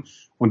geschlagen haben,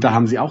 und da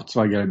haben sie auch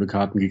 2 gelbe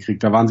Karten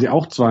gekriegt. Da waren sie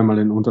auch 2-mal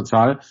in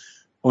Unterzahl.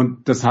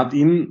 Und das hat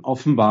ihnen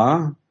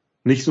offenbar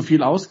nicht so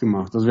viel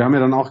ausgemacht. Also wir haben ja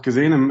dann auch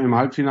gesehen im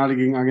Halbfinale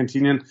gegen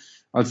Argentinien,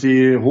 als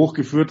sie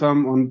hochgeführt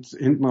haben und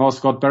hinten raus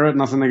Scott Barrett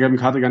nach seiner gelben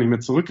Karte gar nicht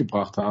mehr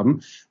zurückgebracht haben.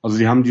 Also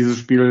sie haben dieses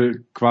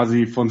Spiel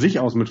quasi von sich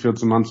aus mit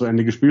 14 Mann zu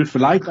Ende gespielt,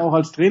 vielleicht auch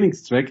als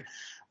Trainingszweck,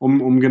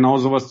 um genau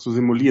sowas zu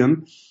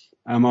simulieren.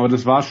 Aber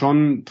das war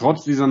schon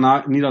trotz dieser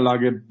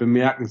Niederlage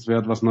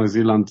bemerkenswert, was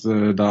Neuseeland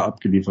da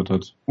abgeliefert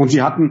hat. Und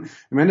sie hatten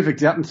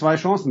 2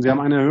 Chancen. Sie haben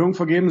eine Erhöhung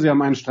vergeben, sie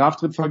haben einen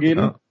Straftritt vergeben.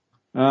 Ja.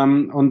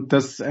 Und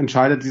das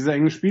entscheidet diese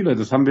engen Spiele.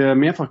 Das haben wir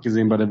mehrfach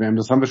gesehen bei der WM.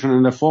 Das haben wir schon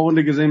in der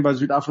Vorrunde gesehen bei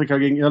Südafrika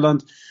gegen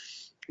Irland.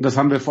 Das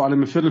haben wir vor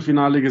allem im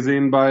Viertelfinale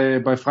gesehen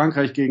bei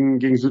Frankreich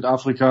gegen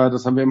Südafrika.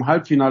 Das haben wir im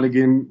Halbfinale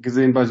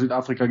gesehen bei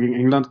Südafrika gegen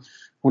England.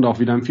 Und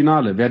auch wieder im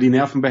Finale. Wer die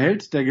Nerven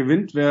behält, der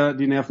gewinnt. Wer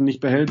die Nerven nicht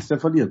behält, der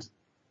verliert.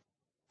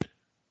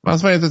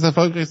 Was war jetzt das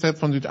erfolgreichste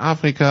von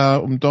Südafrika,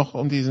 um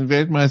diesen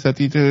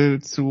Weltmeistertitel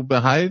zu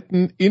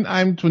behalten? In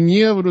einem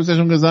Turnier, wo du es ja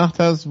schon gesagt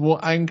hast, wo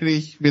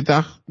eigentlich wir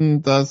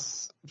dachten,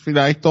 dass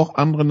vielleicht doch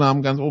andere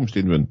Namen ganz oben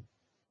stehen würden.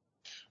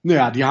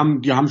 Naja, die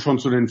haben schon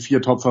zu den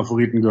 4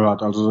 Top-Favoriten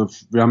gehört. Also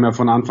wir haben ja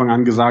von Anfang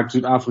an gesagt,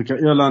 Südafrika,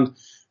 Irland,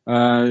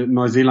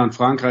 Neuseeland,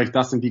 Frankreich,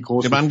 das sind die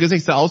großen. Aber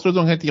angesichts der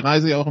Auslosung hätte die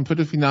Reise ja auch im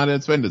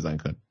Viertelfinale zu Ende sein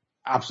können.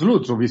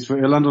 Absolut, so wie es für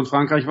Irland und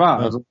Frankreich war.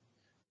 Ja. Also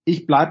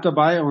ich bleib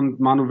dabei und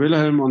Manu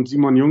Wilhelm und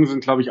Simon Jung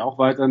sind, glaube ich, auch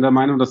weiterhin der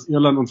Meinung, dass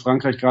Irland und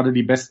Frankreich gerade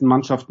die besten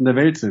Mannschaften der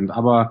Welt sind.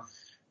 Aber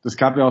es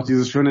gab ja auch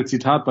dieses schöne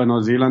Zitat bei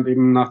Neuseeland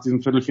eben nach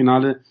diesem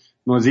Viertelfinale.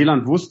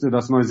 Neuseeland wusste,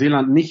 dass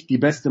Neuseeland nicht die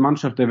beste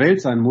Mannschaft der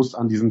Welt sein muss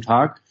an diesem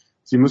Tag.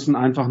 Sie müssen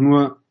einfach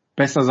nur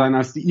besser sein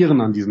als die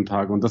Iren an diesem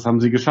Tag. Und das haben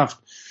sie geschafft.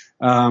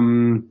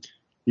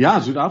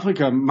 Ja,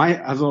 Südafrika,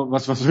 also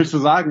was willst du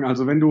sagen?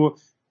 Also wenn du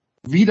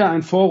wieder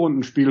ein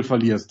Vorrundenspiel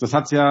verlierst, das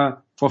hat es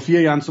ja vor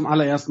 4 Jahren zum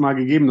allerersten Mal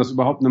gegeben, dass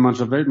überhaupt eine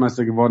Mannschaft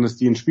Weltmeister geworden ist,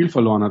 die ein Spiel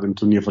verloren hat im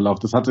Turnierverlauf.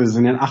 Das hatte es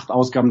in den 8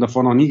 Ausgaben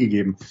davor noch nie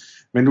gegeben.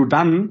 Wenn du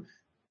dann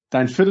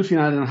dein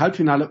Viertelfinale, dein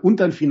Halbfinale und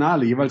dein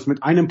Finale jeweils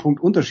mit einem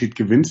Punkt Unterschied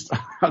gewinnst,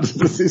 also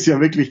das ist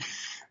ja wirklich,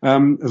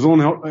 so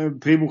ein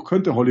Drehbuch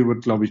könnte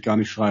Hollywood, glaube ich, gar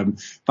nicht schreiben.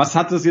 Was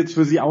hat das jetzt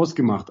für sie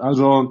ausgemacht?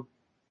 Also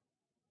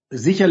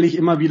sicherlich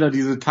immer wieder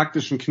diese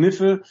taktischen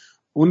Kniffe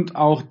und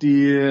auch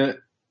die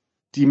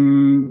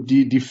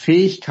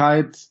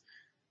Fähigkeit,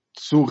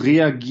 zu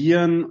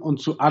reagieren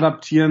und zu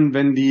adaptieren,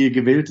 wenn die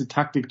gewählte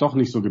Taktik doch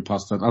nicht so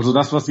gepasst hat. Also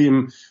das, was sie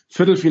im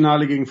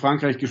Viertelfinale gegen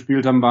Frankreich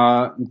gespielt haben,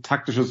 war ein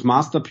taktisches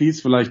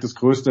Masterpiece, vielleicht das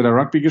größte der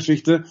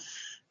Rugby-Geschichte.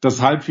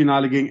 Das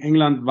Halbfinale gegen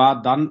England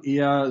war dann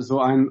eher so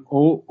ein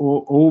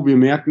wir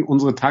merken,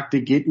 unsere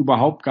Taktik geht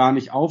überhaupt gar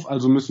nicht auf,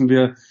 also müssen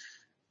wir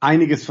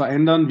einiges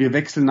verändern. Wir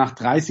wechseln nach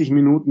 30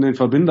 Minuten den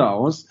Verbinder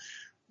aus.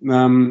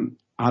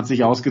 Hat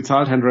sich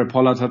ausgezahlt. Handré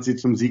Pollard hat sie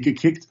zum Sieg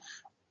gekickt.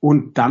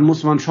 Und dann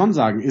muss man schon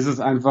sagen, ist es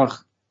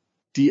einfach,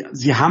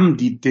 sie haben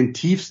den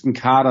tiefsten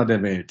Kader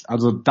der Welt.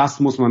 Also das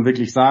muss man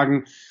wirklich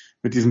sagen.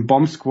 Mit diesem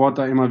Bomb-Squad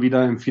da immer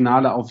wieder im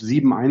Finale auf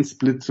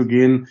 7-1-Split zu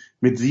gehen,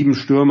 mit 7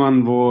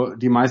 Stürmern, wo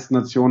die meisten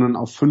Nationen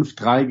auf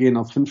 5-3 gehen,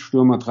 auf 5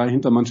 Stürmer, 3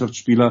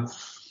 Hintermannschaftsspieler.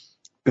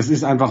 Es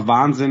ist einfach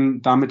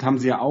Wahnsinn. Damit haben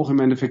sie ja auch im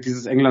Endeffekt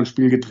dieses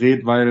England-Spiel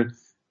gedreht, weil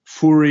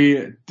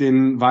Fury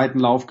den weiten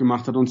Lauf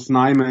gemacht hat und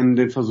Snyman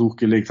den Versuch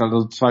gelegt hat.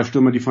 Also 2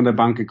 Stürmer, die von der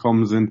Bank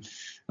gekommen sind.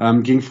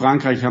 Gegen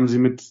Frankreich haben sie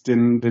mit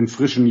den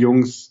frischen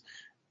Jungs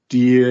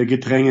die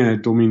Gedränge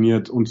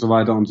dominiert und so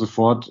weiter und so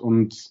fort.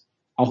 Und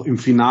auch im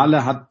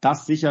Finale hat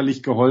das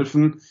sicherlich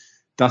geholfen,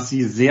 dass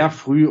sie sehr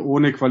früh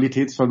ohne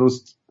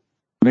Qualitätsverlust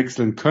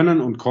wechseln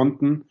können und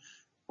konnten.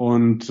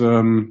 Und so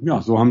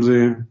haben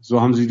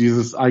sie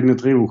dieses eigene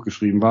Drehbuch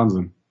geschrieben.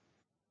 Wahnsinn.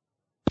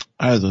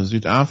 Also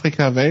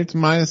Südafrika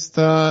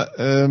Weltmeister.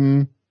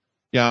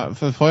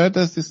 Verfeuert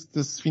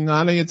das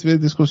Finale jetzt wieder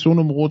Diskussion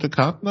um rote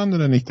Karten an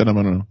oder nicht?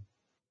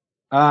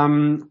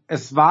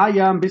 Es war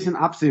ja ein bisschen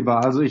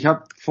absehbar. Also ich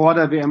habe vor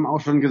der WM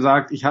auch schon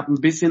gesagt, ich habe ein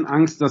bisschen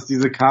Angst, dass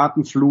diese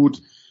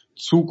Kartenflut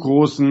zu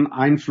großen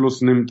Einfluss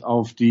nimmt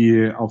auf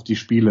die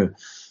Spiele.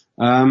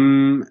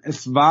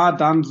 Es war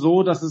dann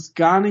so, dass es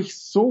gar nicht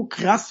so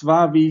krass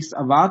war, wie ich es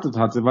erwartet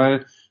hatte,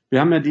 weil wir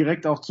haben ja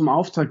direkt auch zum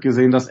Auftakt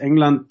gesehen, dass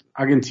England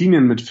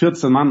Argentinien mit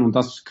 14 Mann und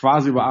das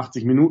quasi über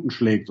 80 Minuten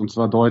schlägt, und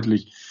zwar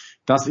deutlich.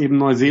 Dass eben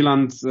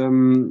Neuseeland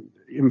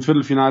im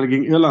Viertelfinale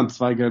gegen Irland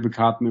 2 gelbe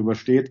Karten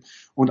übersteht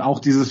und auch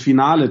dieses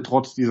Finale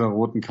trotz dieser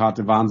roten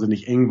Karte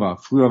wahnsinnig eng war.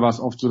 Früher war es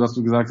oft so, dass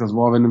du gesagt hast,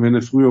 wenn wir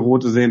eine frühe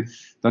rote sehen,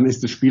 dann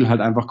ist das Spiel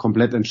halt einfach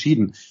komplett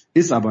entschieden.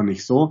 Ist aber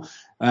nicht so.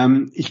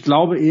 Ich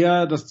glaube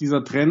eher, dass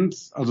dieser Trend,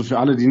 also für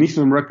alle, die nicht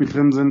so im Rugby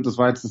drin sind, das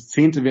war jetzt das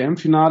 10.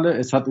 WM-Finale.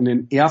 Es hat in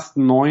den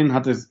ersten 9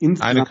 hat es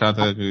insgesamt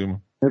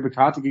gelbe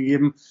Karte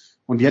gegeben.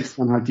 Und jetzt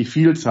dann halt die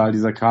Vielzahl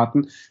dieser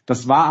Karten.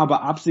 Das war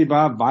aber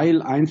absehbar,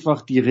 weil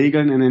einfach die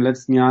Regeln in den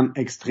letzten Jahren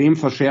extrem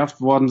verschärft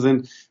worden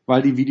sind,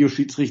 weil die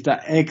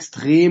Videoschiedsrichter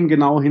extrem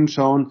genau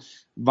hinschauen,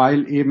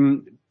 weil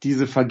eben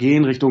diese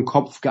Vergehen Richtung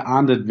Kopf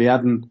geahndet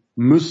werden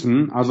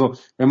müssen. Also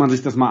wenn man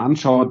sich das mal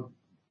anschaut,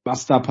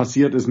 was da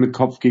passiert ist mit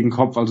Kopf gegen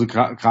Kopf, also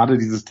gerade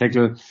dieses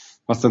Tackle,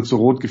 was dann zu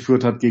Rot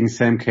geführt hat gegen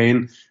Sam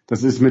Cane,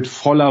 das ist mit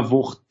voller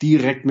Wucht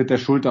direkt mit der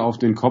Schulter auf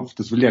den Kopf.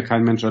 Das will ja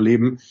kein Mensch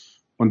erleben.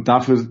 Und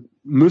dafür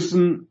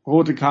müssen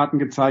rote Karten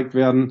gezeigt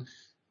werden.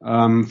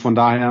 Von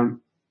daher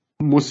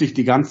muss sich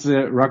die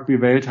ganze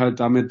Rugby-Welt halt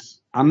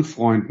damit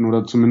anfreunden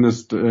oder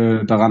zumindest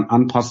daran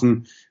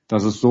anpassen,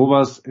 dass es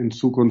sowas in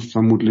Zukunft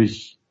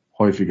vermutlich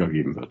häufiger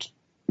geben wird.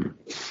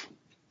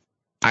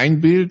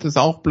 Ein Bild, das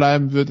auch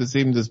bleiben wird, ist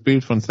eben das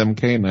Bild von Sam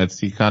Cane, als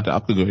die Karte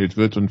abgegrillt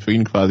wird und für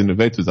ihn quasi eine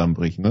Welt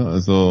zusammenbricht, ne?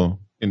 Also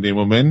in dem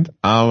Moment.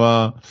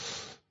 Aber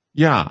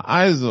ja,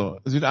 also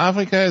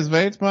Südafrika ist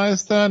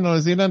Weltmeister,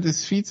 Neuseeland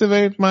ist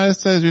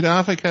Vize-Weltmeister,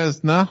 Südafrika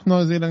ist nach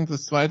Neuseeland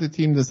das zweite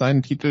Team, das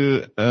seinen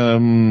Titel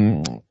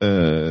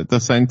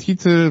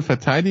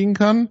verteidigen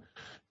kann.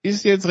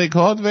 Ist jetzt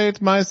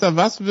Rekordweltmeister.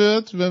 Was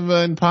wird, wenn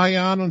wir in ein paar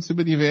Jahren uns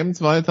über die WM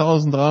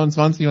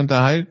 2023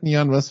 unterhalten,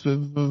 Jan?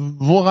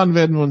 Woran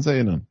werden wir uns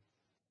erinnern?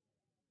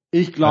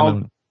 Ich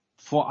glaube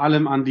vor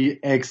allem an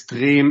die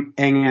extrem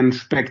engen,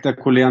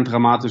 spektakulären,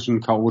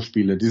 dramatischen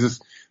K.O.-Spiele. Dieses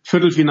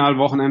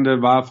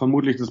Viertelfinalwochenende war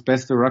vermutlich das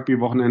beste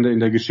Rugby-Wochenende in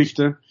der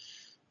Geschichte.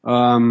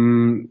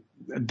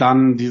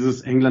 Dann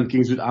dieses England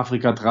gegen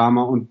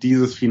Südafrika-Drama und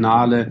dieses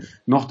Finale.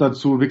 Noch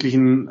dazu wirklich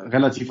ein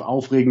relativ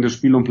aufregendes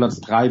Spiel um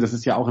Platz 3. Das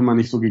ist ja auch immer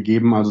nicht so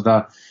gegeben. Also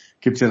da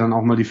gibt's ja dann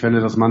auch mal die Fälle,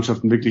 dass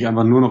Mannschaften wirklich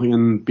einfach nur noch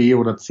ihren B-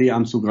 oder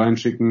C-Anzug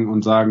reinschicken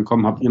und sagen,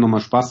 komm, habt ihr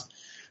nochmal Spaß.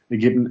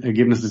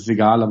 Ergebnis ist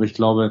egal, aber ich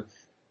glaube,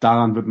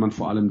 daran wird man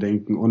vor allem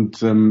denken.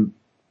 Und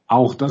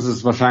auch, dass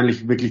es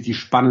wahrscheinlich wirklich die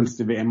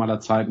spannendste WM aller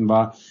Zeiten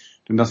war.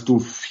 Denn dass du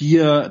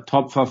 4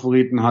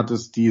 Top-Favoriten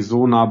hattest, die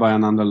so nah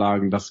beieinander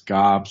lagen, das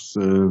gab's,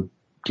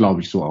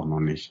 glaube ich, so auch noch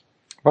nicht.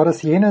 War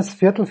das jenes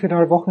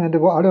Viertelfinalwochenende,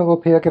 wo alle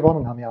Europäer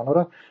gewonnen haben, Jan,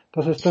 oder?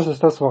 Das ist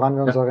das, woran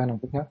wir uns erinnern.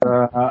 Ja?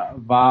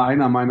 War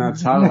einer meiner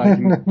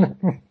zahlreichen.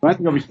 Ich weiß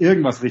nicht, ob ich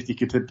irgendwas richtig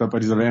getippt habe bei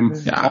dieser WM.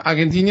 Ja,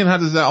 Argentinien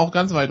hatte es ja auch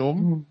ganz weit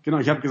oben. Genau,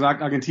 ich habe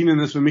gesagt, Argentinien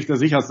ist für mich der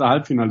sicherste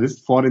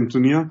Halbfinalist vor dem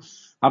Turnier.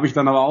 Habe ich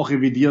dann aber auch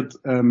revidiert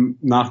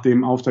nach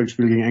dem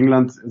Auftaktspiel gegen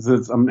England. Ist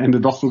jetzt am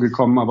Ende doch so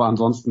gekommen, aber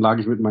ansonsten lag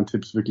ich mit meinen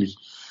Tipps wirklich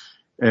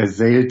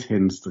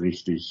seltenst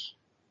richtig.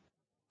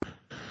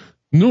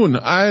 Nun,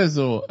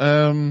 also,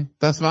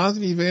 das war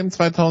die WM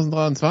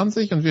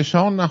 2023 und wir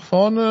schauen nach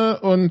vorne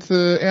und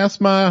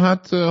erstmal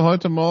hat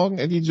heute Morgen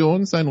Eddie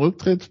Jones seinen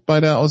Rücktritt bei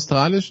der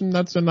australischen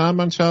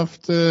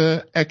Nationalmannschaft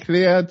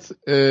erklärt.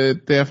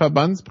 Der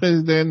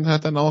Verbandspräsident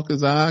hat dann auch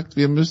gesagt,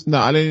 wir müssen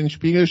da alle in den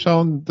Spiegel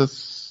schauen.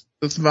 Das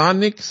war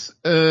nix.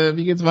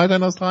 Wie geht's weiter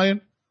in Australien?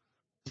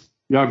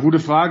 Ja, gute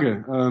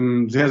Frage.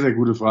 Sehr, sehr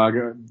gute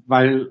Frage,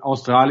 weil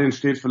Australien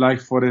steht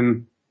vielleicht vor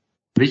den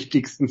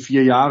wichtigsten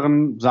 4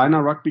 Jahren seiner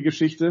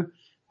Rugby-Geschichte.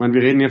 Ich meine,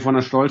 wir reden hier von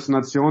einer stolzen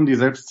Nation, die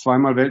selbst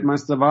zweimal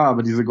Weltmeister war,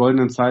 aber diese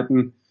goldenen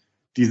Zeiten,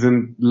 die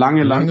sind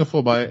lange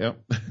vorbei, ja.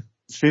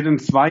 Es steht in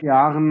 2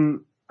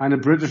 Jahren eine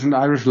British and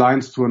Irish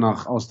Lions Tour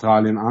nach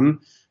Australien an.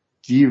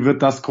 Die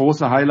wird das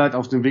große Highlight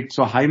auf dem Weg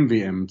zur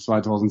Heim-WM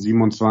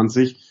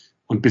 2027.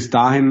 Und bis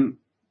dahin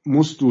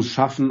musst du es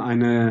schaffen,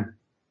 eine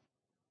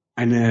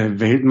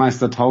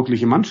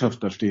weltmeistertaugliche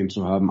Mannschaft da stehen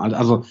zu haben.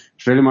 Also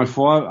stell dir mal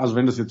vor, also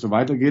wenn das jetzt so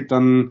weitergeht,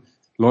 dann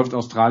läuft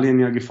Australien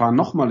ja Gefahr,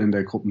 nochmal in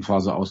der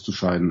Gruppenphase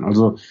auszuscheiden.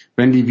 Also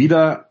wenn die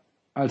wieder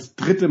als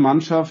dritte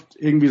Mannschaft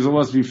irgendwie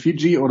sowas wie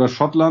Fiji oder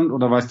Schottland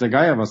oder weiß der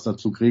Geier was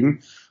dazu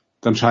kriegen,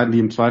 dann scheiden die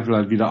im Zweifel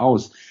halt wieder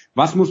aus.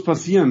 Was muss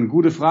passieren?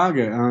 Gute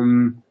Frage.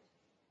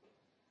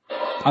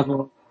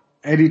 Also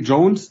Eddie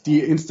Jones,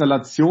 die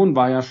Installation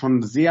war ja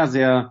schon sehr,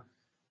 sehr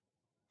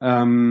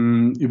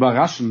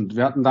überraschend.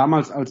 Wir hatten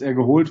damals, als er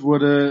geholt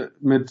wurde,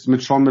 mit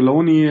Sean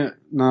Maloney,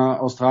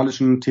 einer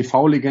australischen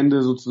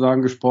TV-Legende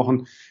sozusagen,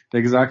 gesprochen,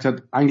 der gesagt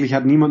hat, eigentlich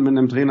hat niemand mit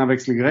einem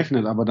Trainerwechsel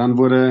gerechnet, aber dann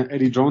wurde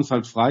Eddie Jones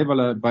halt frei, weil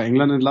er bei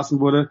England entlassen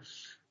wurde,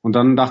 und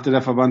dann dachte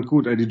der Verband,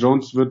 gut, Eddie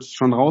Jones wird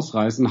schon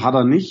rausreißen, hat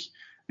er nicht.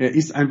 Er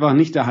ist einfach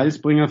nicht der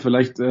Heilsbringer.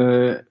 Vielleicht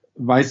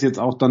weiß jetzt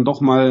auch dann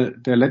doch mal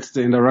der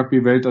Letzte in der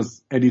Rugby-Welt,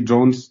 dass Eddie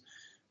Jones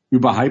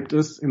überhyped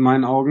ist, in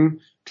meinen Augen.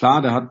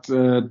 Klar, der hat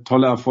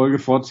tolle Erfolge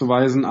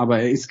vorzuweisen, aber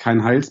er ist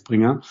kein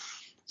Heilsbringer.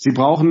 Sie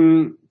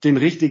brauchen den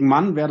richtigen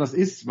Mann. Wer das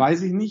ist,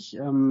 weiß ich nicht.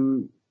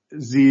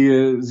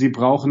 Sie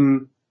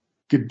brauchen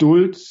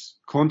Geduld,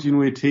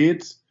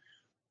 Kontinuität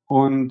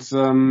und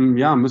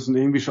müssen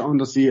irgendwie schauen,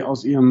 dass sie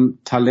aus ihrem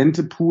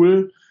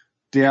Talentepool,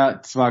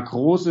 der zwar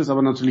groß ist,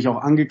 aber natürlich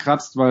auch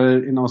angekratzt,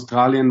 weil in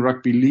Australien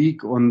Rugby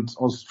League und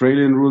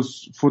Australian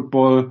Rules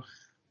Football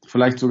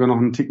vielleicht sogar noch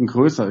einen Ticken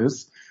größer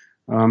ist.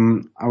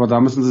 Aber da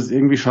müssen sie es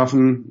irgendwie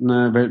schaffen,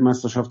 eine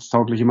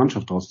weltmeisterschaftstaugliche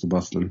Mannschaft draus zu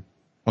basteln.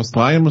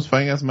 Australien muss vor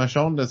allem erstmal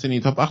schauen, dass sie in die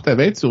Top 8 der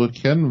Welt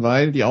zurückkehren,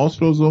 weil die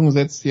Auslosung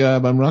setzt ja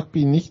beim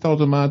Rugby nicht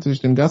automatisch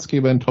den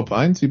Gastgeber in Top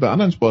 1 wie bei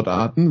anderen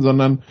Sportarten,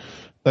 sondern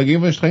da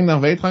gehen wir streng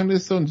nach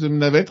Weltrangliste, und in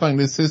der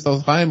Weltrangliste ist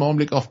Australien im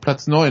Augenblick auf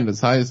Platz 9.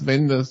 Das heißt,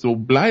 wenn das so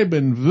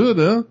bleiben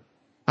würde,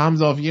 haben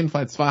sie auf jeden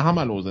Fall 2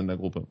 Hammerlose in der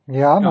Gruppe.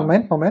 Ja,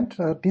 Moment.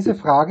 Diese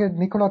Frage,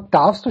 Nicola,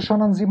 darfst du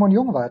schon an Simon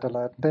Jung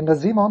weiterleiten? Denn der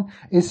Simon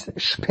ist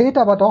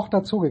später aber doch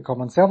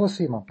dazugekommen. Servus,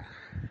 Simon.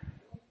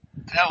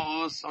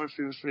 Servus, sorry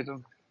für die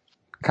Verspätung.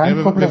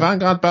 Kein Problem. Wir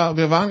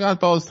waren gerade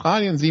bei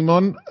Australien,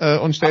 Simon,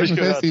 und stellten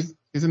fest,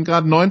 die sind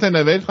gerade 9. in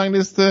der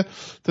Weltrangliste.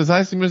 Das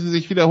heißt, sie müssen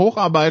sich wieder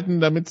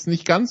hocharbeiten, damit es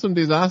nicht ganz so ein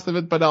Desaster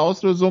wird bei der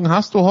Auslosung.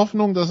 Hast du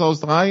Hoffnung, dass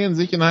Australien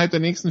sich innerhalb der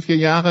nächsten 4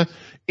 Jahre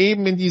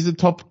eben in diese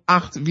Top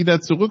 8 wieder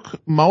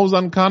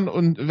zurückmausern kann?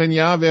 Und wenn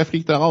ja, wer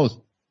fliegt da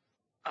raus?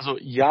 Also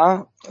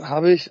ja,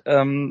 habe ich.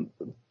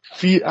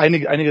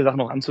 Einige Sachen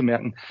noch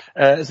anzumerken.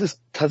 Es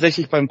ist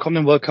tatsächlich beim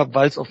kommenden World Cup,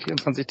 weil es auf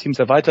 24 Teams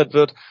erweitert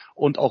wird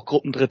und auch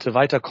Gruppendritte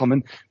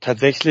weiterkommen,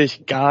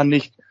 tatsächlich gar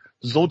nicht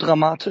so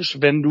dramatisch,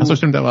 wenn du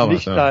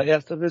nicht da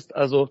Erster bist.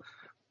 Also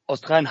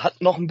Australien hat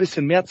noch ein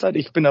bisschen mehr Zeit.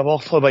 Ich bin aber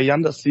auch voll bei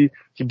Jan, dass sie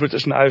die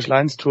British and Irish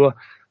Lions Tour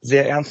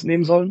sehr ernst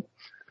nehmen sollen.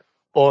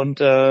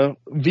 Und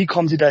wie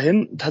kommen sie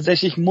dahin?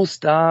 Tatsächlich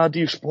muss da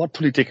die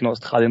Sportpolitik in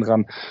Australien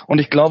ran. Und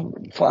ich glaube,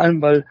 vor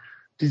allem, weil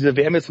diese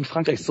WM jetzt in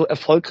Frankreich so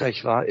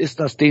erfolgreich war,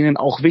 ist das denen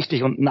auch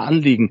wichtig und ein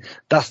Anliegen,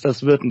 dass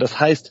das wird. Und das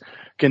heißt,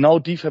 genau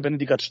die Verbände,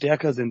 die gerade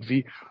stärker sind,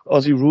 wie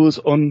Aussie Rules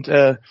und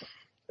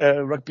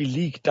Rugby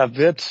League,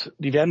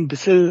 die werden ein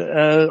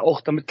bisschen auch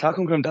damit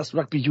klarkommen können, dass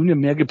Rugby Union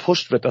mehr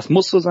gepusht wird. Das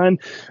muss so sein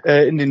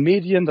in den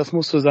Medien, das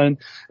muss so sein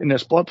in der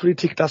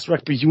Sportpolitik, dass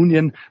Rugby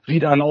Union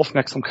wieder an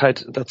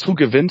Aufmerksamkeit dazu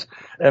gewinnt.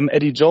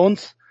 Eddie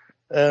Jones,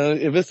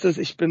 ihr wisst es,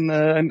 ich bin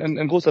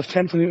ein großer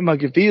Fan von ihm immer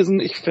gewesen.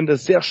 Ich finde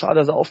es sehr schade,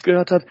 dass er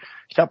aufgehört hat.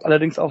 Ich habe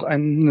allerdings auch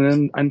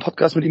einen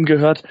Podcast mit ihm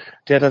gehört,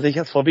 der tatsächlich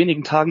erst vor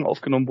wenigen Tagen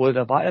aufgenommen wurde.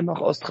 Da war er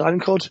noch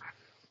Australien-Coach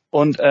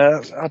und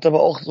hat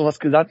aber auch sowas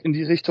gesagt in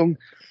die Richtung,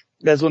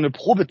 so eine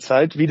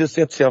Probezeit, wie das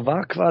jetzt ja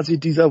war, quasi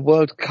dieser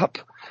World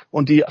Cup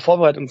und die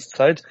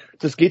Vorbereitungszeit,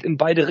 das geht in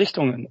beide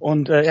Richtungen.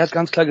 Und er hat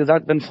ganz klar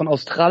gesagt, wenn von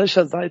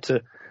australischer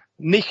Seite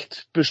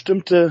nicht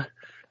bestimmte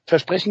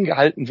Versprechen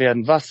gehalten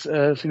werden, was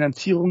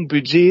Finanzierung,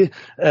 Budget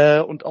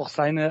und auch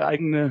seine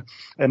eigene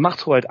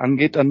Machthoheit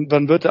angeht,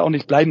 dann wird er auch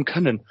nicht bleiben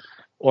können.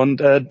 Und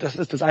das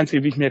ist das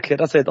Einzige, wie ich mir erkläre,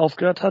 dass er jetzt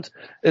aufgehört hat,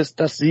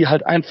 ist, dass sie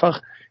halt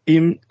einfach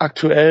ihm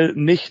aktuell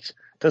nicht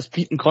das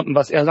bieten konnten,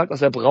 was er sagt,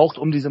 was er braucht,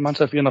 um diese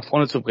Mannschaft wieder nach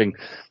vorne zu bringen.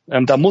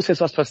 Da muss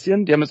jetzt was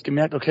passieren. Die haben jetzt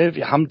gemerkt, okay,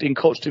 wir haben den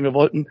Coach, den wir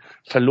wollten,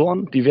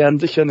 verloren. Die werden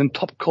sicher einen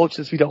Top-Coach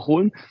jetzt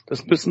wiederholen.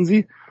 Das müssen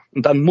sie.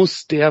 Und dann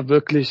muss der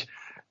wirklich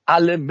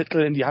alle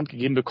Mittel in die Hand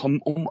gegeben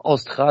bekommen, um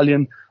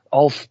Australien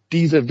auf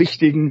diese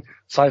wichtigen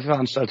 2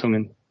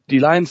 Veranstaltungen, die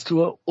Lions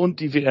Tour und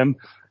die WM,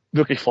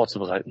 wirklich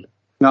vorzubereiten.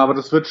 Ja, aber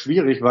das wird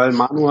schwierig, weil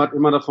Manu hat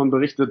immer davon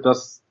berichtet,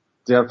 dass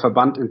der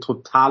Verband in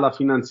totaler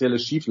finanzieller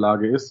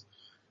Schieflage ist.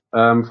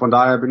 Von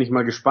daher bin ich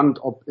mal gespannt,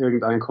 ob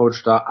irgendein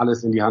Coach da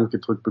alles in die Hand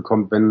gedrückt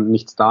bekommt. Wenn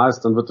nichts da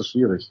ist, dann wird das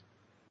schwierig.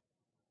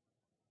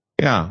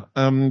 Ja,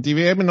 die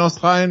WM in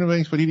Australien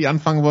übrigens, für die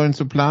anfangen wollen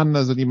zu planen,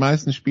 also die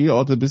meisten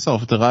Spielorte bis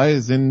auf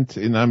 3 sind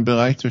in einem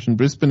Bereich zwischen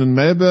Brisbane und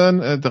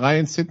Melbourne, 3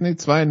 in Sydney,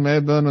 2 in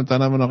Melbourne und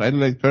dann haben wir noch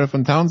Adelaide, Perth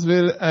und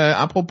Townsville.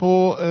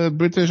 Apropos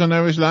British and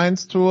Irish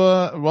Lions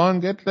Tour,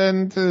 Ron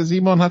Gatland,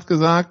 Simon hat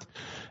gesagt,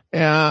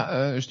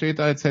 er steht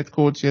als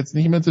Headcoach jetzt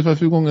nicht mehr zur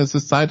Verfügung, es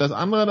ist Zeit, dass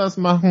andere das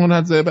machen und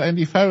hat selber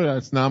Andy Farrell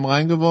als Namen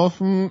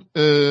reingeworfen.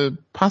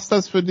 Passt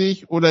das für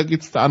dich oder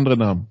gibt's da andere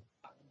Namen?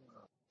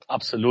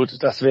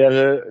 Absolut, das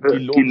wäre die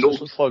logische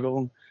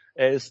Schlussfolgerung.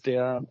 Er ist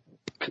der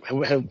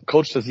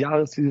Coach des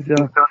Jahres dieses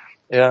Jahr.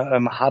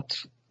 Er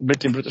hat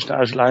mit den British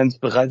Irish Lions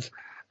bereits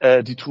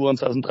die Touren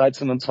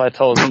 2013 und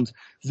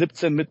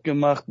 2017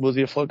 mitgemacht, wo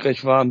sie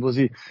erfolgreich waren, wo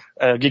sie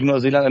gegen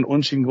Neuseeland einen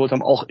Unentschieden geholt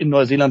haben, auch in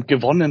Neuseeland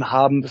gewonnen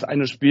haben, das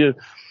eine Spiel.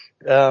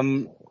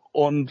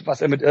 Und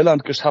was er mit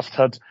Irland geschafft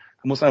hat,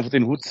 muss einfach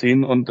den Hut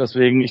ziehen. Und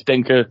deswegen, ich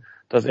denke,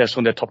 dass er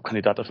schon der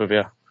Top-Kandidat dafür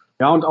wäre.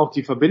 Ja, und auch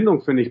die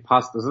Verbindung, finde ich,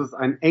 passt. Es ist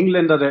ein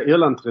Engländer, der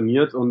Irland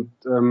trainiert und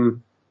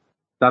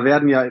da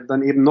werden ja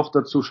dann eben noch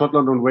dazu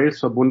Schottland und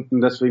Wales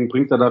verbunden. Deswegen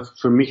bringt er da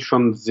für mich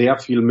schon sehr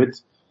viel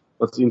mit,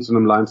 was ihn zu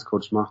einem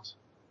Lions-Coach macht.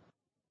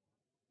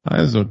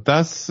 Also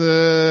das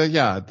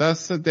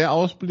der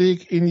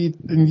Ausblick in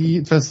die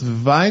etwas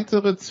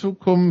weitere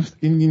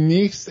Zukunft, in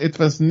die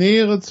etwas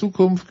nähere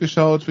Zukunft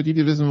geschaut, für die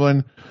wissen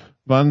wollen,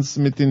 wann es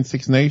mit den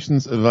Six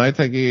Nations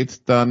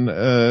weitergeht, dann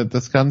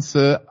das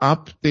Ganze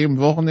ab dem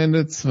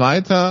Wochenende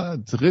 2.,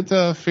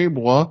 3.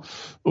 Februar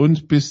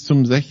und bis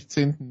zum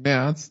 16.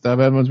 März. Da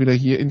werden wir uns wieder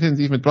hier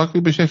intensiv mit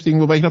Rugby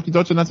beschäftigen, wobei ich glaube, die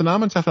deutsche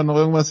Nationalmannschaft hat noch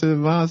irgendwas,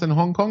 war es in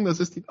Hongkong, das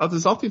ist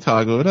auch die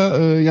Tage,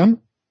 oder Jan?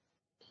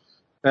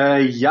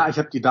 Ja, ich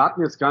habe die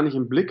Daten jetzt gar nicht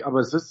im Blick, aber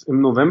es ist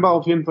im November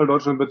auf jeden Fall,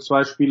 Deutschland wird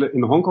 2 Spiele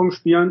in Hongkong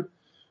spielen.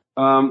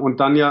 Und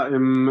dann ja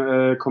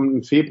im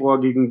kommenden Februar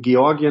gegen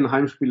Georgien,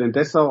 Heimspiel in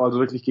Dessau, also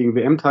wirklich gegen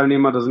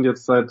WM-Teilnehmer. Da sind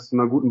jetzt seit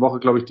einer guten Woche,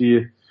 glaube ich,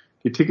 die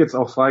Tickets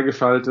auch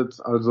freigeschaltet.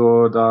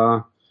 Also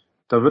da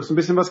wird es ein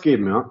bisschen was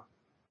geben, ja.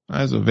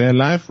 Also wer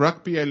Live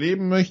Rugby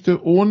erleben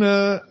möchte,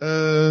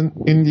 ohne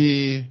in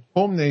die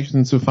Home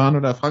Nation zu fahren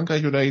oder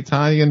Frankreich oder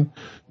Italien,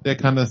 der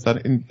kann das dann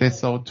in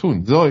Dessau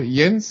tun. So,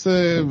 Jens,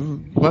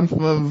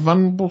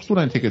 wann buchst du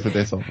dein Ticket für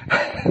Dessau?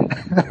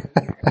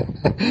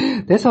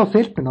 Dessau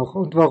fehlt mir noch.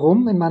 Und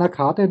warum in meiner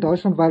Karte in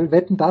Deutschland? Weil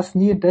Wetten, das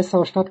nie in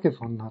Dessau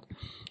stattgefunden hat.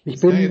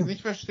 Ich jetzt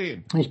nicht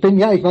verstehen. Ich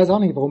weiß auch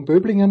nicht warum.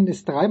 Böblingen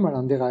ist 3-mal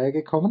an die Reihe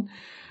gekommen.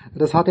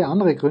 Das hatte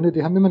andere Gründe.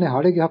 Die haben immer eine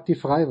Halle gehabt, die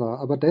frei war.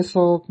 Aber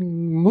Dessau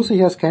muss ich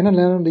erst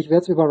kennenlernen und ich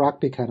werde es über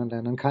Rugby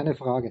kennenlernen. Keine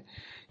Frage.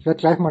 Ich werde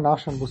gleich mal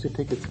nachschauen, wo es die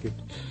Tickets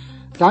gibt.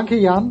 Danke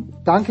Jan,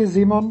 danke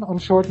Simon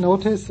und Short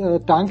Notice,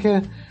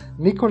 danke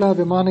Nicola.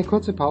 Wir machen eine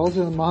kurze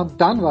Pause und machen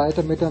dann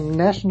weiter mit der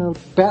National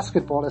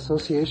Basketball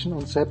Association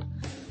und Seb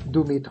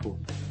Dumitru.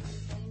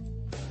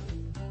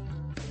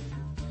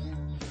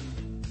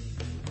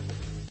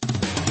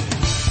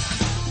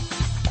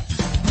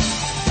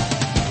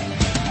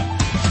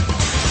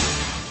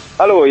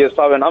 Hallo, hier ist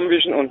Fabian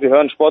Ambüchen und Sie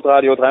hören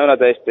Sportradio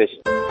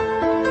 360.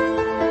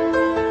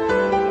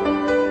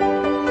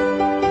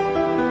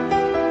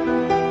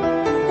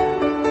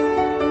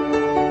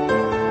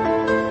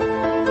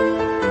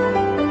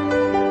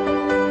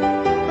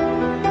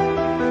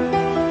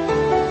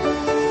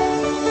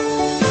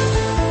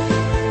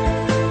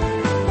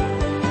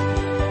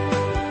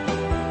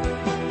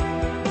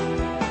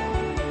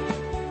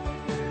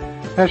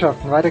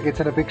 Herrschaften, weiter geht's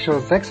in der Big Show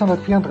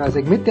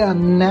 634 mit der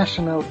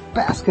National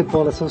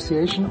Basketball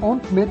Association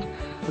und mit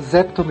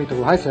Seb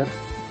Dumitru. Hi Seb.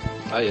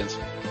 Hi Jens.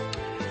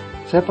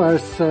 Seb,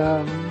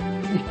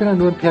 ich bin ja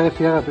nur ein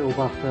peripherer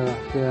Beobachter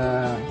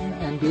der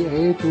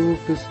NBA. Du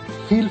bist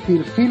viel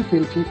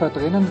tiefer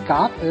drinnen.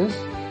 Gab es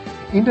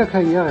in der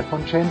Karriere von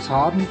James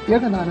Harden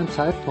irgendeinen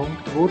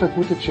Zeitpunkt, wo der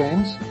gute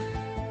James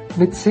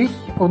mit sich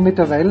und mit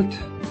der Welt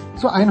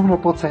zu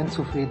 100%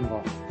 zufrieden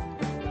war?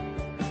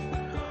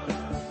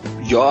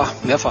 Ja,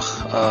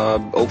 mehrfach.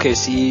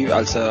 OKC,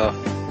 als er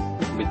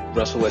mit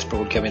Russell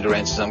Westbrook und Kevin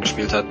Durant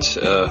zusammengespielt hat,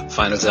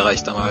 Finals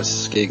erreicht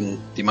damals gegen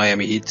die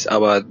Miami Heat,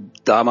 aber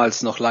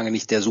damals noch lange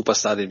nicht der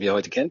Superstar, den wir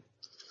heute kennen.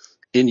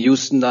 In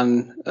Houston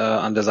dann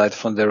an der Seite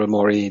von Daryl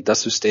Morey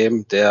das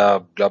System,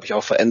 der, glaube ich,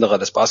 auch Veränderer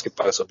des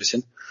Basketballs so ein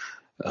bisschen,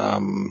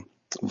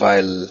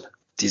 weil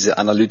diese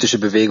analytische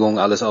Bewegung,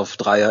 alles auf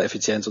Dreier,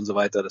 Effizienz und so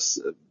weiter,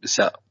 das ist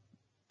ja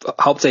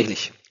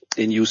hauptsächlich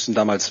in Houston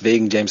damals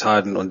wegen James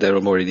Harden und Daryl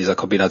Morey, dieser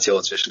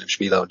Kombination zwischen dem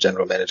Spieler und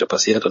General Manager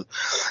passiert. Und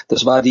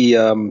das war die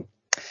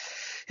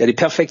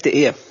perfekte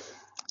Ehe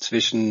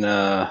zwischen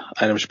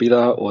einem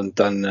Spieler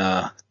und dann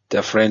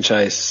der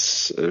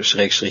Franchise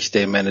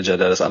dem Manager,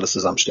 der das alles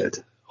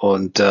zusammenstellt.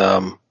 Und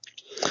dann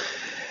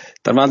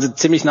waren sie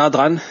ziemlich nah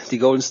dran, die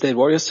Golden State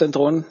Warriors zu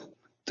entthronen.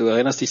 Du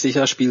erinnerst dich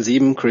sicher, Spiel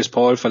 7, Chris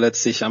Paul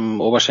verletzt sich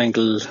am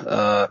Oberschenkel,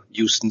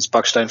 Houstons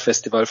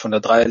Backstein-Festival von der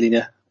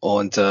Dreierlinie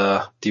und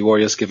die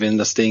Warriors gewinnen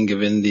das Ding,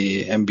 gewinnen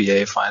die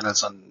NBA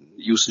Finals und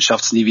Houston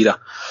schafft's nie wieder.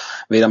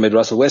 Weder mit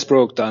Russell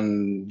Westbrook,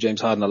 dann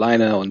James Harden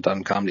alleine und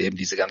dann kamen eben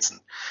diese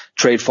ganzen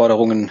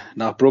Trade-Forderungen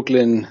nach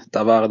Brooklyn.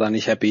 Da war er dann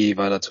nicht happy,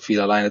 weil er zu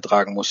viel alleine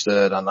tragen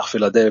musste. Dann nach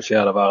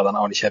Philadelphia, da war er dann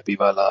auch nicht happy,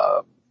 weil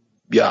er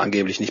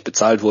angeblich nicht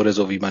bezahlt wurde,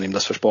 so wie man ihm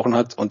das versprochen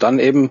hat. Und dann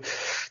eben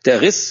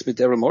der Riss mit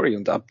Daryl Morey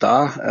und ab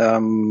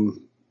da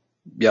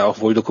auch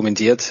wohl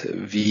dokumentiert,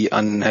 wie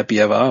unhappy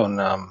er war.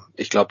 Und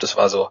ich glaube, das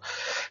war so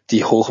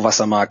die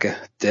Hochwassermarke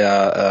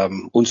der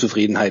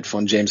Unzufriedenheit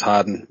von James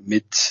Harden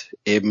mit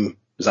eben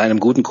seinem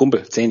guten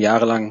Kumpel. 10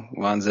 Jahre lang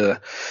waren sie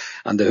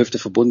an der Hüfte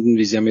verbunden,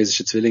 wie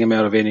siamesische Zwillinge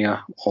mehr oder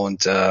weniger.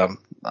 Und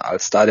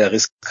als da der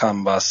Riss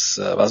kam, war es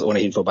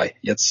ohnehin vorbei.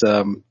 Jetzt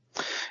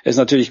ist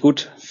natürlich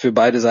gut für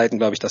beide Seiten,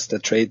 glaube ich, dass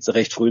der Trade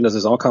recht früh in der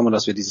Saison kam und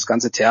dass wir dieses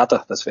ganze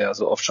Theater, das wir ja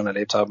so oft schon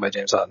erlebt haben bei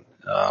James Harden,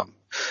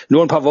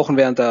 nur ein paar Wochen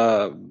während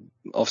der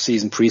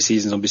Off-Season,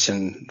 Pre-Season so ein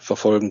bisschen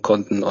verfolgen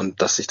konnten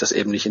und dass sich das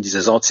eben nicht in die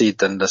Saison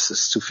zieht, denn das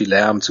ist zu viel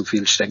Lärm, zu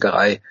viel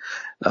Stänkerei.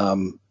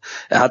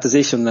 Er hatte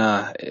sich, und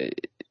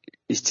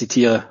ich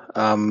zitiere,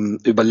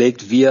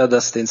 überlegt, wie er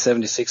das den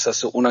 76ers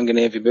so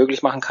unangenehm wie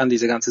möglich machen kann,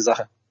 diese ganze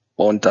Sache.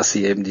 Und dass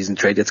sie eben diesen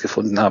Trade jetzt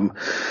gefunden haben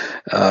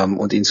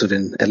und ihn zu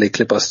den LA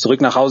Clippers zurück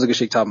nach Hause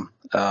geschickt haben,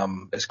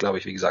 ist, glaube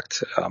ich, wie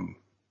gesagt,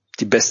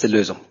 die beste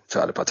Lösung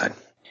für alle Parteien.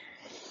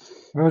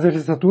 Wenn man sich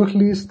das da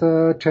durchliest,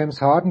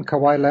 James Harden,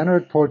 Kawhi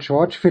Leonard, Paul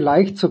George,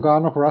 vielleicht sogar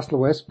noch Russell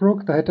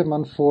Westbrook, da hätte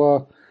man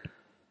vor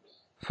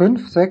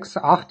 5, 6,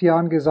 8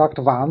 Jahren gesagt,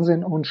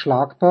 Wahnsinn,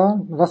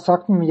 unschlagbar. Was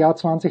sagt man im Jahr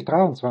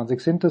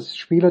 2023? Sind das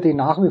Spieler, die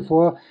nach wie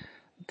vor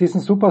diesen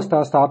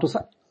Superstar-Status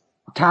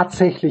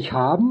tatsächlich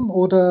haben,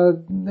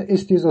 oder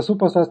ist dieser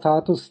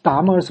Superstar-Status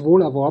damals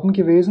wohl erworben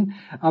gewesen,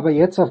 aber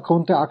jetzt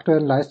aufgrund der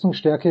aktuellen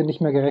Leistungsstärke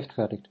nicht mehr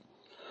gerechtfertigt?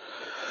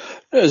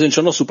 Ja, sind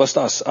schon noch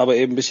Superstars, aber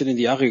eben ein bisschen in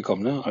die Jahre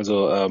gekommen, ne?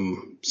 Also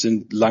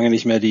sind lange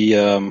nicht mehr die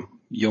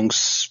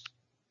Jungs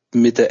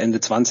Mitte, Ende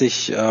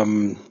 20.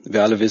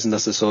 Wir alle wissen,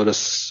 dass es so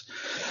das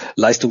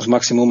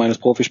Leistungsmaximum eines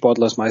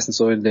Profisportlers meistens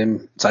so in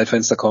dem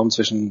Zeitfenster kommt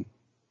zwischen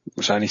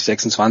wahrscheinlich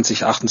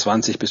 26,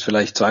 28 bis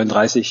vielleicht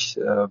 32,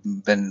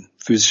 wenn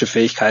physische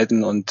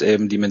Fähigkeiten und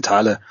eben die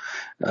mentale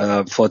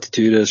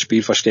Fortitude, das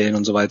Spiel verstehen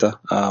und so weiter,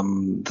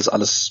 das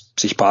alles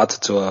sich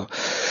paart so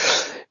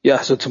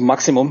zum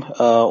Maximum.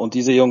 Und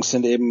diese Jungs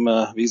sind eben,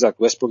 wie gesagt,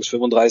 Westbrook ist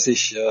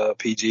 35,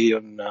 PG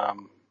und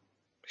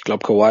ich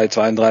glaube Kawhi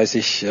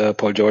 32,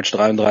 Paul George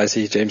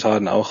 33, James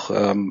Harden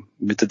auch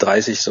Mitte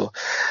 30, so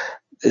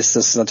ist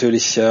das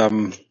natürlich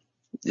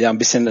ein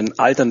bisschen ein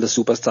alterndes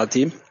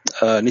Superstar-Team.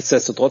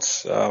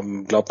 Nichtsdestotrotz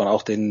glaubt man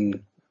auch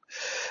den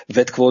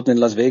Wettquoten in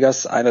Las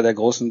Vegas einer der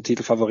großen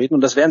Titelfavoriten.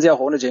 Und das wären sie auch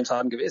ohne James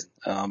Harden gewesen.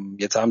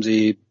 Jetzt haben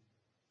sie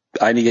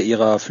einige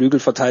ihrer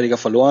Flügelverteidiger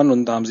verloren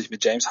und haben sich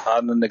mit James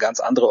Harden eine ganz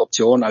andere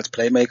Option als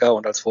Playmaker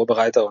und als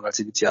Vorbereiter und als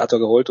Initiator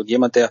geholt und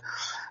jemand, der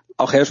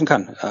auch helfen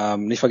kann.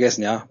 Nicht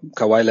vergessen,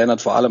 Kawhi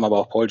Leonard vor allem, aber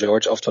auch Paul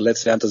George oft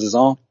verletzt während der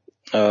Saison.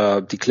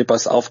 Die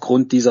Clippers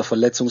aufgrund dieser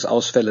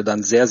Verletzungsausfälle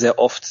dann sehr, sehr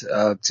oft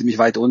ziemlich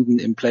weit unten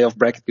im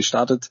Playoff-Bracket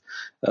gestartet.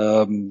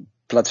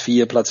 Platz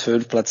 4, Platz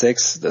 5, Platz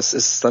 6, das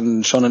ist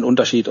dann schon ein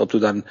Unterschied, ob du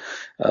dann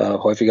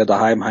häufiger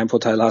daheim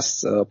Heimvorteil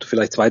hast, ob du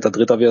vielleicht Zweiter,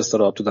 Dritter wirst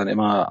oder ob du dann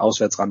immer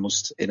auswärts ran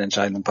musst in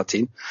entscheidenden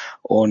Partien.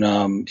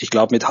 Und ich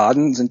glaube, mit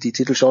Harden sind die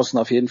Titelchancen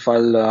auf jeden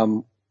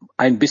Fall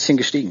ein bisschen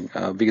gestiegen.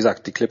 Wie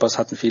gesagt, die Clippers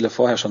hatten viele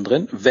vorher schon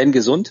drin, wenn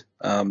gesund.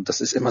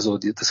 Das ist immer so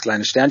das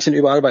kleine Sternchen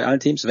überall bei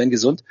allen Teams, wenn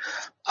gesund.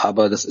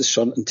 Aber das ist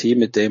schon ein Team,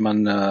 mit dem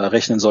man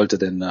rechnen sollte,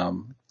 denn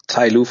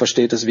Ty Lue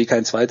versteht es wie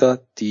kein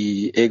zweiter,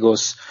 die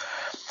Egos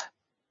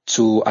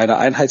zu einer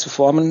Einheit zu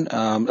formen.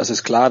 Das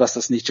ist klar, dass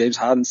das nicht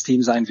James Hardens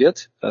Team sein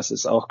wird. Das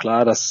ist auch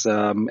klar, dass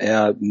er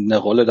eine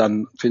Rolle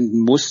dann finden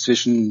muss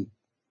zwischen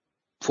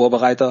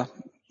Vorbereiter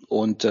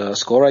und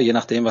Scorer, je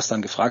nachdem, was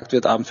dann gefragt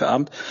wird, Abend für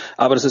Abend.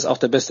 Aber das ist auch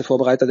der beste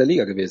Vorbereiter der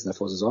Liga gewesen in der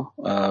Vorsaison.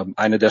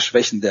 Eine der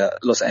Schwächen der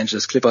Los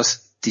Angeles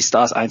Clippers, die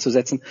Stars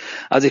einzusetzen.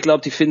 Also ich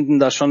glaube, die finden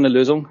da schon eine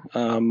Lösung.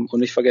 Und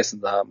nicht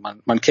vergessen,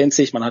 man kennt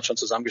sich, man hat schon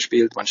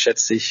zusammengespielt, man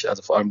schätzt sich,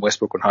 also vor allem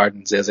Westbrook und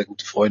Harden, sehr, sehr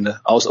gute Freunde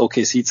aus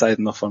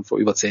OKC-Zeiten noch von vor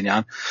über 10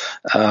 Jahren.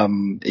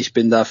 Ich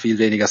bin da viel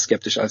weniger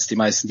skeptisch als die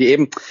meisten, die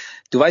eben,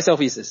 du weißt ja auch,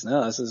 wie es ist,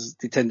 ne? Also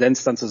die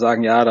Tendenz dann zu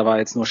sagen, ja, da war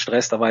jetzt nur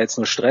Stress,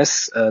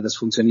 das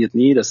funktioniert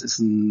nie, das ist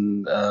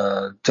ein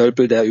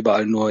Tölpel, der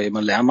überall nur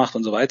immer Lärm macht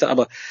und so weiter.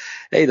 Aber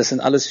hey, das sind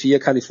alles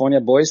 4 California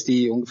Boys,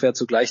 die ungefähr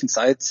zur gleichen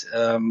Zeit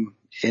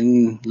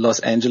in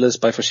Los Angeles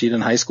bei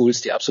verschiedenen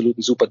Highschools die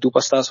absoluten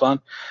Super-Duper-Stars waren.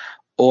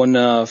 Und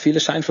viele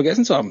scheinen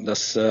vergessen zu haben,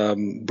 dass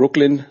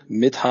Brooklyn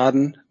mit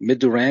Harden,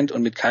 mit Durant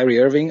und mit Kyrie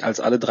Irving, als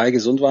alle 3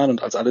 gesund waren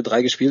und als alle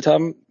 3 gespielt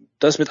haben,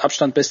 das mit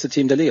Abstand beste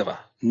Team der Liga war.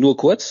 Nur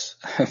kurz,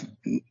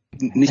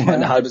 nicht mal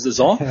eine halbe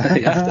Saison,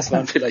 ja, das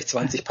waren vielleicht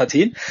 20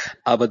 Partien,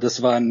 aber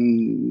das war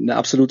eine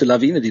absolute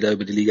Lawine, die da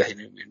über die Liga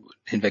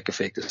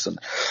hinweggefegt ist. Und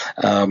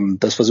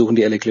das versuchen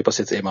die LA Clippers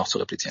jetzt eben auch zu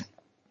replizieren.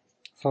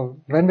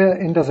 So, wenn wir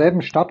in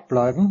derselben Stadt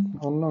bleiben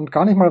und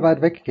gar nicht mal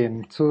weit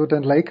weggehen zu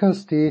den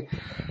Lakers, die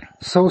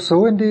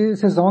so in die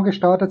Saison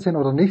gestartet sind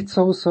oder nicht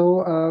so,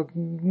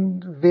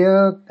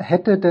 wer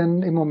hätte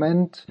denn im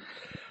Moment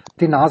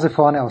die Nase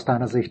vorne aus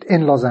deiner Sicht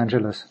in Los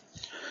Angeles?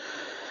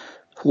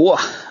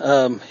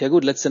 Ja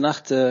gut, letzte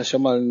Nacht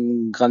schon mal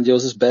ein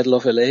grandioses Battle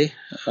of LA.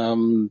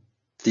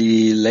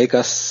 Die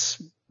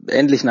Lakers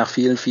endlich nach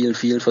vielen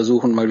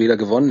Versuchen mal wieder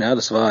gewonnen. Ja,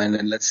 das war in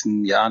den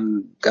letzten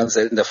Jahren ganz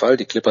selten der Fall.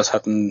 Die Clippers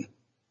hatten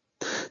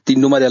die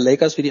Nummer der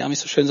Lakers, wie die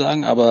Amis so schön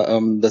sagen,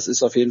 aber das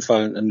ist auf jeden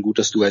Fall ein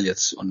gutes Duell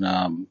jetzt. Und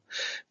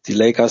die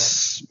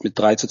Lakers mit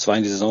 3-2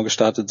 in die Saison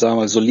gestartet, sagen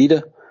wir mal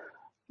solide.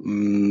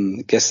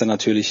 Gestern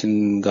natürlich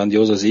ein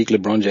grandioser Sieg,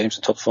 LeBron James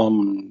in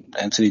Topform,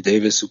 Anthony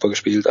Davis super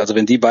gespielt. Also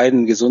wenn die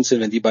beiden gesund sind,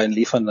 wenn die beiden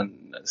liefern,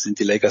 dann sind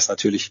die Lakers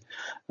natürlich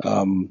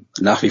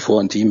nach wie vor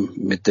ein Team,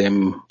 mit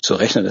dem zu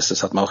rechnen ist.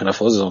 Das hat man auch in der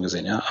Vorsaison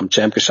gesehen. Ja, am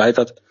Champ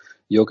gescheitert,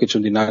 Jokic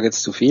und die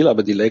Nuggets zu viel,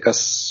 aber die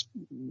Lakers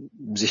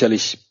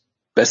sicherlich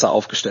besser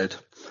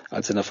aufgestellt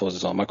als in der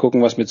Vorsaison. Mal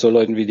gucken, was mit so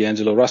Leuten wie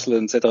D'Angelo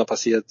Russell etc.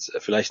 passiert.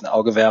 Vielleicht ein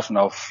Auge werfen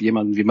auf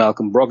jemanden wie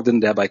Malcolm Brogdon,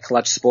 der bei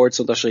Clutch Sports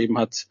unterschrieben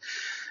hat.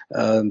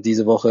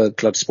 Diese Woche.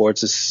 Clutch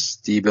Sports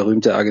ist die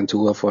berühmte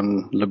Agentur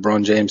von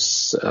LeBron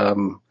James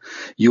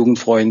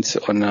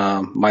Jugendfreund, und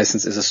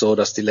meistens ist es so,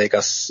 dass die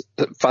Lakers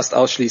fast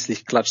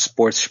ausschließlich Clutch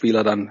Sports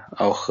Spieler dann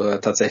auch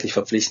tatsächlich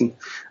verpflichten.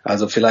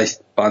 Also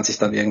vielleicht bahnt sich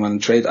dann irgendwann ein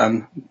Trade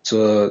an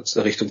zur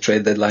Richtung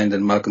Trade Deadline,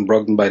 denn Malcolm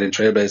Brogdon bei den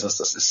Trailblazers,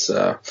 das ist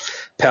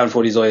Perlen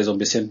vor die Säue so ein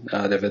bisschen.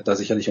 Der wird da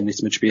sicherlich um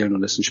nichts mitspielen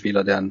und ist ein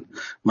Spieler, der ein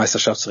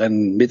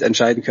Meisterschaftsrennen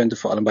mitentscheiden könnte,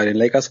 vor allem bei den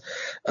Lakers.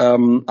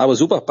 Aber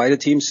super, beide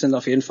Teams sind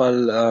auf jeden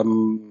Fall,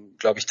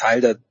 glaube ich, Teil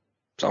der,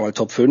 sagen wir mal,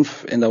 Top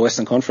 5 in der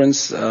Western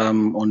Conference,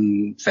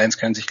 und Fans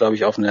können sich, glaube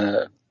ich, auf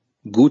eine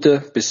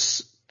gute,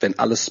 bis, wenn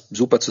alles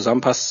super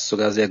zusammenpasst,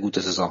 sogar sehr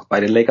gute Saison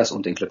bei den Lakers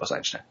und den Clippers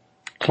einstellen.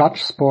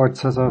 Clutch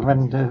Sports, also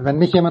wenn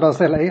mich jemand aus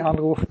LA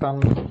anruft, dann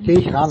gehe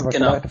ich ran.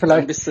 Genau,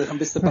 vielleicht dann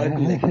bist du bald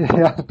ein Laker.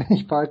 Ja, bin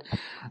ich bald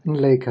ein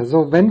Laker.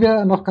 So, wenn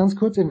wir noch ganz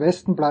kurz im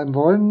Westen bleiben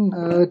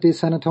wollen, die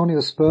San Antonio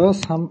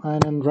Spurs haben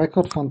einen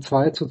Rekord von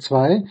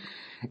 2-2.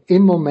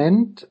 Im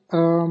Moment,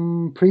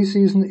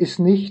 Preseason ist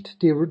nicht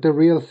the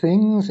real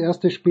thing. Das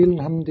erste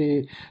Spiel haben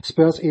die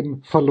Spurs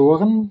eben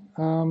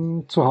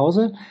verloren, zu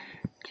Hause.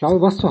 Ich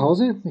glaube, was zu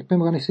Hause? Ich bin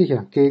mir gar nicht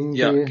sicher. Gegen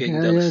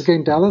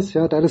Dallas.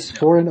 Ja, Dallas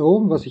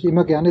 4-0, was ich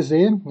immer gerne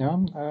sehe. Ja,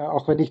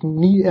 auch wenn ich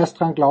nie erst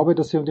dran glaube,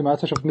 dass sie um die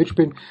Meisterschaft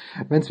mitspielen,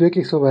 wenn es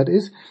wirklich soweit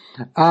ist.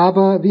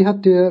 Aber wie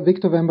hat dir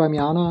Victor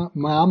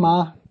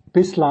Wembanyama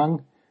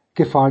bislang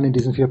gefallen in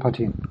diesen 4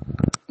 Partien?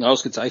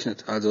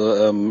 Ausgezeichnet.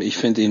 Also ich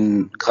finde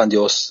ihn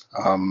grandios.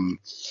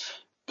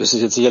 Das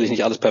ist jetzt sicherlich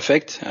nicht alles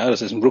perfekt. Ja,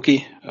 das ist ein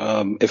Rookie.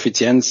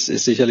 Effizienz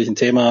ist sicherlich ein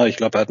Thema. Ich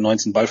glaube, er hat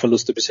 19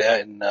 Ballverluste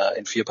bisher in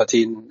 4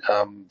 Partien.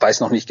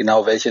 Weiß noch nicht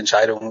genau, welche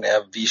Entscheidungen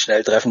er wie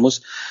schnell treffen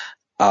muss.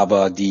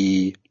 Aber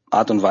die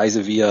Art und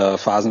Weise, wie er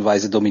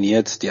phasenweise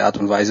dominiert, die Art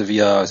und Weise, wie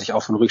er sich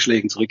auch von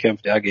Rückschlägen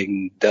zurückkämpft, ja,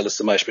 gegen Dallas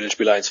zum Beispiel in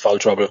Spiel 1 Foul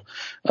Trouble,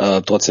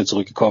 trotzdem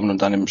zurückgekommen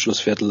und dann im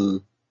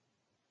Schlussviertel,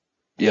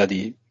 ja,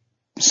 die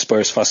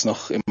Spurs fast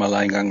noch im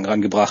Alleingang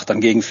rangebracht.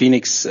 Dann gegen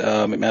Phoenix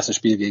im ersten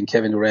Spiel gegen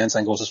Kevin Durant,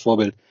 sein großes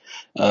Vorbild.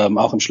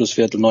 Auch im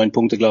Schlussviertel 9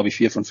 Punkte, glaube ich,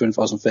 4 von 5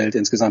 aus dem Feld,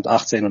 insgesamt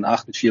 18 und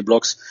 8 mit 4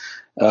 Blocks.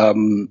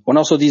 Und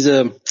auch so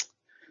dieser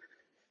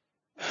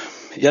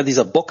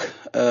Bock,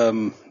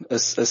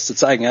 es zu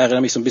zeigen. Ja,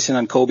 erinnere mich so ein bisschen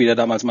an Kobe, der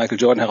damals Michael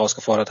Jordan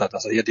herausgefordert hat.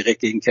 Also hier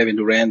direkt gegen Kevin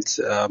Durant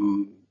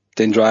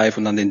den Drive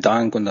und dann den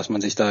Dunk, und dass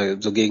man sich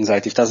da so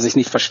gegenseitig, dass er sich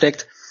nicht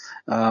versteckt.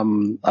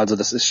 Also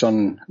das ist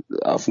schon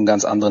auf einem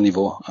ganz anderen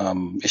Niveau.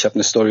 Ich habe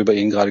eine Story über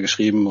ihn gerade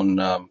geschrieben,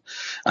 und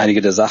einige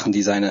der Sachen,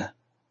 die seine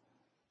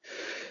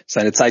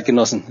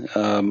Zeitgenossen,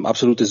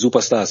 absolute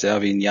Superstars,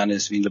 ja, wie ein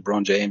Giannis, wie ein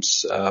LeBron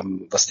James,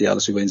 was die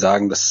alles über ihn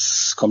sagen,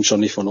 das kommt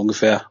schon nicht von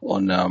ungefähr.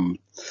 Und ein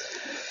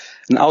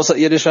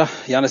Außerirdischer,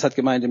 Giannis hat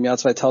gemeint, im Jahr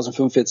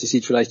 2045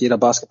 sieht vielleicht jeder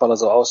Basketballer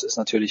so aus, ist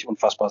natürlich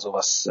unfassbar,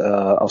 sowas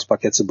aufs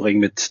Parkett zu bringen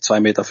mit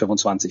 2,25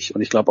 Meter.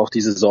 Und ich glaube auch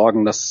diese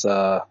Sorgen, dass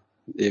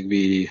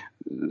irgendwie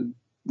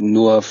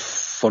nur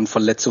von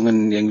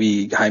Verletzungen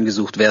irgendwie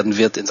heimgesucht werden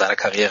wird in seiner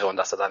Karriere und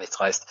dass er da nichts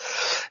reißt.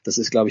 Das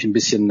ist, glaube ich, ein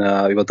bisschen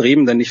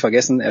übertrieben, denn nicht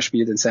vergessen, er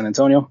spielt in San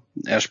Antonio,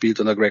 er spielt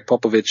unter Greg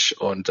Popovich,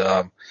 und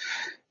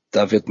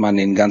da wird man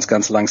ihn ganz,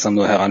 ganz langsam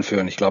nur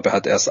heranführen. Ich glaube, er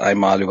hat erst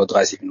einmal über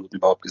 30 Minuten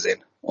überhaupt gesehen.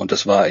 Und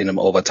das war in einem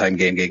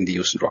Overtime-Game gegen die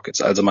Houston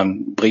Rockets. Also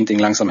man bringt ihn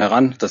langsam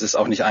heran. Das ist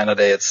auch nicht einer,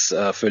 der jetzt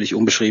völlig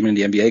unbeschrieben in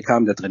die NBA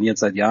kam. Der trainiert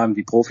seit Jahren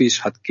wie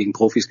Profis, hat gegen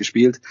Profis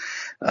gespielt.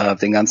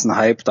 Den ganzen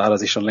Hype, da hat er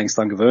sich schon längst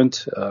dran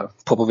gewöhnt.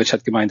 Popovich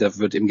hat gemeint, er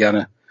würde ihm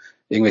gerne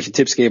irgendwelche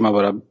Tipps geben,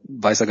 aber da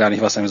weiß er gar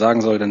nicht, was er ihm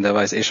sagen soll, denn der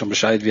weiß schon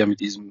Bescheid, wie er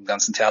mit diesem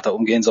ganzen Theater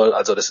umgehen soll.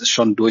 Also das ist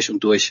schon durch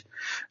und durch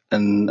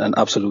ein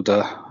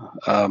absoluter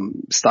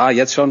Star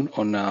jetzt schon.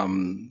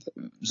 Und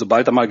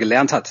sobald er mal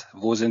gelernt hat,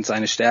 wo sind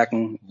seine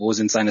Stärken, wo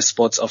sind seine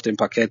Spots auf dem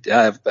Parkett,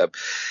 ja,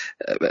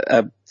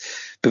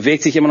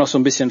 bewegt sich immer noch so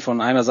ein bisschen von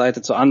einer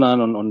Seite zur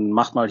anderen und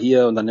macht mal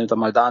hier und dann nimmt er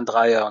mal da einen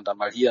Dreier und dann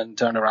mal hier einen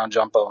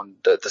Turnaround-Jumper und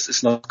das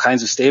ist noch kein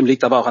System,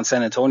 liegt aber auch an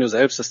San Antonio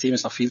selbst. Das Team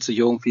ist noch viel zu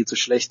jung, viel zu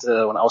schlecht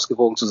und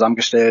ausgewogen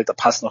zusammengestellt. Da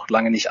passt noch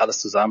lange nicht alles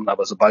zusammen,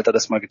 aber sobald er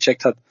das mal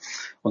gecheckt hat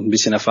und ein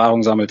bisschen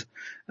Erfahrung sammelt,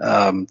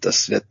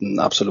 das wird ein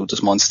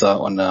absolutes Monster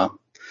und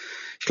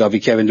ich glaube, wie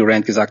Kevin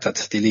Durant gesagt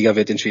hat, die Liga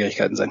wird in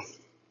Schwierigkeiten sein.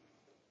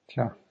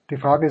 Tja, die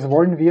Frage ist,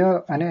 wollen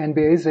wir eine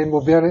NBA sehen,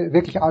 wo wir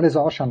wirklich alles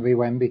ausschauen wie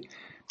Wemby?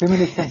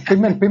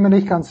 Bin mir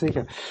nicht ganz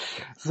sicher.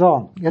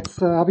 So,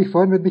 jetzt habe ich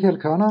vorhin mit Michael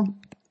Körner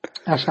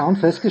erstaunt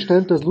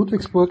festgestellt, dass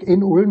Ludwigsburg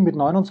in Ulm mit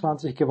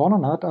 29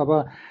 gewonnen hat,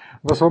 aber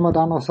was soll man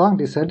da noch sagen?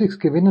 Die Celtics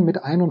gewinnen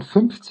mit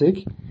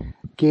 51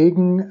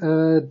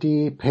 gegen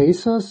die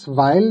Pacers,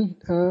 weil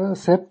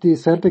die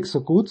Celtics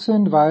so gut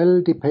sind,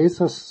 weil die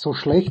Pacers so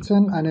schlecht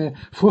sind. Eine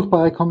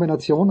furchtbare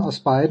Kombination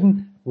aus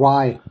beiden.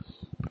 Why?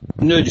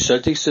 Nö, die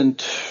Celtics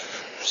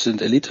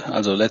sind Elite.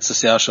 Also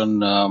letztes Jahr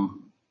schon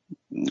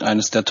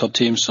eines der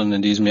Top-Teams und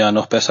in diesem Jahr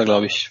noch besser,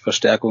 glaube ich.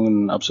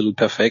 Verstärkungen absolut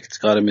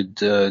perfekt, gerade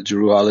mit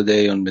Jrue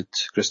Holiday und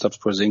mit Kristaps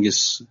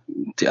Porzingis,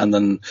 die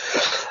anderen,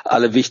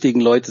 alle wichtigen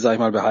Leute, sag ich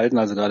mal, behalten,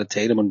 also gerade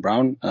Tatum und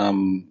Brown.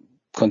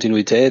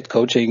 Kontinuität,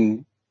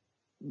 Coaching,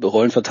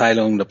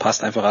 Rollenverteilung, da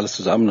passt einfach alles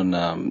zusammen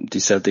und die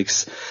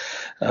Celtics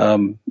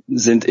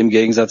sind im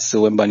Gegensatz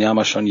zu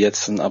Wembanyama schon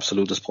jetzt ein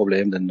absolutes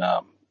Problem, denn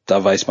da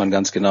weiß man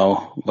ganz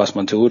genau, was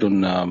man tut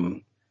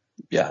und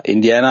ja,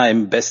 Indiana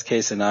im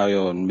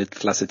Best-Case-Szenario ein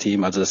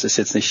Mittelklasse-Team, also das ist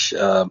jetzt nicht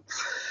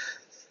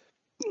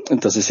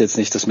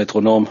das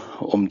Metronom,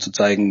 um zu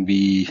zeigen,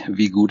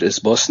 wie gut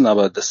ist Boston,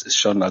 aber das ist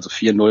schon, also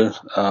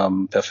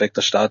 4-0,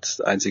 perfekter Start,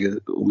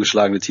 einzige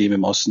ungeschlagene Team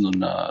im Osten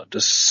und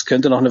das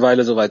könnte noch eine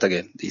Weile so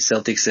weitergehen. Die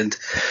Celtics sind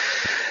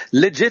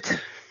legit,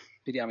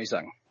 wie die Amis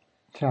sagen.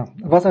 Tja,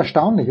 was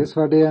erstaunlich ist,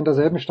 weil die ja in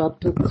derselben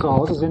Stadt zu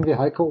Hause sind wie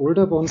Heiko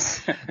Olderb und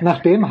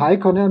nachdem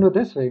Heiko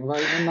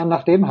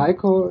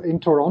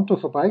in Toronto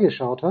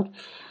vorbeigeschaut hat,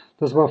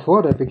 das war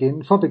vor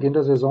Beginn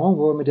der Saison,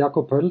 wo er mit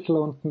Jakob Pöltl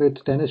und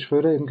mit Dennis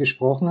Schröder eben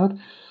gesprochen hat,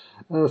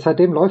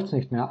 seitdem läuft's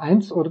nicht mehr.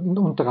 1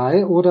 und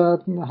 3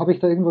 oder habe ich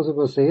da irgendwas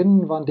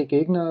übersehen? Waren die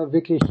Gegner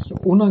wirklich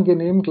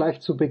unangenehm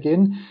gleich zu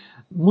Beginn?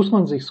 Muss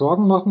man sich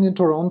Sorgen machen in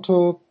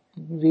Toronto?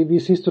 Wie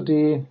siehst du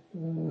die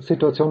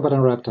Situation bei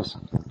den Raptors?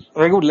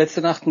 Na gut, letzte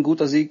Nacht ein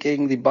guter Sieg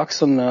gegen die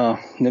Bucks und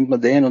nimmt man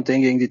den und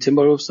den gegen die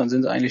Timberwolves, dann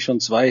sind es eigentlich schon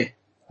zwei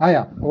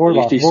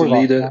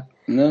solide, ja.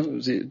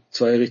 Ne,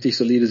 zwei richtig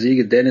solide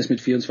Siege. Dennis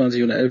mit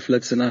 24 und 11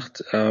 letzte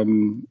Nacht.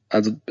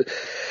 Also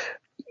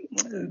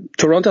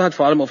Toronto hat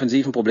vor allem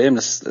offensiv ein Problem,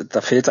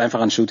 da fehlt es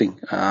einfach an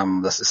Shooting.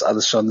 Das ist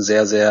alles schon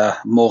sehr, sehr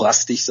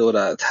morastig so,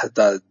 da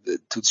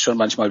tut es schon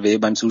manchmal weh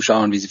beim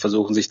Zuschauen, wie sie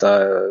versuchen, sich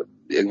da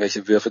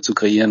irgendwelche Würfe zu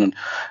kreieren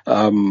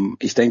und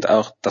ich denke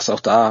auch, dass auch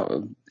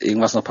da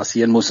irgendwas noch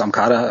passieren muss am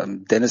Kader.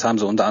 Dennis haben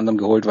sie unter anderem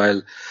geholt,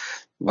 weil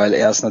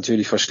er es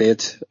natürlich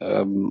versteht,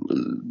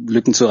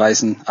 Lücken zu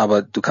reißen,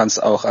 aber du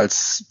kannst auch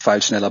als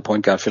pfeilschneller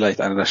Point Guard,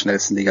 vielleicht einer der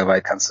schnellsten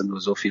ligaweit, kannst du nur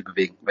so viel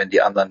bewegen, wenn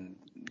die anderen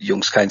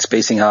Jungs kein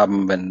Spacing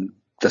haben, wenn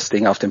das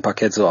Ding auf dem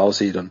Parkett so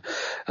aussieht und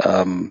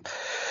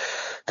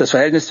das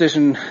Verhältnis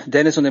zwischen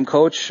Dennis und dem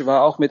Coach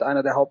war auch mit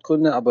einer der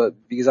Hauptgründe, aber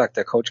wie gesagt,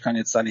 der Coach kann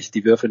jetzt da nicht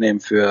die Würfe nehmen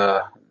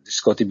für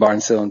Scotty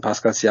Barnes und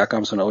Pascal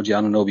Siakams und OG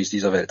Anunobis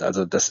dieser Welt.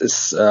 Also das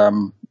ist,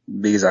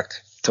 wie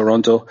gesagt,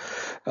 Toronto,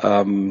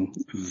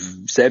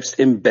 selbst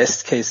im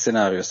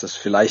Best-Case-Szenario ist das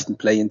vielleicht ein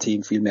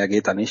Play-in-Team, viel mehr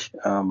geht da nicht.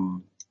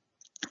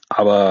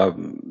 Aber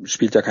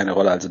spielt ja keine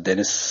Rolle. Also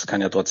Dennis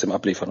kann ja trotzdem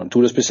abliefern und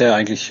tut es bisher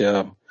eigentlich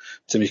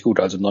ziemlich gut.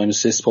 Also 9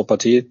 Assists pro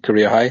Partie,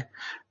 Career High,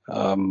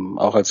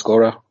 auch als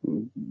Scorer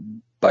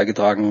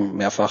beigetragen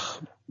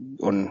mehrfach.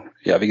 Und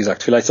ja, wie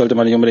gesagt, vielleicht sollte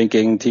man nicht unbedingt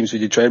gegen Teams wie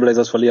die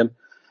Trailblazers verlieren.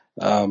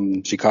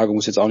 Chicago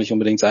muss jetzt auch nicht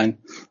unbedingt sein,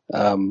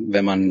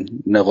 wenn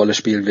man eine Rolle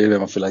spielen will, wenn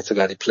man vielleicht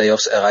sogar die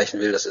Playoffs erreichen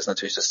will, das ist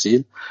natürlich das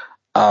Ziel.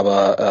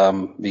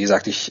 Aber wie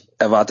gesagt, ich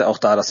erwarte auch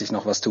da, dass sich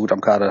noch was tut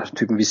am Kader.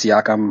 Typen wie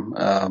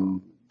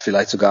Siakam,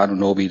 vielleicht sogar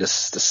Anunoby,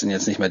 das sind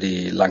jetzt nicht mehr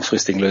die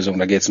langfristigen Lösungen.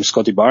 Da geht es um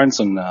Scotty Barnes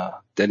und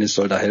Dennis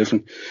soll da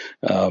helfen.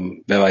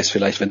 Wer weiß,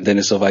 vielleicht, wenn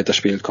Dennis so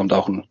weiterspielt, kommt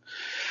auch ein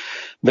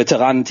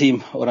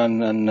Veteranenteam oder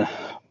ein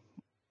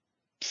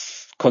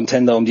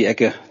Contender um die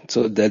Ecke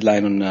zur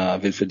Deadline und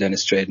will für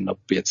Dennis traden. Ob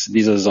jetzt in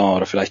dieser Saison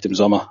oder vielleicht im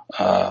Sommer,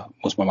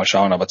 muss man mal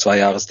schauen. Aber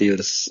 2-Jahres-Deal,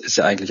 das ist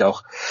ja eigentlich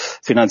auch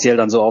finanziell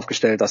dann so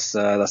aufgestellt, dass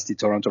die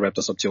Toronto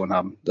Raptors Option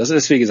haben. Das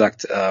ist, wie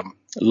gesagt,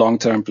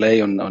 Long-Term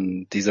Play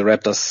und diese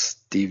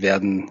Raptors, die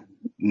werden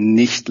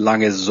nicht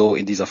lange so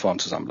in dieser Form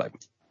zusammenbleiben.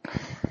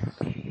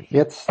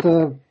 Jetzt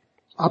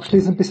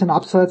abschließend ein bisschen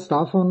abseits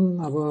davon,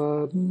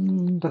 aber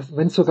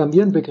wenn es sogar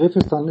mir ein Begriff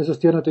ist, dann ist es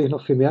dir natürlich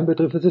noch viel mehr ein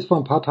Begriff. Es ist vor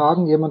ein paar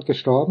Tagen jemand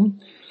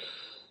gestorben,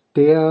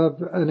 der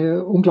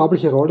eine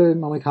unglaubliche Rolle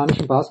im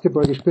amerikanischen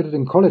Basketball gespielt hat,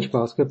 im College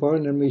Basketball,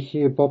 nämlich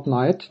Bob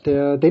Knight,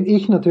 den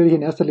ich natürlich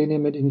in erster Linie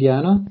mit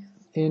Indiana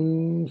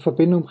in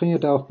Verbindung bringe,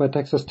 der auch bei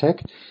Texas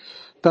Tech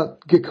da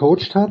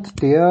gecoacht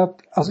hat, der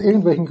aus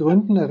irgendwelchen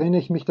Gründen, erinnere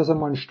ich mich, dass er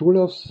mal einen Stuhl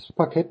aufs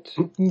Parkett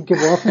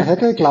geworfen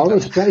hätte, ich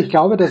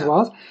glaube, das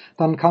war's.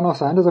 Dann kann auch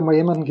sein, dass er mal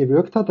jemanden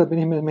gewürgt hat, da bin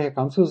ich mir nicht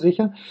ganz so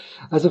sicher.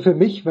 Also für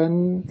mich,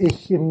 wenn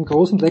ich im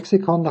großen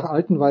Lexikon nach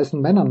alten weißen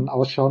Männern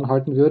Ausschau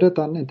halten würde,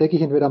 dann entdecke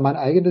ich entweder mein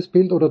eigenes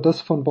Bild oder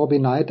das von Bobby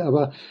Knight.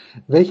 Aber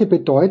welche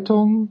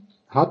Bedeutung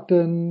hat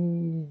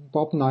denn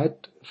Bob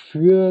Knight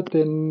für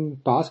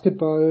den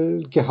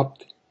Basketball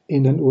gehabt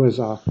in den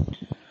USA?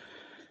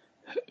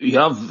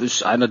 Ja,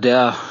 ist einer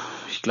der,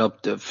 ich glaube,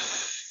 der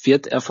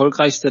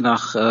vierterfolgreichste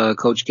nach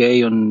Coach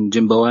Gay und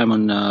Jim Boeheim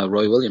und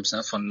Roy Williams,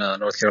 ne, von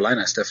North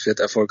Carolina, ist der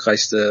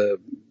vierterfolgreichste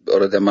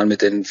oder der Mann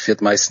mit den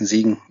viertmeisten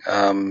Siegen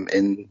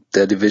in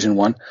der Division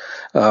One,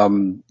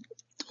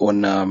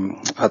 und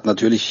hat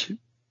natürlich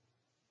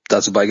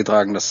dazu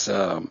beigetragen, dass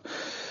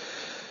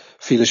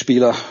viele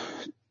Spieler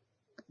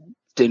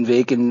den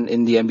Weg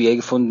in die NBA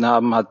gefunden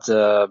haben, hat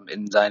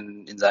in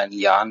seinen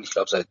Jahren, ich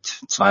glaube seit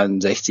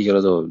 62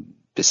 oder so,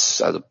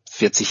 bis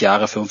 45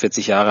 Jahre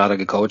hat er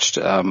gecoacht,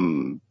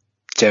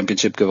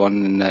 Championship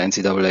gewonnen in der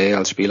NCAA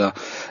als Spieler,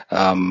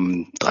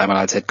 dreimal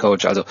als Head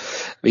Coach. Also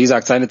wie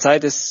gesagt, seine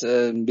Zeit ist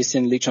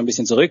liegt schon ein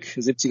bisschen zurück,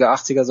 70er,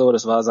 80er so,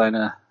 das waren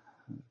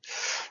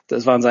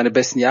seine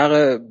besten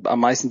Jahre, am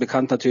meisten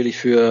bekannt natürlich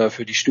für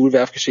die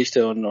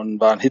Stuhlwerfgeschichte und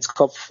war ein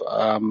Hitzkopf,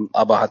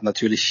 aber hat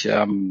natürlich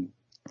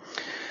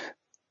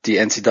die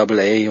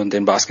NCAA und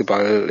den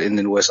Basketball in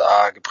den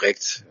USA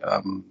geprägt,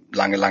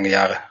 lange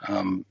Jahre.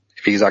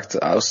 Wie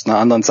gesagt, aus einer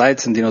anderen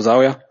Zeit, ein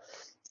Dinosaurier.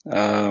 Ich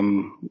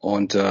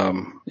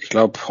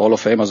glaube Hall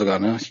of Famer sogar,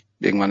 ne?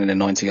 Irgendwann in den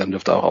 90ern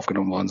dürfte auch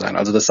aufgenommen worden sein.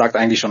 Also das sagt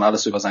eigentlich schon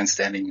alles über sein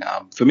Standing.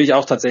 Für mich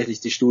auch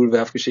tatsächlich die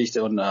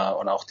Stuhlwerfgeschichte und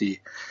auch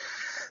die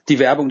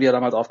Werbung, die er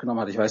damals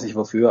aufgenommen hat. Ich weiß nicht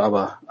wofür,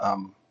 aber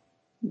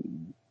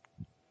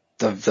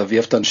da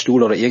wirft dann einen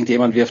Stuhl oder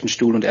irgendjemand wirft einen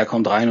Stuhl und er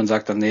kommt rein und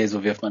sagt dann, nee,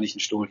 so wirft man nicht einen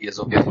Stuhl, hier,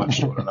 so wirft man einen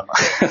Stuhl. Und dann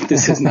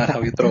this is not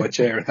how you throw a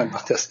chair. Und dann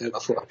macht er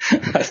selber vor.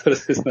 Also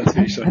das ist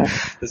natürlich schon,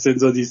 das sind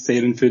so die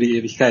Szenen für die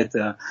Ewigkeit.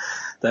 Da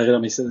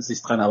erinnere ich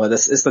mich dran. Aber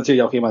das ist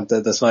natürlich auch jemand,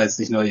 das war jetzt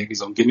nicht nur irgendwie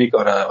so ein Gimmick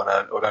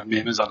oder ein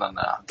Meme, sondern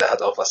der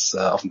hat auch was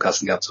auf dem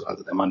Kasten gehabt.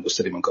 Also der Mann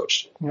wusste, wie man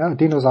coacht. Ja,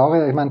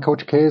 Dinosaurier. Ich meine,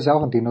 Coach K ist ja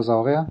auch ein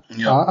Dinosaurier.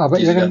 Ja, aber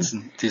diese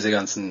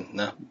ganzen,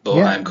 ne,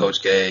 Boeheim,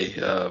 Coach Gay,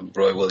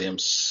 Roy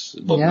Williams,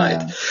 Bob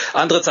Knight.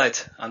 Andere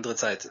Zeit.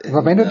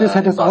 Aber wenn du das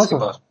hättest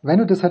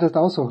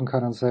aussuchen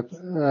können, Seb,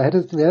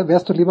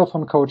 wärst du lieber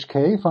von Coach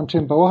K, von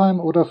Jim Boeheim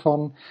oder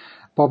von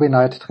Bobby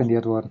Knight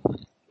trainiert worden?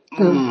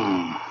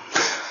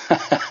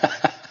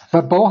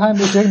 Weil Boeheim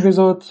ist irgendwie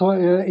so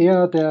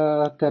eher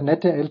der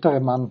nette ältere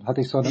Mann,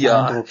 hatte ich so einen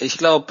Eindruck.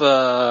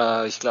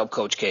 Ja, ich glaube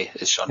Coach K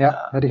ist schon.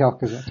 Ja, hätte ich auch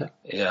gesagt.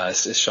 Ja,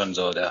 es ist schon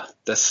so,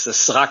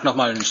 das ragt noch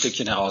mal ein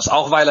Stückchen heraus,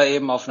 auch weil er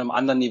eben auf einem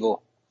anderen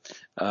Niveau.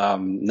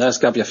 Es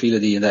gab ja viele,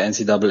 die in der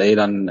NCAA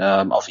dann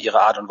auf ihre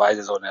Art und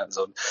Weise so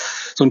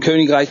ein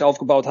Königreich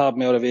aufgebaut haben,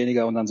 mehr oder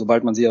weniger, und dann,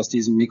 sobald man sie aus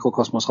diesem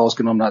Mikrokosmos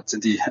rausgenommen hat,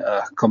 sind die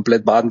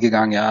komplett baden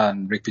gegangen, ja,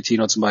 ein Rick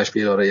Pitino zum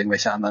Beispiel oder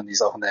irgendwelche anderen, die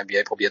es auch in der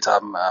NBA probiert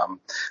haben.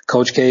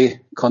 Coach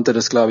K konnte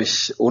das, glaube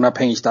ich,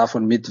 unabhängig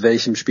davon, mit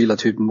welchem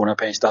Spielertypen,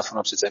 unabhängig davon,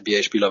 ob es jetzt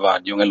NBA-Spieler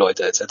waren, junge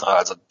Leute etc.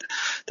 Also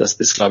das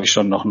ist, glaube ich,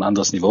 schon noch ein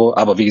anderes Niveau.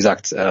 Aber wie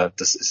gesagt,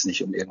 das ist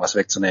nicht, um irgendwas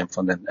wegzunehmen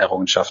von den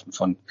Errungenschaften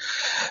von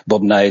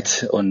Bob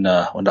Knight und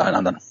allen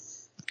anderen.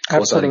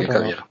 Großartige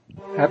Karriere.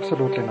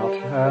 Absolutely not.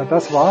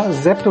 Das war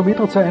Seb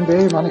Dumitru zur NBA.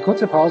 Wir machen eine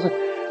kurze Pause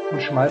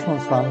und schmeißen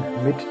uns dann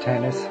mit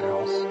Tennis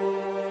raus.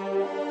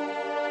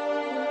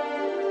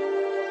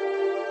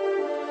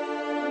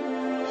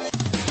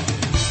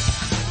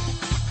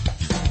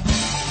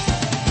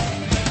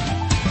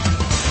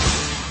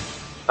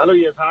 Hallo,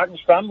 hier ist Hagen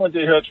Stamm und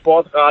ihr hört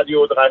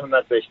Sportradio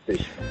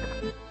 360.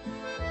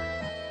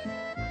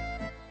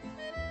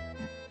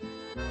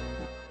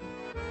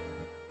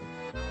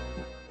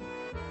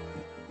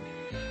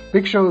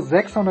 Big Show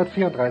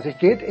 634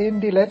 geht in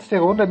die letzte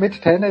Runde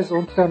mit Tennis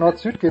und der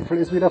Nord-Süd-Gipfel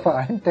ist wieder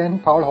vereint, denn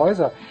Paul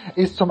Häuser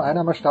ist zum einen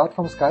am Start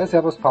vom Sky.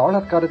 Servus Paul,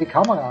 hat gerade die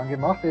Kamera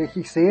angemacht.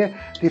 Ich sehe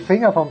die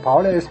Finger von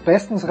Paul, er ist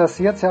bestens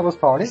rasiert. Servus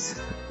Pauli.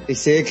 Ich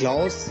sehe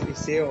Klaus, ich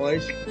sehe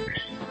euch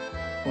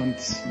und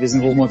wir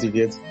sind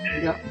hochmotiviert.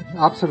 Ja,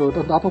 absolut.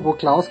 Und apropos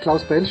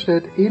Klaus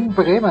Bellstedt in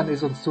Bremen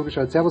ist uns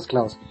zugeschaltet. Servus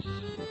Klaus.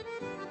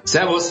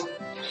 Servus.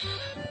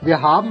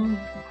 Wir haben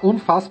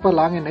unfassbar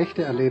lange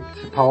Nächte erlebt,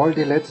 Paul,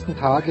 die letzten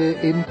Tage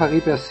in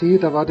Paris-Bercy.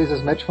 Da war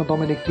dieses Match von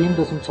Dominic Thiem,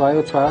 das um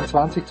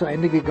 2:22 Uhr zu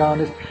Ende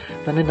gegangen ist.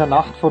 Dann in der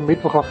Nacht von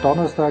Mittwoch auf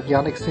Donnerstag,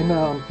 Yannick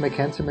Sinner und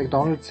Mackenzie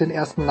McDonald sind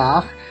erst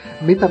nach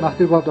Mitternacht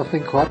überhaupt auf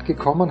den Court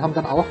gekommen, haben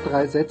dann auch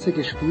 3 Sätze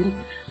gespielt.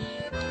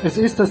 Es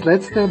ist das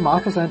letzte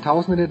Masters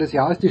 1000 des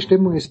Jahres, die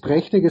Stimmung ist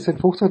prächtig, es sind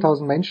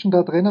 15.000 Menschen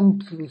da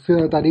drinnen,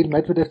 für Daniil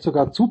Medvedev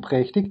sogar zu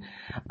prächtig,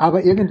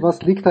 aber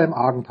irgendwas liegt da im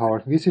Argen,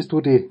 Paul. Wie siehst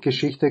du die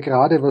Geschichte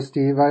gerade, weil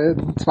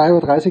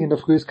 2:30 Uhr in der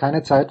Früh ist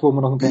keine Zeit, wo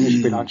man noch ein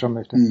Tennisspiel anschauen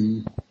möchte?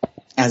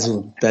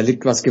 Also, da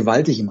liegt was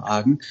gewaltig im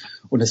Argen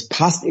und es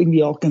passt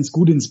irgendwie auch ganz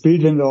gut ins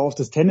Bild, wenn wir auf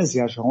das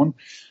Tennisjahr schauen.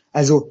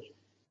 Also,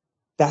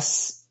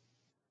 das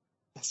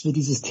dass wir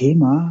dieses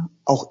Thema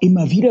auch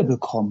immer wieder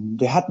bekommen.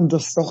 Wir hatten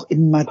das doch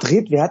in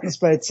Madrid, wir hatten es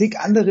bei zig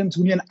anderen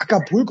Turnieren.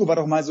 Acapulco war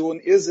doch mal so ein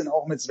Irrsinn,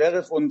 auch mit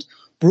Zverev und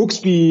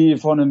Brooksby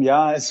vor einem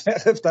Jahr, als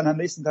Zverev dann am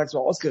nächsten Tag so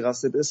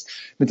ausgerastet ist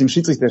mit dem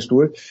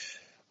Schiedsrichterstuhl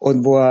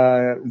und wo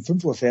er um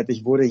 5 Uhr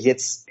fertig wurde.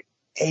 Jetzt,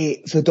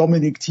 für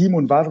Dominik Thiem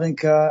und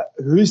Wawrinka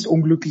höchst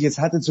unglücklich. Jetzt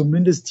hatte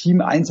zumindest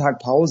Thiem einen Tag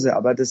Pause,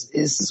 aber das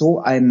ist so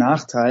ein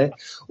Nachteil.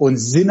 Und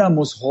Sinner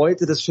muss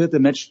heute das 4.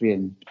 Match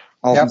spielen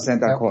auf dem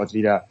Center Court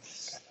wieder.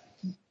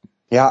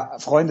 Ja,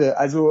 Freunde,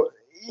 also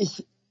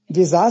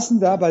wir saßen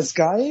da bei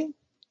Sky,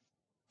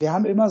 wir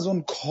haben immer so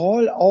einen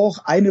Call auch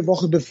eine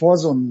Woche bevor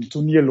so ein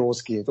Turnier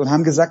losgeht und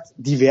haben gesagt,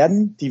 die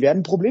werden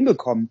ein Problem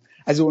bekommen.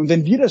 Also und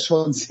wenn wir das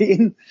schon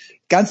sehen,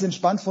 ganz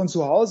entspannt von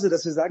zu Hause,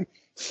 dass wir sagen,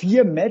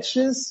 4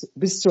 Matches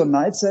bis zur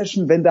Night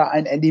Session, wenn da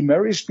ein Andy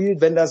Murray spielt,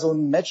 wenn da so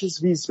ein Match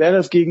ist wie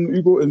Zverev gegen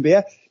Hugo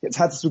Humbert. Jetzt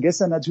hattest du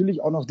gestern natürlich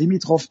auch noch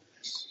Dimitrov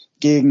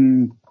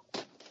gegen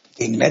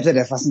Mette,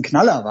 der fast ein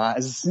Knaller war.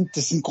 Also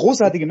das sind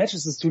großartige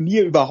Matches, das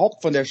Turnier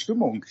überhaupt von der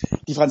Stimmung.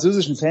 Die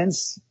französischen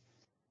Fans,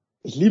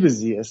 ich liebe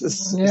sie. Es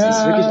ist wirklich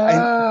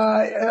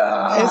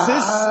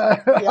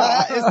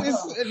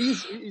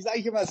wie sage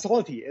ich immer,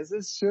 salty. Es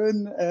ist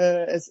schön,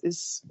 es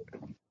ist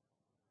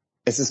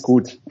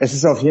gut. Es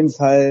ist auf jeden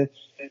Fall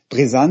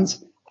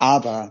brisant,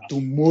 aber du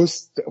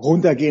musst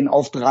runtergehen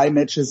auf 3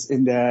 Matches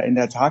in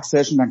der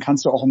Tagsession, dann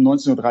kannst du auch um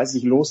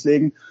 19:30 Uhr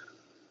loslegen.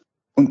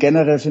 Und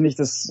generell finde ich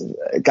das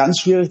ganz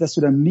schwierig, dass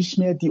du dann nicht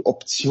mehr die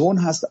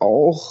Option hast,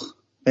 auch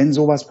wenn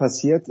sowas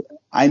passiert,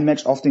 ein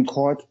Match auf den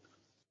Court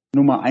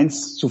Nummer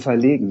 1 zu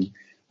verlegen,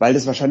 weil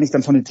das wahrscheinlich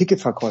dann von den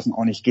Ticketverkäufen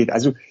auch nicht geht.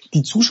 Also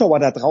die Zuschauer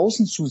da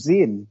draußen zu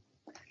sehen,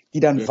 die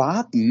dann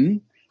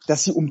warten,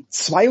 dass sie um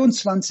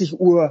 22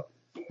 Uhr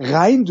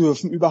rein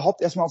dürfen,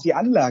 überhaupt erstmal auf die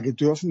Anlage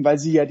dürfen, weil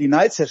sie ja die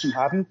Night Session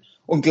haben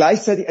und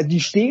gleichzeitig, also die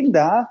stehen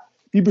da,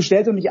 wie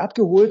bestellt und nicht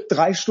abgeholt,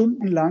 3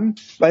 Stunden lang,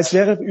 weil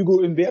Zverev Hugo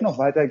Humbert noch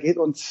weitergeht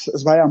und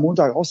es war ja am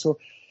Montag auch so.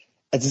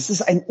 Also es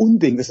ist ein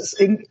Unding.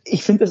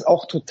 Ich finde das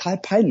auch total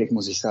peinlich,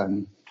 muss ich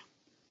sagen.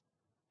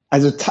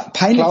 Also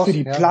peinlich Klaus, für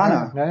die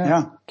Planer.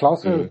 Ja.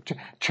 Klaus,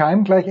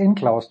 chime gleich in,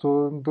 Klaus.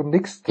 Du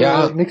nickst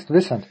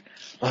wissend.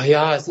 Ach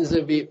ja, es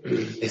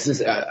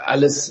ist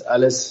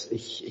alles,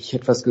 ich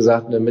hätte fast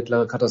gesagt, eine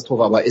mittlere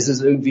Katastrophe, aber ist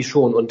es irgendwie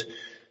schon. Und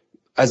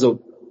also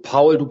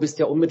Paul, du bist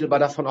ja unmittelbar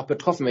davon auch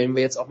betroffen. Wenn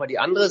wir jetzt auch mal die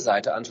andere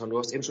Seite anschauen, du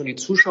hast eben schon die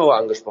Zuschauer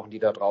angesprochen, die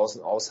da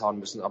draußen aushauen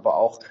müssen, aber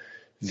auch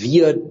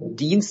wir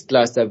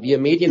Dienstleister, wir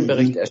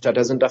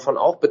Medienberichterstatter sind davon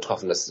auch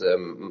betroffen. Das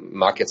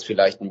mag jetzt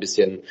vielleicht ein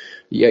bisschen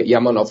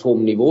Jammern auf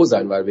hohem Niveau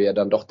sein, weil wir ja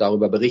dann doch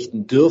darüber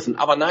berichten dürfen.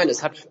 Aber nein,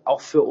 es hat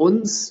auch für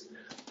uns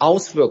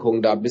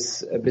Auswirkungen da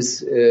bis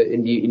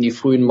in die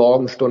frühen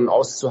Morgenstunden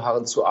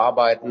auszuharren, zu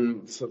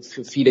arbeiten.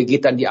 Für viele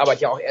geht dann die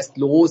Arbeit ja auch erst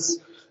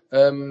los,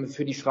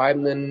 für die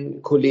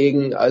schreibenden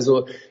Kollegen.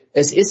 Also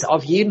es ist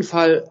auf jeden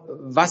Fall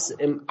was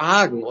im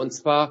Argen. Und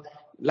zwar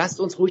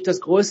lasst uns ruhig das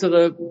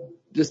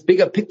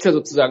Bigger Picture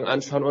sozusagen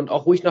anschauen und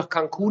auch ruhig nach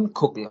Cancun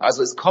gucken.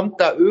 Also es kommt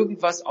da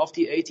irgendwas auf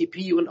die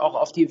ATP und auch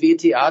auf die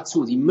WTA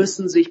zu. Sie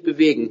müssen sich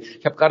bewegen.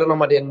 Ich habe gerade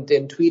nochmal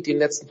den Tweet, den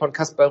letzten von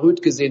Kaspar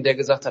Rüth gesehen, der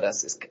gesagt hat,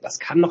 das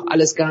kann doch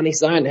alles gar nicht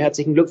sein.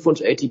 Herzlichen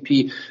Glückwunsch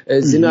ATP.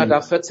 Sinner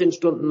da 14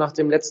 Stunden nach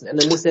dem letzten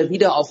Ende muss er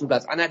wieder auf den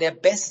Platz. Einer der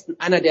besten,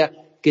 einer der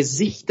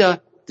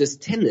Gesichter des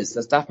Tennis,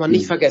 das darf man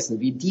nicht vergessen,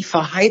 wie die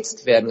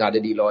verheizt werden,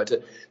 gerade die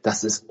Leute,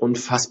 das ist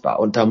unfassbar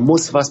und da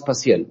muss was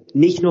passieren.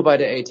 Nicht nur bei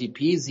der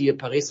ATP, siehe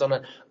Paris,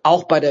 sondern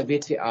auch bei der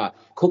WTA.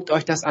 Guckt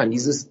euch das an,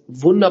 dieses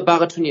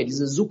wunderbare Turnier,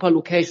 diese super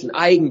Location,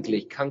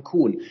 eigentlich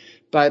Cancun,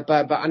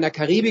 an der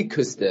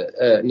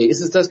Karibikküste,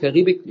 ist es das?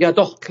 Karibik? Ja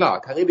doch,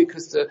 klar,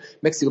 Karibikküste,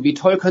 Mexiko. Wie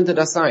toll könnte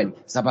das sein?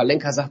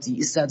 Sabalenka sagt, sie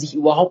ist da sich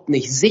überhaupt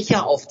nicht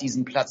sicher auf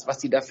diesem Platz,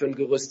 was sie da für ein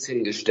Gerüst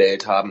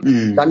hingestellt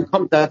haben. Dann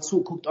kommt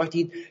dazu, guckt euch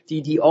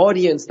die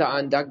Audience da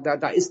an,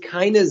 da ist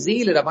keine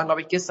Seele. Da waren, glaube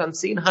ich, gestern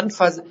 10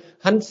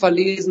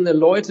 handverlesene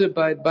Leute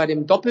bei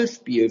dem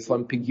Doppelspiel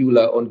von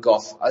Pegula und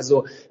Goff.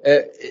 Also,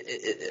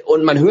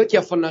 und man hört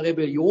ja von einer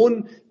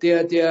Rebellion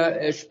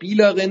der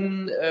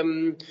Spielerin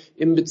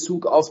in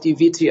Bezug auf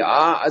die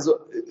WTA, also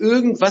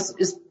irgendwas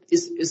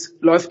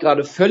läuft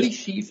gerade völlig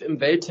schief im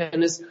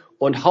Welttennis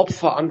und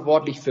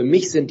hauptverantwortlich für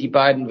mich sind die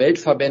beiden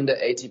Weltverbände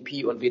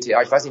ATP und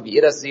WTA. Ich weiß nicht, wie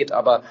ihr das seht,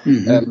 aber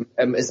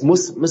es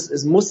muss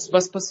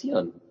was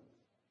passieren.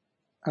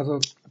 Also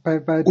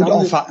und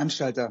auch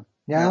Veranstalter.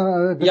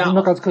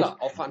 Nur ganz kurz. Klar,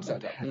 auch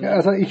Veranstalter.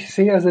 Also ich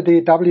sehe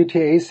die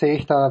WTA sehe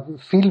ich da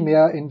viel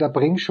mehr in der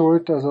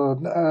Bringschuld, also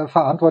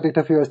verantwortlich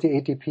dafür als die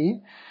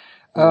ATP.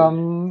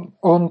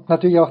 Und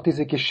natürlich auch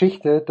diese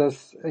Geschichte,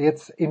 dass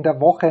jetzt in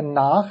der Woche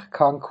nach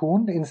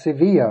Cancun in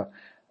Sevilla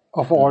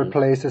of all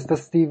places,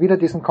 dass die wieder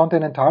diesen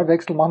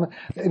Kontinentalwechsel machen.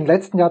 Im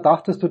letzten Jahr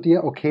dachtest du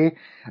dir, okay,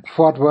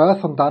 Fort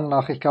Worth und dann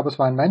nach, ich glaube es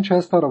war in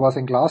Manchester oder war es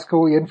in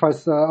Glasgow,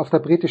 jedenfalls auf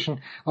den britischen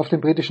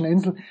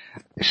Inseln,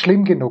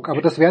 schlimm genug.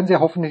 Aber das werden sie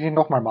hoffentlich nicht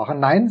nochmal machen.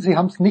 Nein, sie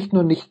haben es nicht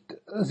nur nicht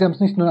sie haben es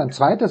nicht nur ein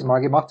zweites Mal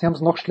gemacht, sie haben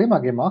es noch schlimmer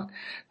gemacht.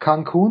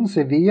 Cancun,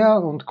 Sevilla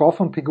und Goff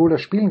und Pegula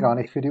spielen gar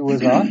nicht für die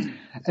USA.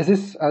 Es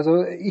ist,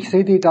 also ich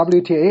sehe die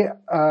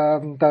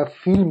WTA da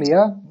viel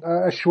mehr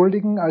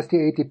schuldigen als die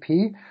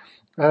ATP,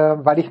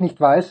 weil ich nicht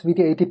weiß, wie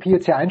die ATP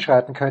jetzt hier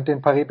einschreiten könnte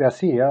in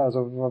Paris-Bercy. Ja?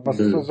 Also was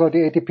soll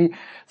die ATP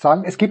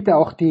sagen? Es gibt ja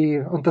auch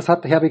und das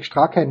hat Herwig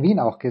Straka in Wien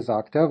auch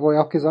gesagt, ja, wo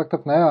er auch gesagt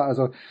hat, naja,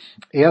 also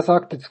er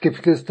sagt, es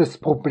gibt das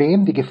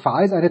Problem, die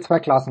Gefahr ist eine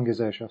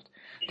Zweiklassengesellschaft.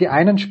 Die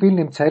einen spielen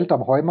im Zelt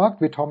am Heumarkt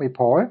wie Tommy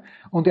Paul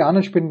und die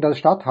anderen spielen in der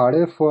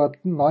Stadthalle vor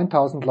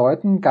 9000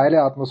 Leuten,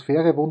 geile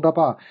Atmosphäre,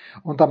 wunderbar.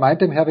 Und da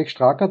meinte ihm Herwig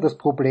Straka, das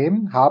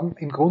Problem haben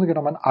im Grunde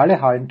genommen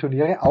alle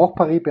Hallenturniere, auch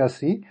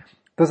Paris-Bercy,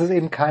 dass es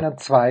eben keinen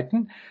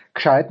zweiten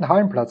gescheiten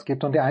Hallenplatz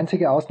gibt und die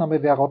einzige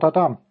Ausnahme wäre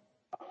Rotterdam.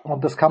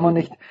 Und das kann man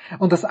nicht.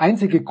 Und das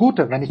einzige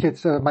Gute, wenn ich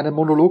jetzt meinen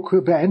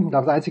Monolog beenden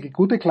darf, das einzige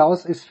Gute,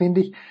 Klaus, ist,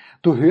 finde ich,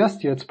 du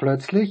hörst jetzt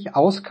plötzlich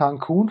aus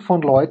Cancun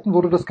von Leuten,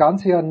 wo du das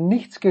ganze Jahr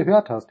nichts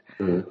gehört hast,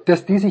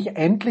 dass die sich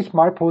endlich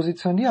mal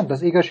positionieren.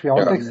 Dass Iga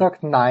Swiatek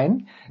sagt,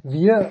 nein,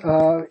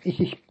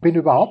 ich bin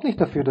überhaupt nicht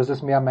dafür, dass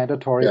es mehr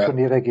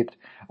Mandatory-Turniere gibt.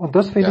 Und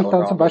das finde ich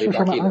dann zum Beispiel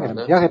schon mal angenehm.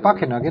 Ne? Ja,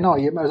 Rybakina, genau.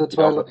 Also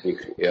zwei,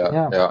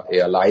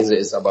 eher leise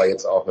ist, aber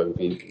jetzt auch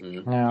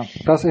irgendwie. Ja,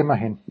 das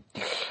immerhin.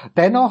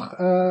 Dennoch,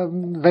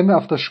 wenn wir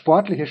auf das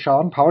Sportliche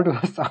schauen, Paul,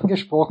 du hast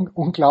angesprochen,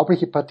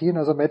 unglaubliche Partien,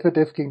 also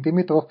Medvedev gegen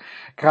Dimitrov,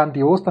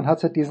 grandios. Dann hat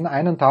es ja diesen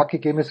einen Tag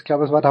gegeben, ich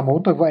glaube, es war der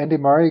Montag, wo Andy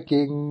Murray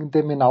gegen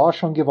den Minauer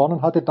schon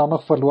gewonnen hatte, dann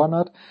noch verloren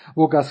hat,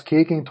 wo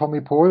Gasquet gegen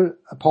Tommy Paul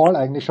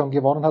eigentlich schon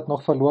gewonnen hat,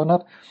 noch verloren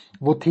hat,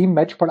 wo Team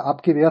Matchball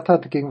abgewehrt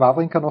hat, gegen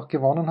Wawrinka noch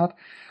gewonnen hat.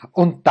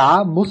 Und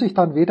da muss ich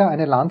dann wieder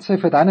eine Lanze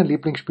für deinen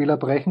Lieblingsspieler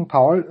brechen,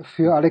 Paul,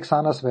 für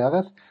Alexander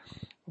Zverev,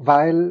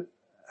 weil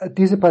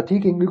diese Partie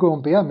gegen Hugo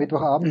Humbert am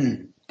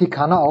Mittwochabend, die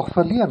kann er auch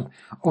verlieren.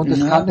 Und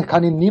es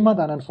kann ihm niemand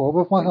einen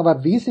Vorwurf machen,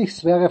 aber wie sich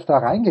Zverev da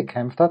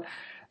reingekämpft hat,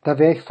 da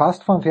wäre ich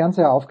fast vom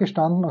Fernseher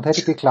aufgestanden und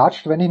hätte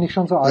geklatscht, wenn ich nicht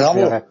schon so alt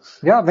wäre.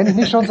 Ja, wenn ich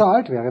nicht schon so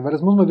alt wäre, weil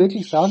das muss man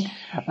wirklich sagen.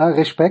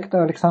 Respekt,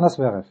 Alexander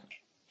Zverev.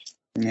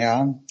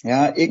 Ja,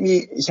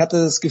 irgendwie, ich hatte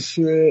das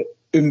Gefühl,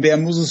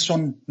 Humbert muss es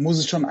schon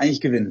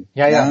eigentlich gewinnen.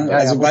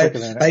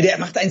 Weil der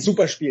macht ein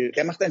super Spiel.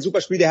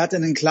 Der hatte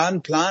einen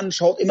klaren Plan,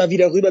 schaut immer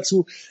wieder rüber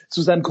zu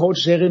seinem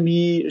Coach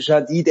Jeremy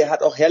Jardy, der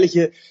hat auch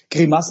herrliche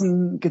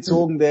Grimassen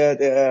gezogen,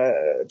 der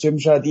Jim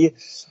Jardy.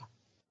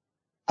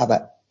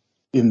 Aber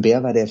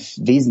Humbert war der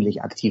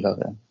wesentlich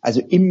aktivere.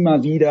 Also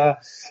immer wieder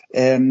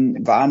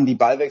waren die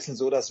Ballwechsel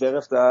so, dass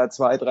Zverev da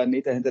 2-3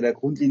 Meter hinter der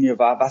Grundlinie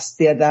war. Was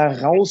der da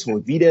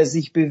rausholt, wie der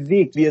sich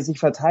bewegt, wie er sich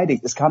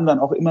verteidigt. Es kamen dann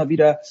auch immer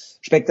wieder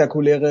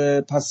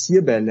spektakuläre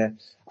Passierbälle.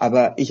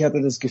 Aber ich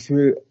hatte das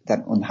Gefühl,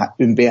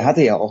 Humbert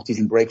hatte ja auch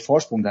diesen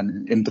Break-Vorsprung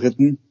dann im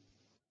dritten,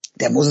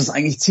 der muss es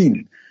eigentlich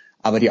ziehen.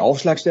 Aber die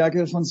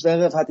Aufschlagstärke von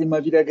Zverev hat ihn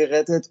mal wieder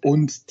gerettet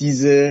und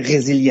diese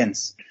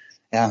Resilienz.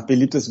 Ja,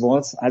 beliebtes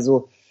Wort.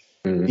 Also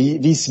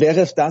wie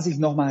Zverev da sich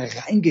nochmal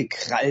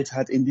reingekrallt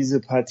hat in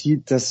diese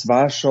Partie, das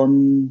war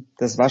schon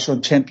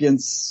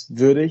Champions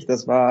würdig,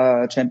 das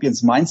war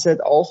Champions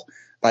Mindset auch,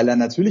 weil er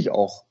natürlich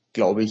auch,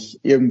 glaube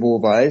ich,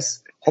 irgendwo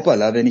weiß,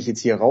 hoppala, wenn ich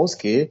jetzt hier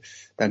rausgehe,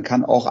 dann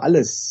kann auch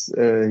alles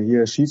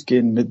hier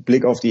schiefgehen mit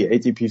Blick auf die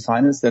ATP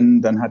Finals,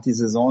 denn dann hat die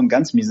Saison ein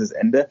ganz mieses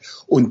Ende.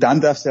 Und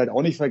dann darfst du halt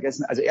auch nicht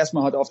vergessen, also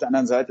erstmal hat er auf der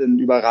anderen Seite einen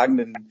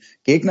überragenden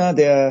Gegner,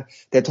 der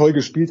toll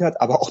gespielt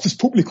hat, aber auch das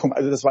Publikum,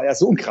 also das war ja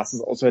so ein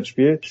krasses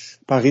Auswärtsspiel,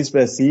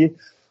 Paris-Bercy,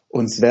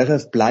 und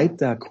Zverev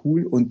bleibt da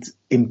cool und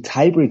im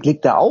Tiebreak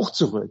liegt er auch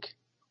zurück.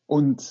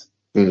 Und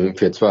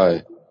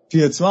 4-2.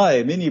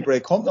 4-2,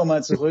 Mini-Break, kommt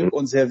nochmal zurück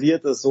und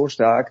serviert es so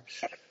stark.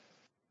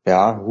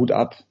 Ja, Hut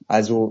ab.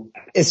 Also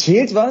es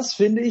fehlt was,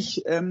 finde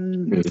ich.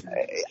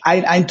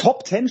 Ein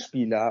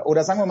Top-10-Spieler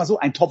oder sagen wir mal so,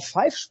 ein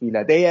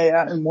Top-5-Spieler, der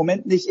ja im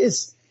Moment nicht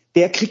ist,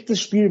 der kriegt das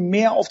Spiel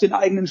mehr auf den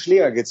eigenen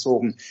Schläger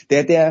gezogen.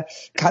 Der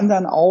kann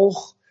dann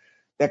auch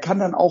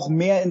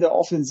mehr in der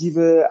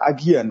Offensive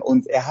agieren.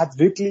 Und er hat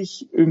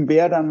wirklich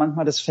Humbert dann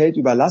manchmal das Feld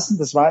überlassen.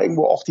 Das war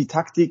irgendwo auch die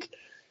Taktik.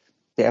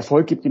 Der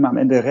Erfolg gibt ihm am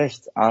Ende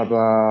recht.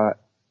 Aber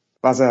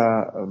was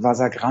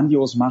er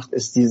grandios macht,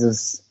 ist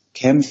dieses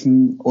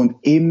Kämpfen und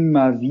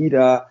immer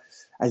wieder,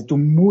 also du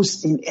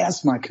musst ihn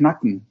erstmal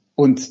knacken.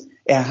 Und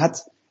er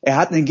hat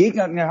einen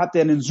Gegner gehabt,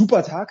 der einen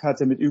super Tag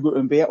hatte mit Hugo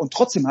Humbert und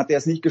trotzdem hat er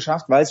es nicht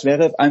geschafft, weil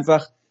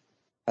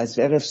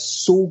Zverev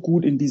so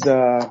gut in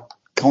dieser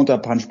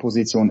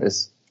Counterpunch-Position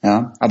ist.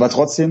 Ja, aber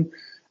trotzdem,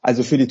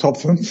 also für die Top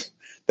 5,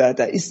 da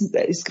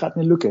ist gerade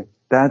eine Lücke.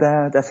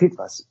 Da fehlt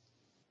was.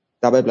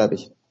 Dabei bleibe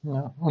ich.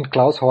 Ja, und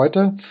Klaus,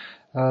 heute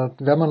werden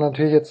wir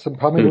natürlich jetzt ein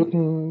paar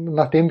Minuten,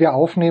 nachdem wir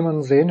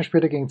aufnehmen, sehen,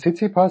 spielt er gegen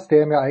Tsitsipas,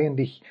 der ihm ja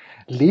eigentlich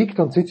liegt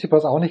und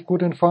Tsitsipas auch nicht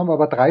gut in Form,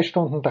 aber 3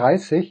 Stunden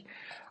 30,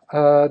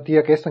 die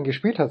er gestern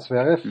gespielt hat,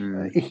 Zverev.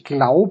 Ich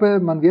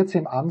glaube, man wird es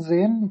ihm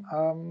ansehen.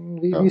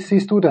 Wie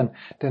siehst du denn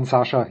den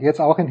Sascha?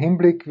 Jetzt auch im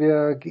Hinblick,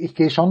 ich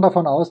gehe schon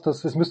davon aus,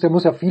 dass muss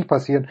ja viel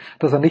passieren,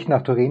 dass er nicht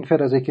nach Turin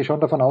fährt. Also ich gehe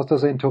schon davon aus,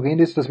 dass er in Turin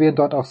ist, dass wir ihn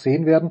dort auch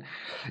sehen werden.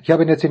 Ich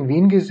habe ihn jetzt in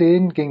Wien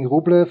gesehen, gegen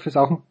Rublev, ist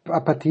auch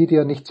eine Partie, die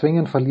er nicht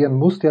zwingend verlieren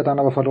musste, er dann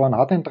aber verloren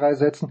hat in 3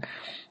 Sätzen.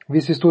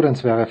 Wie siehst du denn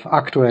Zverev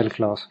aktuell,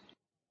 Klaus?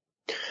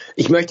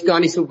 Ich möchte gar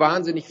nicht so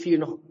wahnsinnig viel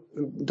noch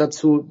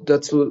dazu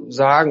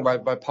sagen, weil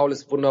Paul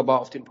es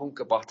wunderbar auf den Punkt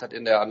gebracht hat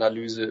in der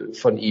Analyse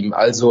von ihm.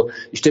 Also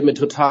ich stimme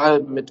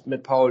total mit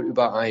Paul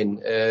überein.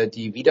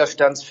 Die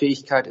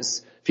Widerstandsfähigkeit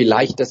ist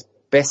vielleicht das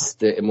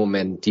Beste im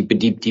Moment,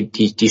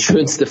 die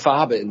schönste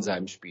Farbe in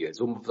seinem Spiel.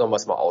 So sollen wir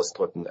es mal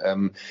ausdrücken.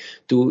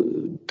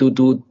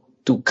 Du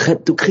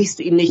kriegst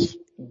ihn nicht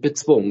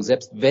bezwungen,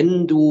 selbst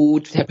wenn du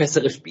der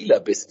bessere Spieler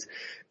bist.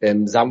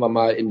 Sagen wir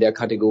mal in der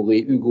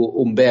Kategorie Hugo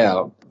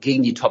Humbert.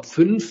 Gegen die Top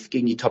 5,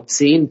 gegen die Top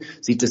 10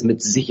 sieht es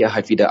mit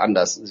Sicherheit wieder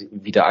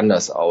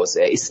anders aus.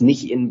 Er ist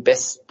nicht in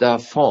bester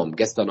Form,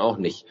 gestern auch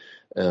nicht.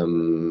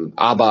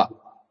 Aber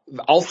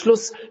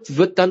Aufschluss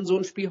wird dann so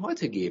ein Spiel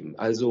heute geben.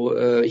 Also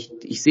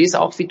ich sehe es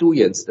auch wie du,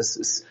 Jens. Das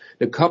ist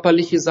eine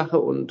körperliche Sache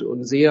und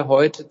sehe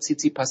heute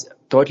Tsitsipas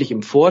deutlich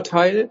im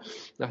Vorteil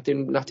nach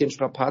den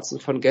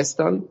Strapazen von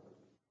gestern.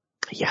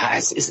 Ja,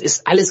 es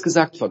ist alles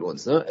gesagt von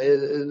uns. Ne?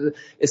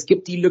 Es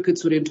gibt die Lücke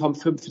zu den Top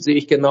 5, sehe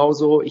ich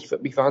genauso. Ich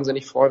würde mich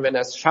wahnsinnig freuen, wenn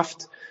er es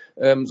schafft.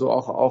 So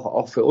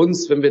auch für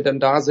uns, wenn wir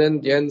dann da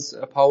sind, Jens,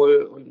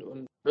 Paul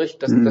und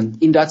das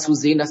ihn da zu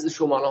sehen, das ist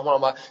schon mal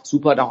nochmal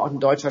super. Da auch ein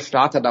deutscher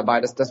Starter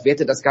dabei. Das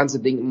wertet das ganze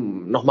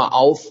Ding nochmal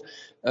auf.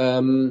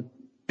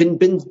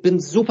 Bin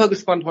super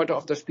gespannt heute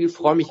auf das Spiel.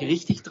 Freue mich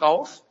richtig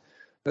drauf.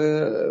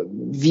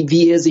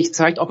 Wie er sich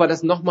zeigt, ob er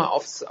das nochmal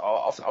aufs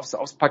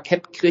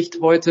Parkett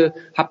kriegt heute.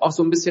 Hab auch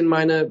so ein bisschen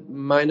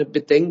meine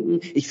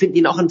Bedenken. Ich finde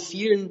ihn auch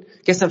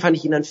gestern fand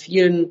ich ihn an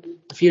vielen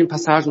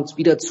Passagen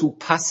wieder zu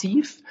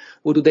passiv,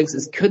 wo du denkst,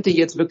 es könnte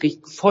jetzt wirklich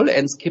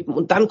vollends kippen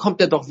und dann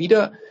kommt er doch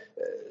wieder.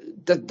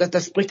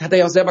 Das spricht, hat er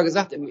ja auch selber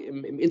gesagt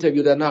im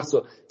Interview danach,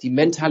 so die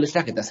mentale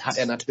Stärke, das hat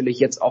er natürlich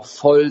jetzt auch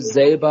voll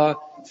selber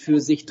für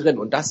sich drin.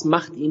 Und das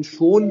macht ihn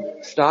schon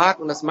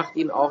stark und das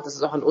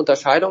ist auch ein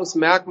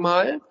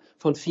Unterscheidungsmerkmal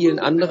von vielen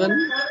anderen.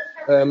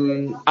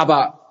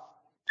 Aber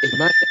ich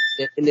meine,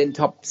 in den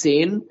Top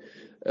 10,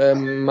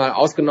 mal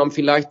ausgenommen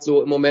vielleicht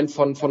so im Moment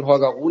von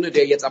Holger Rune,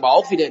 der jetzt aber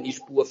auch wieder in die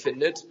Spur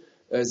findet,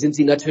 sind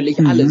sie natürlich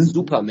alle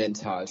super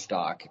mental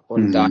stark.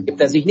 Und da gibt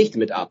er sich nicht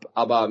mit ab.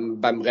 Aber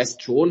beim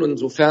Rest schon. Und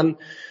insofern,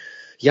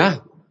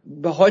 ja,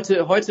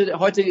 heute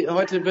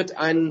wird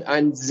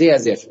ein sehr,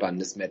 sehr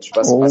spannendes Match.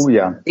 Was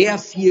sehr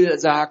viel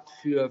sagt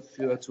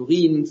für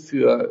Turin,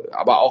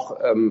 aber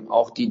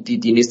auch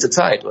die nächste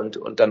Zeit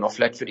und dann auch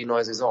vielleicht für die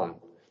neue Saison.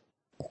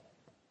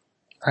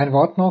 Ein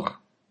Wort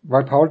noch.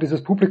 Weil Paul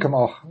dieses Publikum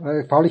auch.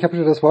 Paul, ich habe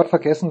schon das Wort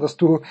vergessen, das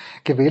du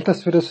gewählt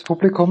hast für das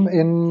Publikum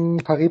in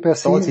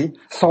Paris-Bercy.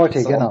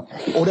 Salty, genau.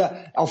 Oder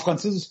auf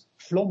Französisch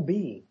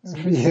Flambé.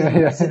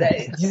 Ja.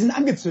 Die sind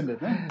angezündet,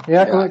 ne?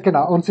 Ja,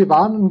 genau. Und sie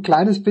waren ein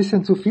kleines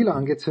bisschen zu viel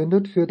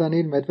angezündet für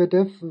Daniil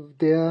Medvedev,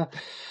 der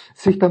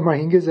sich dann mal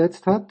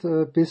hingesetzt hat,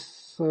 bis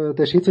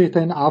der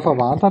Schiedsrichter ihn A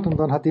verwarnt hat und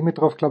dann hat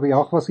Dimitrov, glaube ich,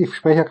 auch was, ich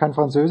spreche ja kein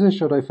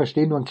Französisch oder ich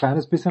verstehe nur ein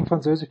kleines bisschen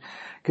Französisch,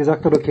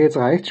 gesagt hat, okay, jetzt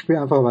reicht's, spiel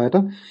einfach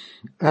weiter.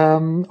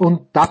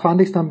 Und da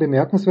fand ich es dann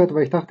bemerkenswert,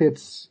 weil ich dachte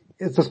jetzt,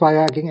 das war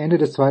ja gegen Ende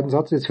des zweiten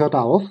Satzes, jetzt hört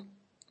er auf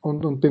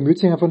und bemüht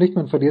sich einfach nicht,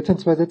 man verliert in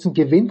 2 Sätzen,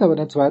 gewinnt aber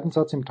den zweiten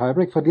Satz im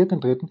Tiebreak, verliert den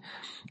dritten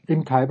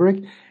im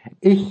Tiebreak.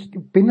 Ich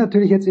bin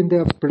natürlich jetzt in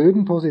der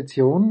blöden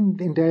Position,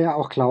 in der ja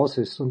auch Klaus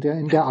ist und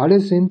in der alle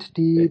sind,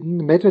 die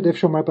Medvedev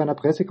schon mal bei einer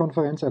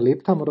Pressekonferenz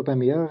erlebt haben oder bei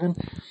mehreren.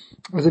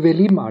 Also wir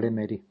lieben alle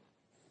Medi.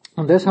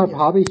 Und deshalb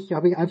habe ich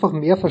einfach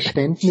mehr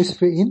Verständnis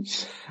für ihn.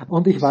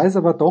 Und ich weiß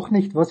aber doch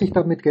nicht, was ich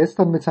damit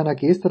gestern mit seiner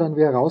Geste dann,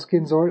 wie er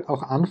rausgehen soll,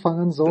 auch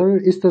anfangen soll.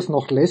 Ist das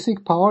noch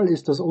lässig, Paul?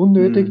 Ist das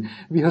unnötig?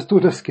 Wie hast du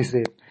das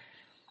gesehen?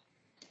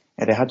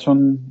 Ja, der hat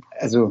schon,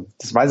 also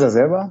das weiß er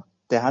selber,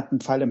 der hat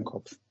einen Pfeil im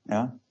Kopf.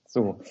 Ja,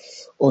 so.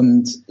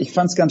 Und ich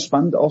fand es ganz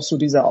spannend, auch so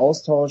dieser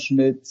Austausch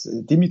mit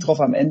Dimitrov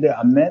am Ende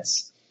am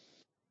Netz.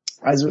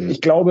 Also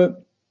ich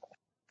glaube,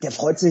 der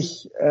freut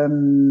sich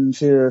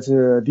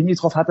für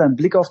Dimitrov, hat er einen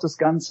Blick auf das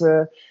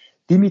Ganze.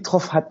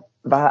 Dimitrov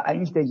war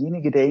eigentlich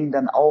derjenige, der ihn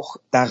dann auch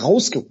da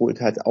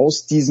rausgeholt hat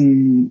aus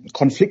diesem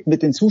Konflikt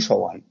mit den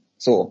Zuschauern.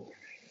 So.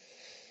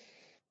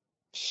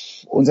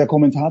 Unser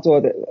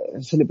Kommentator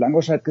Philipp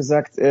Langosch hat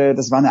gesagt,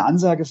 das war eine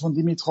Ansage von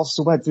Dimitrov,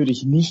 so weit würde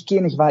ich nicht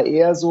gehen. Ich war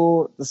eher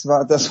so, das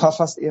war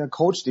fast eher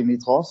Coach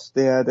Dimitrov,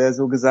 der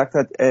so gesagt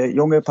hat,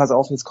 Junge, pass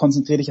auf, jetzt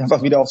konzentriere dich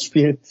einfach wieder aufs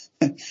Spiel.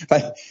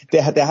 Weil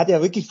der hat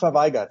ja wirklich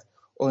verweigert.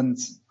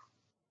 Und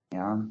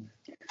ja,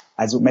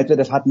 also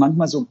Medvedev hat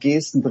manchmal so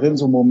Gesten drin,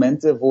 so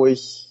Momente, wo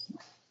ich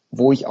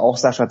auch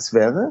Sascha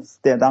Zverev,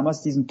 der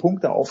damals diesen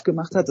Punkt da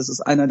aufgemacht hat, das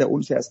ist einer der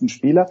unfairsten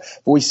Spieler,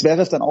 wo ich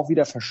Zverev dann auch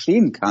wieder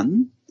verstehen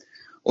kann.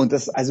 Und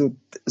das, also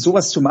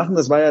sowas zu machen,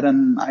 das war ja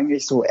dann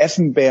eigentlich so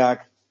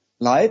Effenberg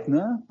light,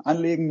 ne?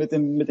 Anlegen mit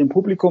dem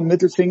Publikum,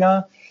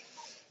 Mittelfinger,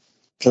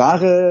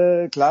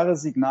 klare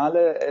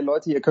Signale, ey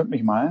Leute, ihr könnt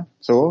mich mal,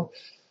 so.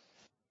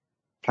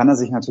 Kann er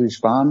sich natürlich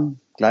sparen.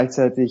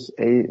 Gleichzeitig,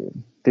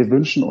 wir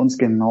wünschen uns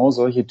genau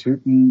solche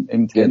Typen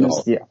im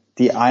Tennis,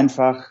 die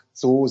einfach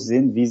so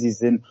sind, wie sie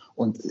sind.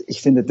 Und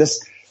ich finde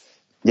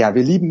ja,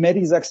 wir lieben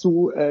Medi, sagst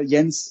du,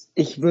 Jens.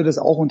 Ich würde es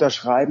auch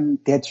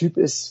unterschreiben. Der Typ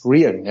ist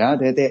real, ja.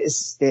 Der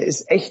ist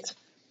echt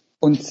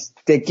Und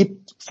der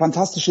gibt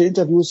fantastische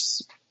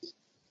Interviews,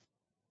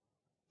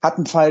 hat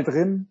einen Pfeil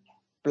drin,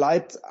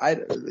 bleibt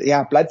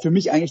für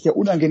mich eigentlich der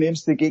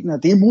unangenehmste Gegner.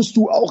 Den musst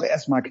du auch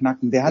erstmal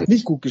knacken. Der hat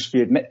nicht gut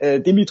gespielt.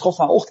 Dimitrov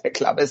war auch der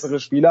klar bessere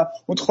Spieler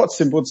und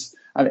trotzdem wurde es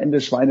am Ende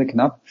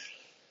schweineknapp.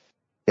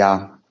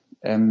 Ja,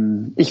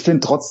 ich finde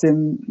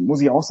trotzdem,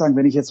 muss ich auch sagen,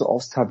 wenn ich jetzt so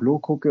aufs Tableau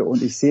gucke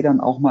und ich sehe dann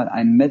auch mal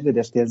einen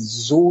Medvedev, der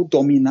so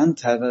dominant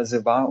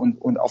teilweise war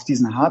und auf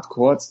diesen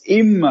Hardcourts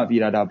immer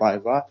wieder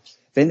dabei war,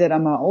 wenn der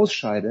dann mal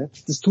ausscheidet,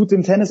 das tut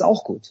dem Tennis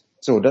auch gut.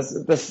 So,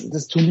 das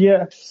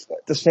Turnier,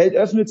 das Feld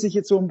öffnet sich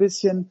jetzt so ein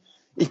bisschen.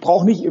 Ich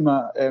brauche nicht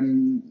immer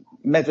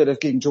Medvedev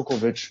gegen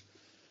Djokovic.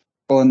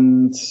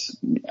 Und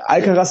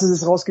Alcaraz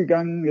ist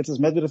rausgegangen, jetzt ist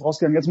Medvedev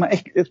rausgegangen.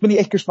 Jetzt bin ich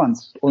echt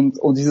gespannt. Und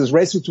dieses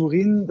Race to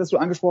Turin, das du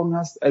angesprochen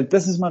hast,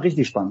 das ist mal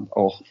richtig spannend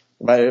auch,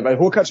 weil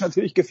Hurkacz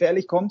natürlich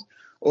gefährlich kommt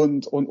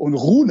und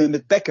Rune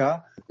mit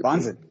Becker,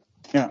 Wahnsinn.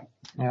 Ja.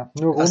 Ja,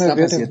 nur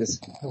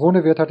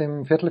Rune wird halt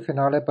im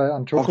Viertelfinale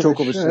an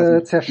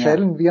Djokovic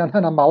zerschellen, wie an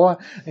einer Mauer,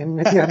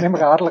 mit der einem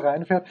Radl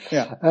reinfährt.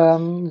 Ja.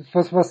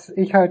 Was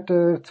ich halt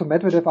zu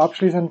Medvedev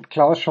abschließend,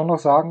 Klaus, schon noch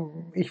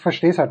sagen, ich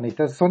verstehe es halt nicht.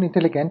 Das ist so ein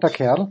intelligenter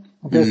Kerl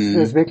und der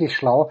ist wirklich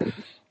schlau.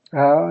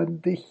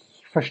 Ich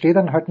verstehe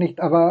dann halt nicht,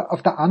 aber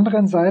auf der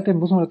anderen Seite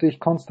muss man natürlich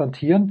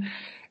konstatieren,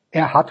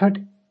 er hat halt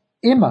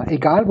immer,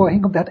 egal wo er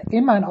hinkommt, er hat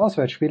immer ein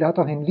Auswärtsspiel. Er hat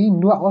auch in Wien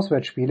nur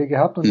Auswärtsspiele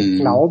gehabt und ich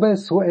glaube,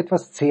 so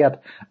etwas zehrt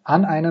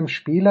an einem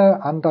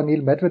Spieler, an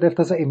Daniil Medvedev,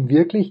 dass er eben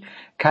wirklich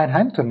kein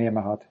Heimturnier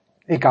mehr hat.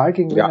 Egal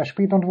gegen wen er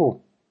spielt und wo.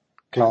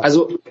 Klar.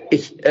 Also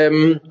ich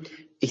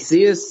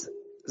sehe es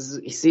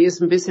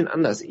ein bisschen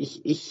anders.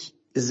 Ich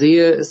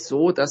sehe es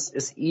so, dass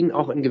es ihn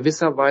auch in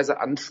gewisser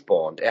Weise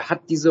anspornt. Er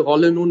hat diese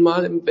Rolle nun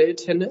mal im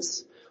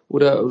Welttennis.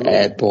 Oder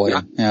Boy.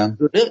 Ja.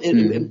 So, ne?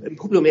 Im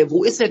Publikum.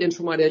 Wo ist er denn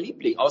schon mal der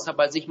Liebling? Außer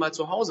bei sich mal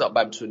zu Hause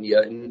beim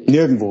Turnier.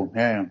 Nirgendwo.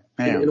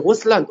 In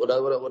Russland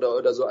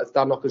oder so, als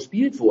da noch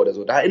gespielt wurde.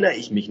 So, da erinnere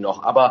ich mich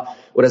noch.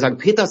 Oder St.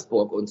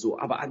 Petersburg und so.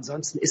 Aber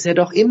ansonsten ist er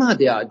doch immer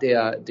der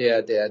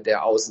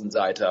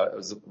Außenseiter,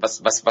 also was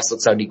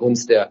sozusagen die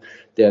Gunst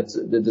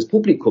des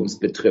Publikums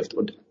betrifft.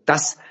 Und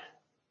das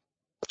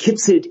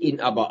kitzelt ihn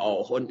aber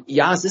auch. Und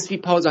ja, es ist wie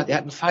Paul sagt, er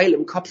hat einen Pfeil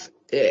im Kopf.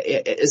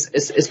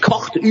 Es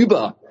kocht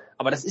über.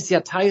 Aber das ist ja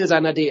Teil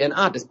seiner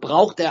DNA. Das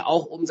braucht er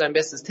auch, um sein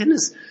bestes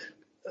Tennis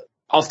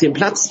auf den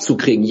Platz zu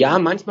kriegen. Ja,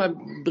 manchmal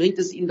bringt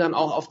es ihn dann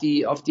auch auf ein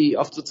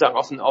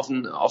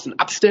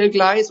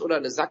Abstellgleis oder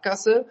eine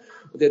Sackgasse.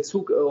 Und der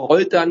Zug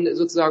rollt dann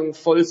sozusagen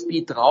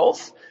Vollspeed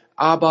drauf.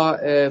 Aber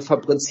vom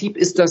Prinzip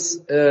ist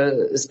das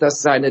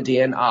seine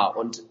DNA.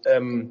 Und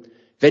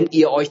wenn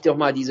ihr euch doch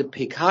mal diese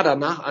PK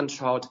danach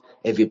anschaut,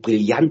 wie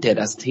brillant der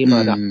das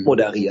Thema da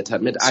moderiert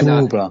hat, mit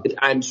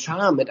einem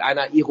Charme, mit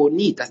einer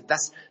Ironie,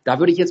 da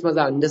würde ich jetzt mal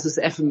sagen, das ist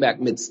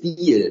Effenberg mit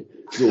Stil,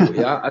 so,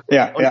 ja.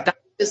 Also,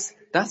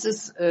 das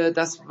ist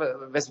das,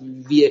 was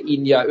wir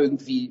ihn ja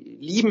irgendwie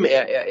lieben.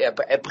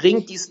 Er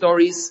bringt die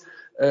Stories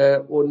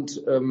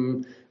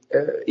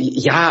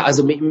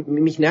also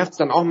mich nervt's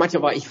dann auch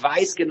manchmal, aber ich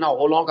weiß genau,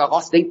 Roland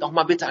Garros, denkt doch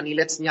mal bitte an die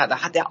letzten Jahre.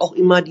 Da hat er auch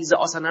immer diese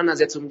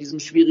Auseinandersetzung mit diesem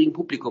schwierigen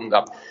Publikum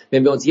gehabt.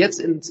 Wenn wir uns jetzt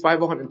in 2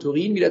 Wochen in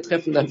Turin wieder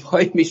treffen, dann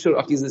freue ich mich schon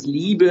auf dieses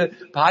liebe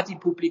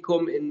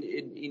Partypublikum in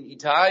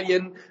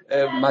Italien.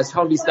 Mal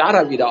schauen, wie es da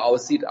dann wieder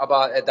aussieht.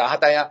 Aber da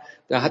hat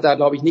er,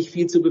 glaube ich, nicht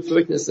viel zu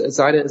befürchten, es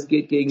sei denn, es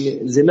geht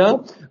gegen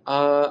Sinner.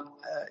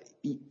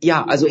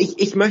 Also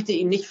ich möchte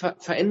ihn nicht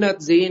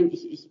verändert sehen.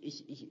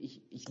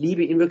 Ich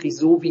liebe ihn wirklich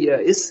so, wie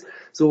er ist,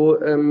 so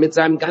mit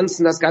seinem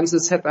das ganze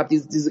Setup,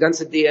 diese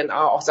ganze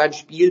DNA, auch sein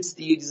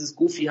Spielstil, dieses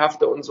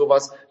Goofyhafte und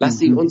sowas.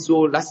 Lasst ihn uns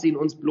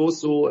bloß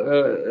so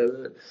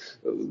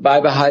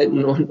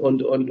beibehalten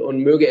und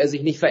möge er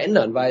sich nicht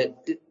verändern, weil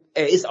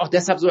er ist auch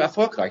deshalb so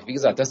erfolgreich. Wie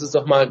gesagt, das ist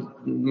doch mal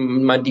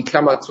die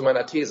Klammer zu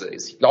meiner These.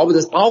 Ich glaube,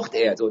 das braucht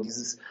er,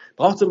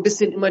 braucht so ein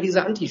bisschen immer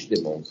diese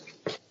Anti-Stimmung.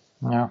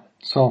 Ja,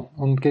 so.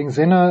 Und gegen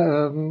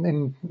Sinner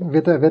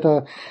wird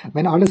er,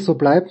 wenn alles so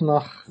bleibt,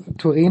 nach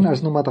Turin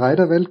als Nummer 3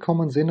 der Welt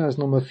kommen, Sinner als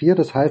Nummer 4.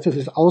 Das heißt, es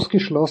ist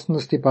ausgeschlossen,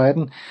 dass die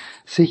beiden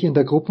sich in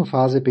der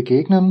Gruppenphase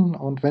begegnen.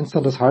 Und wenn es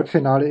dann das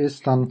Halbfinale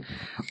ist, dann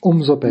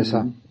umso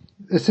besser.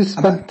 Es ist,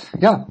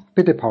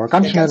 bitte Paul,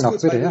 ganz schnell noch,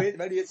 kurz, bitte.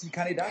 Weil du jetzt die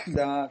Kandidaten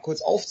da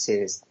kurz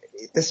aufzählst.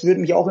 Das würde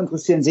mich auch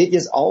interessieren. Seht ihr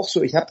es auch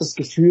so? Ich habe das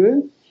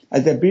Gefühl,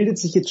 also da bildet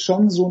sich jetzt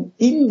schon so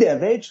in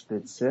der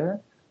Weltspitze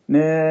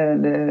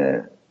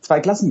eine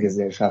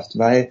Zweiklassengesellschaft,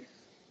 weil,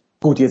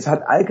 gut, jetzt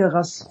hat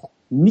Alcaraz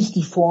nicht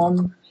die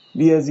Form,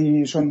 wie er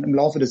sie schon im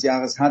Laufe des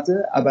Jahres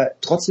hatte, aber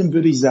trotzdem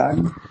würde ich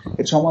sagen,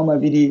 jetzt schauen wir mal,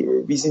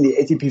 wie es in die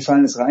ATP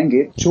Finals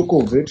reingeht.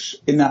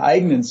 Djokovic in der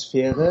eigenen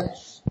Sphäre,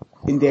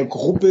 in der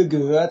Gruppe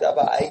gehört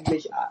aber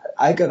eigentlich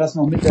Alcaraz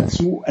noch mit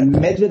dazu, ein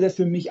Medvedev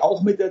für mich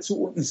auch mit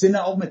dazu und ein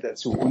Sinner auch mit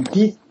dazu. Und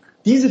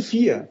diese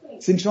 4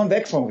 sind schon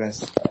weg vom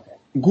Rest.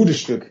 Ein gutes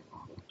Stück.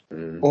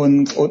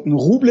 Und ein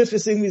Rublev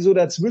ist irgendwie so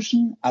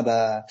dazwischen,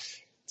 aber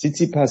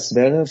Tsitsipas,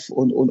 Zverev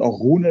und auch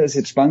Rune, ist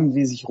jetzt spannend,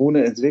 wie sich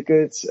Rune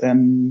entwickelt.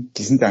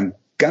 Die sind dann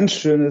ganz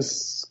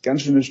schönes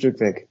Stück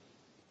weg.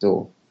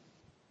 So.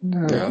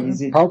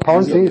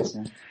 Paul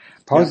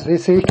Paul,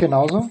 das sehe ich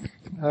genauso,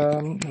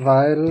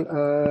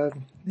 weil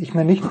ich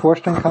mir nicht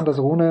vorstellen kann, dass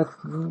Rune,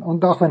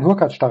 und auch wenn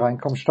Hurkacz da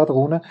reinkommt statt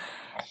Rune,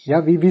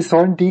 ja, wie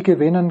sollen die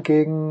gewinnen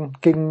gegen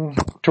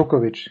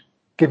Djokovic?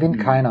 Gewinnt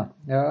keiner.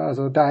 Ja,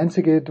 also der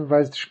einzige,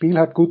 weil das Spiel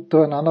halt gut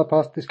zueinander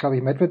passt, ist, glaube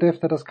ich, Medvedev,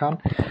 der das kann.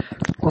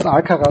 Und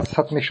Alcaraz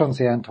hat mich schon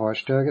sehr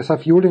enttäuscht.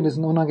 Safiullin ist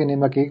ein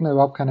unangenehmer Gegner,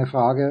 überhaupt keine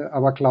Frage.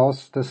 Aber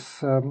Klaus,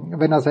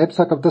 wenn er selbst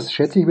sagt, aber das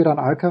schätze ich wieder an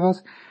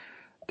Alcaraz,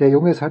 der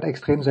Junge ist halt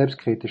extrem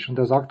selbstkritisch. Und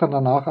der sagt dann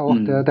danach auch,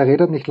 der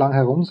redet nicht lang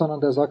herum, sondern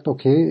der sagt,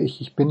 okay,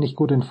 ich bin nicht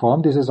gut in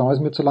Form, die Saison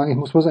ist mir zu lang, ich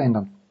muss was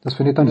ändern. Das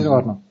finde ich dann in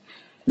Ordnung.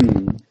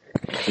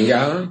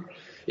 Ja,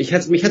 mich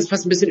hat's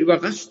fast ein bisschen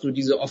überrascht, so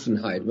diese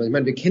Offenheit. Ich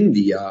meine, wir kennen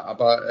die ja,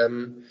 aber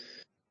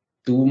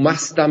du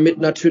machst damit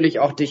natürlich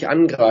auch dich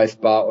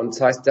angreifbar und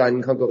zeigst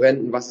deinen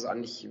Konkurrenten, was es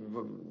eigentlich,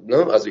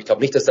 ne? Also ich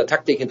glaube nicht, dass da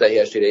Taktik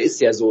hinterher steht. Er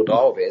ist ja so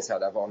drauf, er ist ja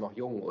einfach auch noch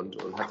jung und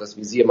hat das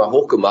Visier mal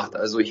hochgemacht.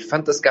 Also ich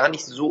fand das gar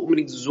nicht so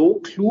unbedingt so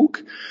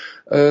klug.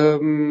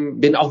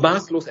 Bin auch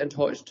maßlos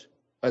enttäuscht.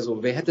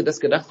 Also wer hätte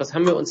das gedacht? Was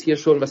haben wir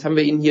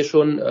Ihnen hier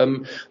schon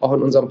auch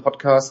in unserem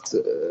Podcast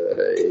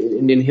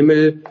in den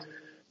Himmel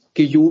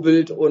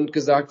gejubelt und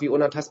gesagt, wie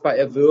unantastbar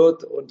er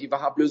wird und die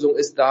Wachablösung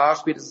ist da,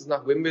 spätestens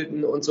nach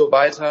Wimbledon und so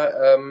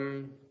weiter.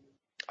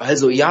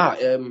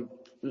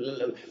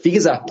 Wie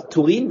gesagt,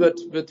 Turin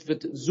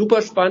wird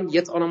super spannend.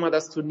 Jetzt auch nochmal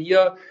das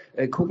Turnier.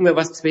 Gucken wir,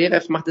 was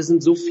Zverev macht. Es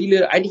sind so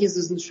viele, eigentlich ist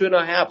es ein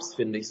schöner Herbst,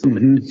 finde ich, so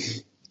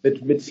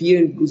mit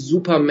vielen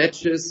super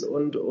Matches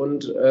und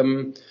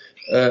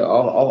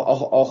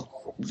auch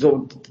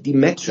so die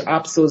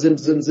Matchups so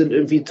sind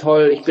irgendwie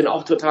toll. Ich bin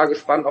auch total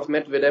gespannt auf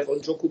Medvedev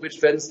und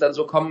Djokovic, wenn es dann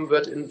so kommen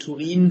wird in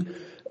Turin.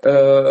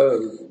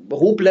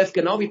 Rublev,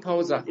 genau wie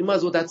Paul sagt, immer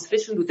so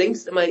dazwischen. Du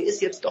denkst immer, er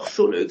ist jetzt doch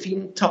schon irgendwie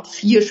ein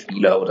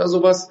Top-4-Spieler oder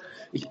sowas.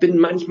 Ich bin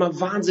manchmal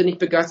wahnsinnig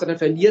begeistert, dann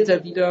verliert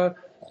er wieder.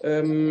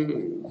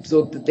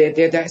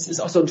 Der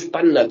ist auch so ein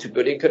spannender Typ.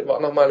 Über den könnten wir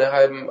auch noch mal eine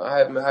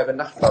halbe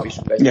Nacht, glaube ich,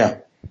 sprechen. Ja.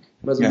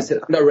 Immer so ein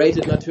bisschen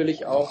underrated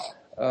natürlich auch.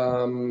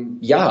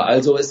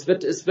 Also es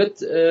wird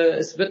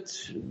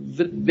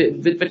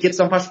jetzt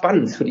nochmal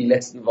spannend für die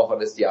letzten Wochen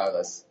des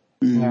Jahres.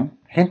 Ja,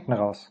 hinten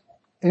raus.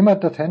 Immer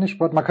der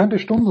Tennissport. Man könnte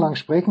stundenlang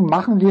sprechen.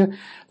 Machen wir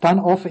dann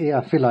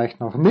off-air vielleicht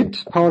noch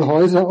mit Paul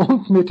Häuser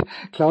und mit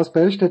Klaus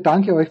Bellstedt.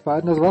 Danke euch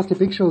beiden. Das war's, die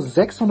Big Show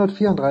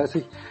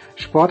 634,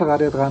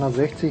 Sportradio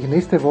 360.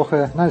 Nächste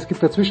Woche, es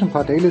gibt dazwischen ein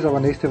paar Dailies, aber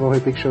nächste Woche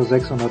Big Show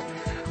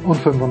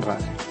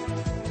 635.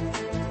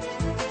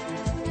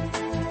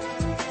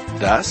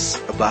 Das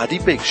war die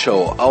Big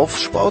Show auf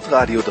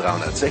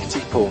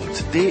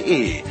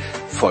sportradio360.de.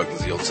 Folgen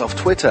Sie uns auf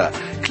Twitter,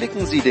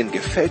 klicken Sie den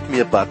Gefällt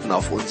mir-Button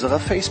auf unserer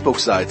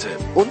Facebook-Seite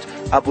und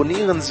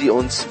abonnieren Sie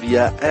uns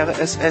via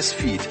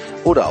RSS-Feed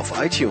oder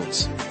auf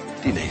iTunes.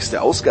 Die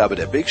nächste Ausgabe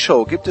der Big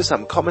Show gibt es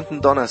am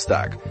kommenden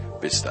Donnerstag.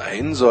 Bis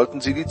dahin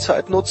sollten Sie die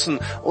Zeit nutzen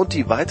und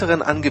die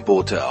weiteren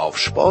Angebote auf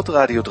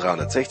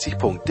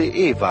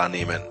sportradio360.de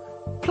wahrnehmen.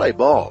 Play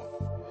Ball!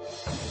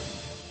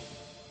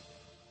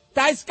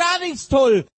 Da ist gar nichts toll.